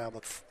great job.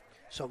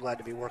 So glad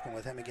to be working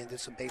with him again. Did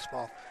some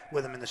baseball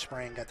with him in the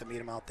spring. Got to meet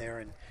him out there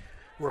and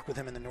work with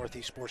him in the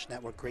Northeast Sports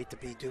Network. Great to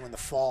be doing the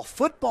fall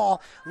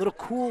football. A little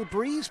cool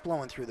breeze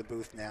blowing through the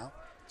booth now.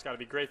 It's got to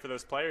be great for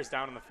those players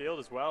down in the field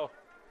as well.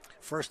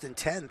 1st and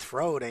 10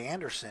 throw to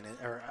Anderson,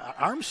 or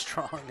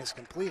Armstrong is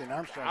complete, and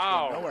Armstrong's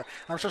going nowhere.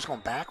 Armstrong's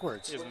going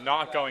backwards. He is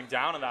not going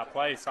down in that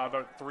play. Saw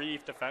about 3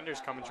 defenders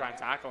come and try and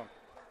tackle him.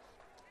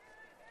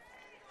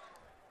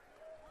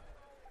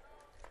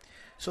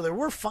 So there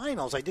were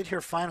finals. I did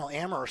hear final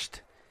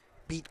Amherst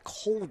beat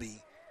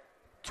Colby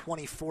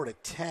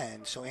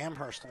 24-10. So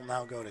Amherst will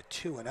now go to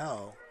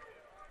 2-0.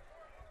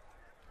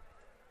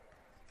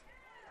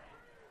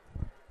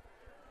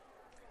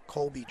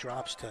 Colby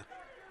drops to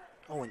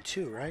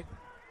 0-2, right?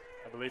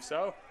 I believe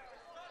so.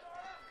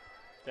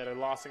 They had a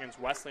loss against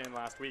Wesleyan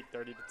last week,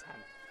 30-10.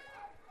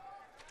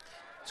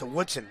 So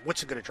Woodson going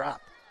to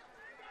drop.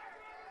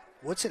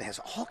 Woodson has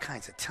all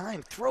kinds of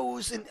time.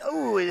 Throws, and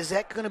is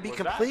that going to be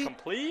complete? That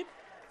complete?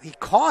 He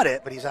caught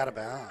it, but he's out of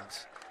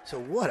bounds. So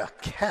what a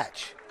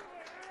catch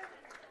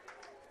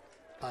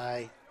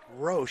by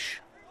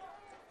Roche.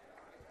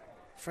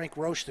 Frank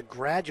Roche, the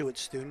graduate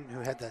student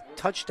who had the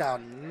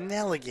touchdown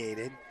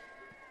negated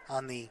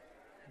on the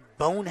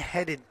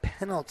boneheaded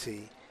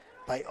penalty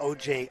by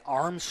O.J.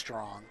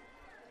 Armstrong,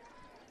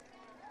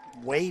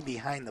 way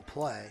behind the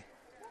play.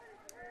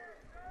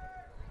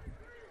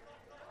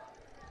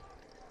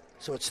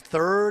 So it's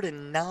 3rd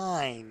and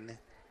 9.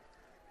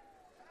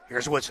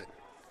 Here's Woodson.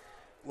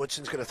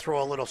 Woodson's going to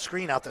throw a little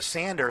screen out to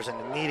Sanders and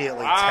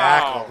immediately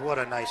tackled. What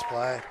a nice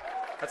play.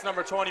 That's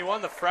number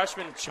 21, the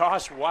freshman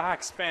Josh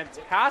Wax.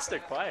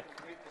 Fantastic play.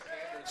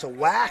 So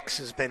Wax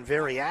has been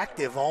very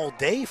active all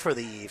day for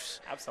the Eves.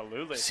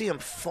 Absolutely. See him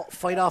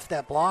fight off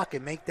that block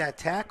and make that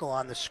tackle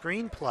on the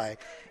screen play.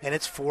 And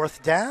it's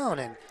 4th down,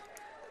 and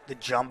the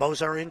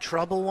Jumbos are in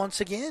trouble once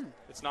again.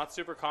 It's not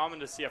super common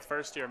to see a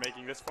first year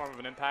making this form of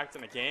an impact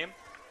in a game,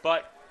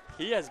 but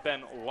He has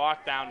been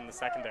locked down in the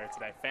secondary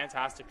today.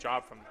 Fantastic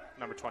job from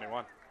number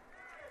 21.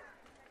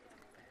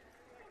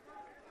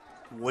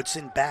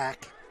 Woodson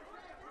back.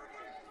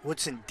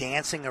 Woodson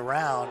dancing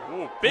around.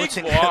 Ooh, big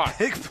Woodson, block.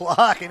 big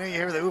block. I know you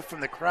hear the oof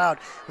from the crowd,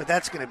 but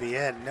that's going to be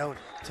it.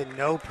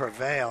 No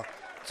prevail.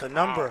 So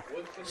number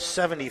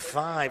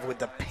 75 with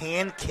the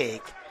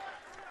pancake,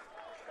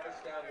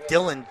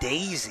 Dylan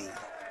Daisy.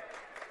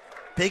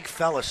 Big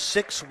fella,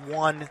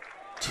 6'1",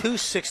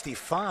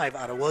 265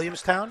 out of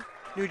Williamstown,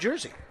 New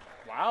Jersey.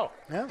 Wow.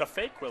 Yeah. The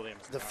fake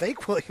Williams. The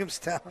fake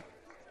Williamstown.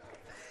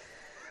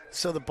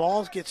 So the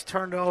ball gets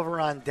turned over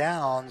on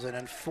downs, and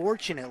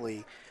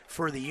unfortunately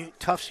for the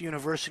Tufts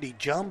University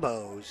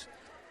Jumbos,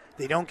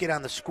 they don't get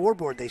on the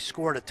scoreboard. They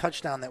scored a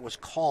touchdown that was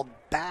called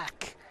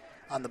back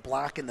on the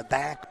block in the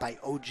back by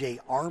O.J.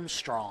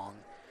 Armstrong.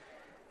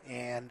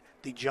 And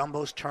the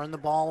Jumbos turn the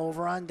ball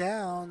over on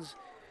downs,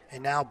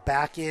 and now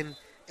back in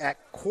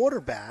at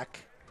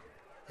quarterback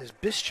is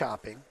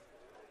Bischopping,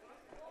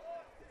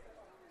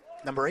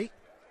 number 8.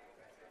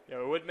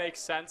 Yeah, it would make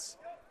sense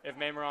if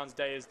Mameron's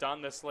day is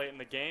done this late in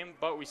the game,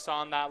 but we saw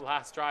on that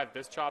last drive,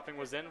 Bischopping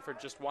was in for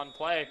just one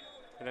play,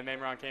 and then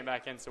Mameron came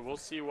back in. So we'll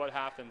see what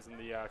happens in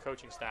the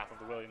coaching staff of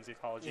the Williams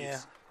College East. Yeah.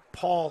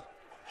 Paul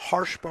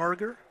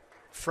Harshbarger,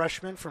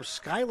 freshman from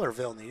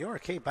Schuylerville, New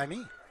York. Hey, by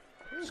me.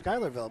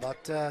 Schuylerville,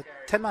 about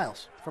 10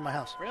 miles from my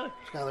house. Really?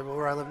 Schuylerville,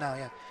 where I live now,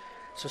 yeah.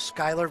 So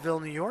Schuylerville,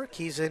 New York.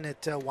 He's in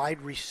at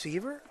wide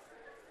receiver.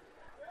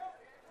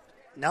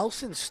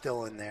 Nelson's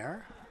still in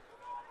there.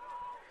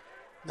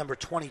 Number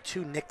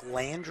 22, Nick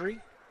Landry,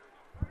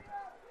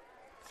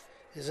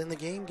 is in the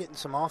game getting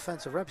some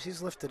offensive reps.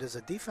 He's listed as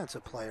a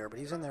defensive player, but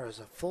he's in there as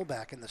a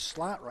fullback in the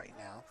slot right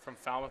now. From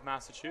Falmouth,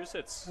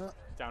 Massachusetts,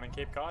 down in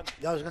Cape Cod.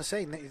 I was going to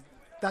say,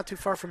 not too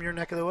far from your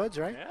neck of the woods,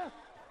 right? Yeah.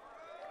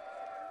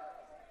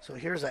 So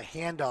here's a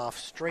handoff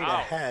straight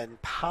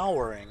ahead,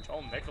 powering.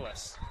 Joel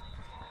Nicholas.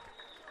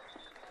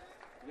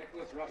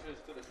 Nicholas rushes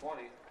to the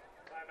 20.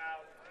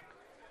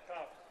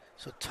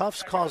 So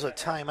Tufts calls a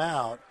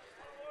timeout.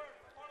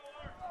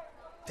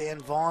 Dan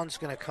Vaughn's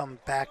going to come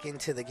back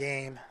into the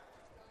game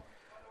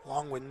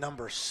along with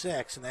number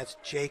 6, and that's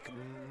Jake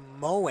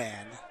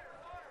Moan.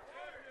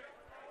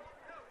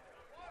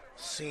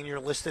 Senior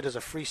listed as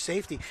a free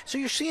safety. So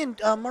you're seeing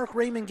Mark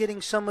Raymond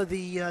getting some of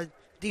the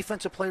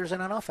defensive players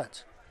in on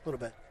offense a little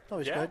bit.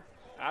 Always good.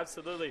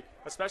 Absolutely.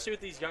 Especially with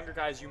these younger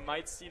guys, you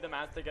might see them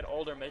as they get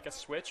older make a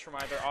switch from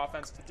either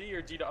offense to D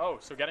or D to O.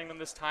 So getting them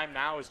this time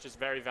now is just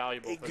very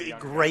valuable for the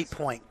younger Great guys.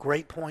 point.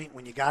 Great point.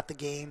 When you got the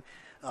game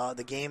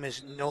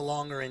is no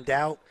longer in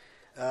doubt.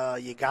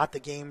 You got the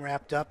game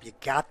wrapped up. You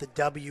got the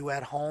W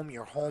at home,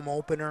 your home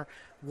opener.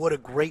 What a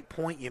great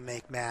point you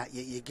make, Matt.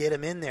 You get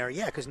them in there.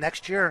 Yeah, because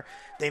next year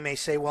they may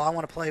say, well, I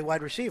want to play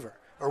wide receiver,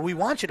 or we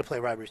want you to play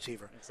wide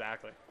receiver.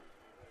 Exactly.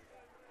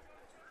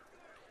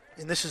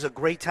 And this is a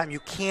great time.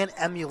 You can't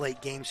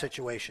emulate game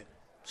situation.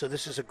 So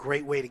this is a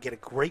great way to get a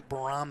great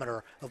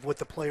barometer of what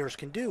the players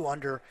can do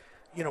under,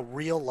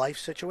 real life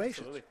situations.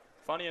 Absolutely.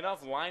 Funny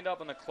enough, lined up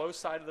on the close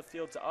side of the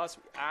field to us,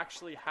 we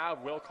actually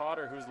have Will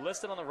Cotter, who's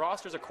listed on the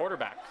roster as a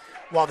quarterback.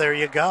 Well, there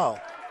you go.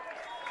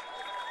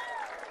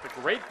 A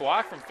great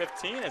block from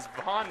 15 as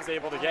Vaughn is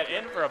able to get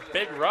in for a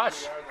big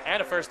rush and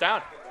a first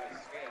down.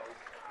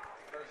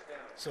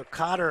 So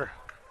Cotter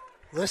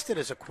listed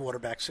as a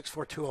quarterback,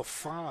 6'4",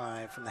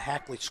 205 from the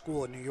Hackley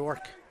School in New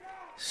York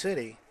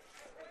City.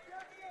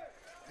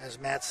 As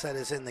Matt said,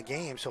 is in the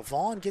game. So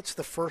Vaughn gets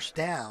the first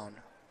down.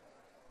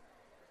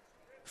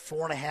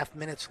 4.5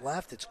 minutes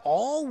left. It's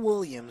all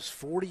Williams,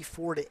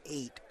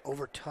 44-8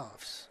 over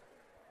Tufts.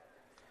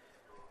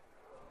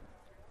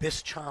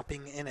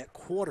 Bischopping in at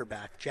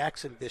quarterback.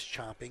 Jackson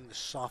Bischopping, the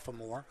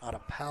sophomore out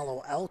of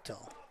Palo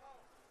Alto,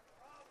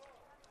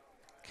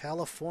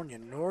 California,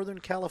 Northern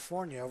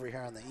California, over here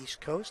on the East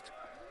Coast.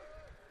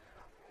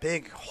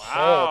 Big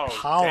hole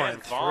powering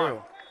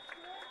through.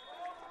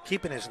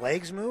 Keeping his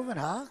legs moving,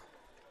 huh?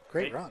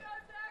 Great run.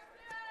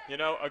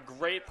 A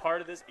great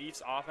part of this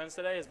East offense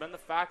today has been the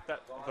fact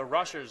that the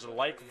rushers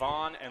like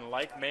Vaughn and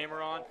like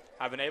Mameron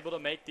have been able to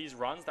make these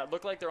runs that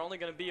look like they're only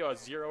going to be a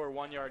 0 or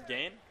 1 yard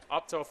gain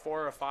up to a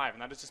 4 or a 5.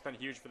 And that has just been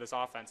huge for this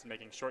offense in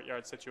making short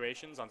yard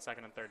situations on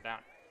 2nd and 3rd down.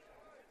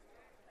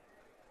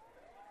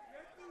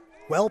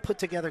 Well put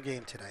together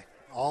game today,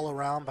 all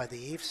around by the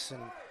Eafs,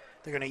 and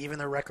they're going to even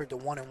their record to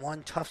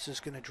 1-1. Tufts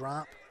is going to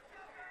drop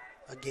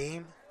a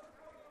game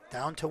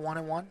down to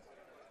 1-1.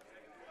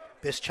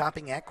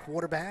 Bischopping at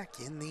quarterback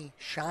in the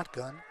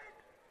shotgun.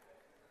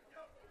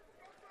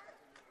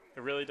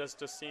 It really does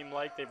just seem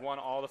like they've won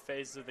all the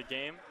phases of the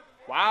game.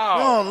 Wow.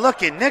 Oh,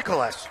 look at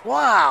Nicholas.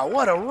 Wow,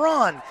 what a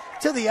run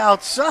to the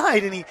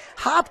outside, and he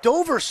hopped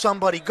over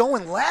somebody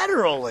going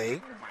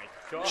laterally. Oh,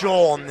 my God.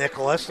 Joel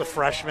Nicholas, the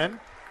freshman,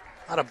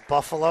 out of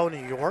Buffalo,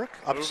 New York,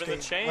 Moving upstate the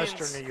chains.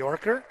 Western New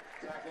Yorker.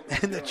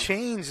 And the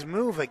chains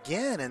move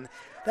again, and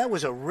that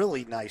was a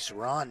really nice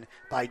run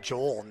by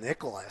Joel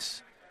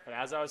Nicholas. But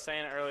as I was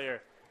saying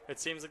earlier, it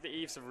seems like the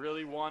Eafs have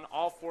really won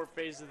all 4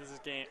 phases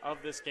of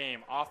this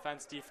game: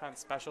 offense, defense,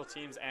 special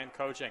teams, and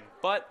coaching.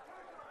 But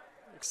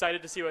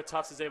excited to see what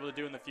Tufts is able to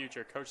do in the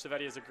future. Coach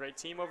Savetti has a great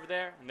team over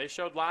there, and they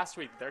showed last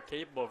week they're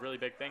capable of really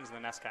big things in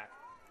the NESCAC.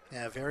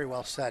 Yeah, very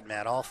well said,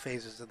 Matt. All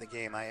phases of the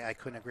game. I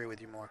couldn't agree with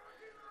you more.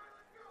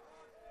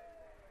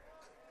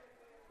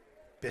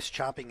 Biss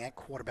chopping at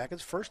quarterback.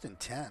 It's 1st and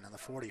 10 on the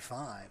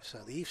 45. So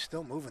the Eve's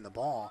still moving the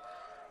ball.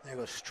 They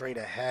go straight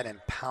ahead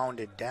and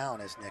pounded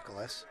down as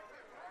Nicholas.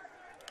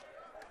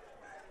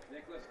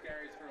 Nicholas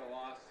carries for a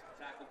loss,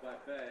 tackled by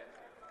Fay.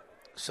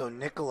 So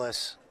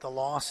Nicholas, the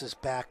loss is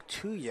back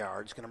 2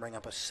 yards, going to bring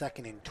up a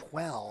 2nd and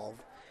 12.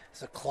 As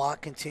the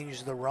clock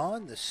continues to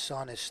run, the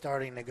sun is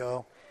starting to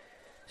go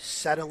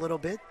set a little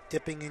bit,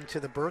 dipping into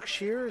the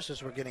Berkshires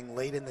as we're getting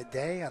late in the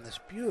day on this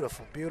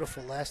beautiful,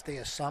 beautiful last day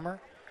of summer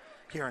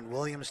here in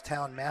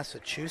Williamstown,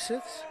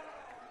 Massachusetts.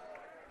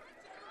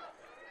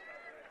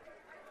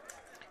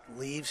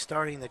 Leaves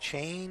starting to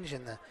change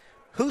in the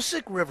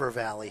Hoosick River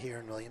Valley here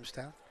in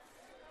Williamstown.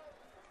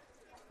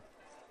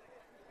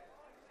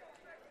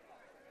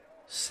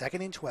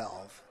 2nd and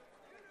 12.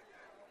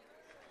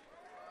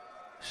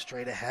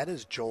 Straight ahead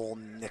is Joel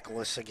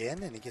Nicholas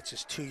again, and he gets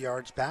his 2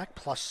 yards back,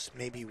 plus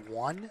maybe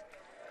 1.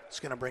 It's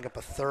going to bring up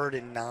a 3rd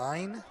and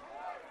 9.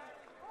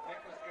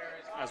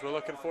 As we're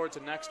looking forward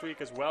to next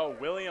week as well,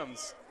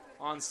 Williams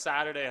on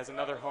Saturday has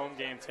another home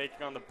game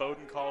taking on the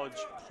Bowdoin College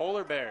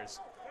Polar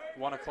Bears.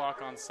 1 o'clock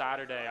on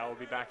Saturday. I will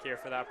be back here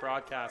for that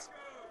broadcast.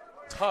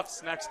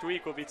 Tufts next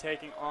week will be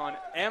taking on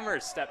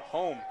Amherst at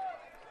home.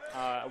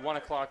 A 1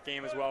 o'clock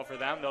game as well for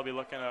them. They'll be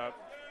looking at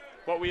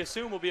what we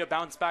assume will be a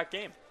bounce-back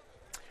game.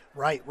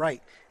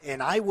 Right.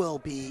 And I will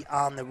be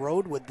on the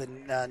road with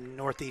the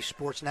Northeast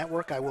Sports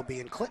Network. I will be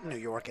in Clinton, New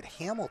York at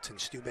Hamilton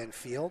Steuben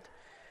Field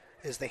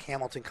as the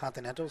Hamilton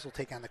Continentals will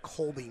take on the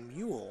Colby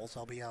Mules.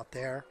 I'll be out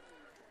there.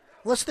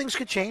 Unless things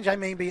could change, I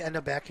may end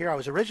up back here. I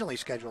was originally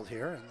scheduled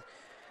here, and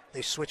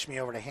they switched me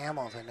over to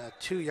Hamilton.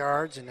 2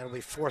 yards, and it'll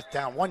be 4th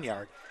down, 1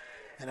 yard.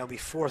 And it'll be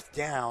 4th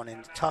down,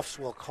 and Tufts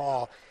will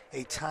call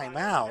a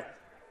timeout.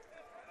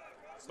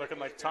 It's looking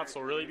like Tufts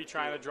will really be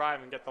trying to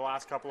drive and get the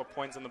last couple of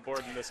points on the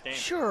board in this game.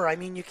 Sure, I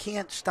mean, you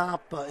can't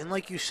stop. And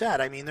like you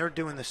said, I mean, they're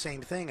doing the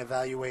same thing,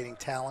 evaluating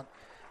talent,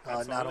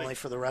 not only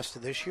for the rest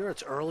of this year.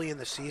 It's early in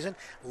the season,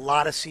 a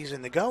lot of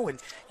season to go. And,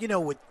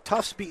 with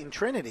Tufts beating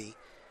Trinity,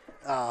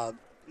 the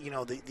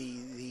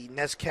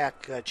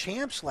NESCAC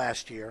champs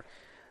last year,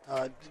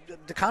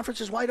 the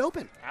conference is wide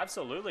open.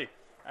 Absolutely.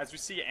 As we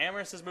see,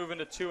 Amherst is moving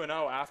to 2-0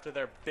 after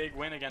their big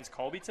win against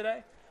Colby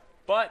today.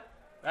 But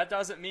that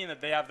doesn't mean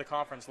that they have the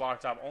conference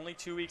locked up. Only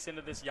 2 weeks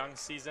into this young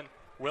season,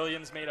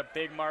 Williams made a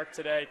big mark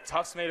today.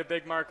 Tufts made a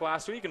big mark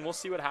last week, and we'll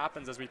see what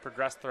happens as we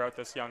progress throughout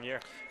this young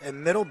year.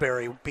 And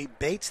Middlebury beat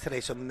Bates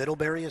today, so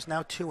Middlebury is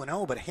now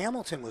 2-0, but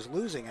Hamilton was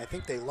losing. I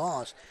think they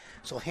lost.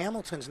 So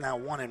Hamilton's now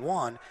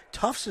 1-1.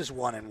 Tufts is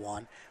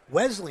 1-1.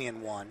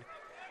 Wesleyan 1.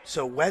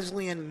 So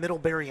Wesleyan,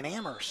 Middlebury, and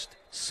Amherst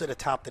sit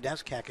atop the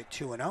NESCAC at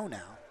 2-0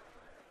 now.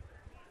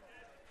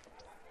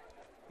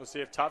 We'll see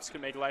if Tufts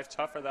can make life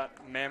tough for that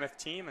Mammoth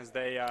team as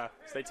they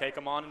take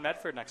them on in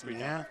Medford next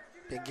weekend. Yeah,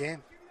 big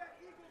game.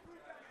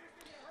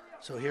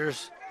 So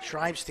here's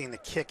Schreibstein to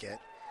kick it,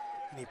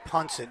 and he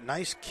punts it.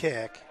 Nice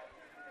kick.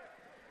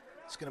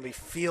 It's going to be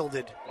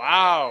fielded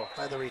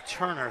by the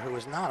returner, who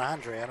is not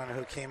Andre. I don't know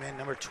who came in,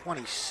 number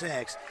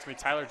 26. It's going to be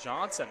Tyler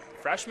Johnson,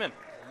 freshman.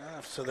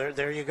 So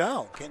there you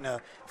go. Getting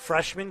a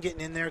freshman, getting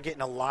in there,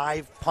 getting a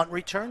live punt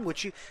return,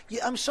 which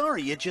I'm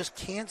sorry, you just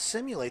can't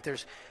simulate.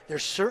 There's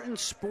certain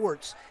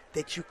sports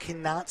that you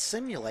cannot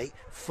simulate.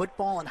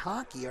 Football and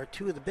hockey are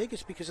two of the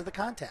biggest because of the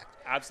contact.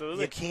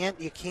 Absolutely.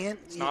 You can't.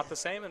 It's not the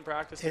same in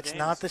practice. It's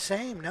not the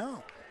same,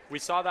 no. We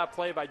saw that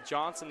play by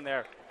Johnson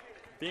there,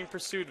 being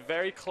pursued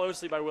very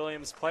closely by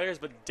Williams players,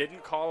 but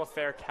didn't call a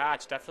fair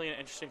catch. Definitely an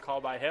interesting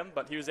call by him,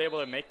 but he was able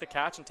to make the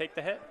catch and take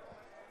the hit.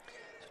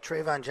 So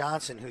Trayvon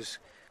Johnson, who's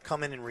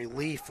come in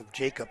relief of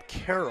Jacob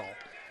Carroll,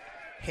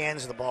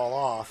 hands the ball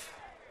off.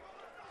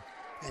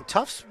 And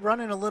Tufts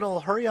running a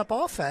little hurry-up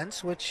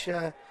offense, which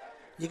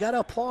you got to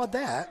applaud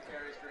that.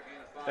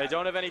 They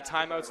don't have any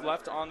timeouts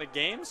left on the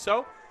game,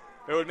 so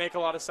it would make a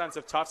lot of sense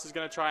if Tufts is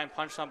going to try and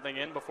punch something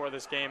in before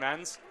this game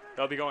ends.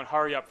 They'll be going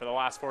hurry-up for the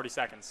last 40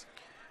 seconds.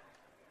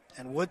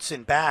 And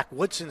Woodson back.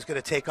 Woodson's going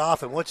to take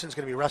off, and Woodson's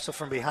going to be wrestled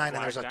from behind,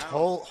 and there's a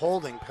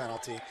holding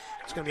penalty.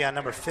 It's going to be on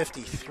number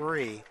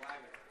 53.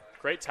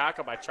 Great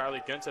tackle by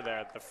Charlie Gunter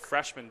there, the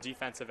freshman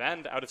defensive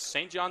end out of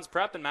St. John's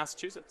Prep in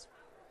Massachusetts.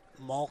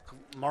 Mark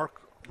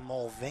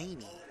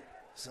Mulvaney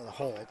is the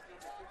hold.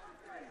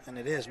 And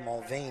it is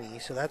Mulvaney,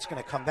 so that's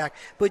going to come back.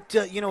 But,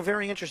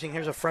 very interesting.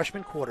 Here's a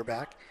freshman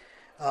quarterback.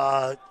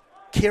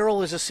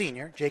 Carroll is a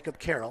senior, Jacob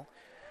Carroll.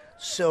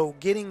 So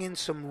getting in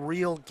some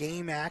real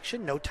game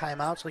action, no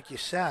timeouts, like you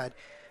said,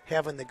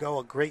 having to go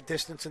a great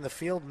distance in the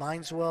field,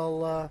 might as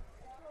well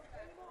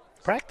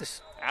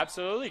practice.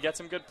 Absolutely. Get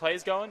some good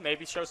plays going.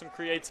 Maybe show some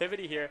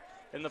creativity here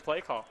in the play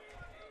call.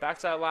 Back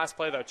to that last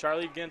play, though.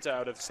 Charlie Ginta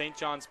out of St.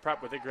 John's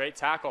Prep with a great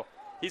tackle.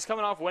 He's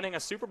coming off winning a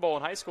Super Bowl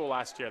in high school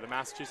last year, the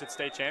Massachusetts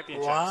State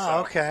Championship.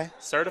 Wow, okay.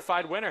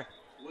 Certified winner.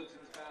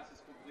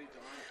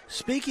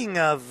 Speaking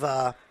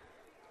of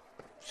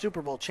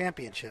Super Bowl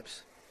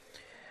championships,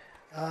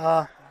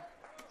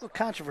 Little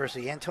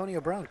controversy.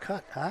 Antonio Brown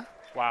cut, huh?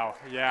 Wow,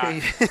 yeah.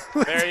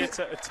 It's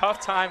a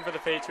tough time for the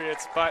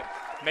Patriots, but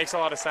makes a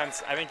lot of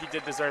sense. I think he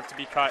did deserve to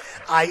be cut.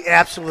 I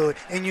absolutely.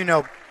 And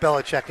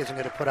Belichick isn't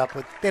going to put up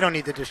with. They don't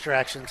need the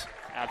distractions.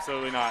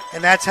 Absolutely not.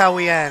 And that's how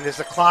we end. As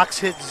the clocks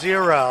hit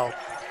 0,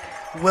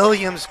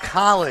 Williams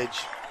College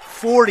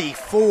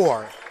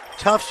 44,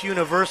 Tufts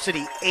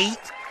University 8.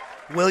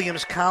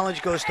 Williams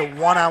College goes to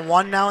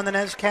 1-on-1 now in the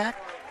NESCAC.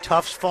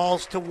 Tufts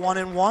falls to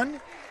 1-1.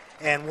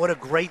 And what a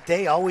great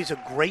day. Always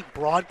a great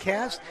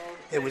broadcast.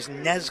 It was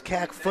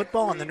NESCAC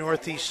football on the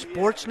Northeast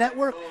Sports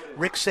Network.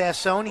 Rick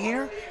Sassone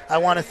here. I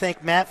want to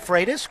thank Matt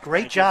Freitas.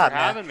 Great job,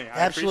 Matt. Having me. I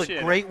Absolutely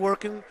appreciate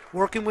great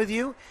working with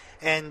you.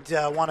 And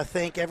I want to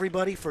thank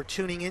everybody for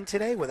tuning in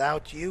today.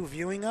 Without you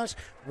viewing us,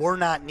 we're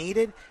not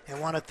needed.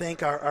 And want to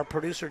thank our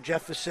producer,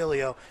 Jeff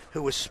Facilio,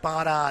 who was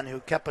spot on, who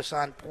kept us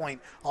on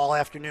point all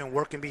afternoon,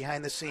 working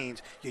behind the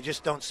scenes. You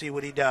just don't see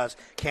what he does.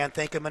 Can't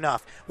thank him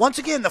enough. Once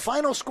again, the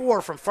final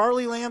score from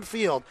Farley Lamb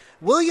Field,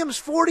 Williams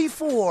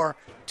 44,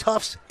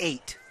 Tufts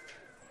 8.